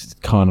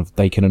kind of,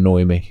 they can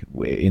annoy me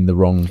in the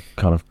wrong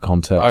kind of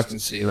context. I can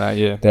see that,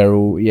 yeah. They're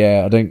all,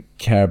 I don't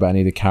care about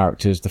any of the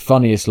characters. The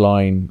funniest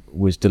line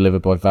was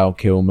delivered by Val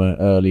Kilmer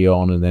early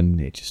on, and then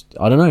it just,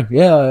 I don't know.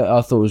 Yeah,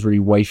 I thought it was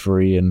really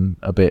wafery and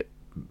a bit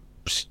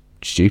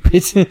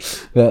stupid.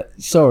 But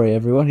sorry,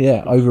 everyone.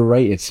 Yeah,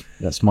 overrated.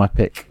 That's my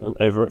pick.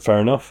 Over it, fair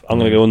enough. I'm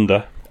going to go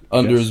under.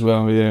 Under as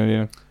well,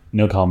 yeah.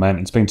 No comment.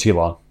 It's been too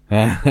long.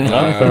 Fair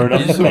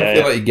enough. You just feel like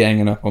you're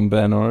ganging up on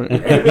Ben, alright?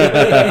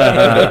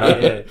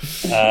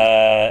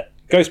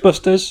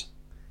 Ghostbusters?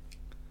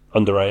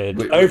 Underrated.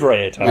 Wait.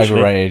 Overrated, actually.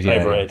 Overrated, yeah.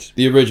 Overrated.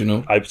 The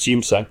original. I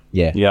assume so.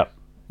 Yeah. Yeah.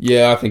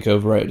 Yeah, I think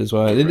overrated as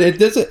well. It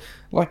doesn't,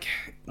 like,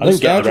 I don't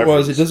get the nostalgia-wise,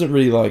 reference. it doesn't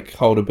really, like,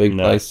 hold a big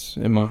No. place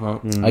in my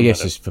heart. I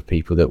guess it's for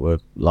people that were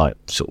like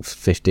sort of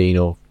 15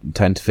 or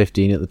 10 to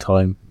 15 at the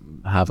time,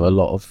 have a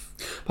lot of.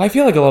 I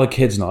feel like a lot of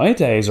kids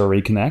nowadays are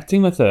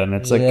reconnecting with it, and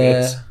it's like Yeah.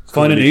 it's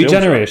find a new Films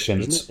out, generation.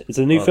 isn't it? Is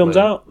the new films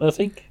out, I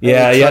think?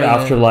 Yeah, you had Yeah.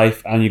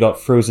 Afterlife, and you got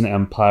Frozen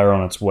Empire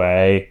on its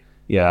way.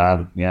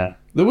 Yeah.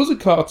 There was a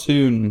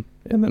cartoon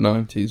in the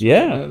 90s.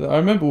 Yeah. I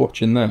remember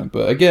watching that,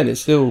 but again, it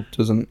still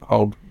doesn't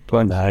hold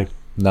place.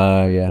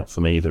 No, Yeah. not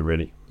for me either,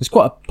 really. It's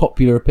quite a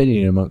popular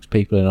opinion amongst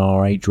people in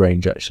our age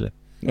range, actually.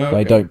 Okay.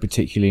 They don't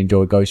particularly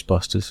enjoy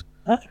Ghostbusters.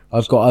 Oh.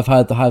 I've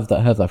heard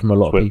that from a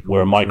lot of We're, people.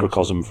 we're a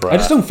microcosm for I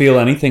just don't feel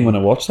anything when I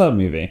watch that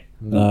movie.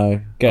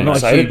 No, Getting I'm not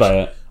excited huge, by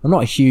it. I'm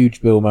not a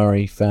huge Bill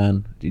Murray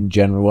fan in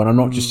general, and I'm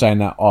not just saying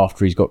that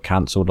after he's got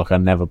cancelled. Like I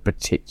never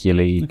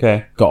particularly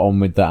Okay. got on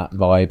with that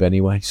vibe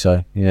anyway.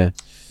 So yeah,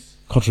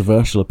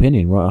 controversial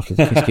opinion right after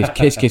the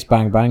kiss kiss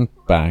bang bang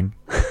bang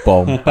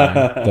bomb bang.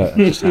 That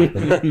just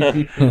happened.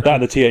 that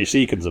and the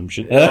THC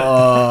consumption.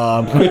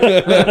 Oh,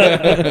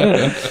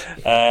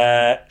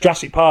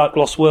 Jurassic Park,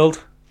 Lost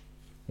World.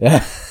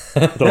 yeah. I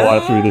don't know why I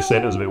threw this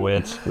in. It was a bit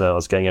weird. No, I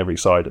was getting every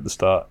side at the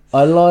start.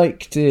 I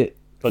liked it.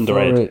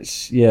 Underrated.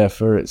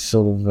 For its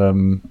sort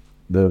of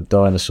the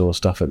dinosaur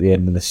stuff at the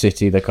end in the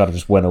city. They kind of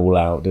just went all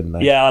out, didn't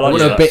they? Yeah, I They liked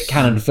went a that. bit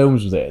Canon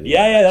Films with it.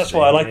 Yeah, that's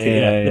why I liked it.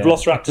 Yeah. Yeah, The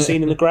Velociraptor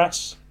scene in the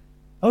grass.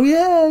 Oh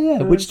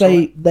yeah. Which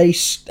they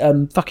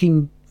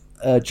fucking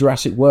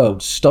Jurassic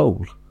World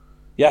stole.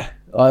 Yeah.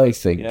 I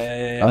think.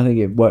 Yeah. I think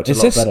it worked a Is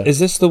lot this better. is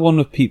this the one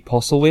with Pete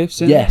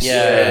Postlethwaite in? Yes.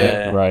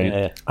 Yeah. Right.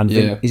 Yeah. And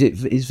Yeah.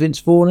 is Vince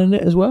Vaughn in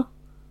it as well?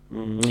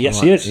 Yes,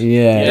 he is.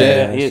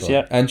 Yeah. He is,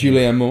 yeah. And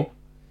Julianne Moore.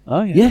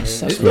 Oh yeah.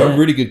 Yes, that's It's got a right.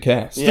 really good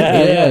cast.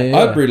 Yeah.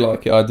 I really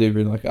like it. I do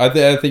really like it. I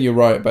think you're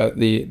right about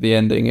the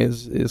ending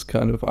is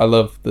kind of. I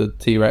love the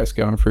T-Rex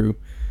going through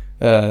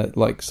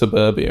like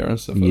suburbia and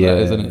stuff like Yeah.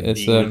 that, isn't it? It's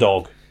Eating the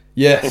dog.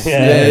 yes,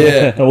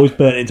 yeah. Always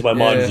burnt into my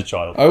mind Yeah. as a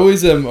child.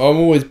 I'm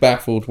always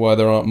baffled why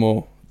there aren't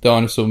more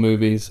dinosaur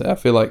movies. I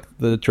feel like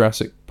the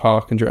Jurassic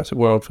Park and Jurassic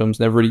World films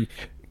never really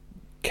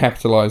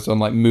capitalized on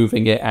like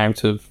moving it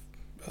out of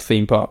a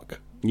theme park.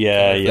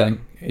 Yeah.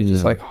 Thing. It's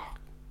just like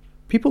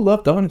people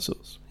love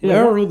dinosaurs. Yeah,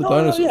 Where are all the oh,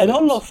 dinosaurs? Yeah,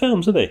 not a lot of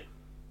films, are they?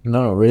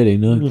 No, not really.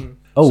 No.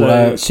 Oh,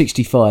 So-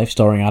 65,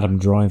 starring Adam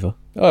Driver.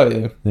 Oh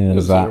yeah, Yeah,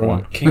 there's that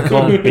one. King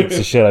Kong beats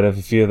the shit out of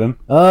a few of them.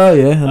 Oh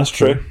yeah, That's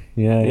true.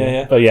 Yeah.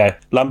 Yeah. Oh yeah.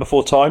 Land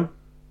Before Time.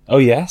 Oh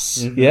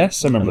yes.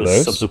 Yes, I remember And the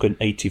those. subsequent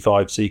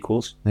 85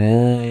 sequels.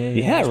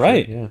 Yeah,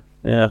 right. Yeah.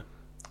 Yeah.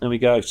 There we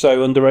go.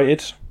 So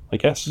underrated, I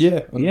guess.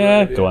 Yeah,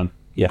 Yeah, go on.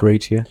 Yeah.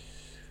 Agreed. Yeah.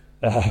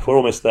 We're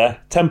almost there.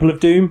 Temple of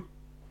Doom.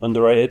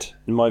 Underrated,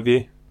 in my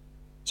view.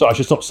 So I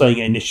should stop saying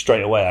it in this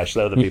straight away. I should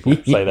let other people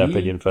say their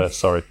opinion first.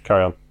 Sorry.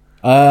 Carry on.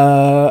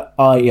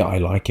 I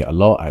like it a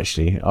lot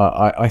actually.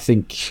 I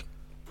think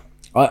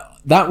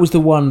that was the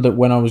one that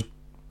when I was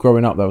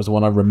growing up, that was the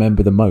one I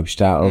remember the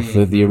most out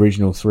of the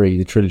original 3,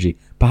 the trilogy.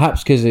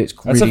 Perhaps because it's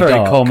That's really a very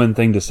dark. common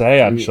thing to say,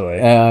 actually.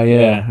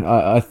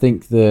 Yeah. I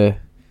think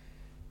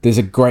there's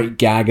a great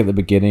gag at the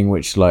beginning,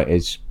 which like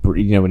is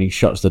when he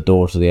shuts the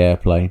door to the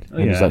airplane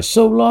and he's yeah. like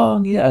so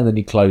long, and then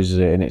he closes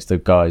it and it's the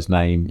guy's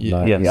name.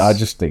 Like, Yes. I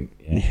just think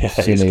it's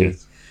silly.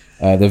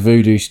 good. The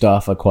voodoo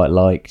stuff I quite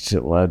liked. A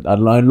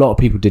lot of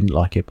people didn't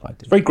like it, but I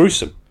did. Very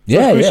gruesome.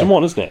 Yeah, gruesome yeah.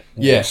 one, isn't it?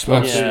 Yeah,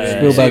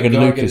 Spielberg and Guy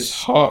Lucas. get his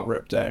heart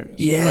ripped out.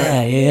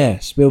 Yeah.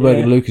 Spielberg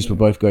and Lucas were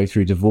both going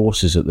through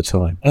divorces at the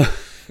time.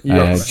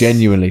 Yes.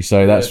 Genuinely,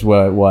 so that's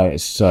why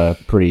it's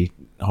pretty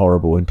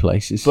horrible in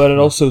places. But it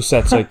also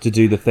sets out to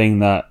do the thing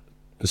that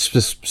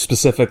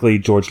specifically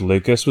George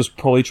Lucas was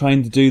probably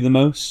trying to do the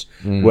most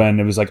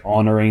when it was like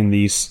honoring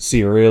these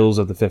serials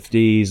of the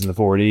 50s and the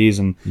 40s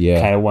and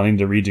kind of wanting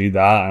to redo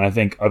that. And I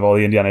think of all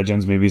the Indiana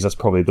Jones movies, that's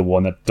probably the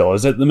one that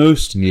does it the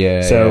most.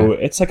 So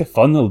it's like a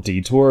fun little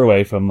detour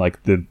away from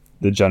like the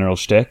general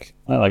shtick.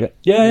 I like it.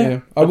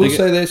 Yeah. I will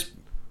say this,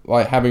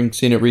 like having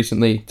seen it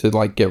recently to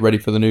like get ready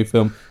for the new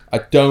film, I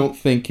don't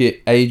think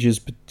it ages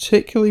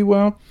particularly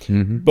well.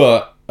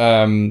 But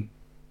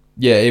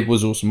it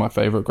was also my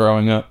favourite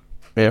growing up.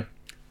 Yeah.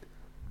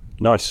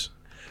 Nice.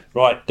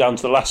 Right, down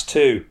to the last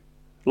two.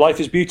 Life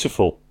is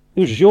Beautiful.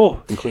 It was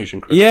your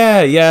inclusion, Chris.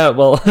 Yeah.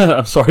 Well,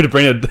 I'm sorry to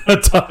bring a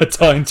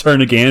time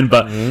turn again,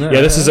 but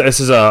this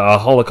is a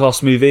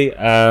Holocaust movie.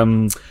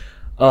 The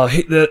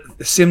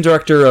same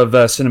director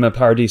of Cinema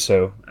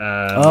Paradiso.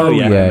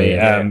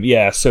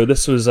 So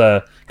this was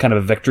a kind of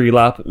a victory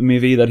lap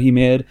movie that he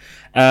made.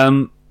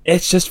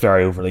 It's just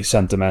very overly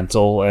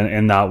sentimental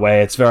in that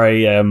way. It's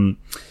very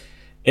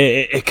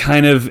it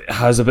kind of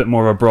has a bit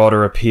more of a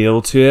broader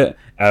appeal to it.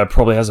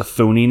 Probably has a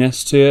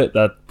phoniness to it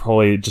that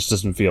probably just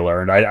doesn't feel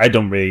earned. I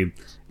don't really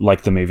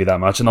like the movie that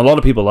much, and a lot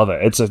of people love it.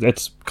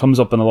 It's comes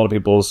up in a lot of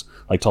people's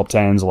like top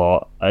 10s a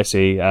lot. I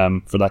see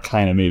for that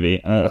kind of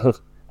movie.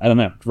 I don't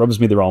know. It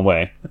rubs me the wrong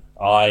way.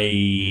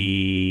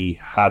 I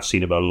have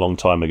seen it a long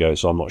time ago,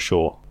 so I'm not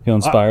sure. Feel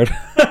inspired?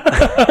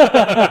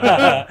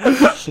 I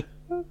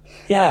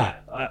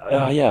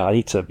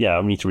need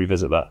to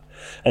revisit that.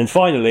 And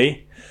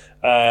finally,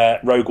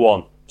 Rogue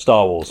One,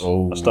 Star Wars,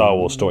 a Star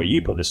Wars story.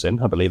 You put this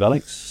in, I believe,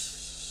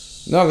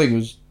 Alex. No, I think it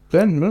was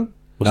Ben. No?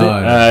 Was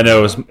it?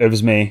 No, it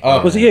was me.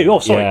 Was it you? Oh,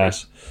 sorry,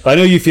 Chris. But I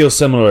know you feel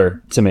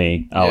similar to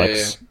me,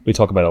 Alex. Yeah. We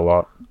talk about it a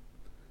lot.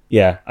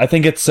 Yeah, I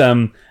think it's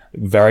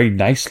very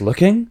nice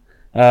looking.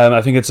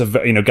 I think it's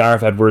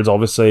Gareth Edwards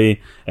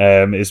obviously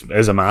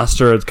is a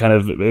master at kind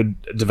of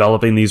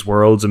developing these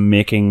worlds and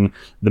making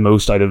the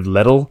most out of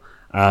little,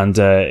 and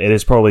it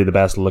is probably the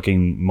best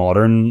looking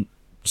modern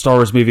Star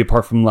Wars movie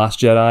apart from Last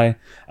Jedi.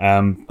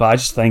 But I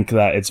just think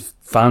that it's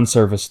fan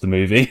service the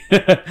movie,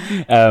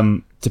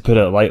 to put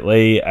it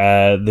lightly.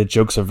 The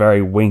jokes are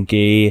very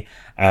winky.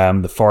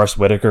 The Forrest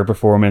Whitaker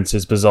performance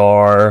is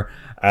bizarre.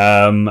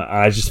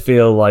 I just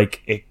feel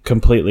like it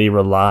completely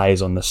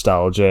relies on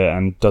nostalgia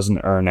and doesn't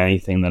earn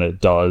anything that it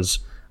does,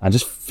 and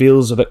just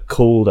feels a bit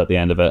cold at the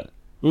end of it.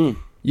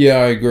 Yeah,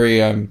 I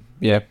agree.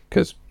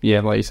 Because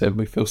like you said,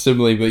 we feel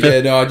similarly. But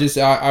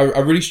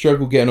I really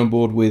struggle getting on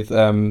board with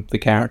the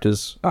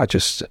characters. I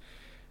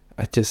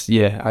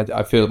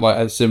feel like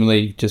it's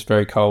similarly just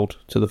very cold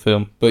to the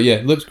film. But yeah,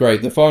 it looks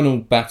great. The final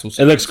battle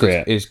it looks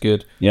great. Is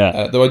good.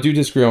 Yeah. Though I do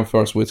disagree on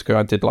Forrest Whitaker.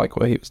 I did like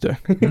what he was doing.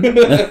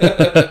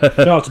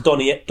 Shout out to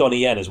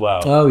Donnie Yen as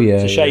well. Oh yeah.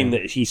 It's a shame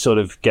that he sort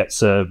of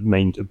gets a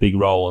big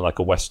role in like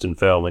a Western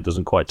film. It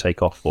doesn't quite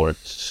take off for him.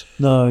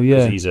 No, yeah.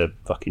 Because he's a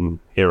fucking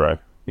hero,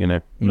 you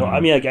know. No,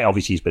 I mean,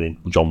 obviously he's been in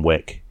John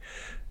Wick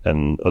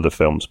and other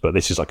films, but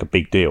this is like a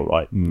big deal,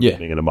 right? Yeah.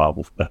 Being in a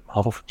Marvel.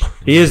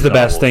 He is the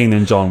best thing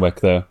in John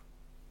Wick, though.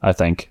 I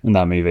think in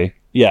that movie.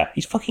 Yeah,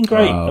 he's fucking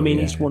great. Oh, I mean,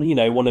 yeah. he's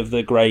one of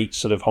the great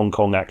sort of Hong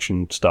Kong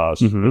action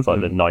stars of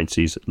like the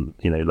 90s,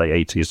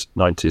 late 80s,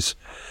 90s.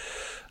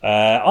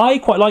 I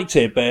quite liked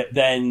it, but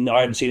then I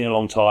haven't seen it in a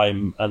long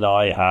time, and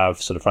I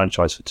have sort of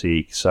franchise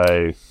fatigue. So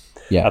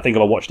I think if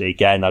I watched it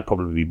again, I'd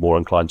probably be more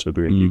inclined to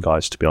agree with you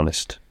guys, to be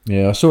honest.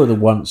 Yeah, I saw it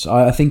once.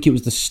 I think it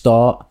was the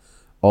start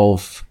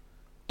of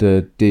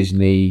the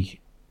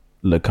Disney,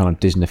 the kind of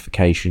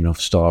Disneyfication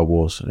of Star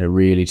Wars, and it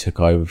really took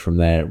over from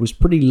there. It was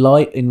pretty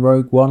light in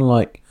Rogue One.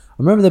 Like, I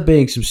remember there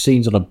being some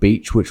scenes on a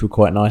beach which were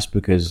quite nice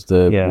because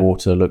the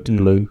water looked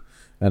blue,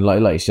 and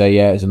like you say,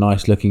 it's a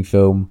nice looking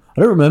film.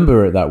 I don't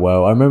remember it that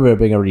well. I remember it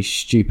being a really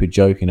stupid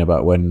joking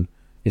about when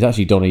it's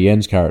actually Donnie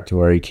Yen's character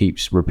where he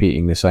keeps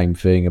repeating the same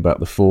thing about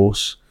the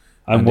Force.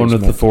 I'm one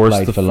with the Force.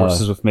 The Force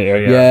is with me.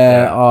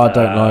 I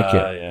don't like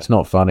it. It's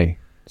not funny.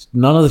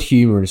 None of the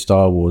humour in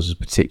Star Wars is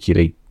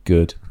particularly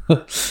good.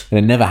 And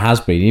it never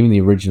has been. Even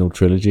the original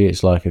trilogy,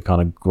 it's like a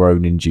kind of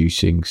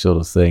groan-inducing sort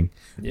of thing,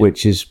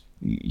 which is,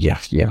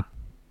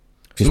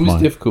 It's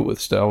always difficult with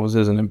Star Wars,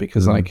 isn't it?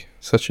 Because, like,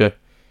 such a...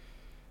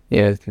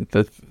 Yeah,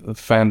 the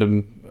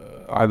fandom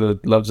either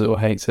loves it or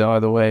hates it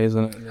either way,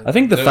 isn't it? I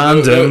think the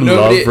fandom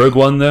love Rogue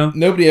One, though.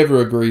 Nobody ever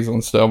agrees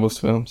on Star Wars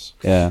films.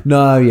 Yeah.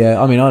 No, yeah.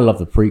 I mean, I love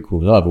the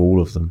prequels. I love all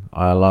of them.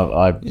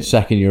 I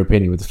second your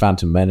opinion with the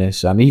Phantom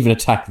Menace, and even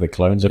Attack of the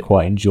Clones I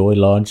quite enjoy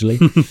largely.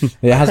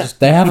 They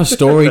have a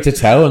story to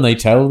tell, and they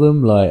tell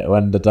them, like,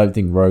 when I don't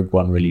think Rogue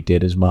One really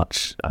did as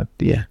much.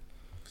 Yeah.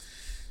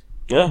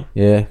 There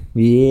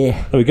we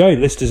go.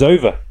 List is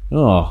over.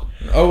 Oh,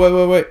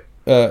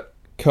 wait.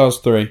 Cars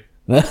 3.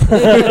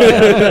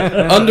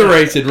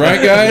 Underrated,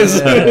 right, guys?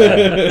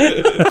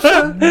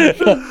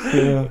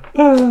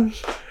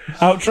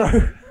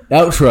 Outro.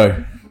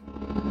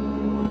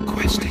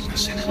 Questing the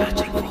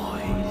cinematic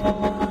void.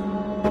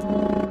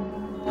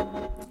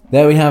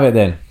 There we have it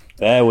then.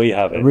 There we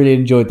have I it. really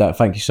enjoyed that.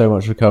 Thank you so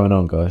much for coming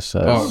on, guys.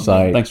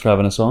 Thanks for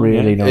having us on.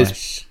 Really Yeah. nice.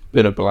 It's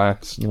been a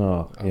blast.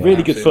 Oh, yeah.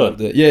 Really good fun.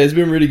 Loved it. Yeah, it's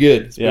been really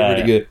good. It's been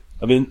really good.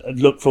 I mean, I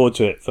look forward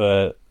to it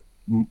for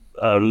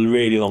a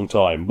really long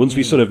time. Once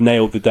we sort of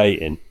nailed the date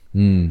in,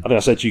 I think I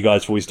said to you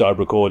guys before we started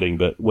recording,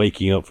 but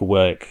waking up for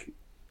work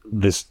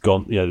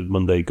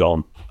Monday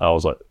gone, I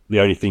was like, the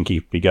only thing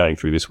keeping me going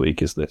through this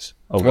week is this.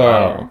 Oh,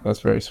 wow. Oh,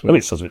 that's very sweet. I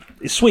mean,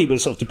 it's sweet, but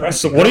it's sort of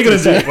depressing. What are you going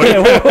to do? What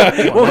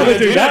are we going to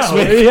do now?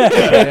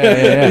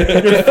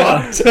 You're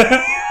fucked.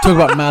 Talk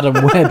about Madam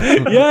Web.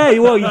 Yeah,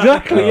 well,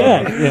 exactly,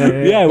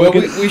 yeah. Well,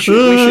 we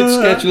should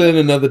schedule in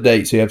another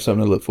date so you have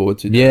something to look forward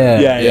to.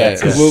 Yeah.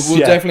 Because we'll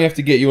definitely have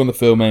to get you on the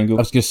film angle.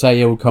 I was going to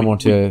say, we'll come on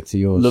to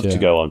yours. Love to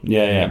go on.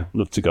 Yeah.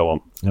 Love to go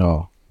on.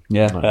 Oh,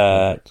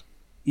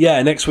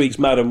 Yeah. Next week's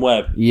Madam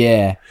Web.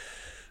 yeah.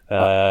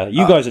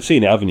 You guys have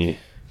seen it, haven't you?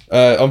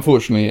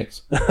 Unfortunately,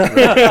 yes.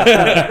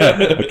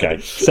 Okay.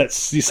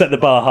 You set the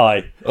bar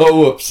high. Oh,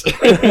 whoops.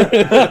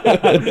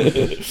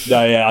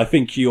 No, yeah, I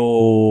think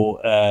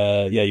your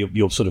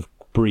sort of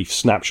brief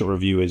snapshot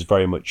review is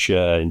very much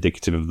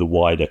indicative of the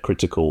wider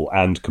critical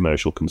and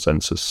commercial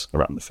consensus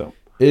around the film.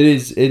 It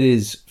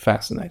is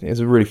fascinating. It's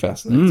a really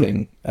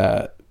fascinating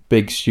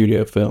big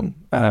studio film.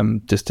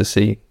 Just to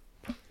see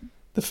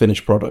the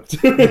finished product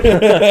In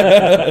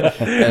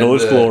all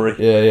its glory.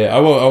 Yeah. I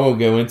won't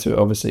go into it,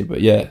 obviously,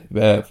 but yeah,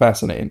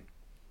 fascinating.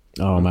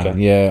 Oh man, Okay.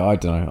 yeah. I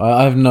don't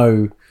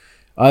know.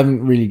 I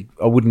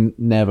wouldn't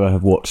never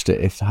have watched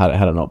it had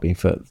it not been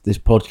for this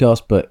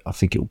podcast. But I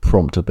think it will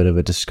prompt a bit of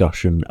a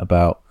discussion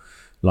about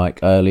like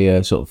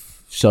earlier sort of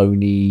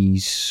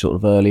Sony's sort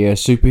of earlier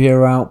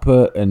superhero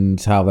output and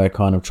how they're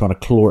kind of trying to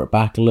claw it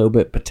back a little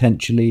bit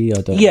potentially.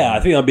 I don't know. Yeah, I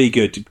think that'd be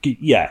good.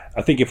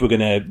 I think if we're going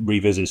to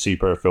revisit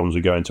superhero films,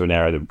 we go into an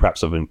era that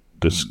perhaps haven't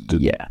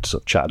sort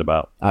of chat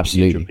about.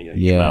 Absolutely.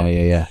 Huge amount,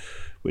 Yeah.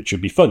 which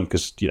would be fun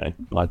because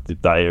I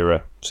did that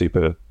era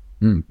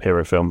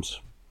superhero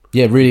films.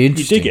 Yeah, really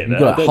interesting. dig it You've there,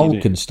 got don't Hulk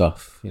you? and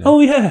stuff. You know, Oh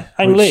yeah,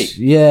 Ang Lee.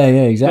 Yeah,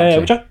 exactly.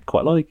 Which I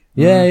quite like.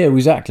 Yeah,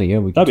 exactly. Yeah,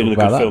 we can That'd be talk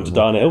another about good film to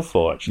die on a hill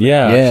for, actually.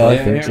 Yeah. Yeah, I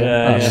actually. think so.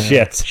 Yeah,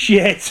 yeah.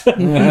 Shit.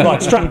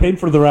 Right, strap in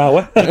for another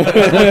hour.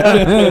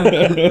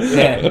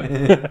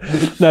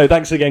 No,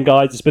 thanks again,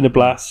 guys. It's been a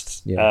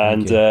blast. Yeah,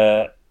 and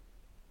thank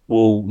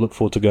we'll look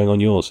forward to going on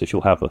yours if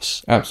you'll have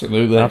us.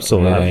 Absolutely. Yeah.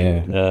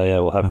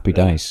 We'll have Happy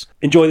days.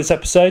 Enjoy this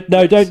episode.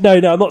 No, don't. No,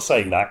 I'm not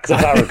saying that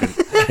because that's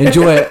arrogant.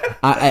 Enjoy it,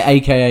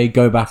 aka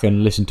go back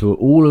and listen to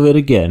all of it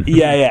again.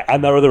 Yeah,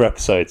 and there are other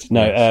episodes.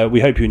 No, we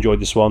hope you enjoyed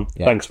this one.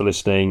 Yeah. Thanks for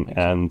listening,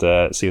 and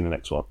see you in the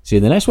next one. See you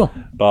in the next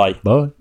one. Bye. Bye.